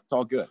than that, it's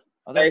all good.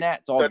 Other than that,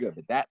 it's all good.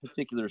 But that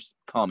particular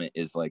comment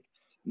is like,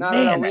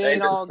 no, we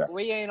ain't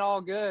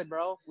all good,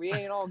 bro. We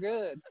ain't all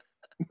good.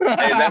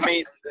 Hey, does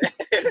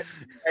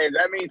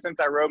that mean since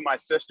I rode my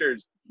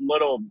sister's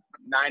little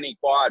 90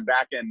 quad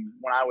back in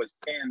when I was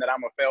 10 that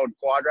I'm a failed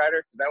quad rider?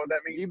 Is that what that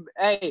means?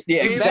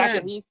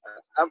 Exactly.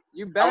 I'm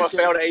a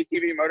failed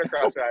ATV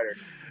motocross rider.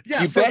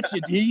 Yeah,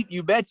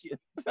 you bet you.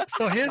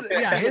 So his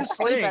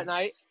thing at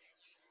night.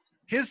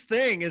 His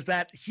thing is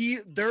that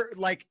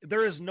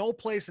there is no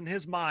place in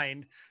his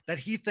mind that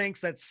he thinks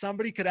that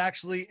somebody could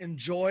actually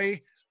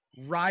enjoy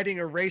riding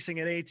or racing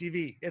an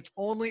ATV. It's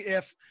only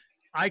if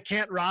I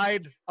can't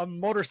ride a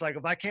motorcycle.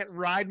 If I can't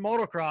ride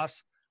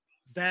motocross,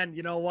 then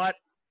you know what?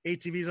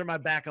 ATVs are my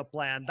backup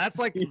plan. That's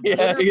like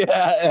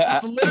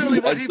that's literally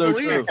what he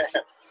believes.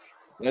 True.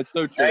 That's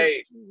so true.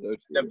 Hey, so true.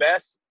 The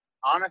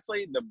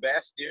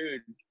best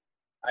dude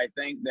I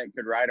think that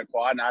could ride a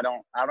quad, and I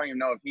don't even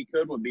know if he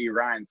could, would be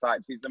Ryan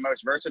Sipes. He's the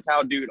most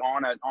versatile dude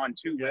on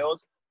two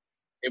wheels.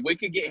 If we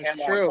could get him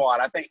on a quad,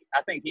 I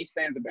think he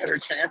stands a better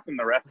chance than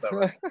the rest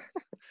of us.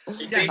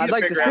 He seems to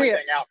figure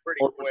everything out pretty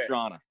quick.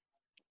 Pastrana.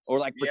 Or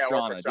like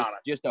Pastrana,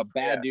 just a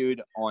bad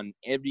dude on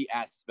every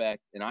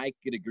aspect, and I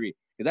could agree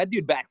because that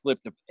dude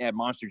backflipped at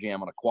Monster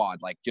Jam on a quad,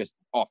 like just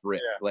off rip.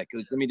 Yeah. Like,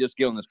 let me just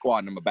get on this quad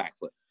and I'm a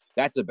backflip.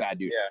 That's a bad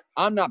dude. Yeah.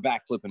 I'm not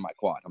backflipping my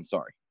quad. I'm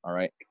sorry. All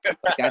right,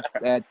 like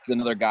that's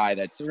another guy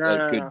that's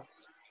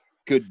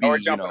could be. Or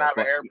jumping out of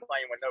an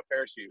airplane with no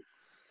parachute.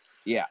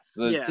 Yeah.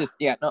 So it's just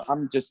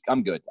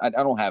I'm good. I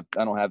don't have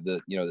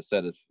the the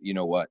set of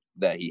what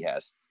that he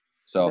has.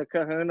 So the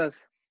kahunas.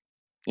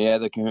 Yeah,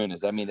 the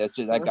kahunas. I mean, that's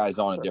just that guy's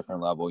on a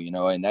different level,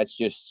 and that's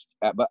just.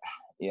 But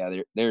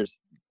yeah, there's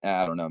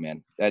I don't know,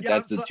 man.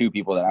 That's the two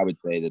people that I would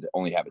say that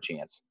only have a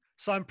chance.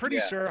 So I'm pretty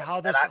sure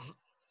how this.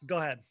 Go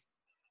ahead.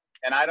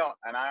 And I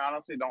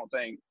honestly don't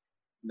think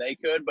they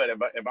could. But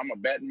if I'm a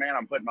betting man,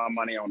 I'm putting my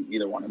money on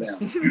either one of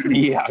them.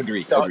 Yeah, I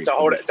agree. To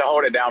hold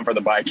it down for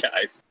the bike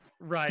guys.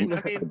 Right.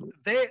 I mean,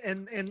 they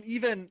and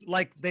even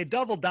like they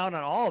doubled down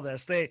on all of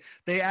this. They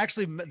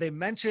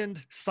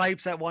mentioned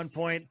Sipes at one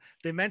point.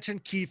 They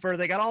mentioned Kiefer.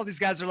 They got all these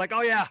guys. They're like,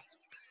 oh yeah,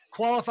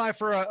 qualify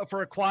for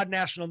a quad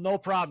national, no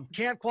problem.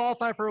 Can't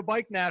qualify for a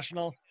bike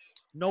national,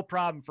 no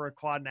problem for a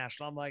quad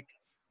national. I'm like,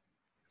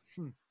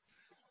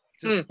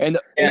 Just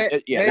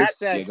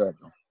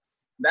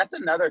that's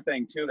another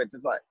thing too. It's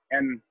just like,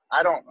 and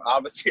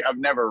I've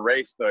never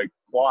raced the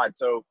quad,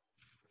 so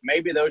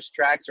maybe those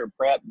tracks are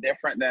prepped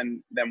different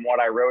than what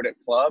I rode at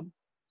club.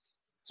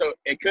 So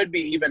it could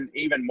be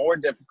even more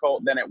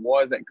difficult than it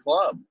was at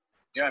club.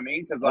 You know what I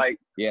mean? Because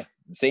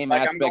same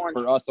like aspect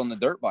for us on the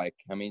dirt bike.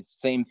 I mean,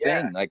 same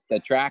thing. Like the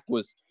track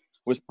was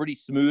pretty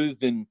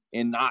smooth and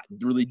not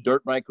really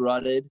dirt bike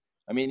rutted.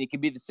 I mean, it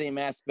could be the same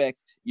aspect,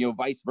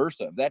 vice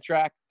versa. That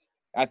track,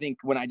 I think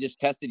when I just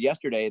tested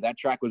yesterday, that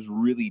track was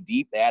really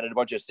deep. They added a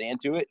bunch of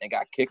sand to it and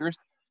got kickers.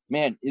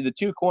 Man, the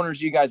two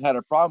corners you guys had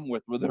a problem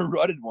with were the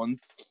rutted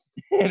ones.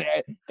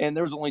 and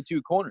there was only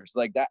two corners.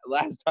 Like that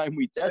last time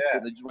we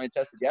tested, just when I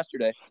tested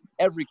yesterday,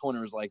 every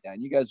corner was like that.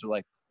 And you guys were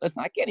like,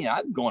 listen,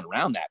 I'm going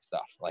around that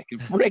stuff. Like,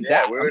 frick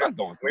that. I'm not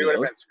going through we would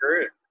have been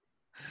screwed.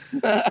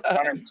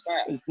 100%.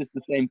 It's just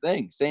the same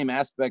thing. Same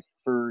aspect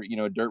for,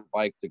 dirt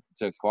bike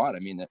to quad. I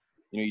mean,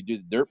 you do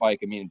the dirt bike,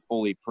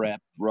 fully prepped,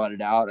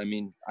 rutted out. I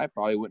mean, I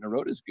probably wouldn't have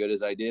rode as good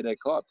as I did at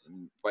club,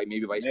 and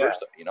maybe vice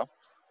versa,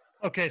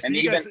 Okay, so and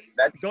you even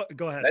guys,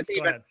 go ahead. That's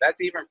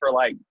even for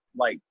like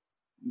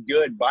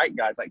good bike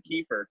guys like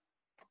Kiefer.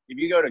 If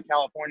you go to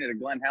California to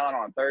Glen Helen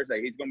on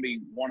Thursday, he's going to be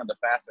one of the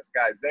fastest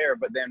guys there.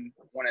 But then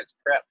when it's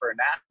prep for a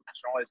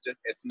national,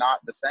 it's not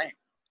the same.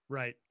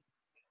 Right.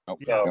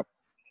 So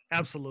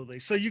absolutely.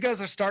 So you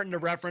guys are starting to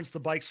reference the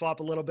bike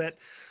swap a little bit.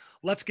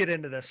 Let's get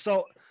into this.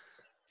 So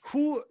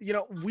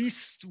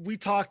we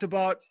talked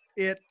about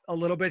it a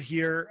little bit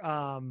here.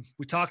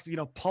 We talked,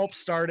 Pulp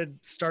started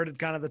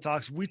kind of the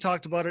talks. We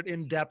talked about it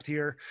in depth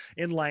here,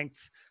 in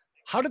length.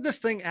 How did this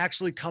thing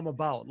actually come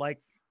about? Like,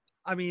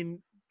 I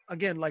mean,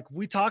 again, like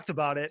we talked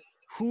about it,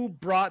 who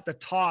brought the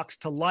talks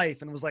to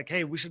life and was like,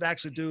 hey, we should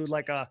actually do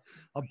like a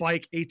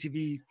bike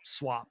ATV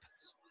swap?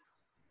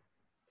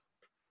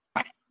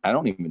 I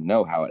don't even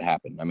know how it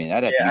happened. I mean,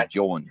 that had to be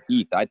Joel and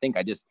Heath. I think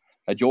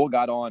Joel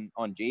got on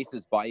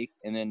Jace's bike,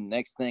 and then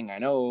next thing I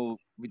know,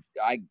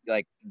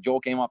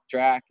 Joel came off the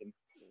track, and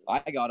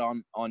I got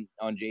on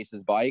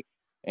Jace's bike,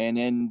 and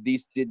then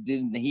these did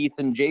Heath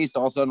and Jace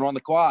all of a sudden were on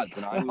the quads,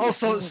 and I was,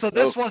 so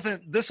this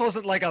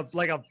wasn't like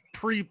a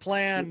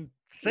pre-planned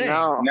thing.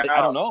 No,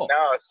 I don't know.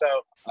 No, so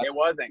it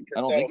wasn't.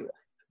 I don't think.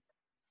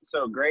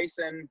 So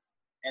Grayson,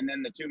 and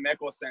then the two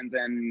Mickelsons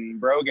and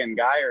Brogan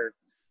Geyer,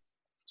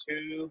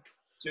 2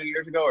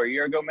 years ago or a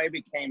year ago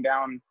maybe, came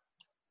down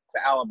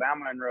to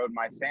Alabama and rode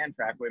my sand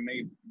track with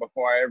me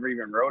before I ever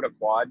even rode a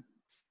quad.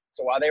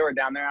 So while they were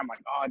down there, I'm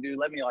like, oh, dude,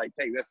 let me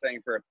take this thing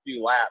for a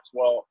few laps.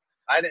 Well,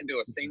 I didn't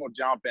do a single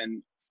jump,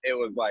 and it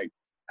was like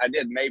I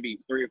did maybe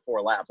 3 or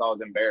 4 laps. I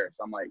was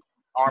embarrassed. I'm like,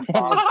 arm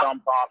pump,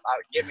 thumb pump,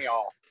 get me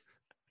all.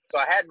 So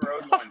I hadn't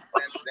rode one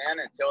since then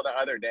until the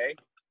other day.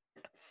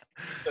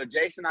 So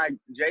Jason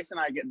and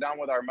I get done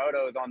with our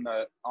motos on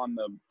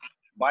the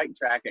bike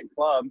track at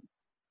club,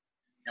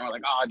 and we're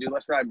like, oh, dude,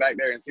 let's ride back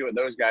there and see what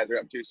those guys are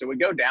up to. So we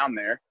go down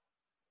there.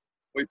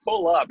 We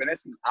pull up, and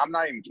I'm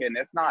not even kidding.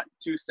 It's not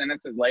 2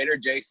 sentences later,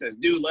 Jay says,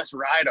 dude, let's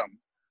ride them.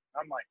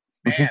 I'm like,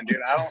 man,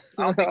 dude, I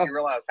don't think you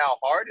realize how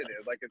hard it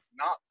is. Like, it's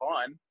not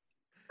fun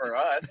for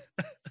us.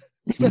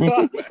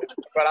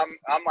 but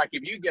I'm like,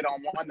 if you get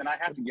on one, then I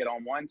have to get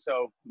on one.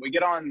 So we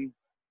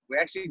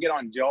actually get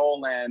on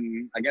Joel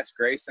and I guess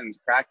Grayson's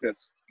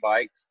practice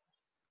bikes,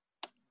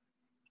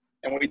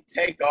 and we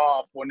take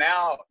off. Well,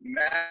 now,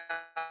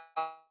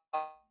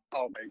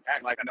 oh,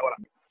 act like I know what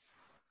I'm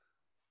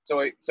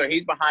doing. So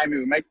he's behind me.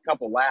 We make a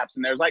couple laps,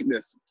 and there's like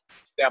this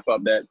step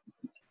up that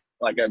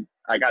I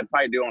got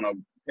probably do on a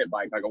pit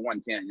bike, like a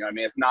 110. You know what I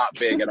mean? It's not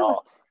big at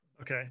all.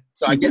 Okay.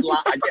 So I get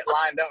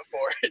lined up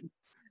for it,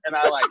 and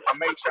I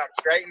make sure I'm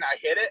straight, and I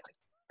hit it,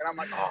 and I'm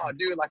like, oh,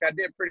 dude, I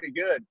did pretty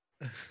good.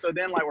 So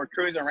then we're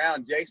cruising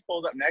around. Jace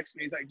pulls up next to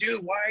me. He's like,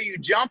 dude, why are you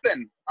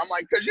jumping? I'm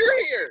like, because you're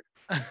here.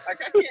 I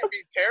can't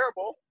be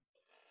terrible.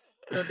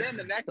 So then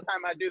the next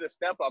time I do the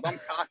step up, I'm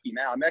cocky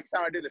now. Next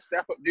time I do the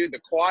step up, dude, the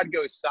quad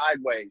goes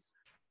sideways.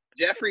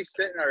 Jeffrey's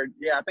sitting there.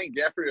 Yeah, I think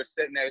Jeffrey was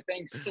sitting there. The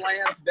thing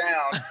slams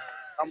down.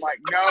 I'm like,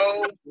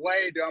 no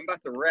way, dude. I'm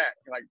about to wreck.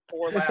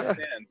 4 laps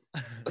in.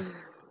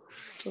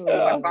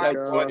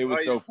 It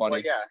was so funny.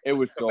 Well, yeah. It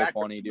was so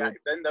funny, dude.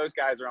 Then those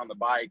guys are on the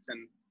bikes,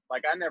 and I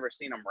never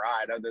seen them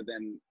ride other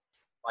than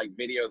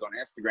videos on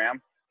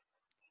Instagram.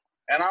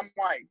 And I'm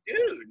like,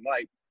 dude,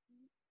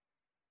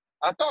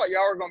 I thought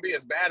y'all were gonna be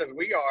as bad as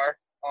we are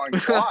on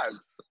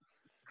quads.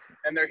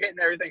 And they're hitting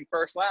everything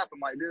first lap.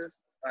 I'm like,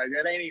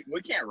 that ain't.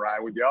 We can't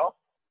ride with y'all.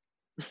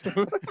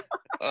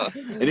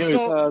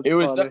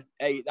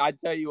 Hey, I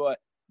tell you what,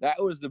 that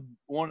was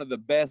one of the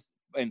best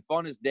and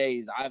funnest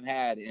days I've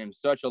had in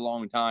such a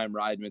long time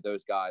riding with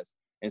those guys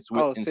and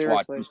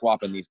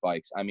swapping these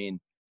bikes. I mean,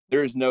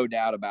 there's no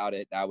doubt about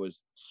it. That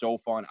was so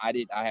fun. I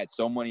had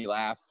so many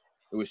laughs.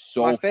 It was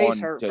so fun. My face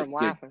hurt from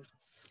laughing.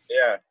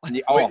 Yeah.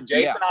 Oh,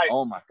 Jason yeah. and I,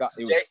 oh my God.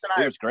 It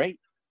was great.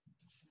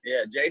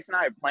 Yeah, Jason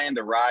and I planned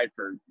to ride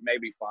for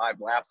maybe 5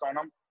 laps on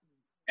them.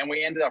 And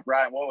we ended up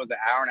riding, what was it,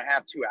 hour and a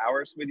half, 2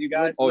 hours with you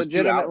guys?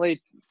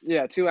 Legitimately,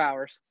 2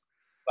 hours.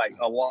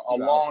 A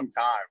long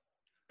time.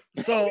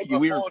 So a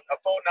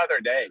full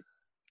another day.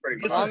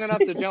 pretty much. Long enough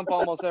to jump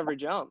almost every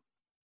jump.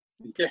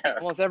 Yeah.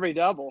 Almost every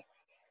double.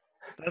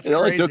 That's it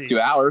only crazy. took 2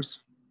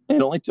 hours.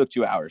 It only took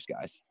 2 hours,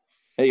 guys.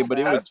 Hey, but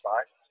it That's was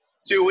fine.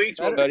 2 weeks.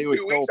 Well, but it was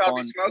 2 weeks, so I'll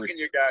be fun. smoking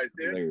you guys,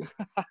 dude.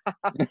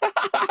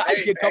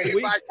 Hey,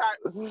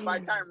 By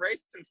time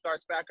racing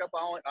starts back up,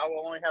 I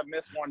will only have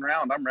missed 1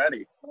 round. I'm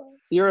ready.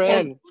 You're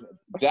in.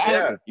 Exactly.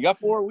 Yeah. You got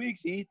 4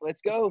 weeks, Heath.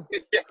 Let's go.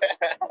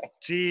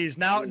 Jeez,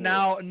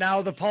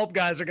 now the pulp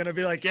guys are gonna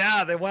be like,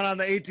 yeah, they went on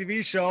the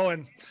ATV show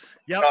and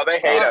yep. No, they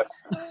hate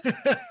us.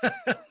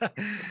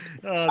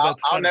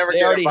 I'll never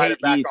get invited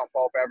back on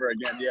pulp ever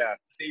again. Yeah.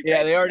 Steve Yeah,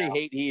 hates they already me now.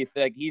 hate Heath.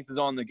 Like Heath is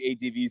on the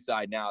ATV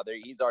side now.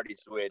 He's already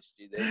switched.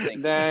 They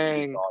think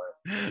Dang.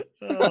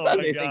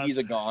 they think he's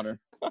a goner.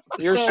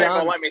 They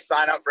won't let me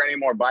sign up for any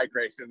more bike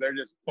races. They're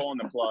just pulling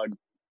the plug.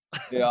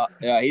 Yeah.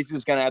 He's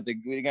just gonna have to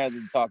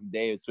talk to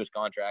Dave, switch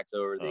contracts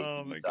over the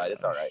ATV side.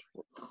 It's all right.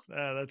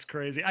 That's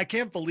crazy. I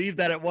can't believe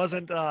that it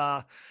wasn't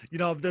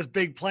this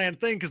big planned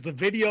thing, because the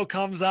video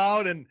comes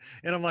out and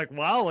I'm like,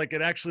 wow, like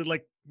it actually,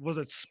 like, was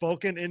it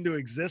spoken into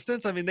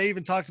existence? I mean, they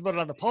even talked about it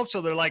on the Pulp Show.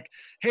 They're like,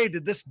 hey,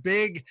 did this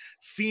big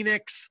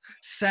Phoenix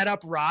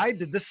setup ride,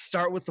 did this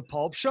start with the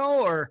Pulp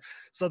Show? Or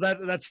so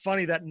that's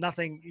funny that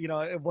nothing,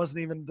 it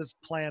wasn't even this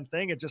planned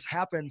thing. It just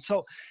happened.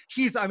 So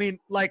Heath, I mean,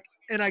 like,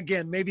 and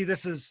again, maybe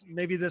this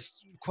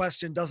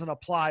question doesn't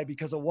apply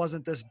because it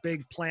wasn't this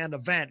big planned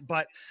event,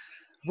 but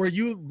were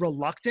you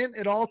reluctant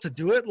at all to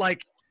do it?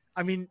 Like,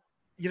 I mean,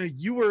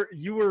 you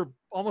were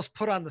almost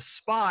put on the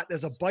spot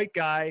as a bike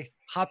guy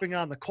hopping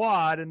on the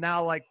quad, and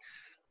now like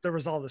there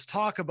was all this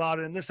talk about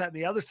it and this, that, and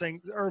the other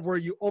thing. Or were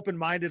you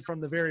open-minded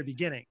from the very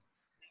beginning?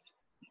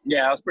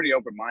 Yeah, I was pretty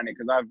open-minded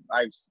because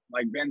I've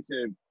like been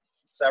to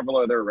several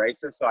of their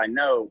races, so I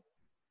know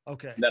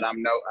that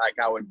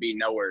I would be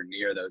nowhere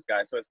near those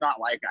guys. So it's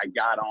not like I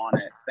got on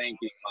it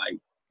thinking like,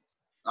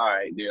 all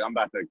right, dude, I'm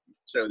about to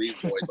show these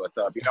boys what's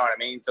up. You know what I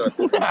mean? So it's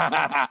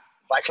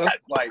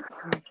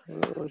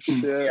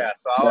yeah.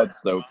 So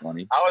That's so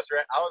funny. I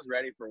was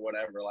ready for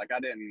whatever. Like I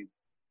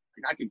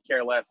could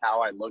care less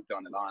how I looked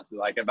on it, honestly.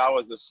 Like if I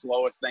was the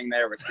slowest thing they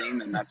ever seen,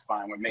 then that's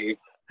fine with me.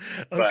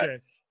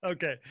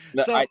 Okay.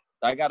 So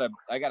I gotta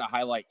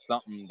highlight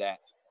something that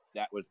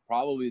was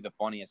probably the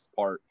funniest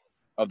part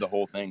of the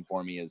whole thing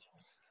for me is,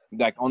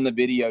 like, on the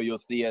video you'll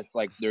see us,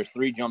 like, there's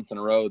 3 jumps in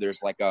a row.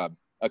 There's like a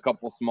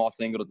couple small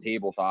single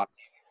tabletops,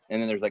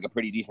 and then there's like a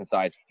pretty decent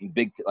sized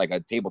big like a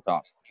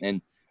tabletop,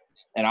 and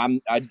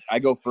I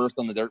go first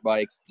on the dirt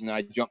bike, and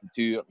I jump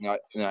to 2,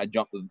 and I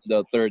jump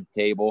the 3rd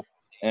table,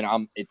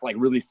 and it's like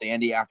really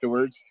sandy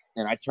afterwards,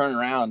 and I turn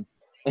around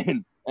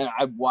and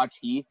I watch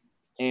Heath,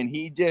 and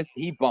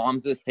he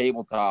bombs this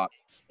tabletop,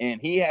 and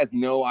he has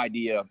no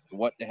idea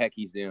what the heck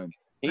he's doing.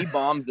 He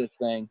bombs this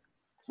thing,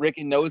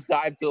 freaking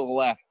nosedive to the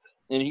left,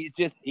 and he's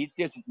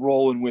just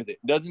rolling with it.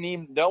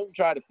 Don't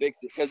try to fix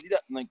it, because he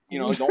doesn't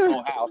don't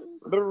know how.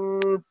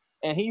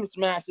 And he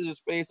smashes his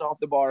face off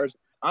the bars.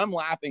 I'm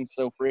laughing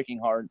so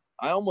freaking hard.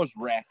 I almost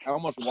wrecked. I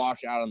almost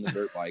washed out on the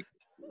dirt bike.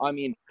 I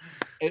mean,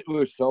 it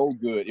was so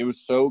good. It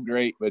was so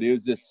great, but it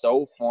was just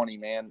so funny,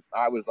 man.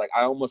 I was like,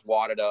 I almost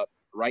wadded up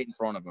right in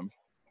front of him.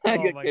 Oh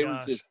my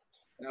gosh.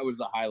 That was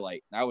the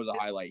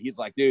highlight. He's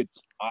like, dude,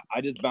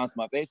 I just bounced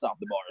my face off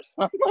the bars.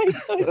 I'm like,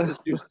 it's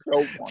just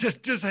so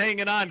funny. Just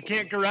hanging on.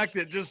 Can't correct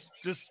it. Just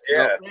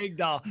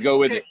ragdoll. Go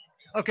with it.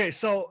 Okay,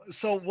 so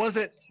was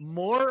it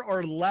more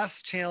or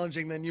less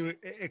challenging than you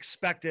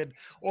expected?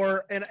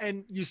 Or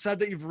and you said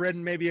that you've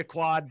ridden maybe a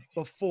quad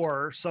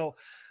before, so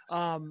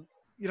kind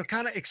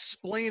of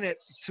explain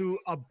it to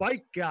a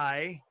bike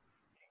guy,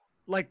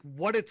 like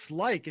what it's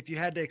like if you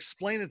had to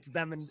explain it to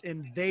them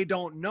and they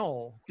don't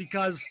know,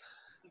 because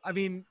I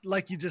mean,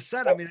 like you just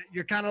said, I mean,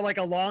 you're kind of like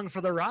along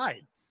for the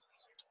ride.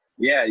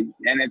 Yeah,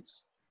 and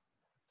it's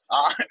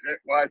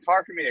it's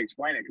hard for me to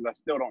explain it because I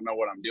still don't know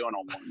what I'm doing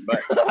on one.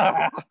 But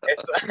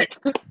it's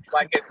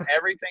like it's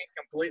everything's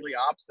completely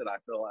opposite. I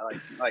feel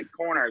like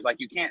corners, like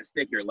you can't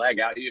stick your leg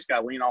out; you just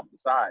got to lean off the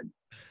side.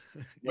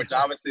 Which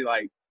obviously,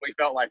 like we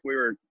felt like we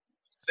were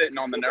sitting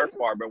on the Nerf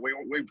bar, but we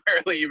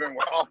barely even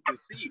were off the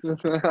seat.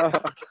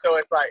 So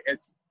it's like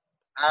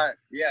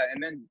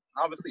and then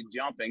obviously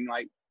jumping,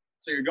 like,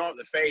 so you're going up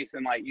the face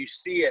and like you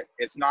see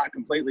it's not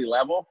completely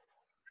level.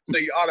 So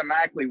you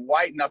automatically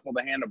white knuckle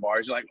the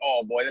handlebars. You're like,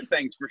 oh boy, this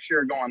thing's for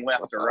sure going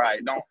left or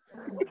right. Don't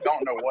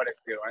know what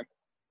it's doing.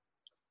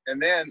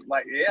 And then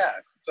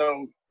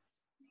so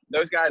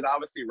those guys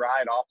obviously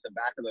ride off the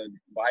back of the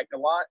bike a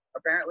lot,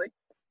 apparently,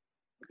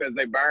 because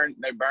they burn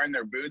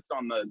their boots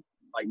on the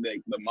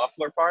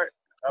muffler part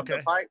of the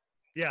pipe.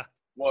 Yeah.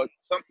 Well,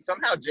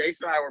 somehow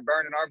Jason and I were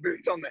burning our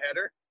boots on the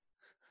header.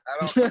 I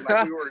don't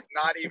like we were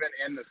not even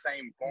in the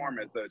same form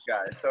as those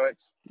guys. So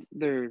it's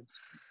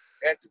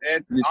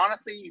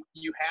honestly,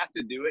 you have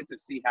to do it to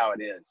see how it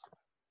is.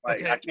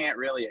 Like, I can't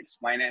really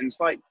explain it. And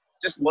it's like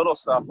just little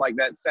stuff like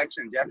that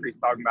section Jeffrey's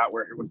talking about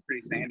where it was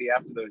pretty sandy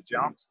after those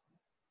jumps.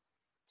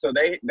 So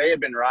they had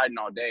been riding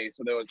all day.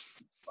 So there was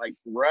like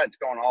ruts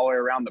going all the way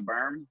around the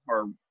berm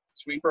or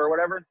sweeper or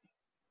whatever.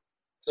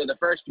 So the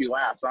first few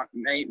laps,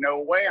 ain't no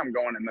way I'm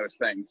going in those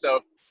things.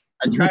 So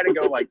I try to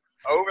go like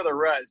over the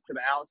ruts to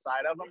the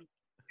outside of them,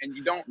 and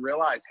you don't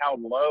realize how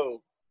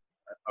low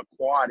a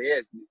quad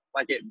is.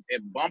 Like it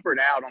bumpered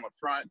out on the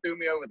front, threw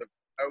me over the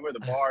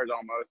bars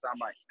almost. I'm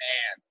like,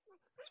 man,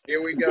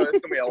 here we go. It's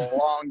gonna be a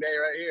long day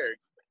right here.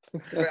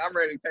 I'm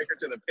ready to take her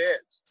to the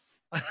pits.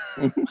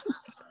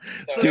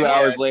 So, 2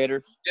 hours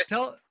later.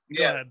 Go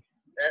ahead.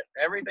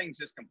 Everything's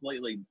just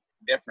completely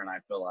different, I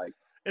feel like.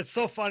 It's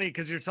so funny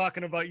because you're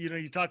talking about,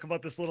 you talk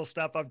about this little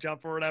step up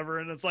jump or whatever,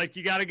 and it's like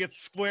you got to get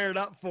squared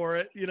up for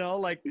it,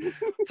 like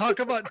talk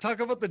about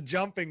the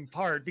jumping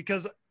part,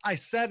 because I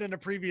said in a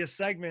previous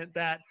segment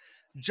that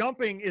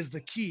jumping is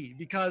the key,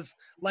 because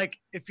like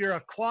if you're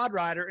a quad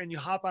rider and you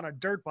hop on a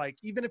dirt bike,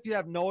 even if you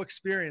have no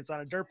experience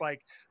on a dirt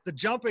bike, the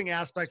jumping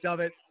aspect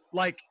of it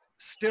like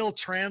still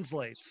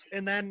translates.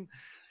 And then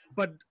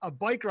but a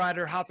bike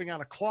rider hopping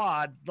on a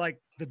quad, like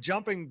the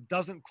jumping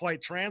doesn't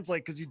quite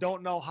translate because you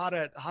don't know how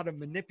to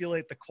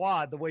manipulate the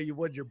quad the way you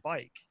would your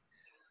bike.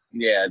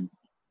 Yeah.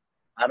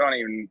 I don't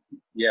even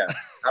know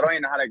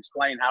how to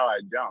explain how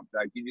I jumped.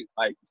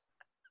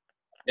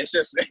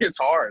 It's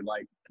hard.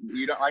 Like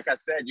you don't, like I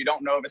said, you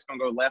don't know if it's going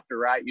to go left or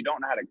right. You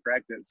don't know how to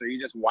correct it. So you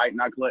just white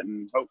knuckle it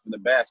and hope for the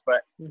best.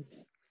 But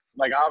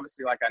like,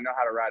 obviously, like I know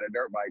how to ride a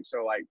dirt bike.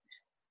 So like,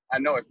 I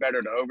know it's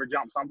better to over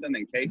jump something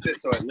than case it.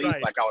 So at least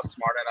like I was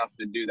smart enough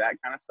to do that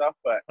kind of stuff.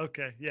 But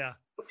okay. Yeah.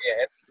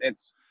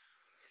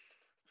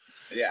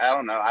 Yeah. I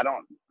don't know. I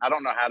don't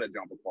know how to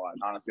jump a quad.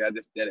 Honestly, I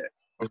just did it.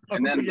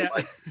 And then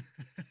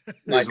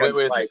like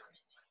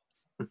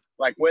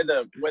with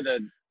the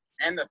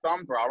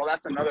thumb throttle,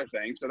 that's another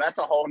thing. So that's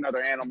a whole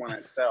nother animal in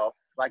itself.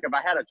 Like if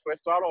I had a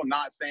twist throttle,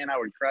 not saying I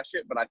would crush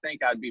it, but I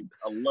think I'd be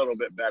a little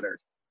bit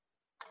better.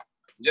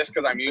 Just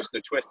because I'm used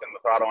to twisting the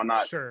throttle and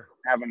not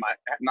having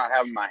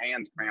my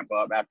hands cramp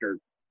up after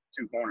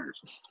 2 corners.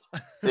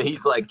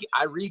 He's like,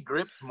 I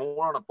re-gripped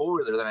more on a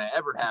 4-wheeler than I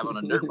ever have on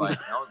a dirt bike.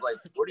 And I was like,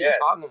 what are you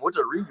talking about? What's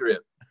a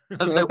re-grip?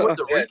 I was like, what's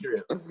a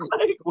re-grip?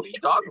 Like, what are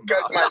you talking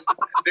about?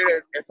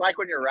 Dude, it's like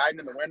when you're riding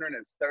in the winter and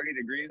it's 30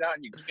 degrees out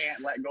and you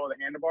can't let go of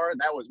the handlebar.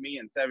 That was me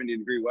in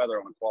 70-degree weather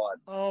on a quad.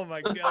 Oh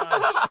my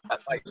gosh.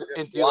 Like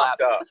just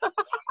locked up.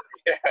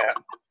 Yeah.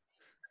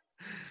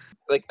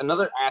 Like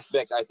another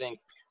aspect I think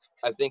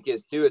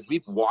is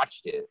we've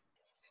watched it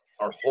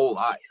our whole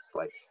lives.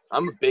 Like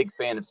I'm a big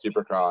fan of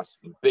Supercross,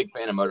 I'm a big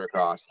fan of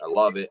motocross. I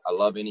love it. I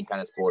love any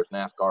kind of sports,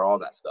 NASCAR, all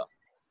that stuff.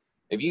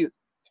 If you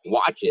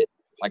watch it,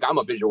 like I'm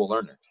a visual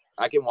learner.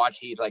 I can watch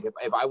Heath. Like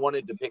if I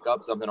wanted to pick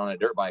up something on a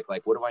dirt bike,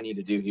 like what do I need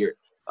to do here?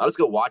 I'll just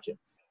go watch him.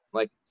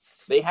 Like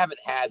they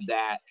haven't had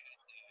that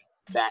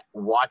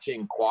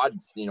watching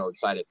quads,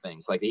 side of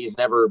things. Like he's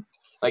never,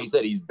 like you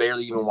said, he's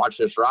barely even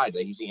watched us ride.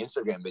 Like you see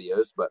Instagram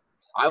videos, but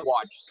I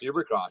watch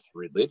Supercross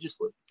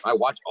religiously. I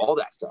watch all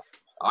that stuff.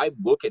 I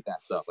look at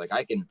that stuff. Like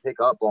I can pick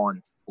up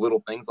on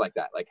little things like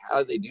that. Like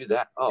how do they do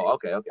that? Oh,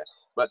 okay.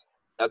 But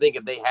I think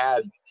if they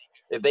had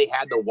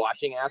the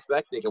watching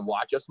aspect, they could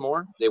watch us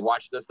more. They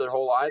watched us their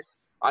whole lives.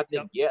 I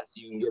think yes,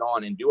 you can get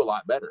on and do a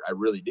lot better. I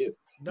really do.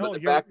 But the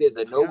fact is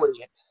that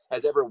nobody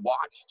has ever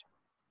watched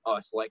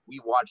us like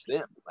we watch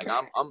them. Like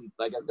I'm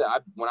like I said,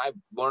 when I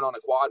learned on a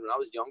quad when I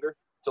was younger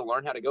to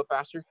learn how to go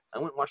faster, I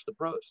went and watched the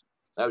pros.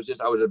 I was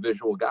a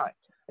visual guy.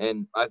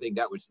 And I think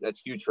that's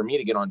huge for me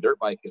to get on dirt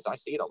bike because I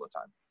see it all the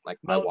time. Like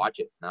I watch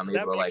it and I'm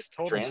able to like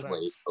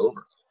translate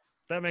over.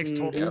 That makes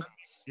total sense.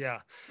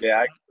 Yeah.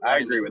 Yeah, I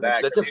agree with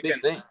that. That's a big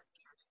thing.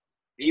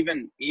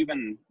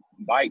 Even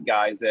bike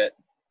guys that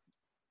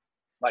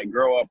like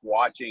grow up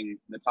watching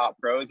the top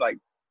pros, like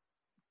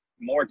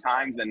more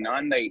times than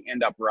none, they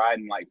end up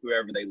riding like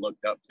whoever they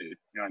looked up to. You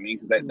know what I mean?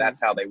 Because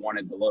that's how they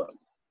wanted to look.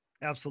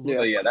 Absolutely.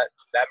 So yeah,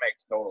 that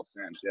makes total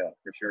sense. Yeah,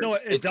 for sure. No,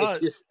 it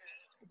does.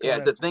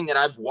 It's a thing that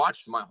I've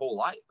watched my whole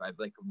life. I've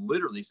like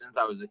literally since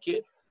I was a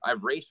kid.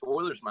 I've raced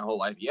Oilers my whole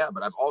life,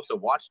 but I've also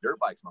watched dirt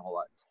bikes my whole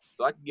life.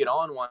 So I can get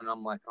on one and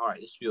I'm like, all right,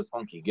 this feels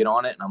funky. Get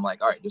on it, and I'm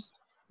like, all right, just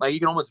like you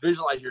can almost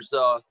visualize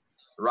yourself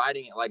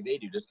riding it like they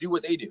do. Just do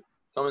what they do.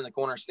 Come in the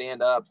corner,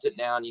 stand up, sit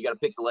down. You got to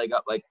pick the leg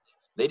up. Like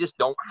they just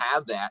don't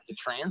have that to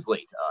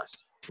translate to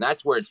us. And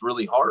that's where it's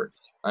really hard.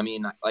 I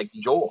mean, like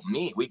Joel,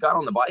 we got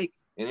on the bike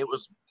and it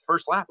was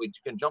first lap. We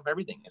can jump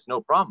everything. It's no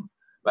problem.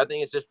 But I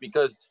think it's just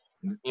because,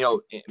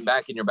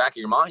 back in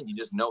your mind, you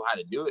just know how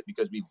to do it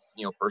because we,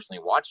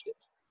 personally watched it.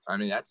 I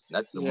mean, that's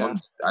the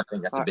one. I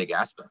think that's a big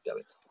aspect of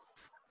it.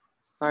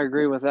 I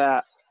agree with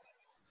that.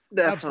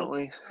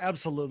 Definitely.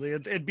 Absolutely.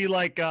 It'd be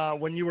like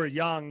when you were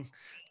young,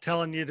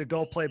 telling you to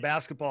go play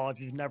basketball if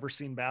you've never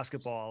seen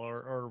basketball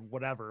or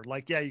whatever.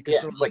 Like, you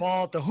can throw the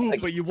ball at the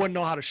hoop, but you wouldn't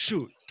know how to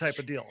shoot type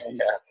of deal.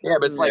 Yeah,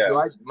 but it's like,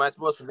 am I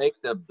supposed to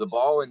make the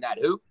ball in that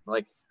hoop?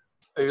 Like,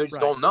 you just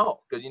don't know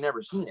because you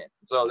never seen it.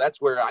 So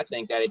that's where I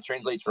think that it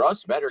translates for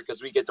us better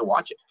because we get to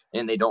watch it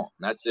and they don't.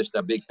 And that's just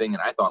a big thing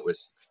that I thought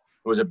was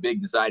a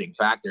big deciding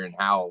factor in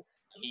how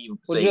he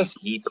rides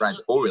a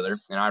four-wheeler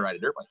and I ride a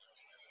dirt bike.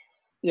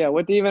 Yeah,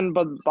 with even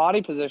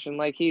body position,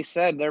 like he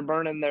said, they're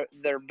burning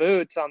their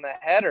boots on the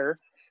header.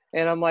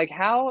 And I'm like,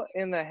 how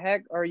in the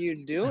heck are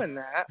you doing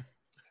that?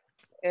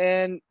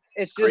 And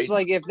it's just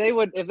like if they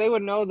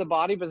would know the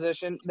body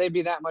position, they'd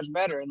be that much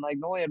better. And like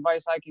the only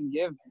advice I can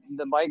give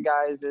the bike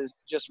guys is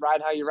just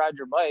ride how you ride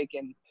your bike.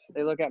 And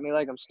they look at me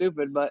like I'm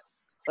stupid, but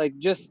like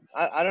just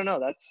I don't know.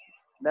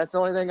 That's the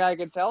only thing I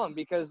could tell them,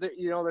 because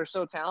they're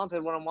so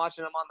talented when I'm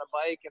watching them on the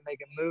bike, and they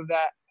can move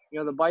that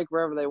the bike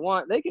wherever they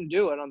want. They can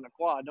do it on the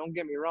quad. Don't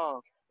get me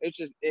wrong. It's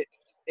just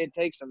it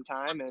takes some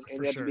time, and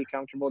you have to be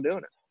comfortable doing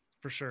it.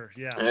 For sure,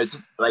 yeah. And it's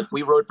like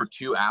we rode for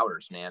 2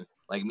 hours, man.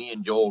 Like me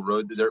and Joel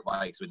rode the dirt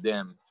bikes with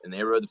them, and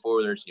they rode the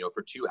four-wheelers,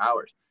 for 2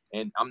 hours.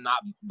 And I'm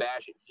not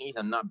bashing Heath,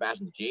 I'm not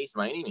bashing Jace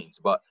by any means,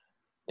 but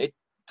it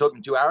took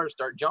them 2 hours to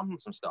start jumping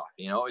some stuff.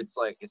 It's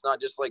like it's not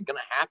just like gonna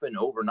happen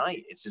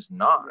overnight. It's just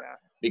not. Yeah.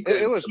 Because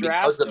it was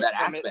because of that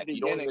from aspect. the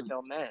You don't beginning even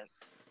till then.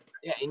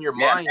 Yeah, in your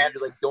mind,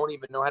 you like don't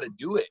even know how to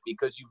do it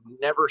because you've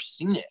never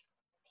seen it.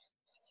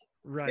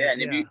 Right. Yeah,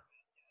 and if you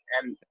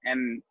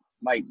and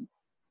like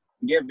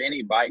give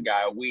any bike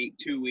guy a week,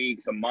 2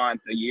 weeks, a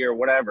month, a year,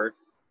 whatever.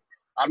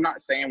 I'm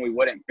not saying we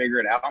wouldn't figure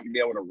it out and be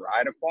able to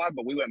ride a quad,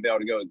 but we wouldn't be able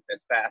to go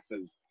as fast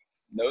as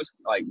those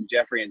like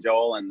Jeffrey and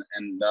Joel and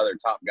the other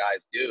top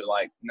guys do.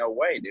 Like, no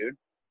way, dude.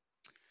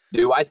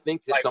 Do I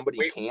think that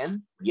somebody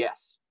can?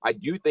 Yes, I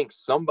do think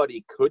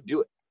somebody could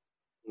do it.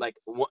 Like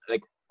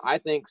I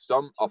think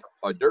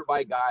a dirt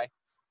bike guy,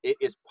 it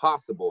is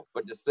possible.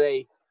 But to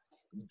say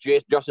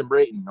Justin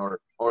Brayton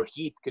or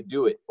Heath could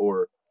do it,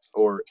 or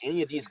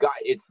any of these guys,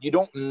 you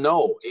don't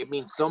know. It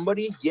means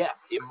somebody,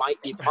 yes, it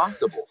might be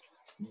possible.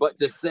 But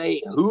to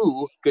say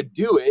who could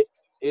do it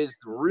is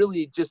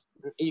really just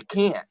you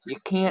can't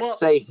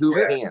say who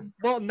can.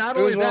 Well, not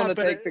only that,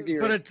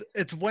 but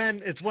it's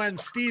when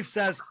Steve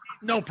says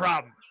no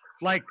problem.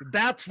 Like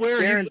that's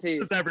where he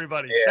loses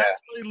everybody. Yeah.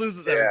 That's where he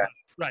loses everybody.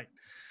 Right.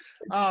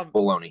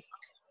 Baloney.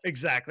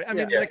 Exactly. I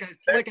mean, like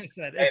I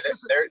said, hey,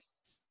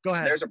 go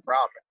ahead. There's a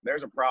problem.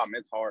 There's a problem.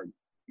 It's hard.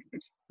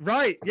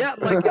 Right. Yeah.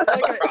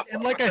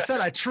 Like I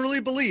said, I truly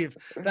believe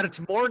that it's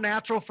more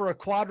natural for a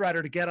quad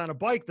rider to get on a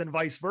bike than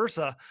vice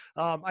versa.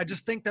 I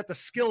just think that the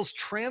skills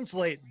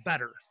translate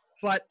better,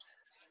 but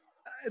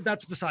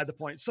that's beside the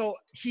point. So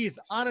Heath,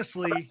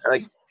 honestly,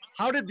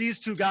 how did these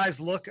two guys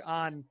look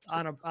on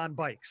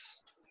bikes?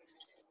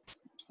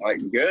 Like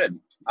good.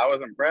 I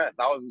was impressed.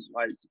 I was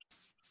like,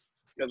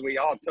 because we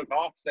all took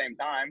off the same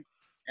time,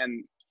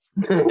 and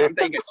I'm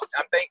thinking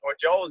when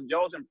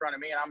Joel's in front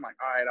of me, and I'm like,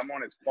 all right, I'm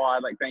on his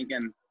quad, like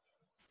thinking,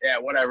 yeah,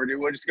 whatever, dude,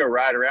 we'll just go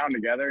ride around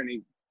together.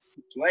 And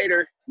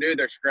later, dude,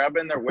 they're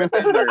scrubbing, they're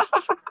whipping, they're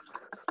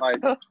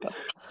like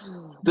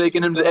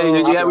taking him to.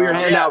 We were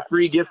handing out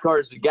free gift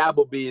cards to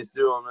Gabblebees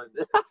to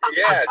him.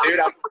 Yeah, dude,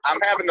 I'm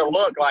having to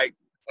look like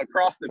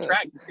across the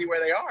track to see where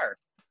they are.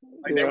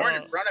 Like they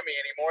weren't in front of me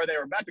anymore. They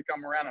were about to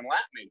come around and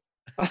lap me.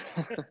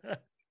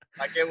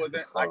 Like it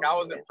wasn't like I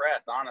was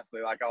impressed,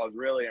 honestly. Like I was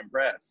really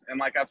impressed. And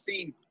like I've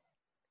seen,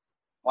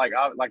 like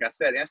I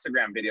said,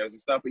 Instagram videos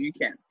and stuff, but you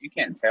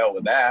can't tell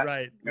with that.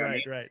 Right, you know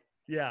right, right.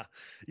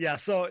 Yeah.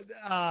 So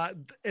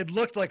it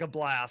looked like a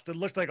blast. It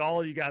looked like all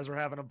of you guys were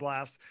having a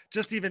blast.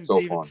 Just even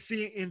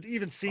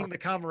seeing the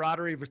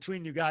camaraderie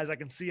between you guys, I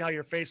can see how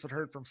your face would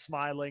hurt from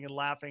smiling and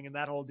laughing and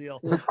that whole deal.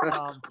 The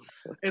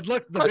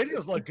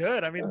videos look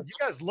good. I mean, you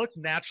guys look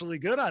naturally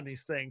good on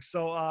these things.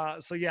 So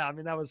yeah, I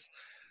mean that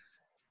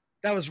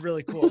was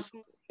really cool.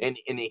 And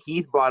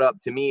Heath brought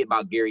up to me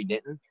about Gary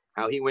Denton,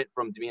 how he went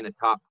from being a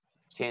top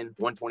 10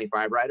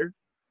 125 rider.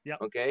 Yeah.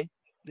 Okay.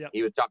 Yeah.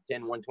 He was top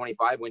 10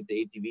 125, went to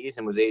ATVs,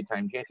 and was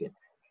 8-time champion.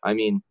 I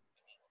mean,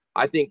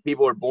 I think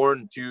people are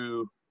born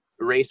to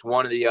race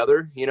one or the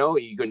other.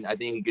 I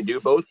think he could do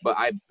both, but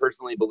I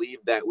personally believe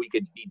that we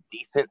could be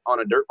decent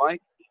on a dirt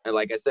bike. And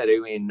like I said,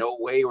 in no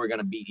way we're going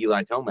to beat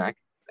Eli Tomac.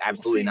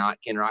 Absolutely not.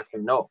 Ken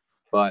Roxon, no.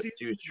 But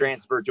to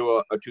transfer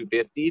to a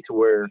 250 to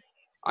where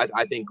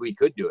I think we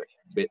could do it.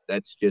 But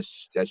that's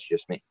just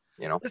me.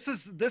 This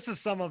is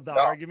some of the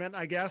argument,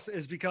 I guess,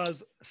 is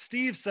because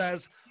Steve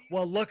says,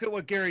 well, look at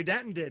what Gary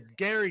Denton did.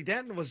 Gary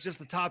Denton was just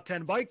the top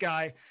 10 bike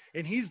guy,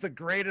 and he's the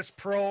greatest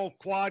pro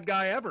quad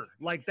guy ever.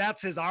 Like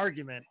that's his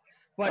argument.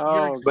 But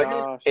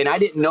and I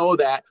didn't know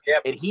that.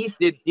 Yep. And Heath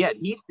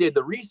did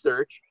the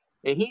research,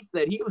 and he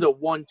said he was a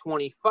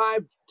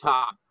 125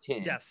 top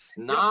 10. Yes.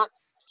 Not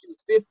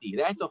 250.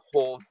 That's a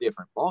whole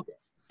different ballgame.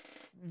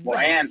 Well,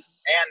 and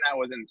that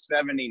was in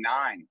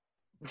 79.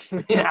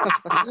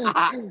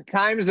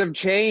 Times have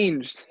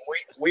changed.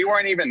 We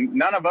weren't even,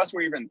 none of us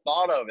were even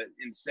thought of it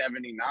in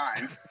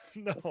 79.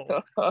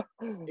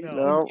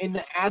 No. In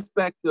the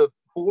aspect of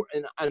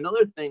and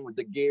another thing with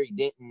the Gary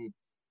Denton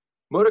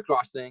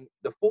motocross thing,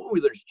 the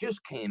four-wheelers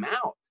just came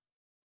out.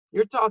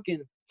 You're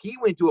talking, he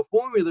went to a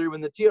four-wheeler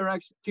when the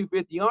TRX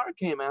 250R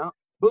came out.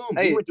 Boom,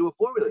 he went to a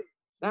four-wheeler.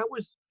 That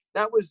was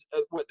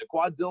what the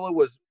Quadzilla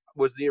was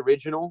the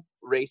original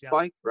race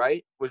bike,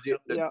 right? Was the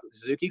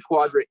Suzuki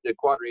the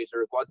Quad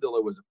Racer,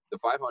 Quadzilla was the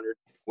 500,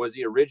 was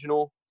the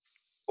original,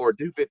 or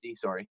 250,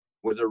 sorry,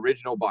 was the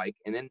original bike.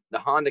 And then the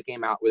Honda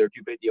came out with their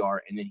 250R,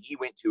 and then he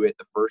went to it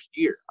the first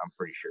year, I'm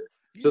pretty sure.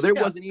 So there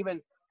wasn't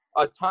even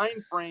a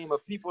time frame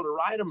of people to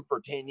ride them for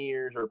 10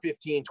 years or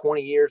 15,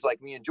 20 years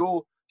like me and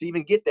Joel to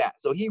even get that.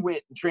 So he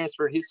went and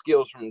transferred his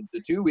skills from the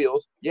two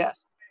wheels,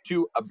 yes,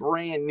 to a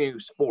brand new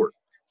sport.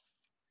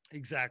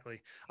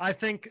 Exactly. I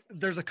think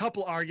there's a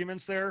couple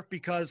arguments there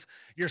because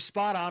you're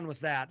spot on with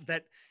that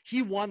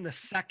he won the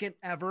second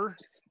ever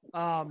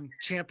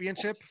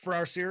championship for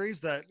our series,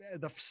 the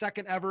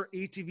second ever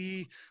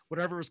ATV,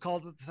 whatever it was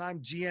called at the time,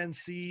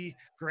 GNC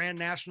Grand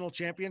National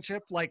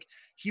Championship. Like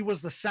he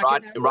was the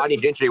second. Rodney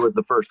Gentry was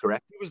the first,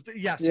 correct? He was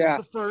he was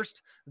the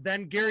first.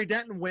 Then Gary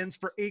Denton wins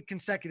for 8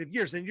 consecutive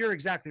years. And you're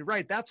exactly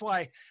right. That's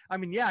why, I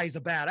mean, yeah, he's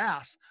a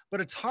badass, but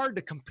it's hard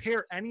to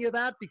compare any of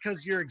that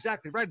because you're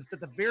exactly right. It's at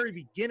the very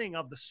beginning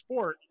of the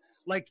sport.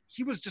 Like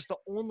he was just the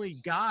only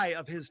guy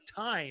of his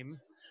time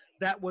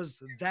that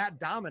was that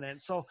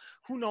dominant. So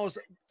who knows,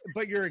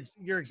 but you're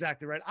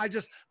exactly right.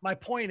 My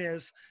point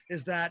is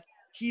that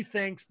he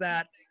thinks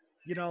that,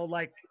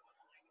 like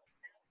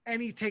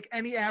take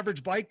any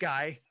average bike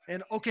guy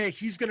and okay,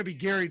 he's going to be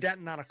Gary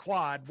Denton on a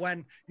quad,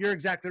 when you're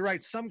exactly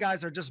right. Some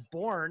guys are just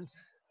born.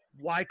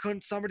 Why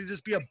couldn't somebody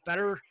just be a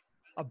better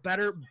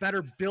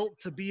built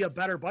to be a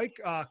better bike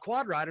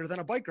quad rider than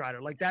a bike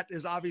rider? Like that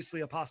is obviously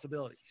a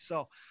possibility.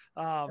 So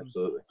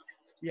absolutely.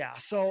 Yeah.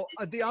 So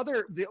the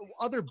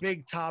other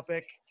big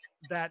topic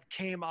that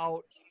came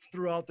out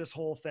throughout this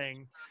whole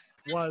thing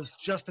was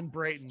Justin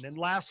Brayton. And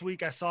last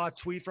week I saw a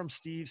tweet from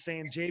Steve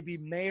saying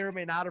JB may or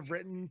may not have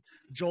ridden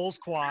Joel's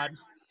quad.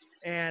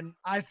 And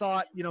I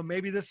thought,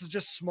 maybe this is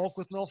just smoke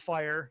with no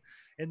fire.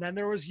 And then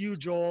there was you,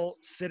 Joel,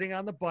 sitting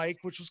on the bike,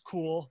 which was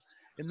cool.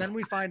 And then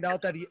we find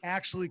out that he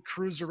actually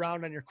cruised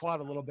around on your quad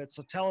a little bit.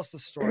 So tell us the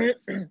story.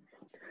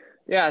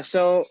 Yeah.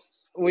 So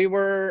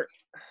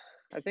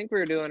I think we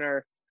were doing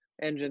our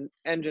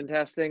engine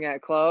testing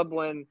at club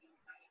when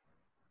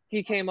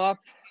he came up.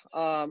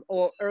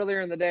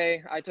 Earlier in the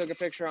day, I took a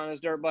picture on his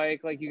dirt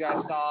bike, like you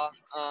guys saw.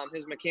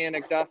 His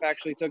mechanic Duff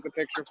actually took a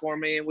picture for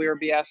me, and we were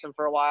BSing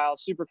for a while.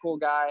 Super cool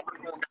guy.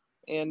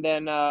 And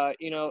then,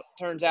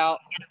 turns out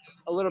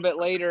a little bit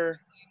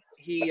later,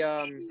 he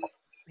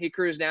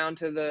cruised down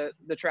to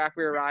the track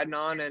we were riding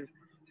on,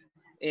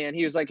 and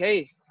he was like,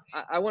 "Hey,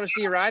 I want to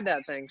see you ride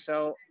that thing."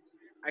 So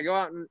I go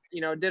out and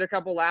did a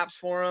couple laps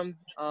for him.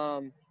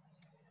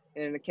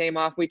 And it came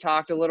off. We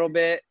talked a little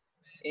bit,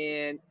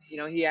 and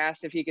he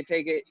asked if he could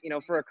take it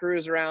for a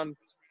cruise around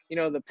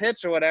the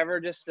pits or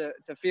whatever, just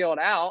to feel it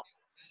out.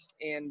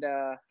 And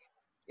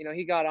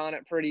he got on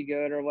it pretty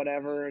good or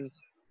whatever, and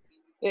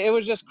it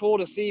was just cool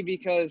to see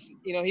because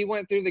he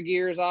went through the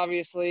gears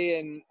obviously,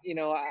 and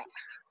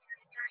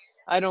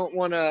I don't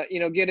want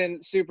to get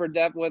in super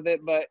depth with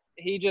it, but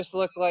he just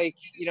looked like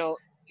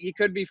he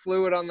could be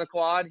fluid on the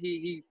quad.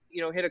 He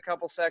hit a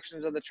couple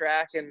sections of the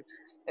track and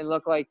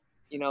looked like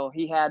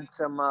he had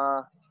some,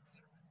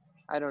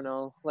 I don't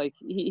know, like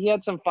he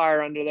had some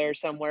fire under there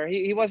somewhere.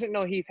 He wasn't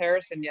no Heath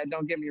Harrison yet,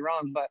 don't get me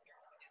wrong, but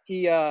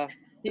he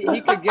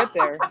could get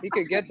there. He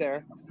could get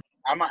there.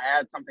 I'm gonna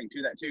add something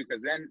to that too,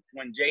 because then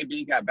when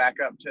JB got back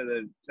up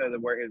to the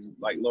where his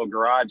like little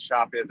garage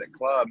shop is at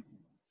club,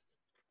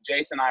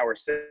 Jason and I were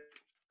sitting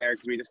there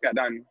because we just got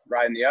done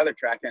riding the other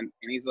track, and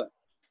he's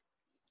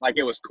like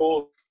it was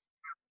cool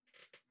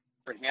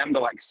for him to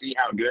like see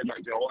how good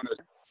like Joel and those.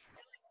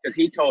 Because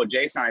he told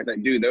Jason, he's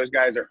like, dude, those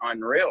guys are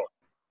unreal.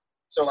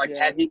 So like,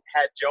 had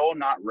Joel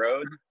not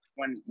rode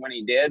when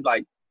he did,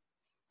 like,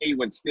 he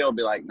would still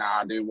be like,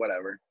 nah, dude,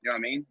 whatever. You know what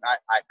I mean?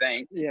 I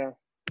think. Yeah.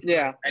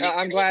 Yeah. And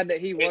I'm glad that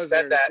he was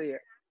said there to see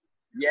it.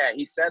 Yeah,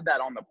 he said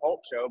that on the Pulp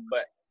show,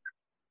 but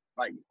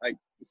like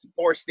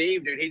poor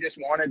Steve, dude, he just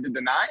wanted to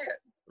deny it.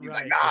 He's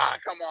like, nah,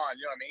 come on.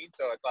 You know what I mean?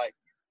 So it's like,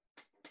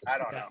 I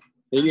don't know.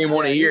 He didn't even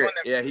want to hear it.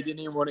 Yeah, he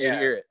didn't even want to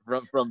hear it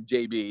from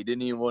JB. He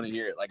didn't even want to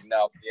hear it. Like,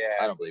 no,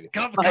 I don't believe it.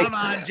 Come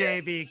on,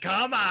 JB.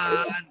 Come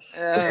on.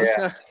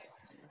 Yeah.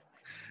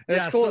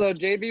 It's cool, though.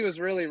 JB was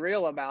really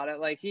real about it.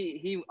 Like,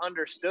 he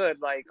understood,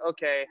 like,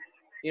 okay,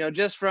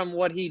 just from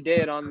what he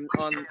did on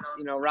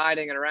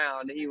riding it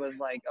around, he was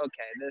like,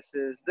 okay,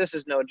 this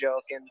is no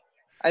joke. And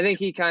I think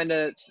he kind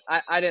of –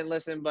 I didn't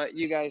listen, but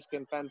you guys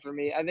can fend for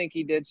me. I think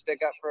he did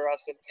stick up for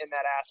us in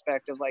that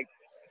aspect of, like,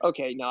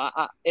 okay, no,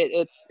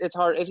 it's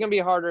hard. It's gonna be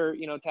a harder,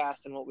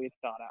 task than what we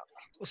thought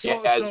out.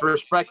 So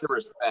respect to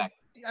respect.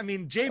 I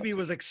mean, JB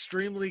was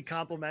extremely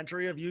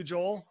complimentary of you,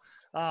 Joel.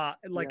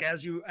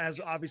 As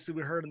obviously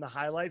we heard in the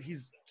highlight,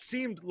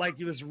 seemed like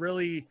he was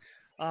really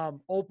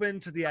open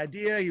to the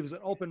idea. He was an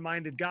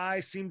open-minded guy.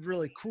 Seemed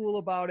really cool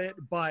about it,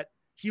 but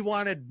he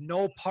wanted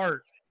no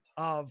part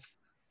of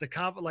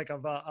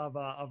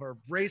the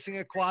racing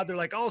a quad. They're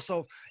like, oh,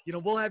 so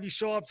we'll have you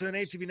show up to an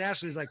ATV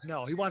National. He's like,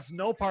 no, he wants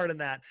no part in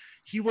that.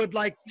 He would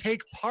like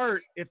take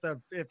part if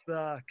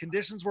the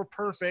conditions were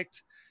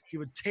perfect. He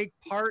would take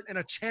part in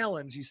a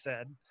challenge, he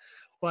said,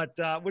 but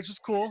which is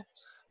cool.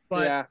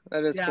 But yeah,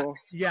 that is cool.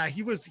 Yeah,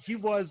 he was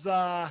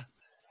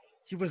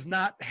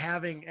not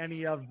having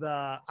any of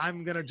the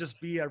I'm gonna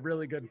just be a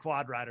really good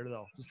quad rider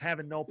though. Just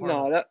having no part.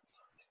 No,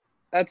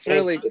 that's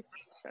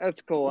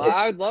that's cool.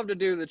 I would love to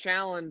do the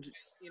challenge,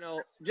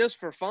 just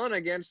for fun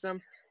against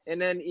him.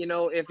 And then,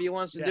 if he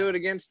wants to do it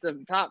against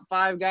the top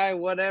 5 guy,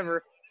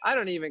 whatever, I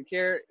don't even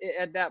care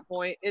at that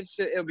point.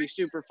 It'll be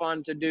super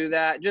fun to do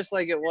that, just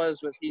like it was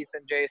with Heath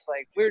and Jace.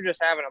 Like, we were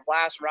just having a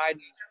blast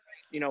riding.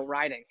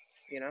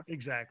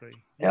 Exactly.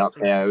 Yeah.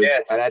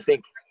 And I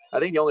think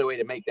the only way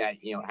to make that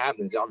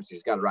happen is obviously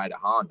he's got to ride a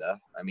Honda.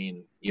 I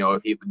mean,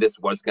 if this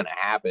was going to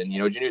happen,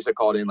 Janusa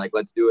called in like,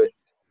 let's do it.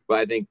 But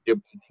I think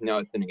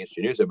nothing against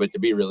Janusa, but to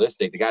be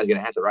realistic, the guy's going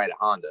to have to ride a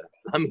Honda.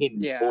 I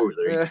mean,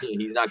 four-wheeler.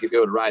 He's not going to be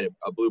able to ride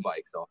a blue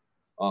bike. So,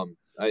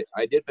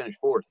 I did finish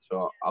fourth,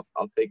 so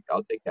I'll take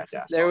that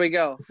task. There we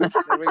go. Yeah,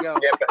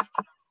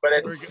 but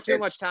it's too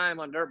much time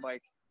on dirt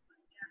bike.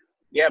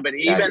 Yeah, but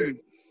even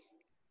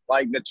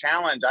like the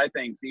challenge, I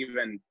think is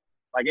even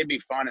like it'd be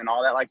fun and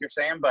all that, like you're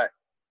saying. But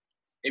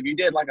if you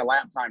did like a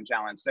lap time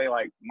challenge, say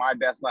like my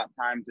best lap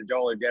time to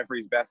Joel or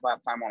Jeffrey's best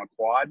lap time on a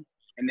quad,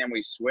 and then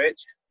we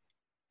switch,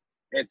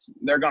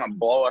 they're gonna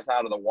blow us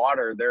out of the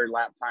water. Their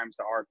lap times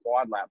to our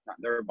quad lap time,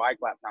 their bike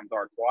lap times to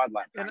our quad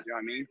lap times. You know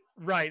what I mean?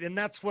 Right, and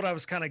that's what I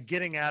was kind of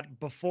getting at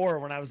before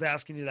when I was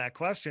asking you that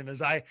question.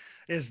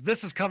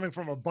 This is coming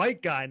from a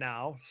bike guy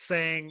now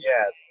saying,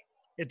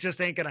 it just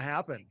ain't gonna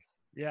happen.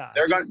 Yeah,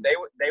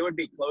 they would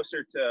be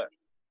closer to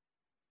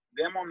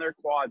them on their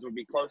quads would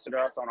be closer to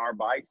us on our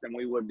bikes than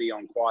we would be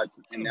on quads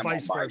and them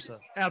vice on bikes. versa.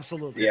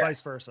 Absolutely,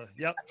 vice versa.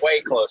 Yep,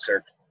 way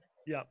closer.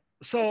 Yep.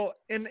 So,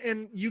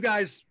 and you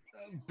guys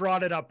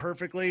brought it up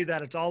perfectly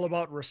that it's all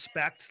about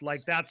respect.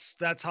 Like that's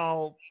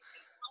how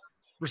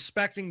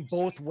respecting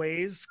both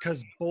ways,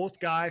 because both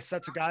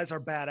sets of guys are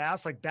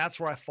badass. Like that's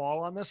where I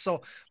fall on this.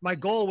 So my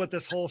goal with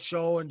this whole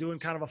show and doing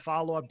kind of a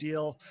follow-up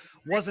deal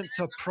wasn't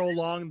to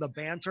prolong the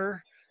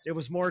banter. It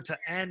was more to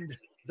end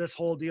this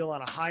whole deal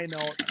on a high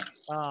note.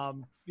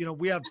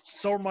 We have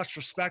so much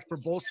respect for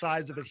both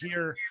sides of it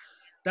here.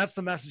 That's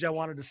the message I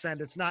wanted to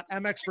send. It's not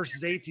MX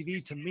versus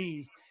ATV to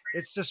me.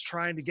 It's just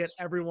trying to get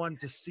everyone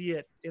to see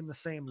it in the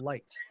same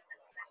light.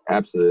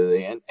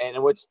 Absolutely. And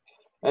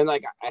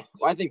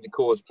I think the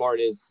coolest part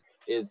is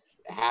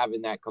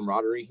having that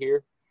camaraderie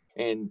here.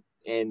 And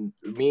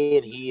me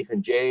and Heath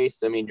and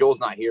Jace, I mean, Joel's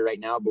not here right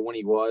now, but when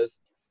he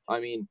was, I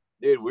mean,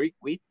 dude,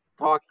 we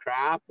talk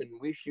crap and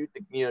we shoot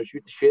the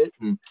shit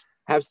and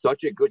have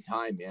such a good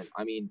time, man.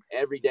 I mean,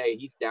 every day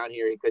he's down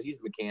here because he's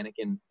a mechanic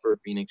for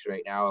Phoenix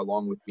right now,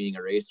 along with being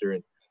a racer.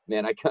 And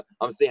man,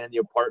 I'm staying in the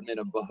apartment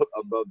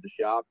above the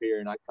shop here,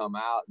 and I come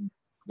out and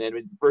man,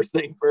 it's first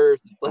thing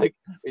first. It's like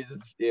we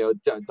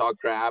just talk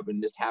crap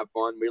and just have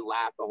fun. We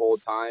laugh the whole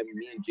time.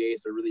 Me and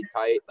Jace are really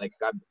tight. Like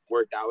I've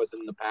worked out with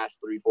him the past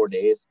 3-4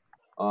 days.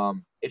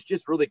 It's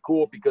just really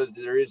cool because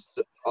there is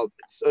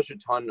such a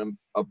ton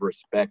of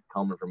respect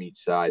coming from each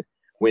side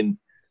when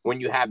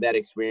you have that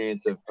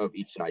experience of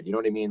each side. You know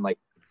what I mean? Like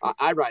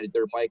I ride a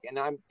dirt bike,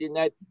 and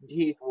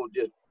Heath will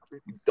just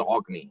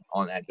dog me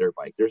on that dirt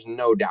bike. There's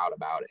no doubt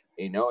about it,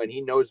 and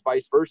he knows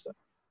vice versa.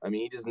 I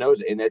mean, he just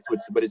knows it, and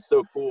but it's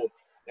so cool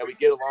that we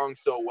get along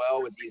so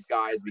well with these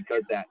guys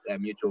because that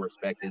mutual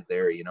respect is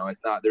there.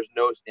 There's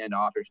no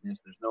standoffishness.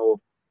 There's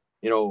no,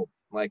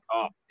 like,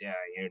 oh yeah,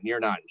 you're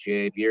not in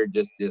shape. You're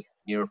just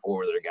you're a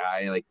four-wheeler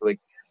guy. Like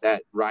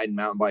that riding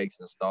mountain bikes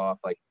and stuff.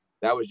 Like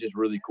that was just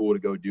really cool to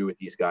go do with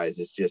these guys.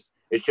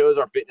 It shows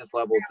our fitness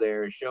levels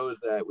there. It shows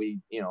that we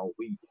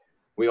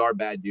are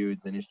bad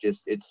dudes, and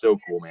it's so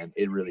cool, man.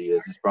 It really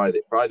is. It's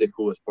probably the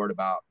coolest part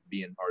about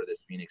being part of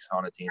this Phoenix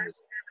Honda team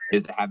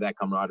is to have that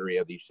camaraderie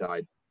of each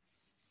side.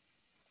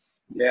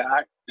 Yeah,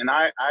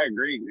 I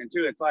agree. And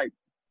too, it's like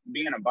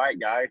being a bike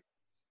guy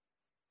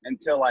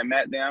until I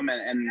met them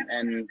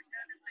and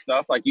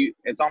stuff like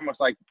it's almost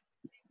like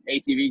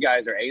ATV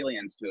guys are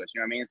aliens to us. You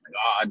know what I mean? It's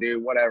like,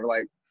 dude, whatever.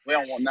 Like we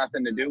don't want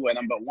nothing to do with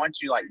them. But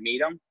once you like meet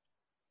them,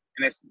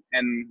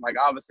 and like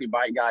obviously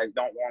bike guys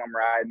don't want them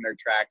riding their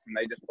tracks and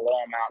they just blow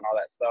them out and all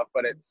that stuff.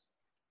 But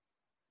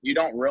you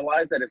don't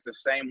realize that it's the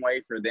same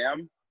way for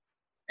them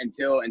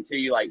until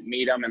you like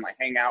meet them and like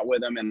hang out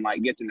with them and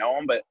like get to know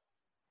them. But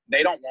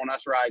they don't want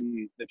us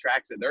riding the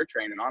tracks that they're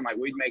training on. Like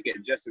we'd make it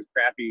just as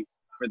crappy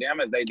for them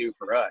as they do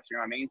for us. You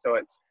know what I mean? So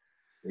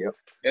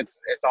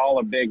it's all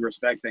a big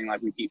respect thing,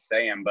 like we keep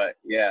saying. But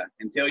yeah,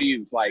 until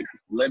you've like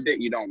lived it,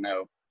 you don't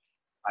know.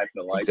 I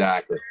feel like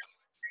exactly.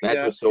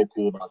 That's what's so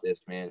cool about this,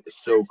 man.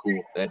 It's so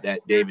cool that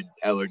David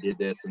Eller did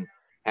this and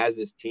has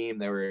this team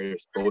that were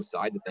both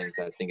sides of things.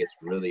 I think it's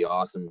really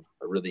awesome,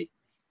 really,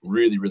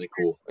 really, really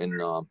cool. And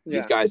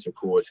these guys are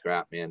cool as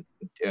crap, man.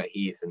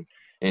 Heath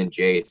and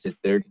Jace,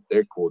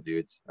 they're cool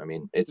dudes. I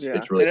mean,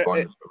 it's really fun.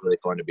 It's really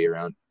fun to be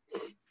around.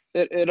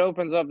 It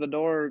opens up the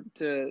door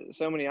to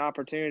so many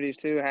opportunities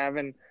too.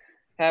 Having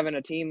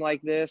a team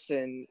like this,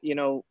 and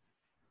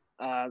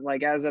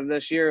like as of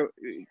this year,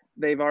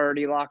 they've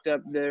already locked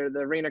up the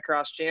Arena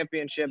Cross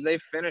Championship. They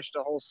finished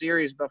a whole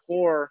series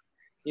before,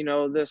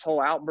 this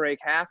whole outbreak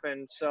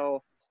happened.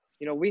 So,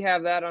 we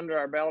have that under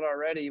our belt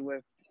already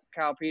with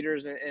Kyle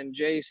Peters and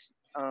Jace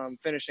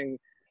finishing.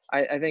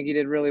 I think he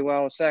did really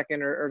well,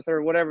 second or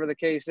third, whatever the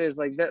case is.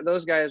 Like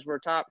those guys were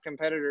top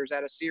competitors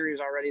at a series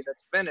already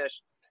that's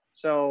finished.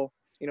 So,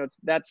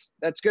 that's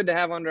good to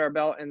have under our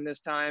belt in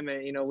this time.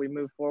 And, we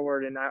move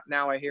forward. And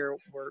now I hear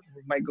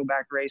we might go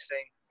back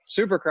racing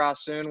Supercross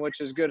soon,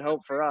 which is good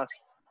hope for us.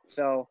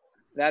 So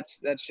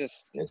that's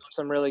just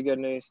some really good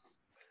news.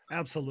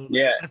 Absolutely.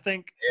 Yeah. I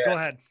think.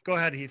 Yeah. Go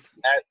ahead, Heath.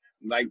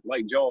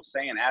 Like Joel's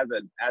saying, as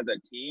a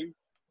team,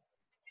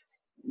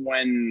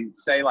 when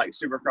say like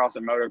Supercross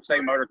and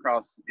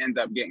motocross ends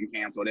up getting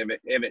canceled,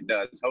 if it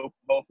does,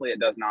 hopefully it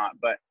does not,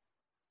 but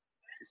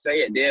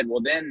say it did,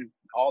 well then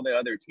all the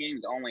other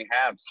teams only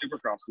have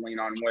Supercross to lean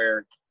on,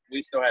 where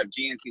we still have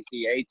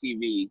GNCC,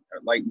 ATV,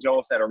 like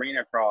Joel said,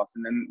 Arena Cross,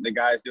 and then the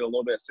guys do a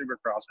little bit of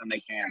Supercross when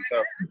they can.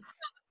 So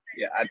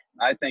yeah,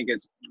 I think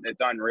it's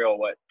unreal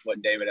what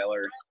David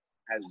Eller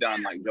has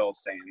done, like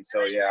Joel's saying.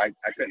 So yeah,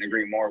 I couldn't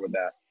agree more with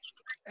that.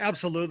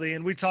 Absolutely.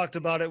 And we talked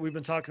about it. We've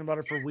been talking about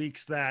it for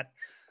weeks, that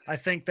I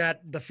think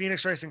that the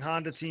Phoenix Racing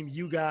Honda team,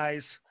 you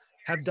guys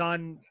have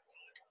done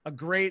a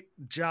great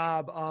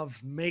job of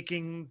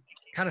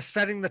kind of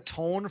setting the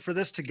tone for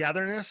this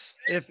togetherness.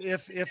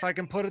 If I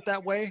can put it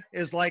that way,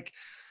 is like,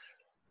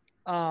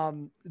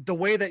 the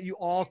way that you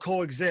all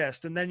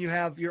coexist, and then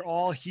you're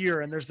all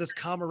here, and there's this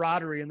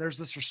camaraderie and there's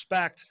this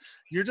respect.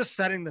 You're just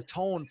setting the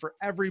tone for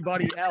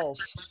everybody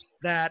else,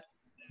 that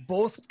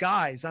both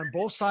guys on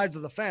both sides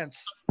of the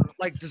fence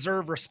like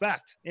deserve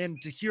respect, and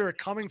to hear it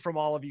coming from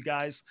all of you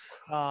guys,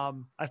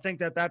 I think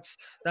that's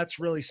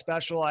really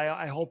special.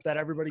 I hope that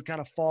everybody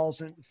kind of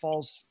follows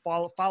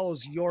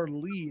your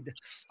lead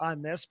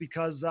on this,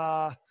 because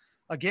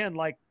again,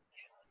 like,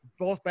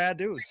 both bad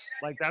dudes.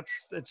 Like,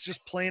 it's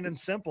just plain and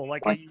simple.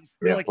 Like, plain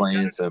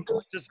and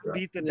simple. Just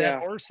beat the dead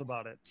horse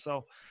about it.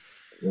 So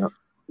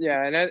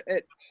yeah, and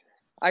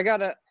I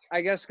gotta,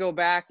 I guess, go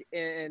back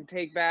and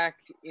take back,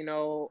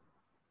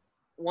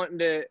 wanting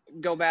to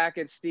go back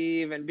at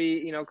Steve and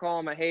be, call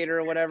him a hater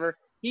or whatever.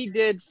 He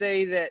did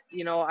say that,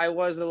 I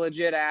was a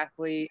legit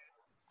athlete.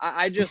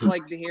 I just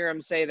like to hear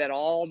him say that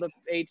all the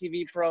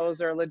ATV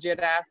pros are legit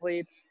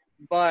athletes.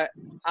 But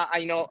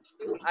I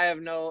have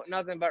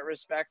nothing but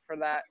respect for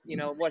that,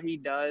 what he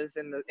does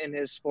in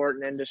his sport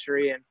and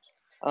industry.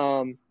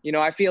 And,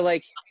 I feel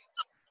like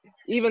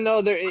even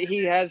though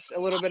he has a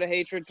little bit of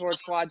hatred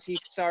towards quads,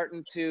 he's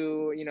starting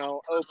to,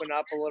 open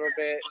up a little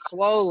bit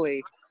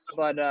slowly.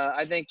 But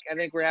I think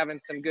we're having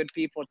some good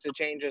people to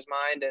change his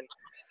mind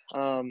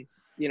and,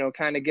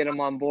 kind of get him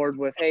on board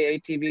with, hey,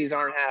 ATVs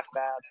aren't half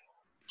bad.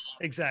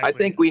 Exactly. I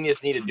think we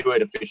just need to do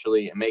it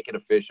officially and make it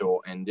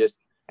official, and just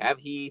have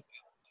Heath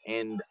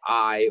and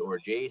I, or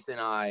Jason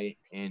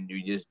and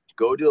we just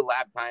go do a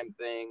lap time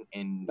thing,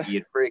 and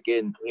you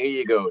freaking, here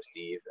you go,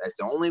 Steve. That's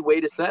the only way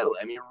to settle.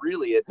 I mean,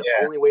 really, it's the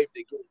only way to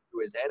get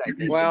into his head, I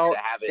think, well, is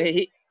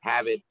to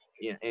have it,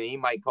 and he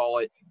might call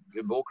it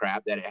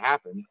bullcrap that it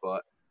happened,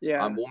 but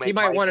we'll make he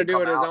might want to do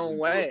come it his out own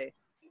way.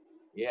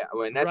 Yeah,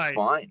 well, and that's Right.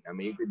 fine. I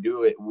mean, you could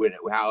do it with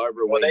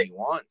however way he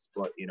wants,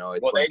 but it's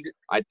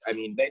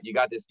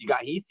you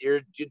got Heath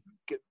here.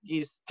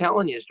 He's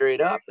telling you straight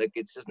up, like,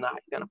 it's just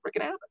not gonna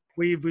freaking happen.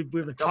 We've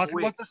been talking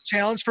about this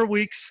challenge for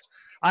weeks.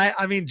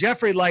 I mean,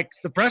 Jeffrey, like,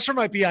 the pressure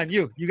might be on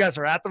you. You guys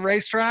are at the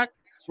racetrack.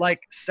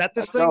 Like, set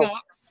this thing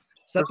up.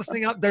 Set this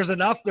thing up. There's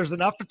enough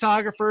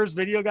photographers,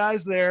 video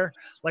guys there.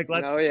 Like,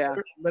 let's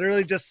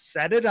literally just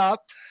set it up.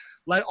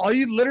 Like, all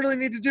you literally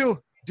need to do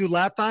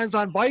lap times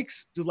on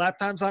bikes, do lap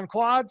times on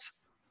quads.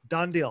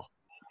 Done deal.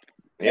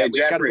 Yeah,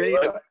 Jeffrey,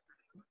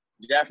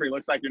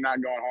 looks like you're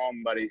not going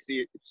home, buddy.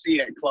 See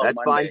you at club That's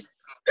Monday. Fine.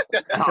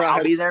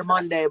 I'll be there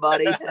Monday,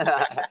 buddy.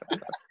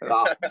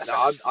 I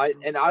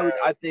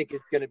think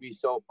it's gonna be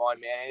so fun,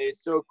 man. And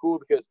it's so cool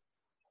because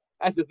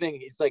that's the thing.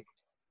 It's like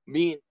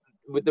me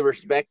with the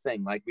respect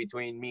thing, like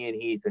between me and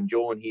Heath and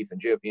Joel and Heath and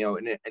Jeff,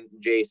 and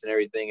Jace and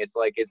everything. It's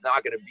like, it's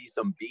not gonna be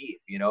some beef,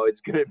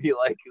 It's gonna be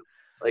like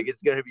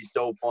it's gonna be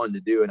so fun to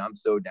do, and I'm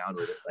so down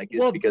with it. Like,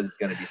 it's because it's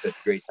gonna be such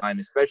a great time,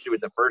 especially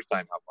with the first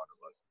time, how fun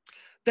it was.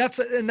 That's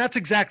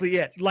exactly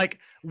it. Like,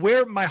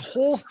 where my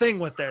whole thing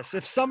with this,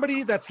 if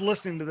somebody that's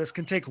listening to this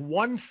can take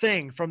one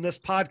thing from this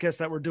podcast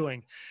that we're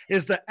doing,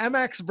 is the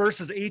MX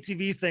versus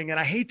ATV thing. And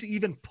I hate to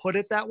even put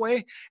it that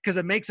way because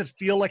it makes it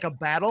feel like a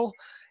battle.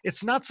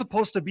 It's not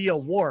supposed to be a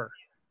war.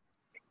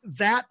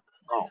 That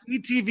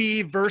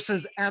ATV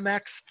versus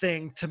MX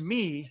thing, to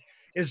me,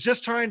 is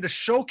just trying to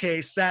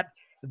showcase that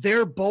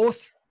they're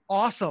both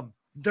awesome.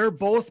 They're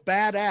both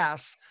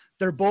badass.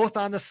 They're both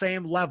on the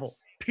same level.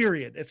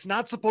 Period. It's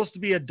not supposed to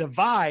be a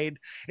divide.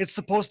 It's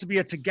supposed to be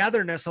a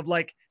togetherness of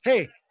like,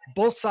 hey,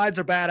 both sides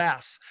are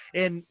badass.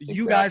 And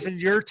you guys and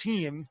your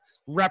team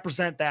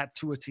represent that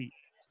to a T.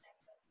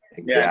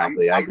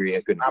 Exactly. I agree.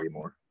 I couldn't agree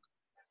more.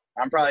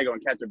 I'm probably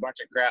going to catch a bunch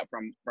of crap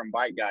from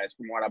bike guys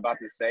from what I'm about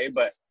to say,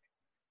 but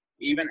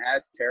even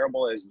as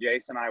terrible as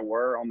Jason and I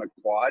were on the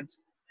quads,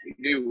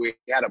 we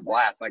had a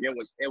blast. Like, it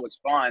was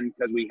fun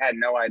because we had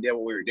no idea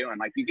what we were doing.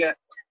 Like, we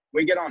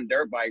get on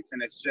dirt bikes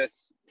and it's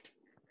just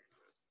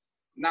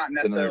not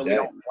necessarily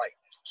don't like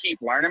keep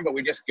learning, but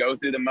we just go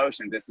through the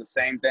motions. It's the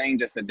same thing,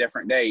 just a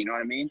different day. You know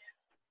what I mean?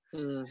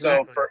 Mm-hmm.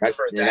 So for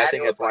that, I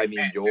think that's why me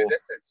and Joel.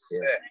 This is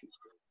sick.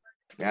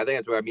 Yeah, I think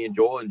that's why me and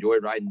Joel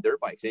enjoyed riding dirt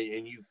bikes,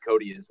 and you,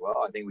 Cody, as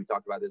well. I think we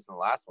talked about this in the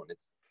last one.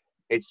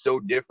 It's so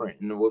different,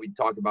 and what we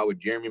talked about with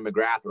Jeremy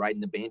McGrath riding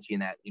the Banshee in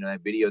that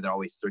that video that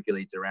always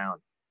circulates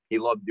around. He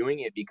loved doing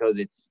it because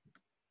it's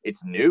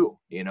it's new,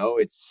 you know,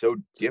 it's so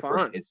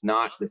different. Fun. It's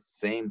not the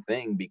same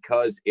thing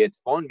because it's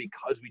fun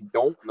because we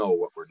don't know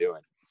what we're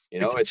doing. You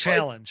know, it's a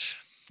challenge.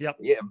 Yep.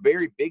 Yeah,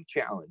 very big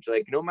challenge.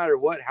 Like no matter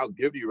what, how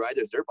good you ride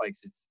those dirt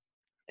bikes,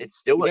 it's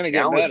still a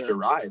challenge to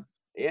ride.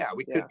 Yeah,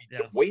 we could be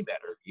way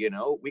better. You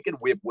know, we could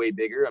whip way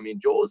bigger. I mean,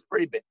 Joel is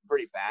pretty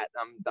fat.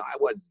 I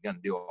wasn't gonna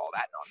do all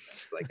that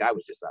nonsense. Like that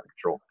was just out of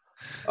control.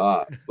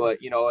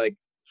 But you know, like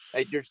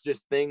there's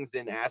just things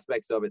and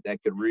aspects of it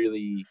that could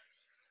really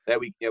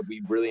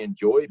we really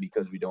enjoy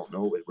because we don't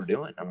know what we're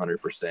doing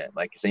 100%.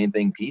 Like same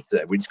thing,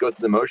 pizza. We just go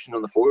through the motion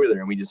on the 4-wheeler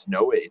and we just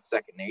know it. It's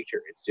second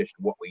nature. It's just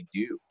what we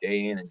do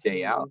day in and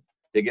day out.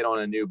 To get on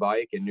a new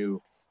bike, a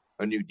new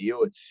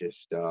deal, it's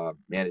just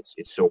man,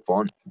 it's so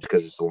fun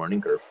because it's a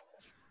learning curve.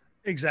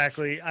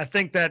 Exactly. I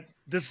think that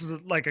this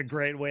is like a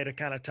great way to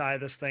kind of tie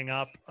this thing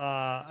up.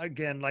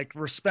 Again, like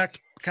respect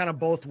kind of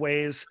both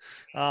ways.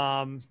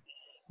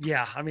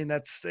 Yeah, I mean,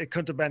 it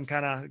couldn't have been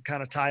kind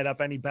of tied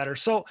up any better.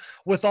 So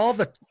with all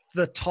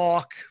the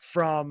talk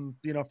from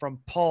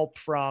Pulp,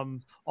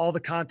 from all the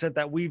content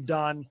that we've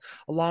done,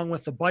 along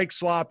with the bike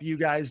swap you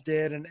guys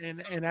did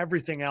and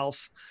everything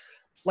else,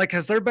 like,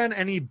 has there been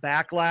any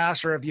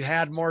backlash, or have you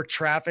had more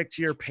traffic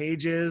to your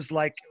pages?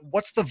 Like,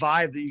 what's the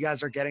vibe that you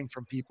guys are getting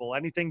from people?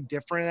 Anything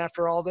different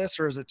after all this,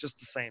 or is it just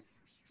the same?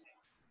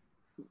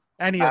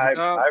 Any of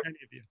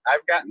you?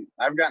 I've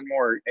gotten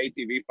more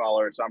ATV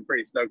followers, so I'm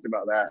pretty stoked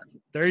about that.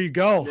 There you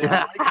go.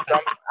 I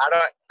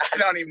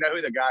don't even know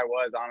who the guy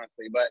was,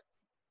 honestly, but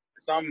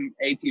some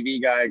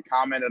ATV guy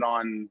commented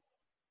on,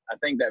 I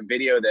think, that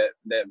video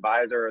that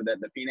Visor, that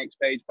the Phoenix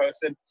page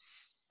posted,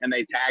 and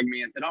they tagged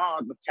me and said,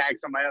 "Oh, let's tag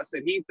somebody else."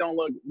 Said, "Heath don't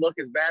look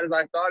as bad as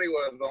I thought he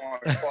was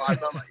on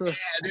quads." I'm like, "Yeah,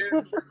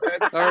 dude,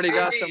 that's already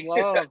got some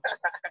love."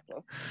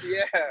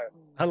 Yeah,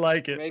 I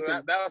like it.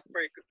 So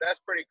that's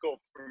pretty cool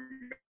for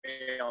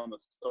me on the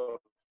social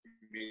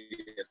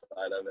media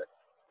side of it.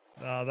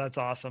 Oh, that's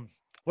awesome.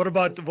 What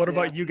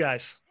about you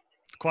guys,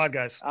 quad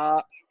guys?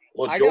 Well,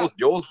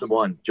 Joel's the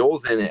one.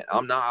 Joel's in it.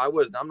 I'm not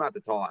the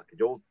talk.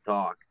 Joel's the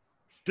talk.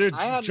 Dude,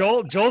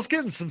 Joel's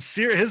getting some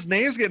serious. His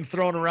name's getting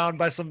thrown around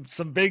by some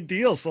big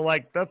deals. So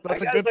like that's a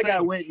good thing.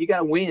 You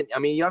gotta win. I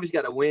mean, you obviously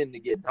gotta win to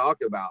get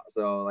talked about.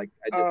 So like,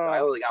 I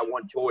only got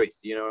one choice.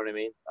 You know what I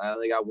mean? I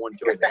only got one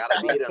choice. I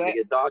gotta beat him to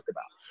get talked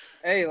about.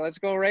 Hey, let's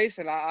go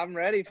racing. I'm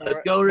ready for it.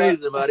 Let's go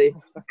racing, buddy.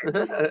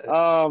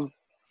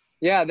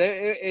 Yeah,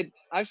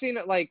 I've seen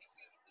it like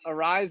a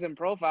rise in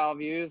profile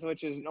views,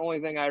 which is the only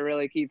thing I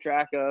really keep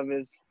track of.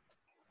 Is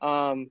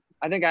I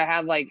think I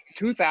had like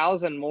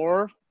 2,000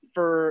 more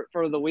for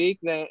the week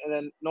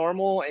than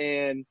normal,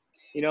 and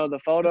you know, the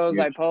photos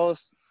I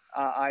post,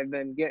 I've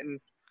been getting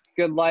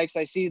good likes.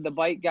 I see the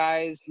bike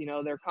guys, you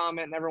know, they're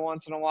commenting every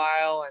once in a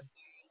while, and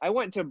I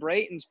went to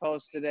Brayton's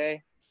post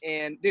today,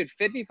 and dude,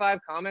 55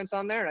 comments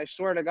on there, and I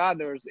swear to God,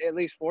 there was at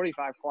least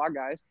 45 quad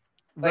guys.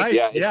 Like, right?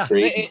 Yeah, it's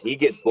crazy. He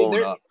gets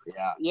blown up.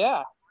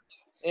 Yeah.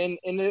 And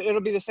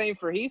it'll be the same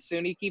for Heath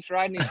soon. He keeps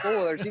riding these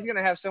 4-wheelers. He's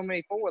gonna have so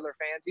many 4-wheeler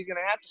fans. He's gonna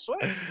have to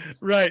switch.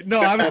 Right.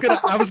 No, I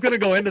was gonna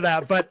go into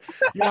that, but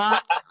yeah,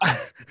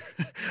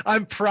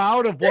 I'm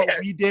proud of what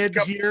we did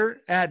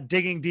here at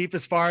Digging Deep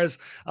as far as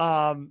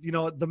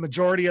the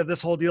majority of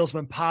this whole deal has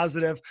been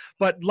positive.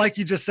 But like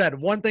you just said,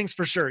 one thing's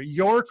for sure: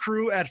 your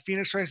crew at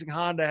Phoenix Racing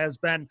Honda has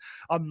been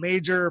a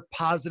major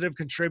positive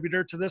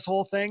contributor to this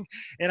whole thing,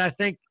 and I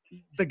think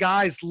the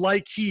guys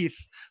like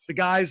Heath, the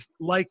guys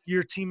like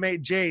your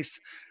teammate Jace,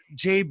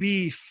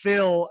 JB,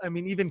 Phil, I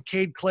mean, even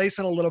Cade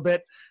Clayson a little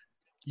bit,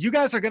 you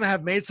guys are going to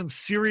have made some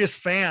serious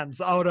fans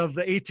out of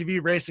the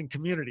ATV racing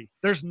community.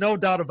 There's no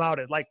doubt about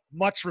it. Like,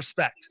 much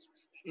respect.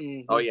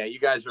 Oh yeah, you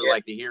guys are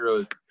like the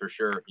heroes for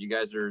sure. You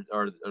guys are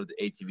the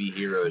ATV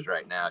heroes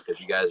right now because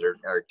you guys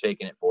are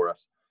taking it for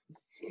us.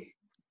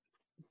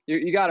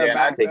 You got our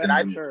back,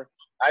 and sure.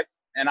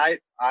 I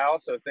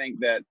also think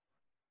that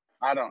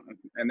I don't,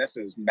 and this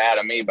is bad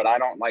of me, but I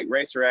don't like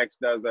Racer X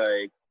does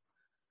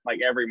like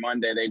every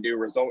Monday they do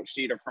result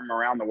sheet from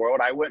around the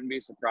world. I wouldn't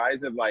be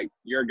surprised if like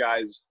your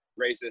guys'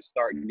 races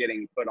start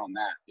getting put on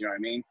that. You know what I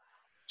mean?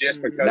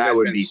 Just because that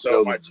there's been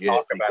so much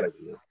talk about it.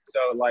 So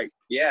like,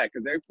 yeah,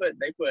 because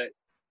they put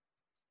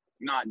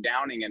not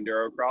downing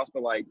Endurocross,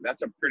 but like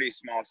that's a pretty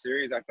small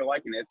series, I feel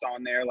like, and it's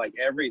on there, like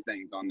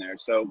everything's on there.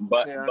 So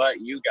but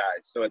you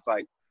guys, so it's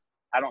like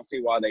I don't see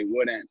why they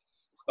wouldn't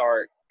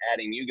start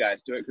adding you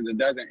guys to it, because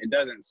it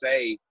doesn't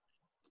say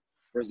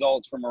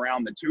results from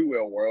around the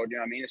 2-wheel world. You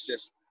know what I mean? It's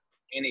just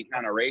any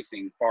kind of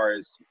racing, as far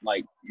as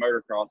like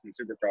motocross and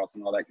supercross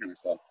and all that kind of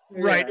stuff.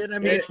 Right. And I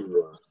mean,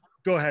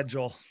 go ahead,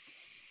 Joel.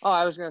 Oh,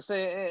 I was going to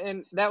say,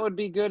 and that would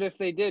be good if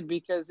they did,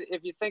 because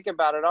if you think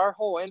about it, our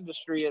whole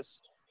industry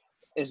is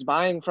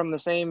buying from the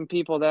same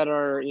people that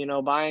are, you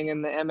know, buying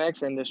in the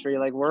MX industry.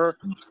 Like we're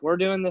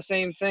doing the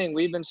same thing.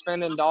 We've been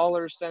spending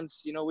dollars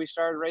since, you know, we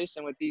started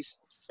racing with these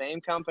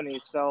same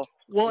companies. So,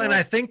 and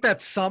I think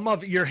that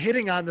you're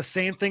hitting on the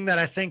same thing that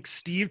I think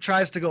Steve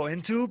tries to go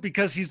into,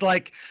 because he's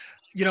like,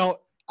 you know,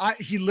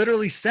 he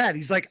literally said,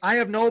 he's like, I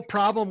have no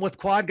problem with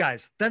quad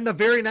guys. Then the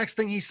very next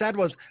thing he said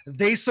was,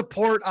 they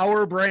support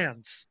our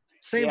brands.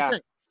 Same thing.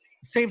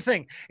 Same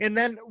thing. And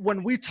then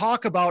when we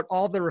talk about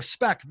all the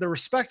respect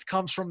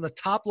comes from the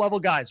top level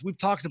guys. We've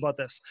talked about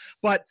this.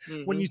 But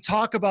when you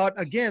talk about,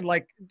 again,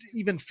 like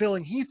even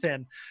filling Heath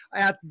in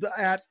at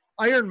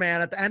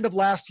Ironman at the end of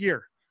last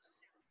year,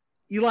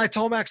 Eli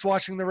Tomac's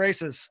watching the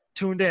races,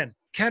 tuned in.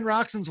 Ken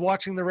Roxon's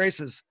watching the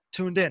races,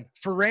 tuned in.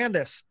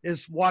 Ferrandis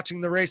is watching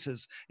the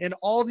races. And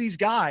all these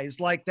guys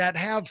like that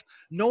have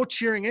no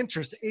cheering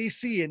interest,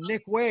 AC and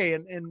Nick Way.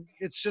 And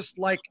it's just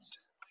like,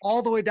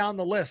 all the way down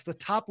the list, the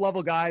top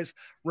level guys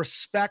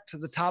respect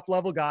the top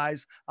level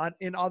guys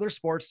in other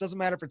sports. Doesn't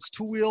matter if it's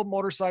two-wheel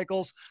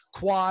motorcycles,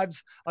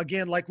 quads,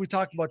 again, like we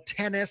talked about,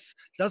 tennis,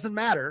 doesn't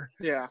matter.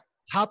 Yeah.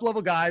 Top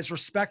level guys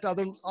respect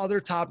other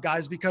top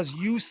guys because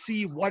you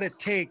see what it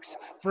takes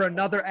for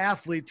another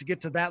athlete to get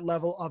to that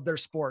level of their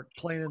sport,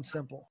 plain and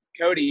simple.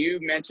 Cody, you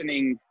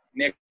mentioning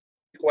Nick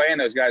Way and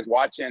those guys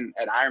watching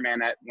at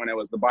Ironman when it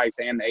was the bikes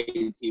and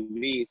the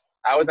ATVs.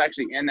 I was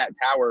actually in that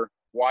tower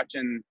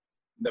watching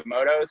the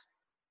motos,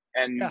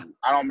 and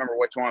I don't remember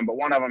which one, but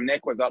one of them,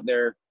 Nick, was up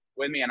there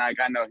with me, and I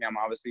know him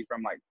obviously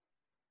from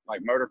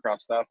like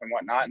motocross stuff and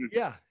whatnot, and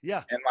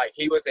and like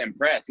he was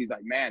impressed. He's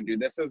like, man, dude,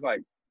 this is like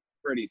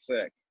pretty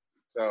sick.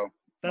 So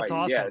that's like,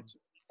 awesome. Yeah, it's,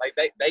 like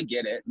they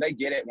get it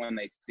when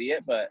they see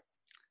it, but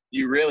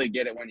you really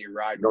get it when you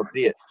ride. You don't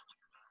see it.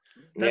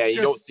 That's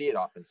you don't see it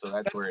often, so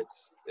that's where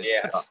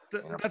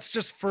that's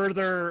just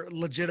further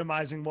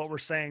legitimizing what we're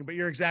saying. But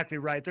you're exactly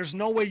right. There's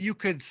no way you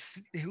could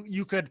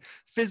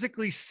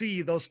physically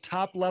see those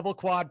top level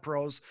quad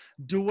pros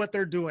do what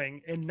they're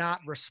doing and not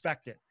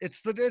respect it.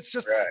 It's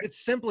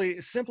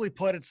simply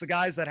put, it's the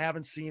guys that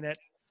haven't seen it.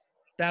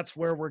 That's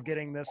where we're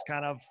getting this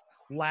kind of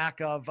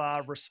lack of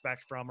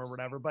respect from or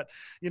whatever. But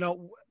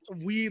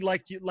we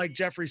like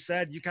Jeffrey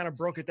said, you kind of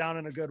broke it down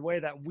in a good way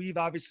that we've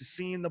obviously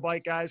seen the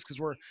bike guys because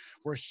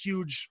we're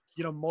huge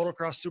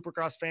motocross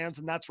supercross fans,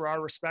 and that's where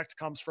our respect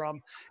comes from.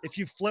 If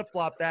you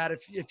flip-flop that,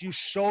 if you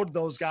showed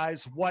those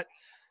guys what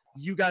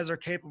you guys are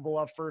capable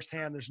of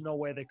firsthand, there's no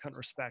way they couldn't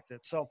respect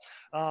it. So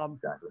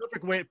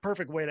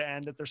perfect way to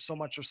end it. There's so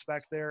much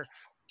respect there.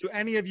 Do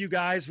any of you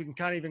guys, we can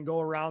kind of even go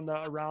around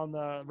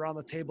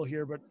the table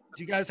here, but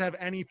do you guys have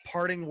any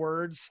parting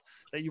words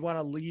that you want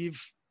to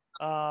leave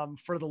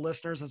for the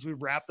listeners as we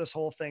wrap this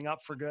whole thing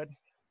up for good?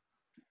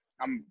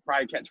 I'm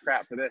probably catch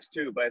crap for this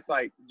too, but it's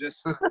like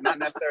just not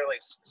necessarily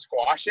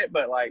squash it,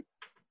 but like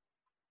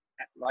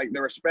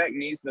the respect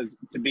needs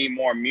to be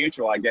more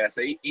mutual, I guess.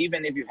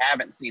 Even if you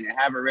haven't seen it,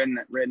 haven't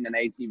ridden an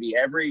ATV,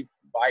 every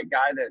bike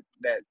guy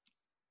that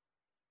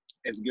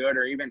is good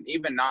or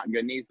even not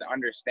good needs to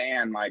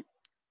understand, like,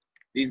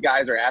 these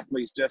guys are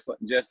athletes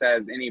just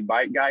as any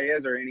bike guy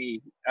is or any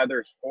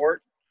other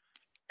sport.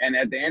 And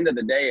at the end of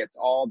the day, it's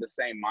all the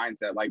same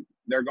mindset. Like,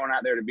 they're going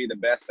out there to be the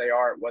best they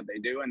are at what they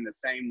do. And the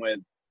same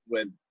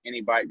with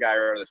any bike guy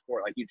or other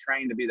sport. Like, you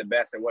train to be the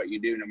best at what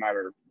you do, no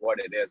matter what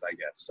it is, I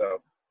guess.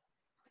 So.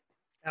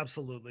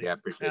 Absolutely. Yeah, I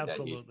appreciate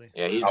Absolutely.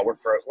 that. Yeah, we're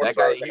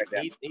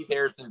Heath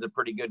Harrison's a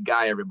pretty good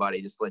guy,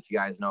 everybody. Just to let you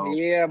guys know.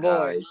 Yeah,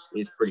 boy.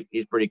 He's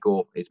pretty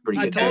cool. He's pretty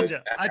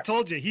good. I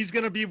told you. He's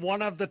going to be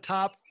one of the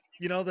top,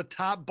 the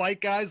top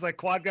bike guys, like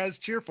quad guys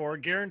cheer for,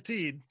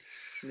 guaranteed.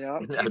 Yeah.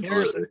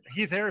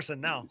 Heath Harrison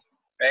now.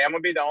 Hey, I'm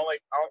going to be the only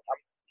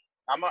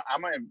I'm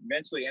going to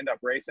eventually end up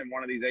racing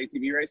one of these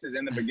ATV races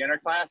in the beginner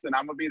class, and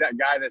I'm going to be that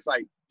guy that's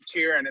like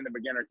cheering in the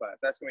beginner class.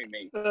 That's going to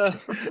be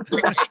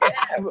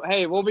me.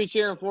 Hey, we'll be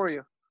cheering for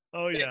you.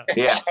 Oh, yeah.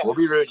 Yeah, we'll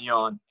be rooting you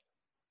on.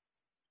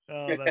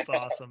 Oh, that's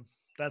awesome.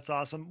 That's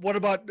awesome. What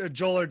about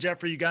Joel or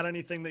Jeffrey? You got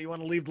anything that you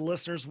want to leave the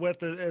listeners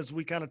with as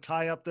we kind of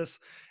tie up this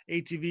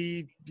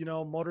ATV,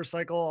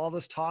 motorcycle, all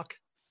this talk?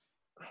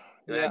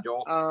 Yeah,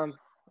 Joel. All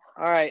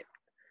right.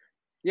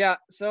 Yeah.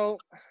 So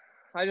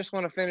I just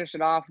want to finish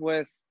it off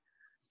with,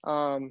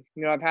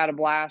 I've had a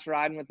blast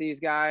riding with these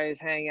guys,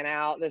 hanging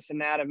out, this and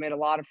that. I've made a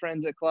lot of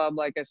friends at club,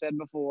 like I said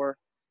before.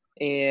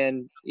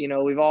 And,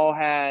 we've all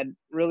had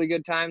really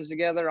good times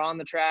together on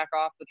the track,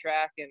 off the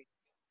track. And,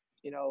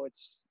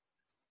 it's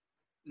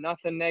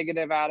nothing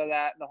negative out of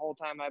that the whole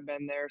time I've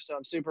been there. So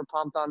I'm super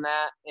pumped on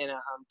that. And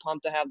I'm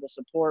pumped to have the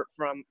support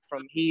from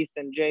Heath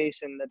and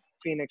Jace and the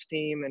Phoenix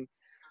team.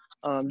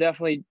 And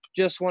definitely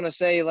just want to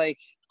say, like,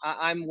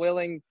 I'm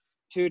willing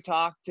to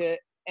talk to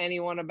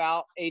anyone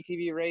about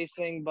ATV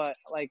racing, but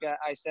like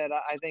I said,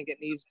 I think it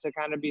needs to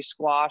kind of be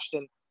squashed.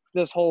 And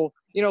this whole,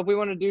 if we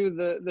want to do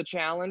the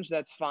challenge,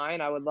 that's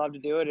fine. I would love to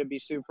do it. It'd be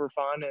super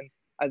fun. And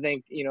I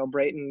think,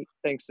 Brayton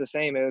thinks the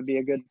same. It would be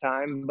a good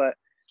time, but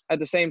at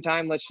the same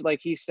time, let's, like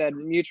he said,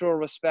 mutual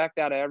respect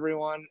out of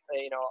everyone,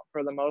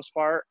 for the most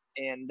part,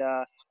 and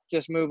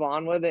just move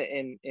on with it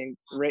and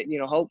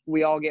hope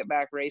we all get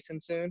back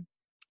racing soon.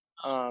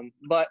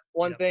 But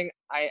one thing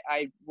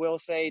I will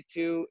say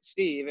to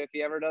Steve, if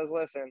he ever does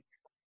listen,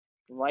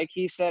 like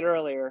he said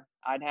earlier,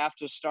 I'd have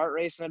to start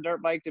racing a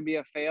dirt bike to be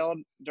a failed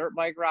dirt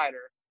bike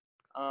rider.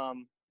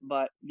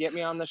 But get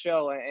me on the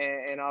show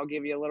and I'll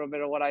give you a little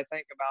bit of what I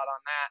think about on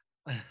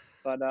that.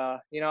 But,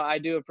 I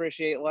do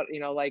appreciate what,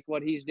 like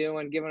what he's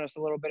doing, giving us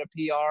a little bit of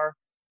PR.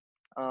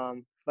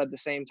 But at the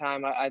same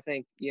time, I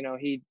think,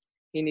 he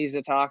needs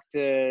to talk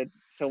to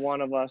to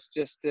one of us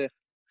just to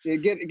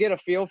get a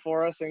feel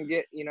for us and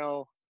get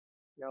an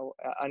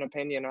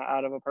opinion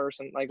out of a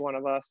person like one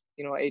of us,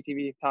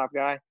 ATV top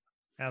guy.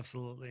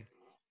 Absolutely.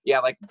 Yeah,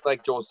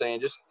 like Joel's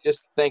saying, just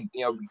think,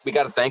 we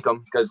got to thank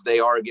them because they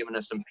are giving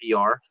us some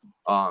PR,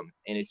 and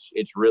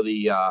it's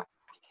really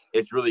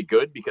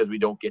good because we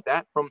don't get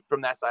that from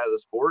that side of the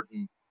sport.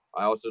 And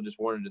I also just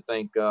wanted to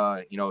thank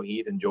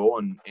Heath and Joel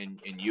and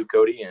you,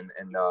 Cody, and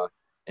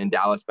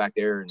Dallas back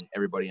there and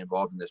everybody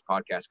involved in this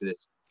podcast,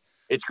 because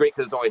it's great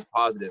because it's always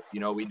positive.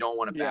 We don't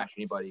want to bash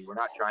anybody. We're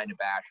not trying to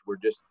bash. We're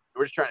just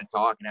trying to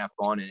talk and have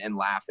fun and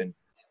laugh. And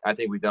I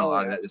think we've done a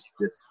lot of that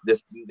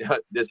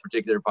this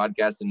particular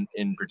podcast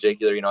in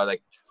particular.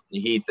 Like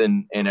Heath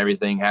and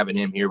everything. Having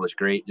him here was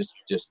great.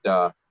 Just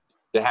to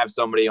have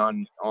somebody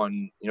on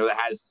that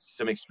has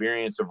some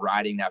experience of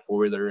riding that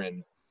four-wheeler,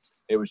 and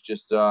it was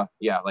just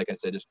like I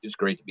said, just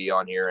great to be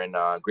on here, and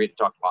great to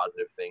talk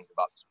positive things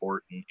about the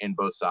sport and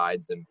both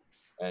sides, and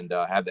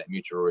have that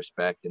mutual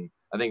respect. And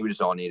I think we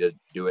just all need to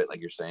do it, like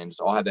you're saying, just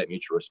all have that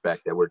mutual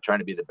respect that we're trying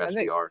to be the best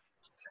we are.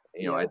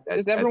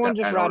 Just everyone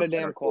just ride a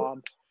damn quad.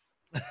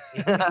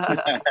 That's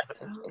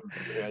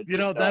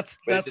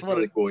what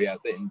really cool. Yeah, I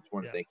just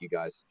want to thank you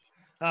guys.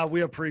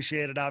 We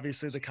appreciate it,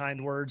 obviously, the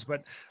kind words.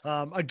 But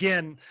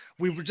again,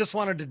 we just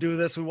wanted to do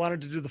this. We wanted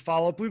to do the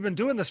follow-up. We've been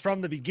doing this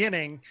from the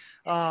beginning,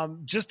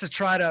 just to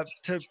try to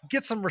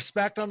get some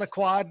respect on the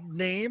quad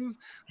name,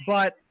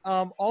 but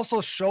also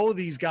show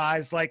these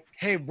guys, like,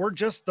 hey, we're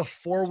just the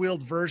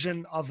four-wheeled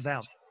version of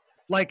them.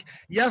 Like,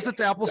 yes,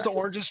 it's apples to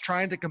oranges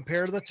trying to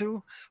compare the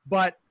two,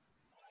 but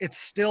it's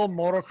still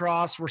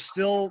motocross. We're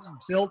still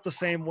built the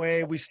same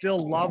way. We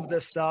still love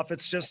this stuff.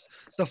 It's just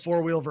the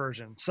four-wheel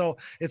version. So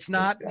it's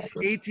not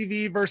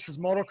ATV versus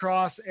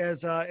motocross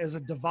as a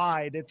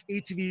divide. It's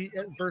ATV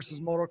versus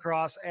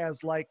motocross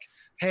as like,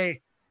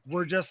 hey,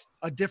 we're just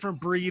a different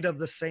breed of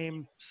the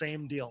same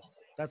deal.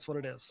 That's what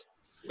it is.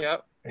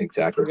 Yep.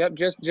 Exactly. Yep.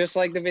 Just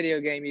like the video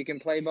game, you can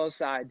play both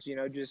sides.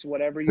 Just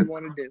whatever you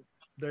want to do.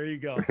 There you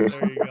go.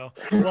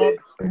 Well,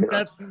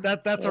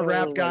 that's a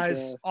wrap,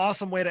 guys.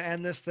 Awesome way to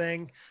end this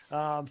thing.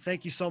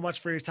 Thank you so much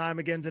for your time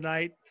again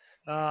tonight,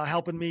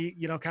 helping me,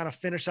 kind of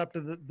finish up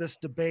to this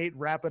debate,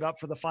 wrap it up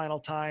for the final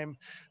time.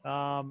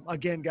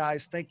 Again,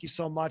 guys, thank you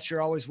so much.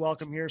 You're always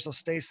welcome here. So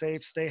stay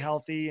safe, stay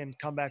healthy, and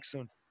come back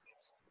soon.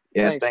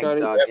 Yeah, thanks.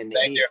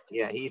 Thank you.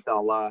 Yeah, Heath,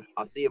 I'll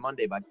see you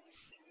Monday, bud.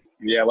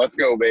 Yeah, let's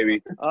go,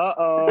 baby.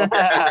 Uh-oh.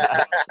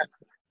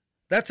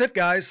 That's it,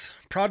 guys.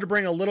 Proud to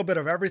bring a little bit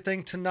of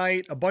everything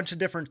tonight, a bunch of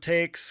different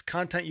takes,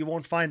 content you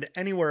won't find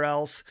anywhere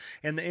else,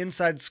 and the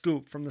inside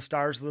scoop from the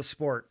stars of the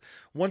sport.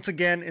 Once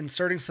again,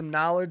 inserting some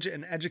knowledge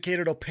and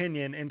educated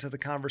opinion into the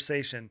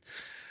conversation.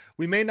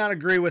 We may not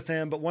agree with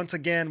him, but once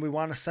again, we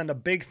want to send a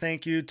big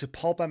thank you to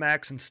Pulp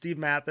MX and Steve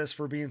Matthes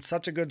for being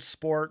such a good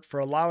sport, for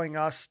allowing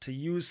us to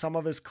use some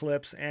of his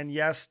clips, and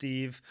yes,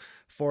 Steve,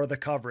 for the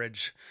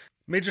coverage.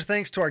 Major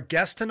thanks to our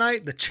guest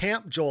tonight, the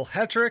champ Joel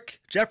Hetrick,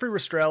 Jeffrey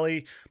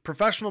Rastrelli,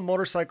 professional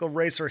motorcycle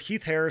racer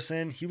Heath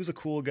Harrison, he was a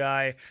cool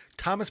guy,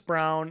 Thomas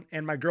Brown,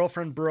 and my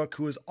girlfriend Brooke,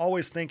 who is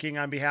always thinking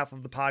on behalf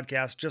of the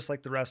podcast, just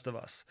like the rest of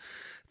us.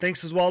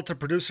 Thanks as well to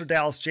producer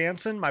Dallas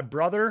Jansen, my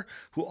brother,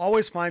 who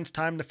always finds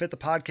time to fit the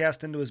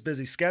podcast into his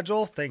busy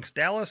schedule. Thanks,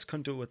 Dallas.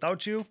 Couldn't do it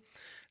without you.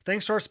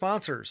 Thanks to our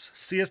sponsors,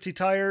 CST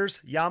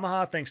Tires,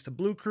 Yamaha, thanks to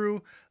Blue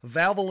Crew,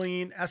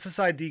 Valvoline,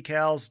 SSI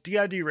Decals,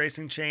 DID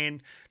Racing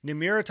Chain,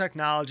 Nemura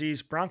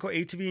Technologies, Bronco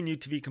ATV and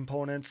UTV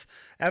Components,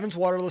 Evans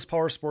Waterless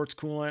Power Sports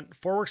Coolant,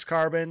 Forworks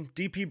Carbon,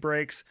 DP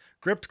Brakes,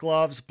 Gripped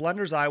Gloves,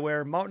 Blenders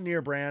Eyewear,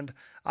 Mountaineer Brand,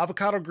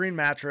 Avocado Green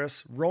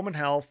Mattress, Roman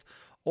Health,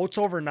 Oats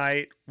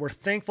Overnight. We're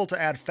thankful to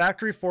add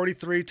Factory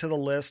 43 to the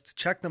list.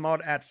 Check them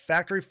out at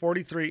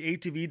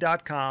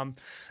factory43atv.com.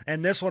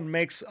 And this one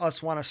makes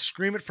us want to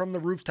scream it from the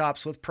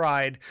rooftops with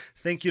pride.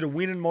 Thank you to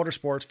Wienen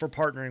Motorsports for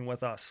partnering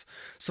with us.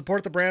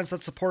 Support the brands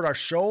that support our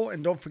show,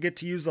 and don't forget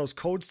to use those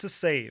codes to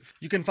save.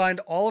 You can find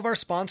all of our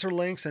sponsor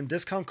links and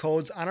discount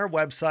codes on our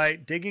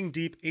website,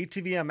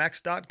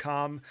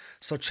 diggingdeepatvmx.com,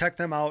 so check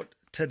them out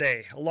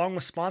today. Along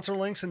with sponsor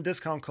links and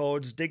discount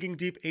codes,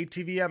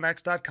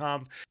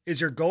 diggingdeepatvmx.com is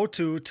your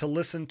go-to to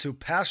listen to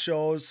past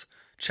shows,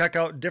 check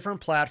out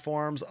different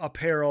platforms,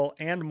 apparel,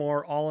 and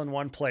more all in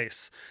one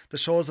place. The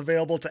show is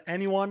available to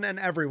anyone and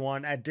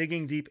everyone at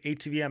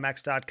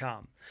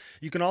diggingdeepatvmx.com.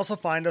 You can also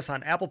find us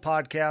on Apple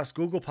Podcasts,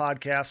 Google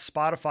Podcasts,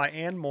 Spotify,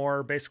 and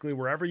more. Basically,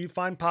 wherever you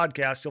find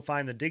podcasts, you'll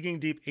find the Digging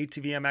Deep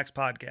ATVMX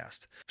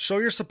podcast. Show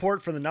your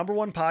support for the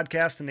 #1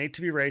 podcast in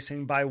ATV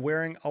racing by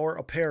wearing our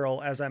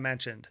apparel, as I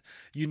mentioned.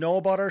 You know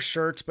about our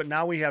shirts, but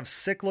now we have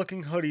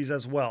sick-looking hoodies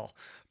as well.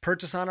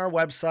 Purchase on our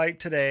website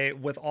today,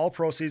 with all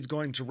proceeds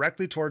going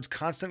directly towards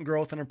constant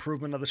growth and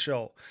improvement of the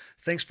show.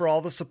 Thanks for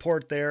all the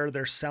support there.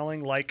 They're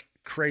selling like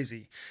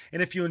crazy.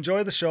 And if you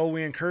enjoy the show,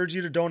 we encourage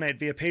you to donate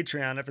via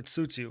Patreon if it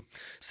suits you.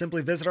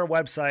 Simply visit our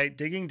website,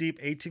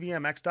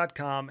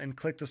 diggingdeepatvmx.com, and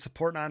click the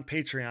Support on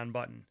Patreon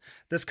button.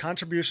 This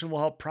contribution will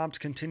help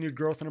prompt continued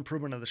growth and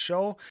improvement of the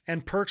show,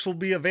 and perks will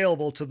be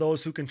available to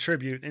those who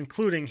contribute,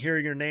 including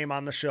hearing your name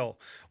on the show.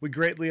 We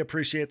greatly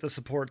appreciate the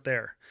support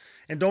there.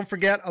 And don't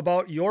forget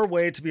about your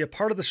way to be a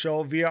part of the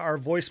show via our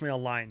voicemail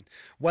line.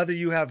 Whether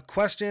you have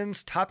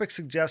questions, topic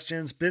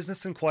suggestions,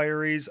 business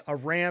inquiries, a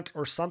rant,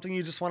 or something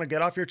you just want to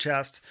get off your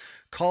chest,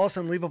 call us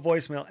and leave a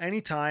voicemail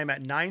anytime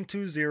at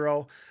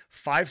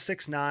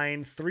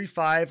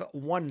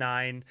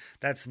 920-569-3519.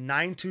 That's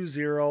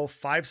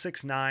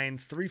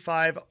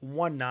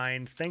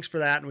 920-569-3519. Thanks for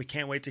that, and we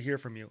can't wait to hear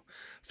from you.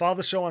 Follow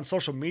the show on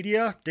social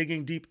media,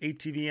 Digging Deep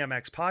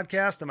ATVMX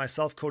Podcast, and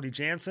myself, Cody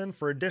Jansen,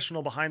 for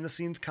additional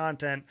behind-the-scenes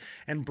content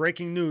and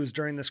breaking news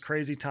during this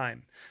crazy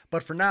time.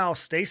 But for now,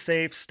 stay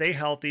safe, stay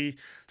healthy,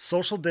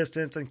 social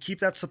distance, and keep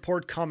that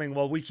support coming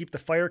while we keep the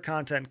fire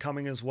content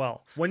coming as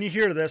well. When you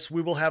hear this,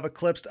 we will have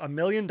eclipsed 1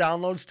 million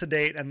downloads to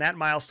date, and that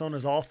milestone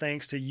is all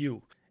thanks to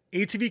you.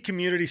 ATV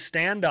community,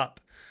 stand up.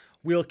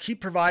 We'll keep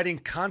providing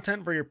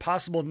content for your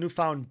possible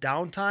newfound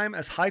downtime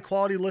as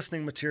high-quality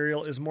listening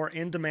material is more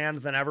in demand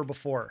than ever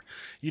before.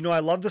 You know I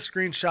love the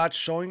screenshots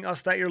showing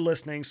us that you're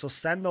listening, so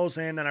send those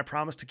in and I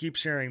promise to keep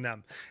sharing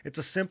them. It's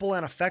a simple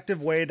and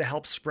effective way to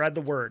help spread the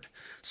word.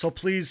 So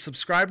please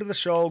subscribe to the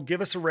show,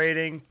 give us a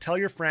rating, tell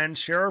your friends,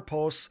 share our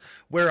posts,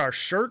 wear our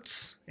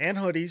shirts and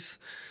hoodies.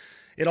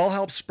 It all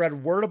helps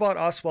spread word about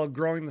us while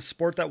growing the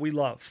sport that we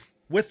love.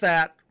 With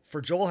that, for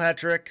Joel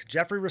Hetrick,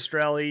 Jeffrey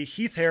Rastrelli,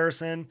 Heath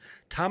Harrison,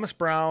 Thomas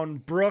Brown,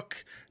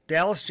 Brooke,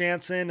 Dallas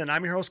Jansen, and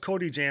I'm your host,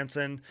 Cody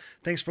Jansen.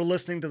 Thanks for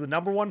listening to the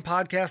 #1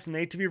 podcast in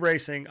ATV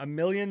racing, 1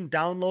 million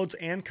downloads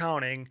and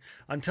counting.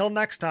 Until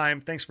next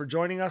time, thanks for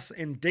joining us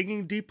in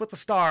Digging Deep with the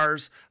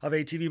Stars of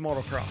ATV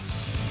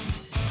Motocross.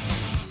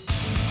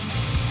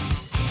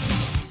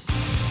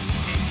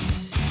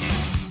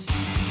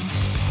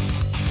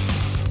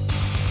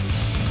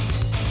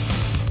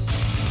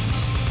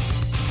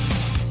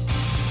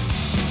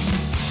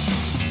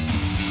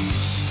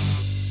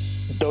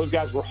 Those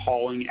guys were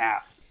hauling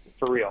ass,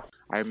 for real.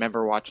 I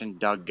remember watching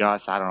Doug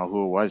Gus, I don't know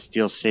who it was,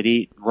 Steel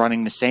City,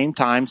 running the same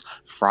times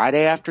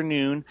Friday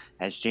afternoon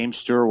as James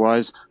Stewart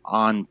was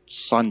on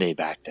Sunday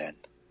back then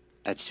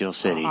at Steel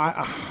City.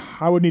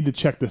 I would need to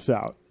check this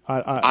out.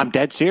 I'm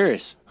dead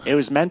serious. It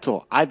was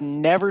mental. I've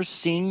never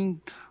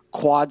seen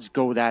quads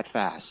go that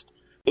fast.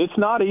 It's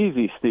not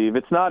easy, Steve.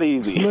 It's not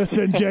easy.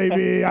 Listen,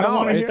 JB, I don't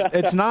want to hear.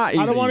 It's not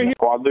easy. I don't want to hear.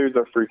 Quadlers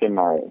are freaking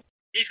gnarly.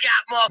 He's got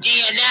more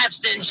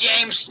DNFs than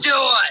James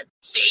Stewart.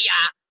 See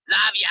ya.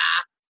 Love ya.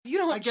 You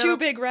don't chew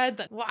Big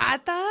Red.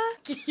 What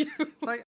the?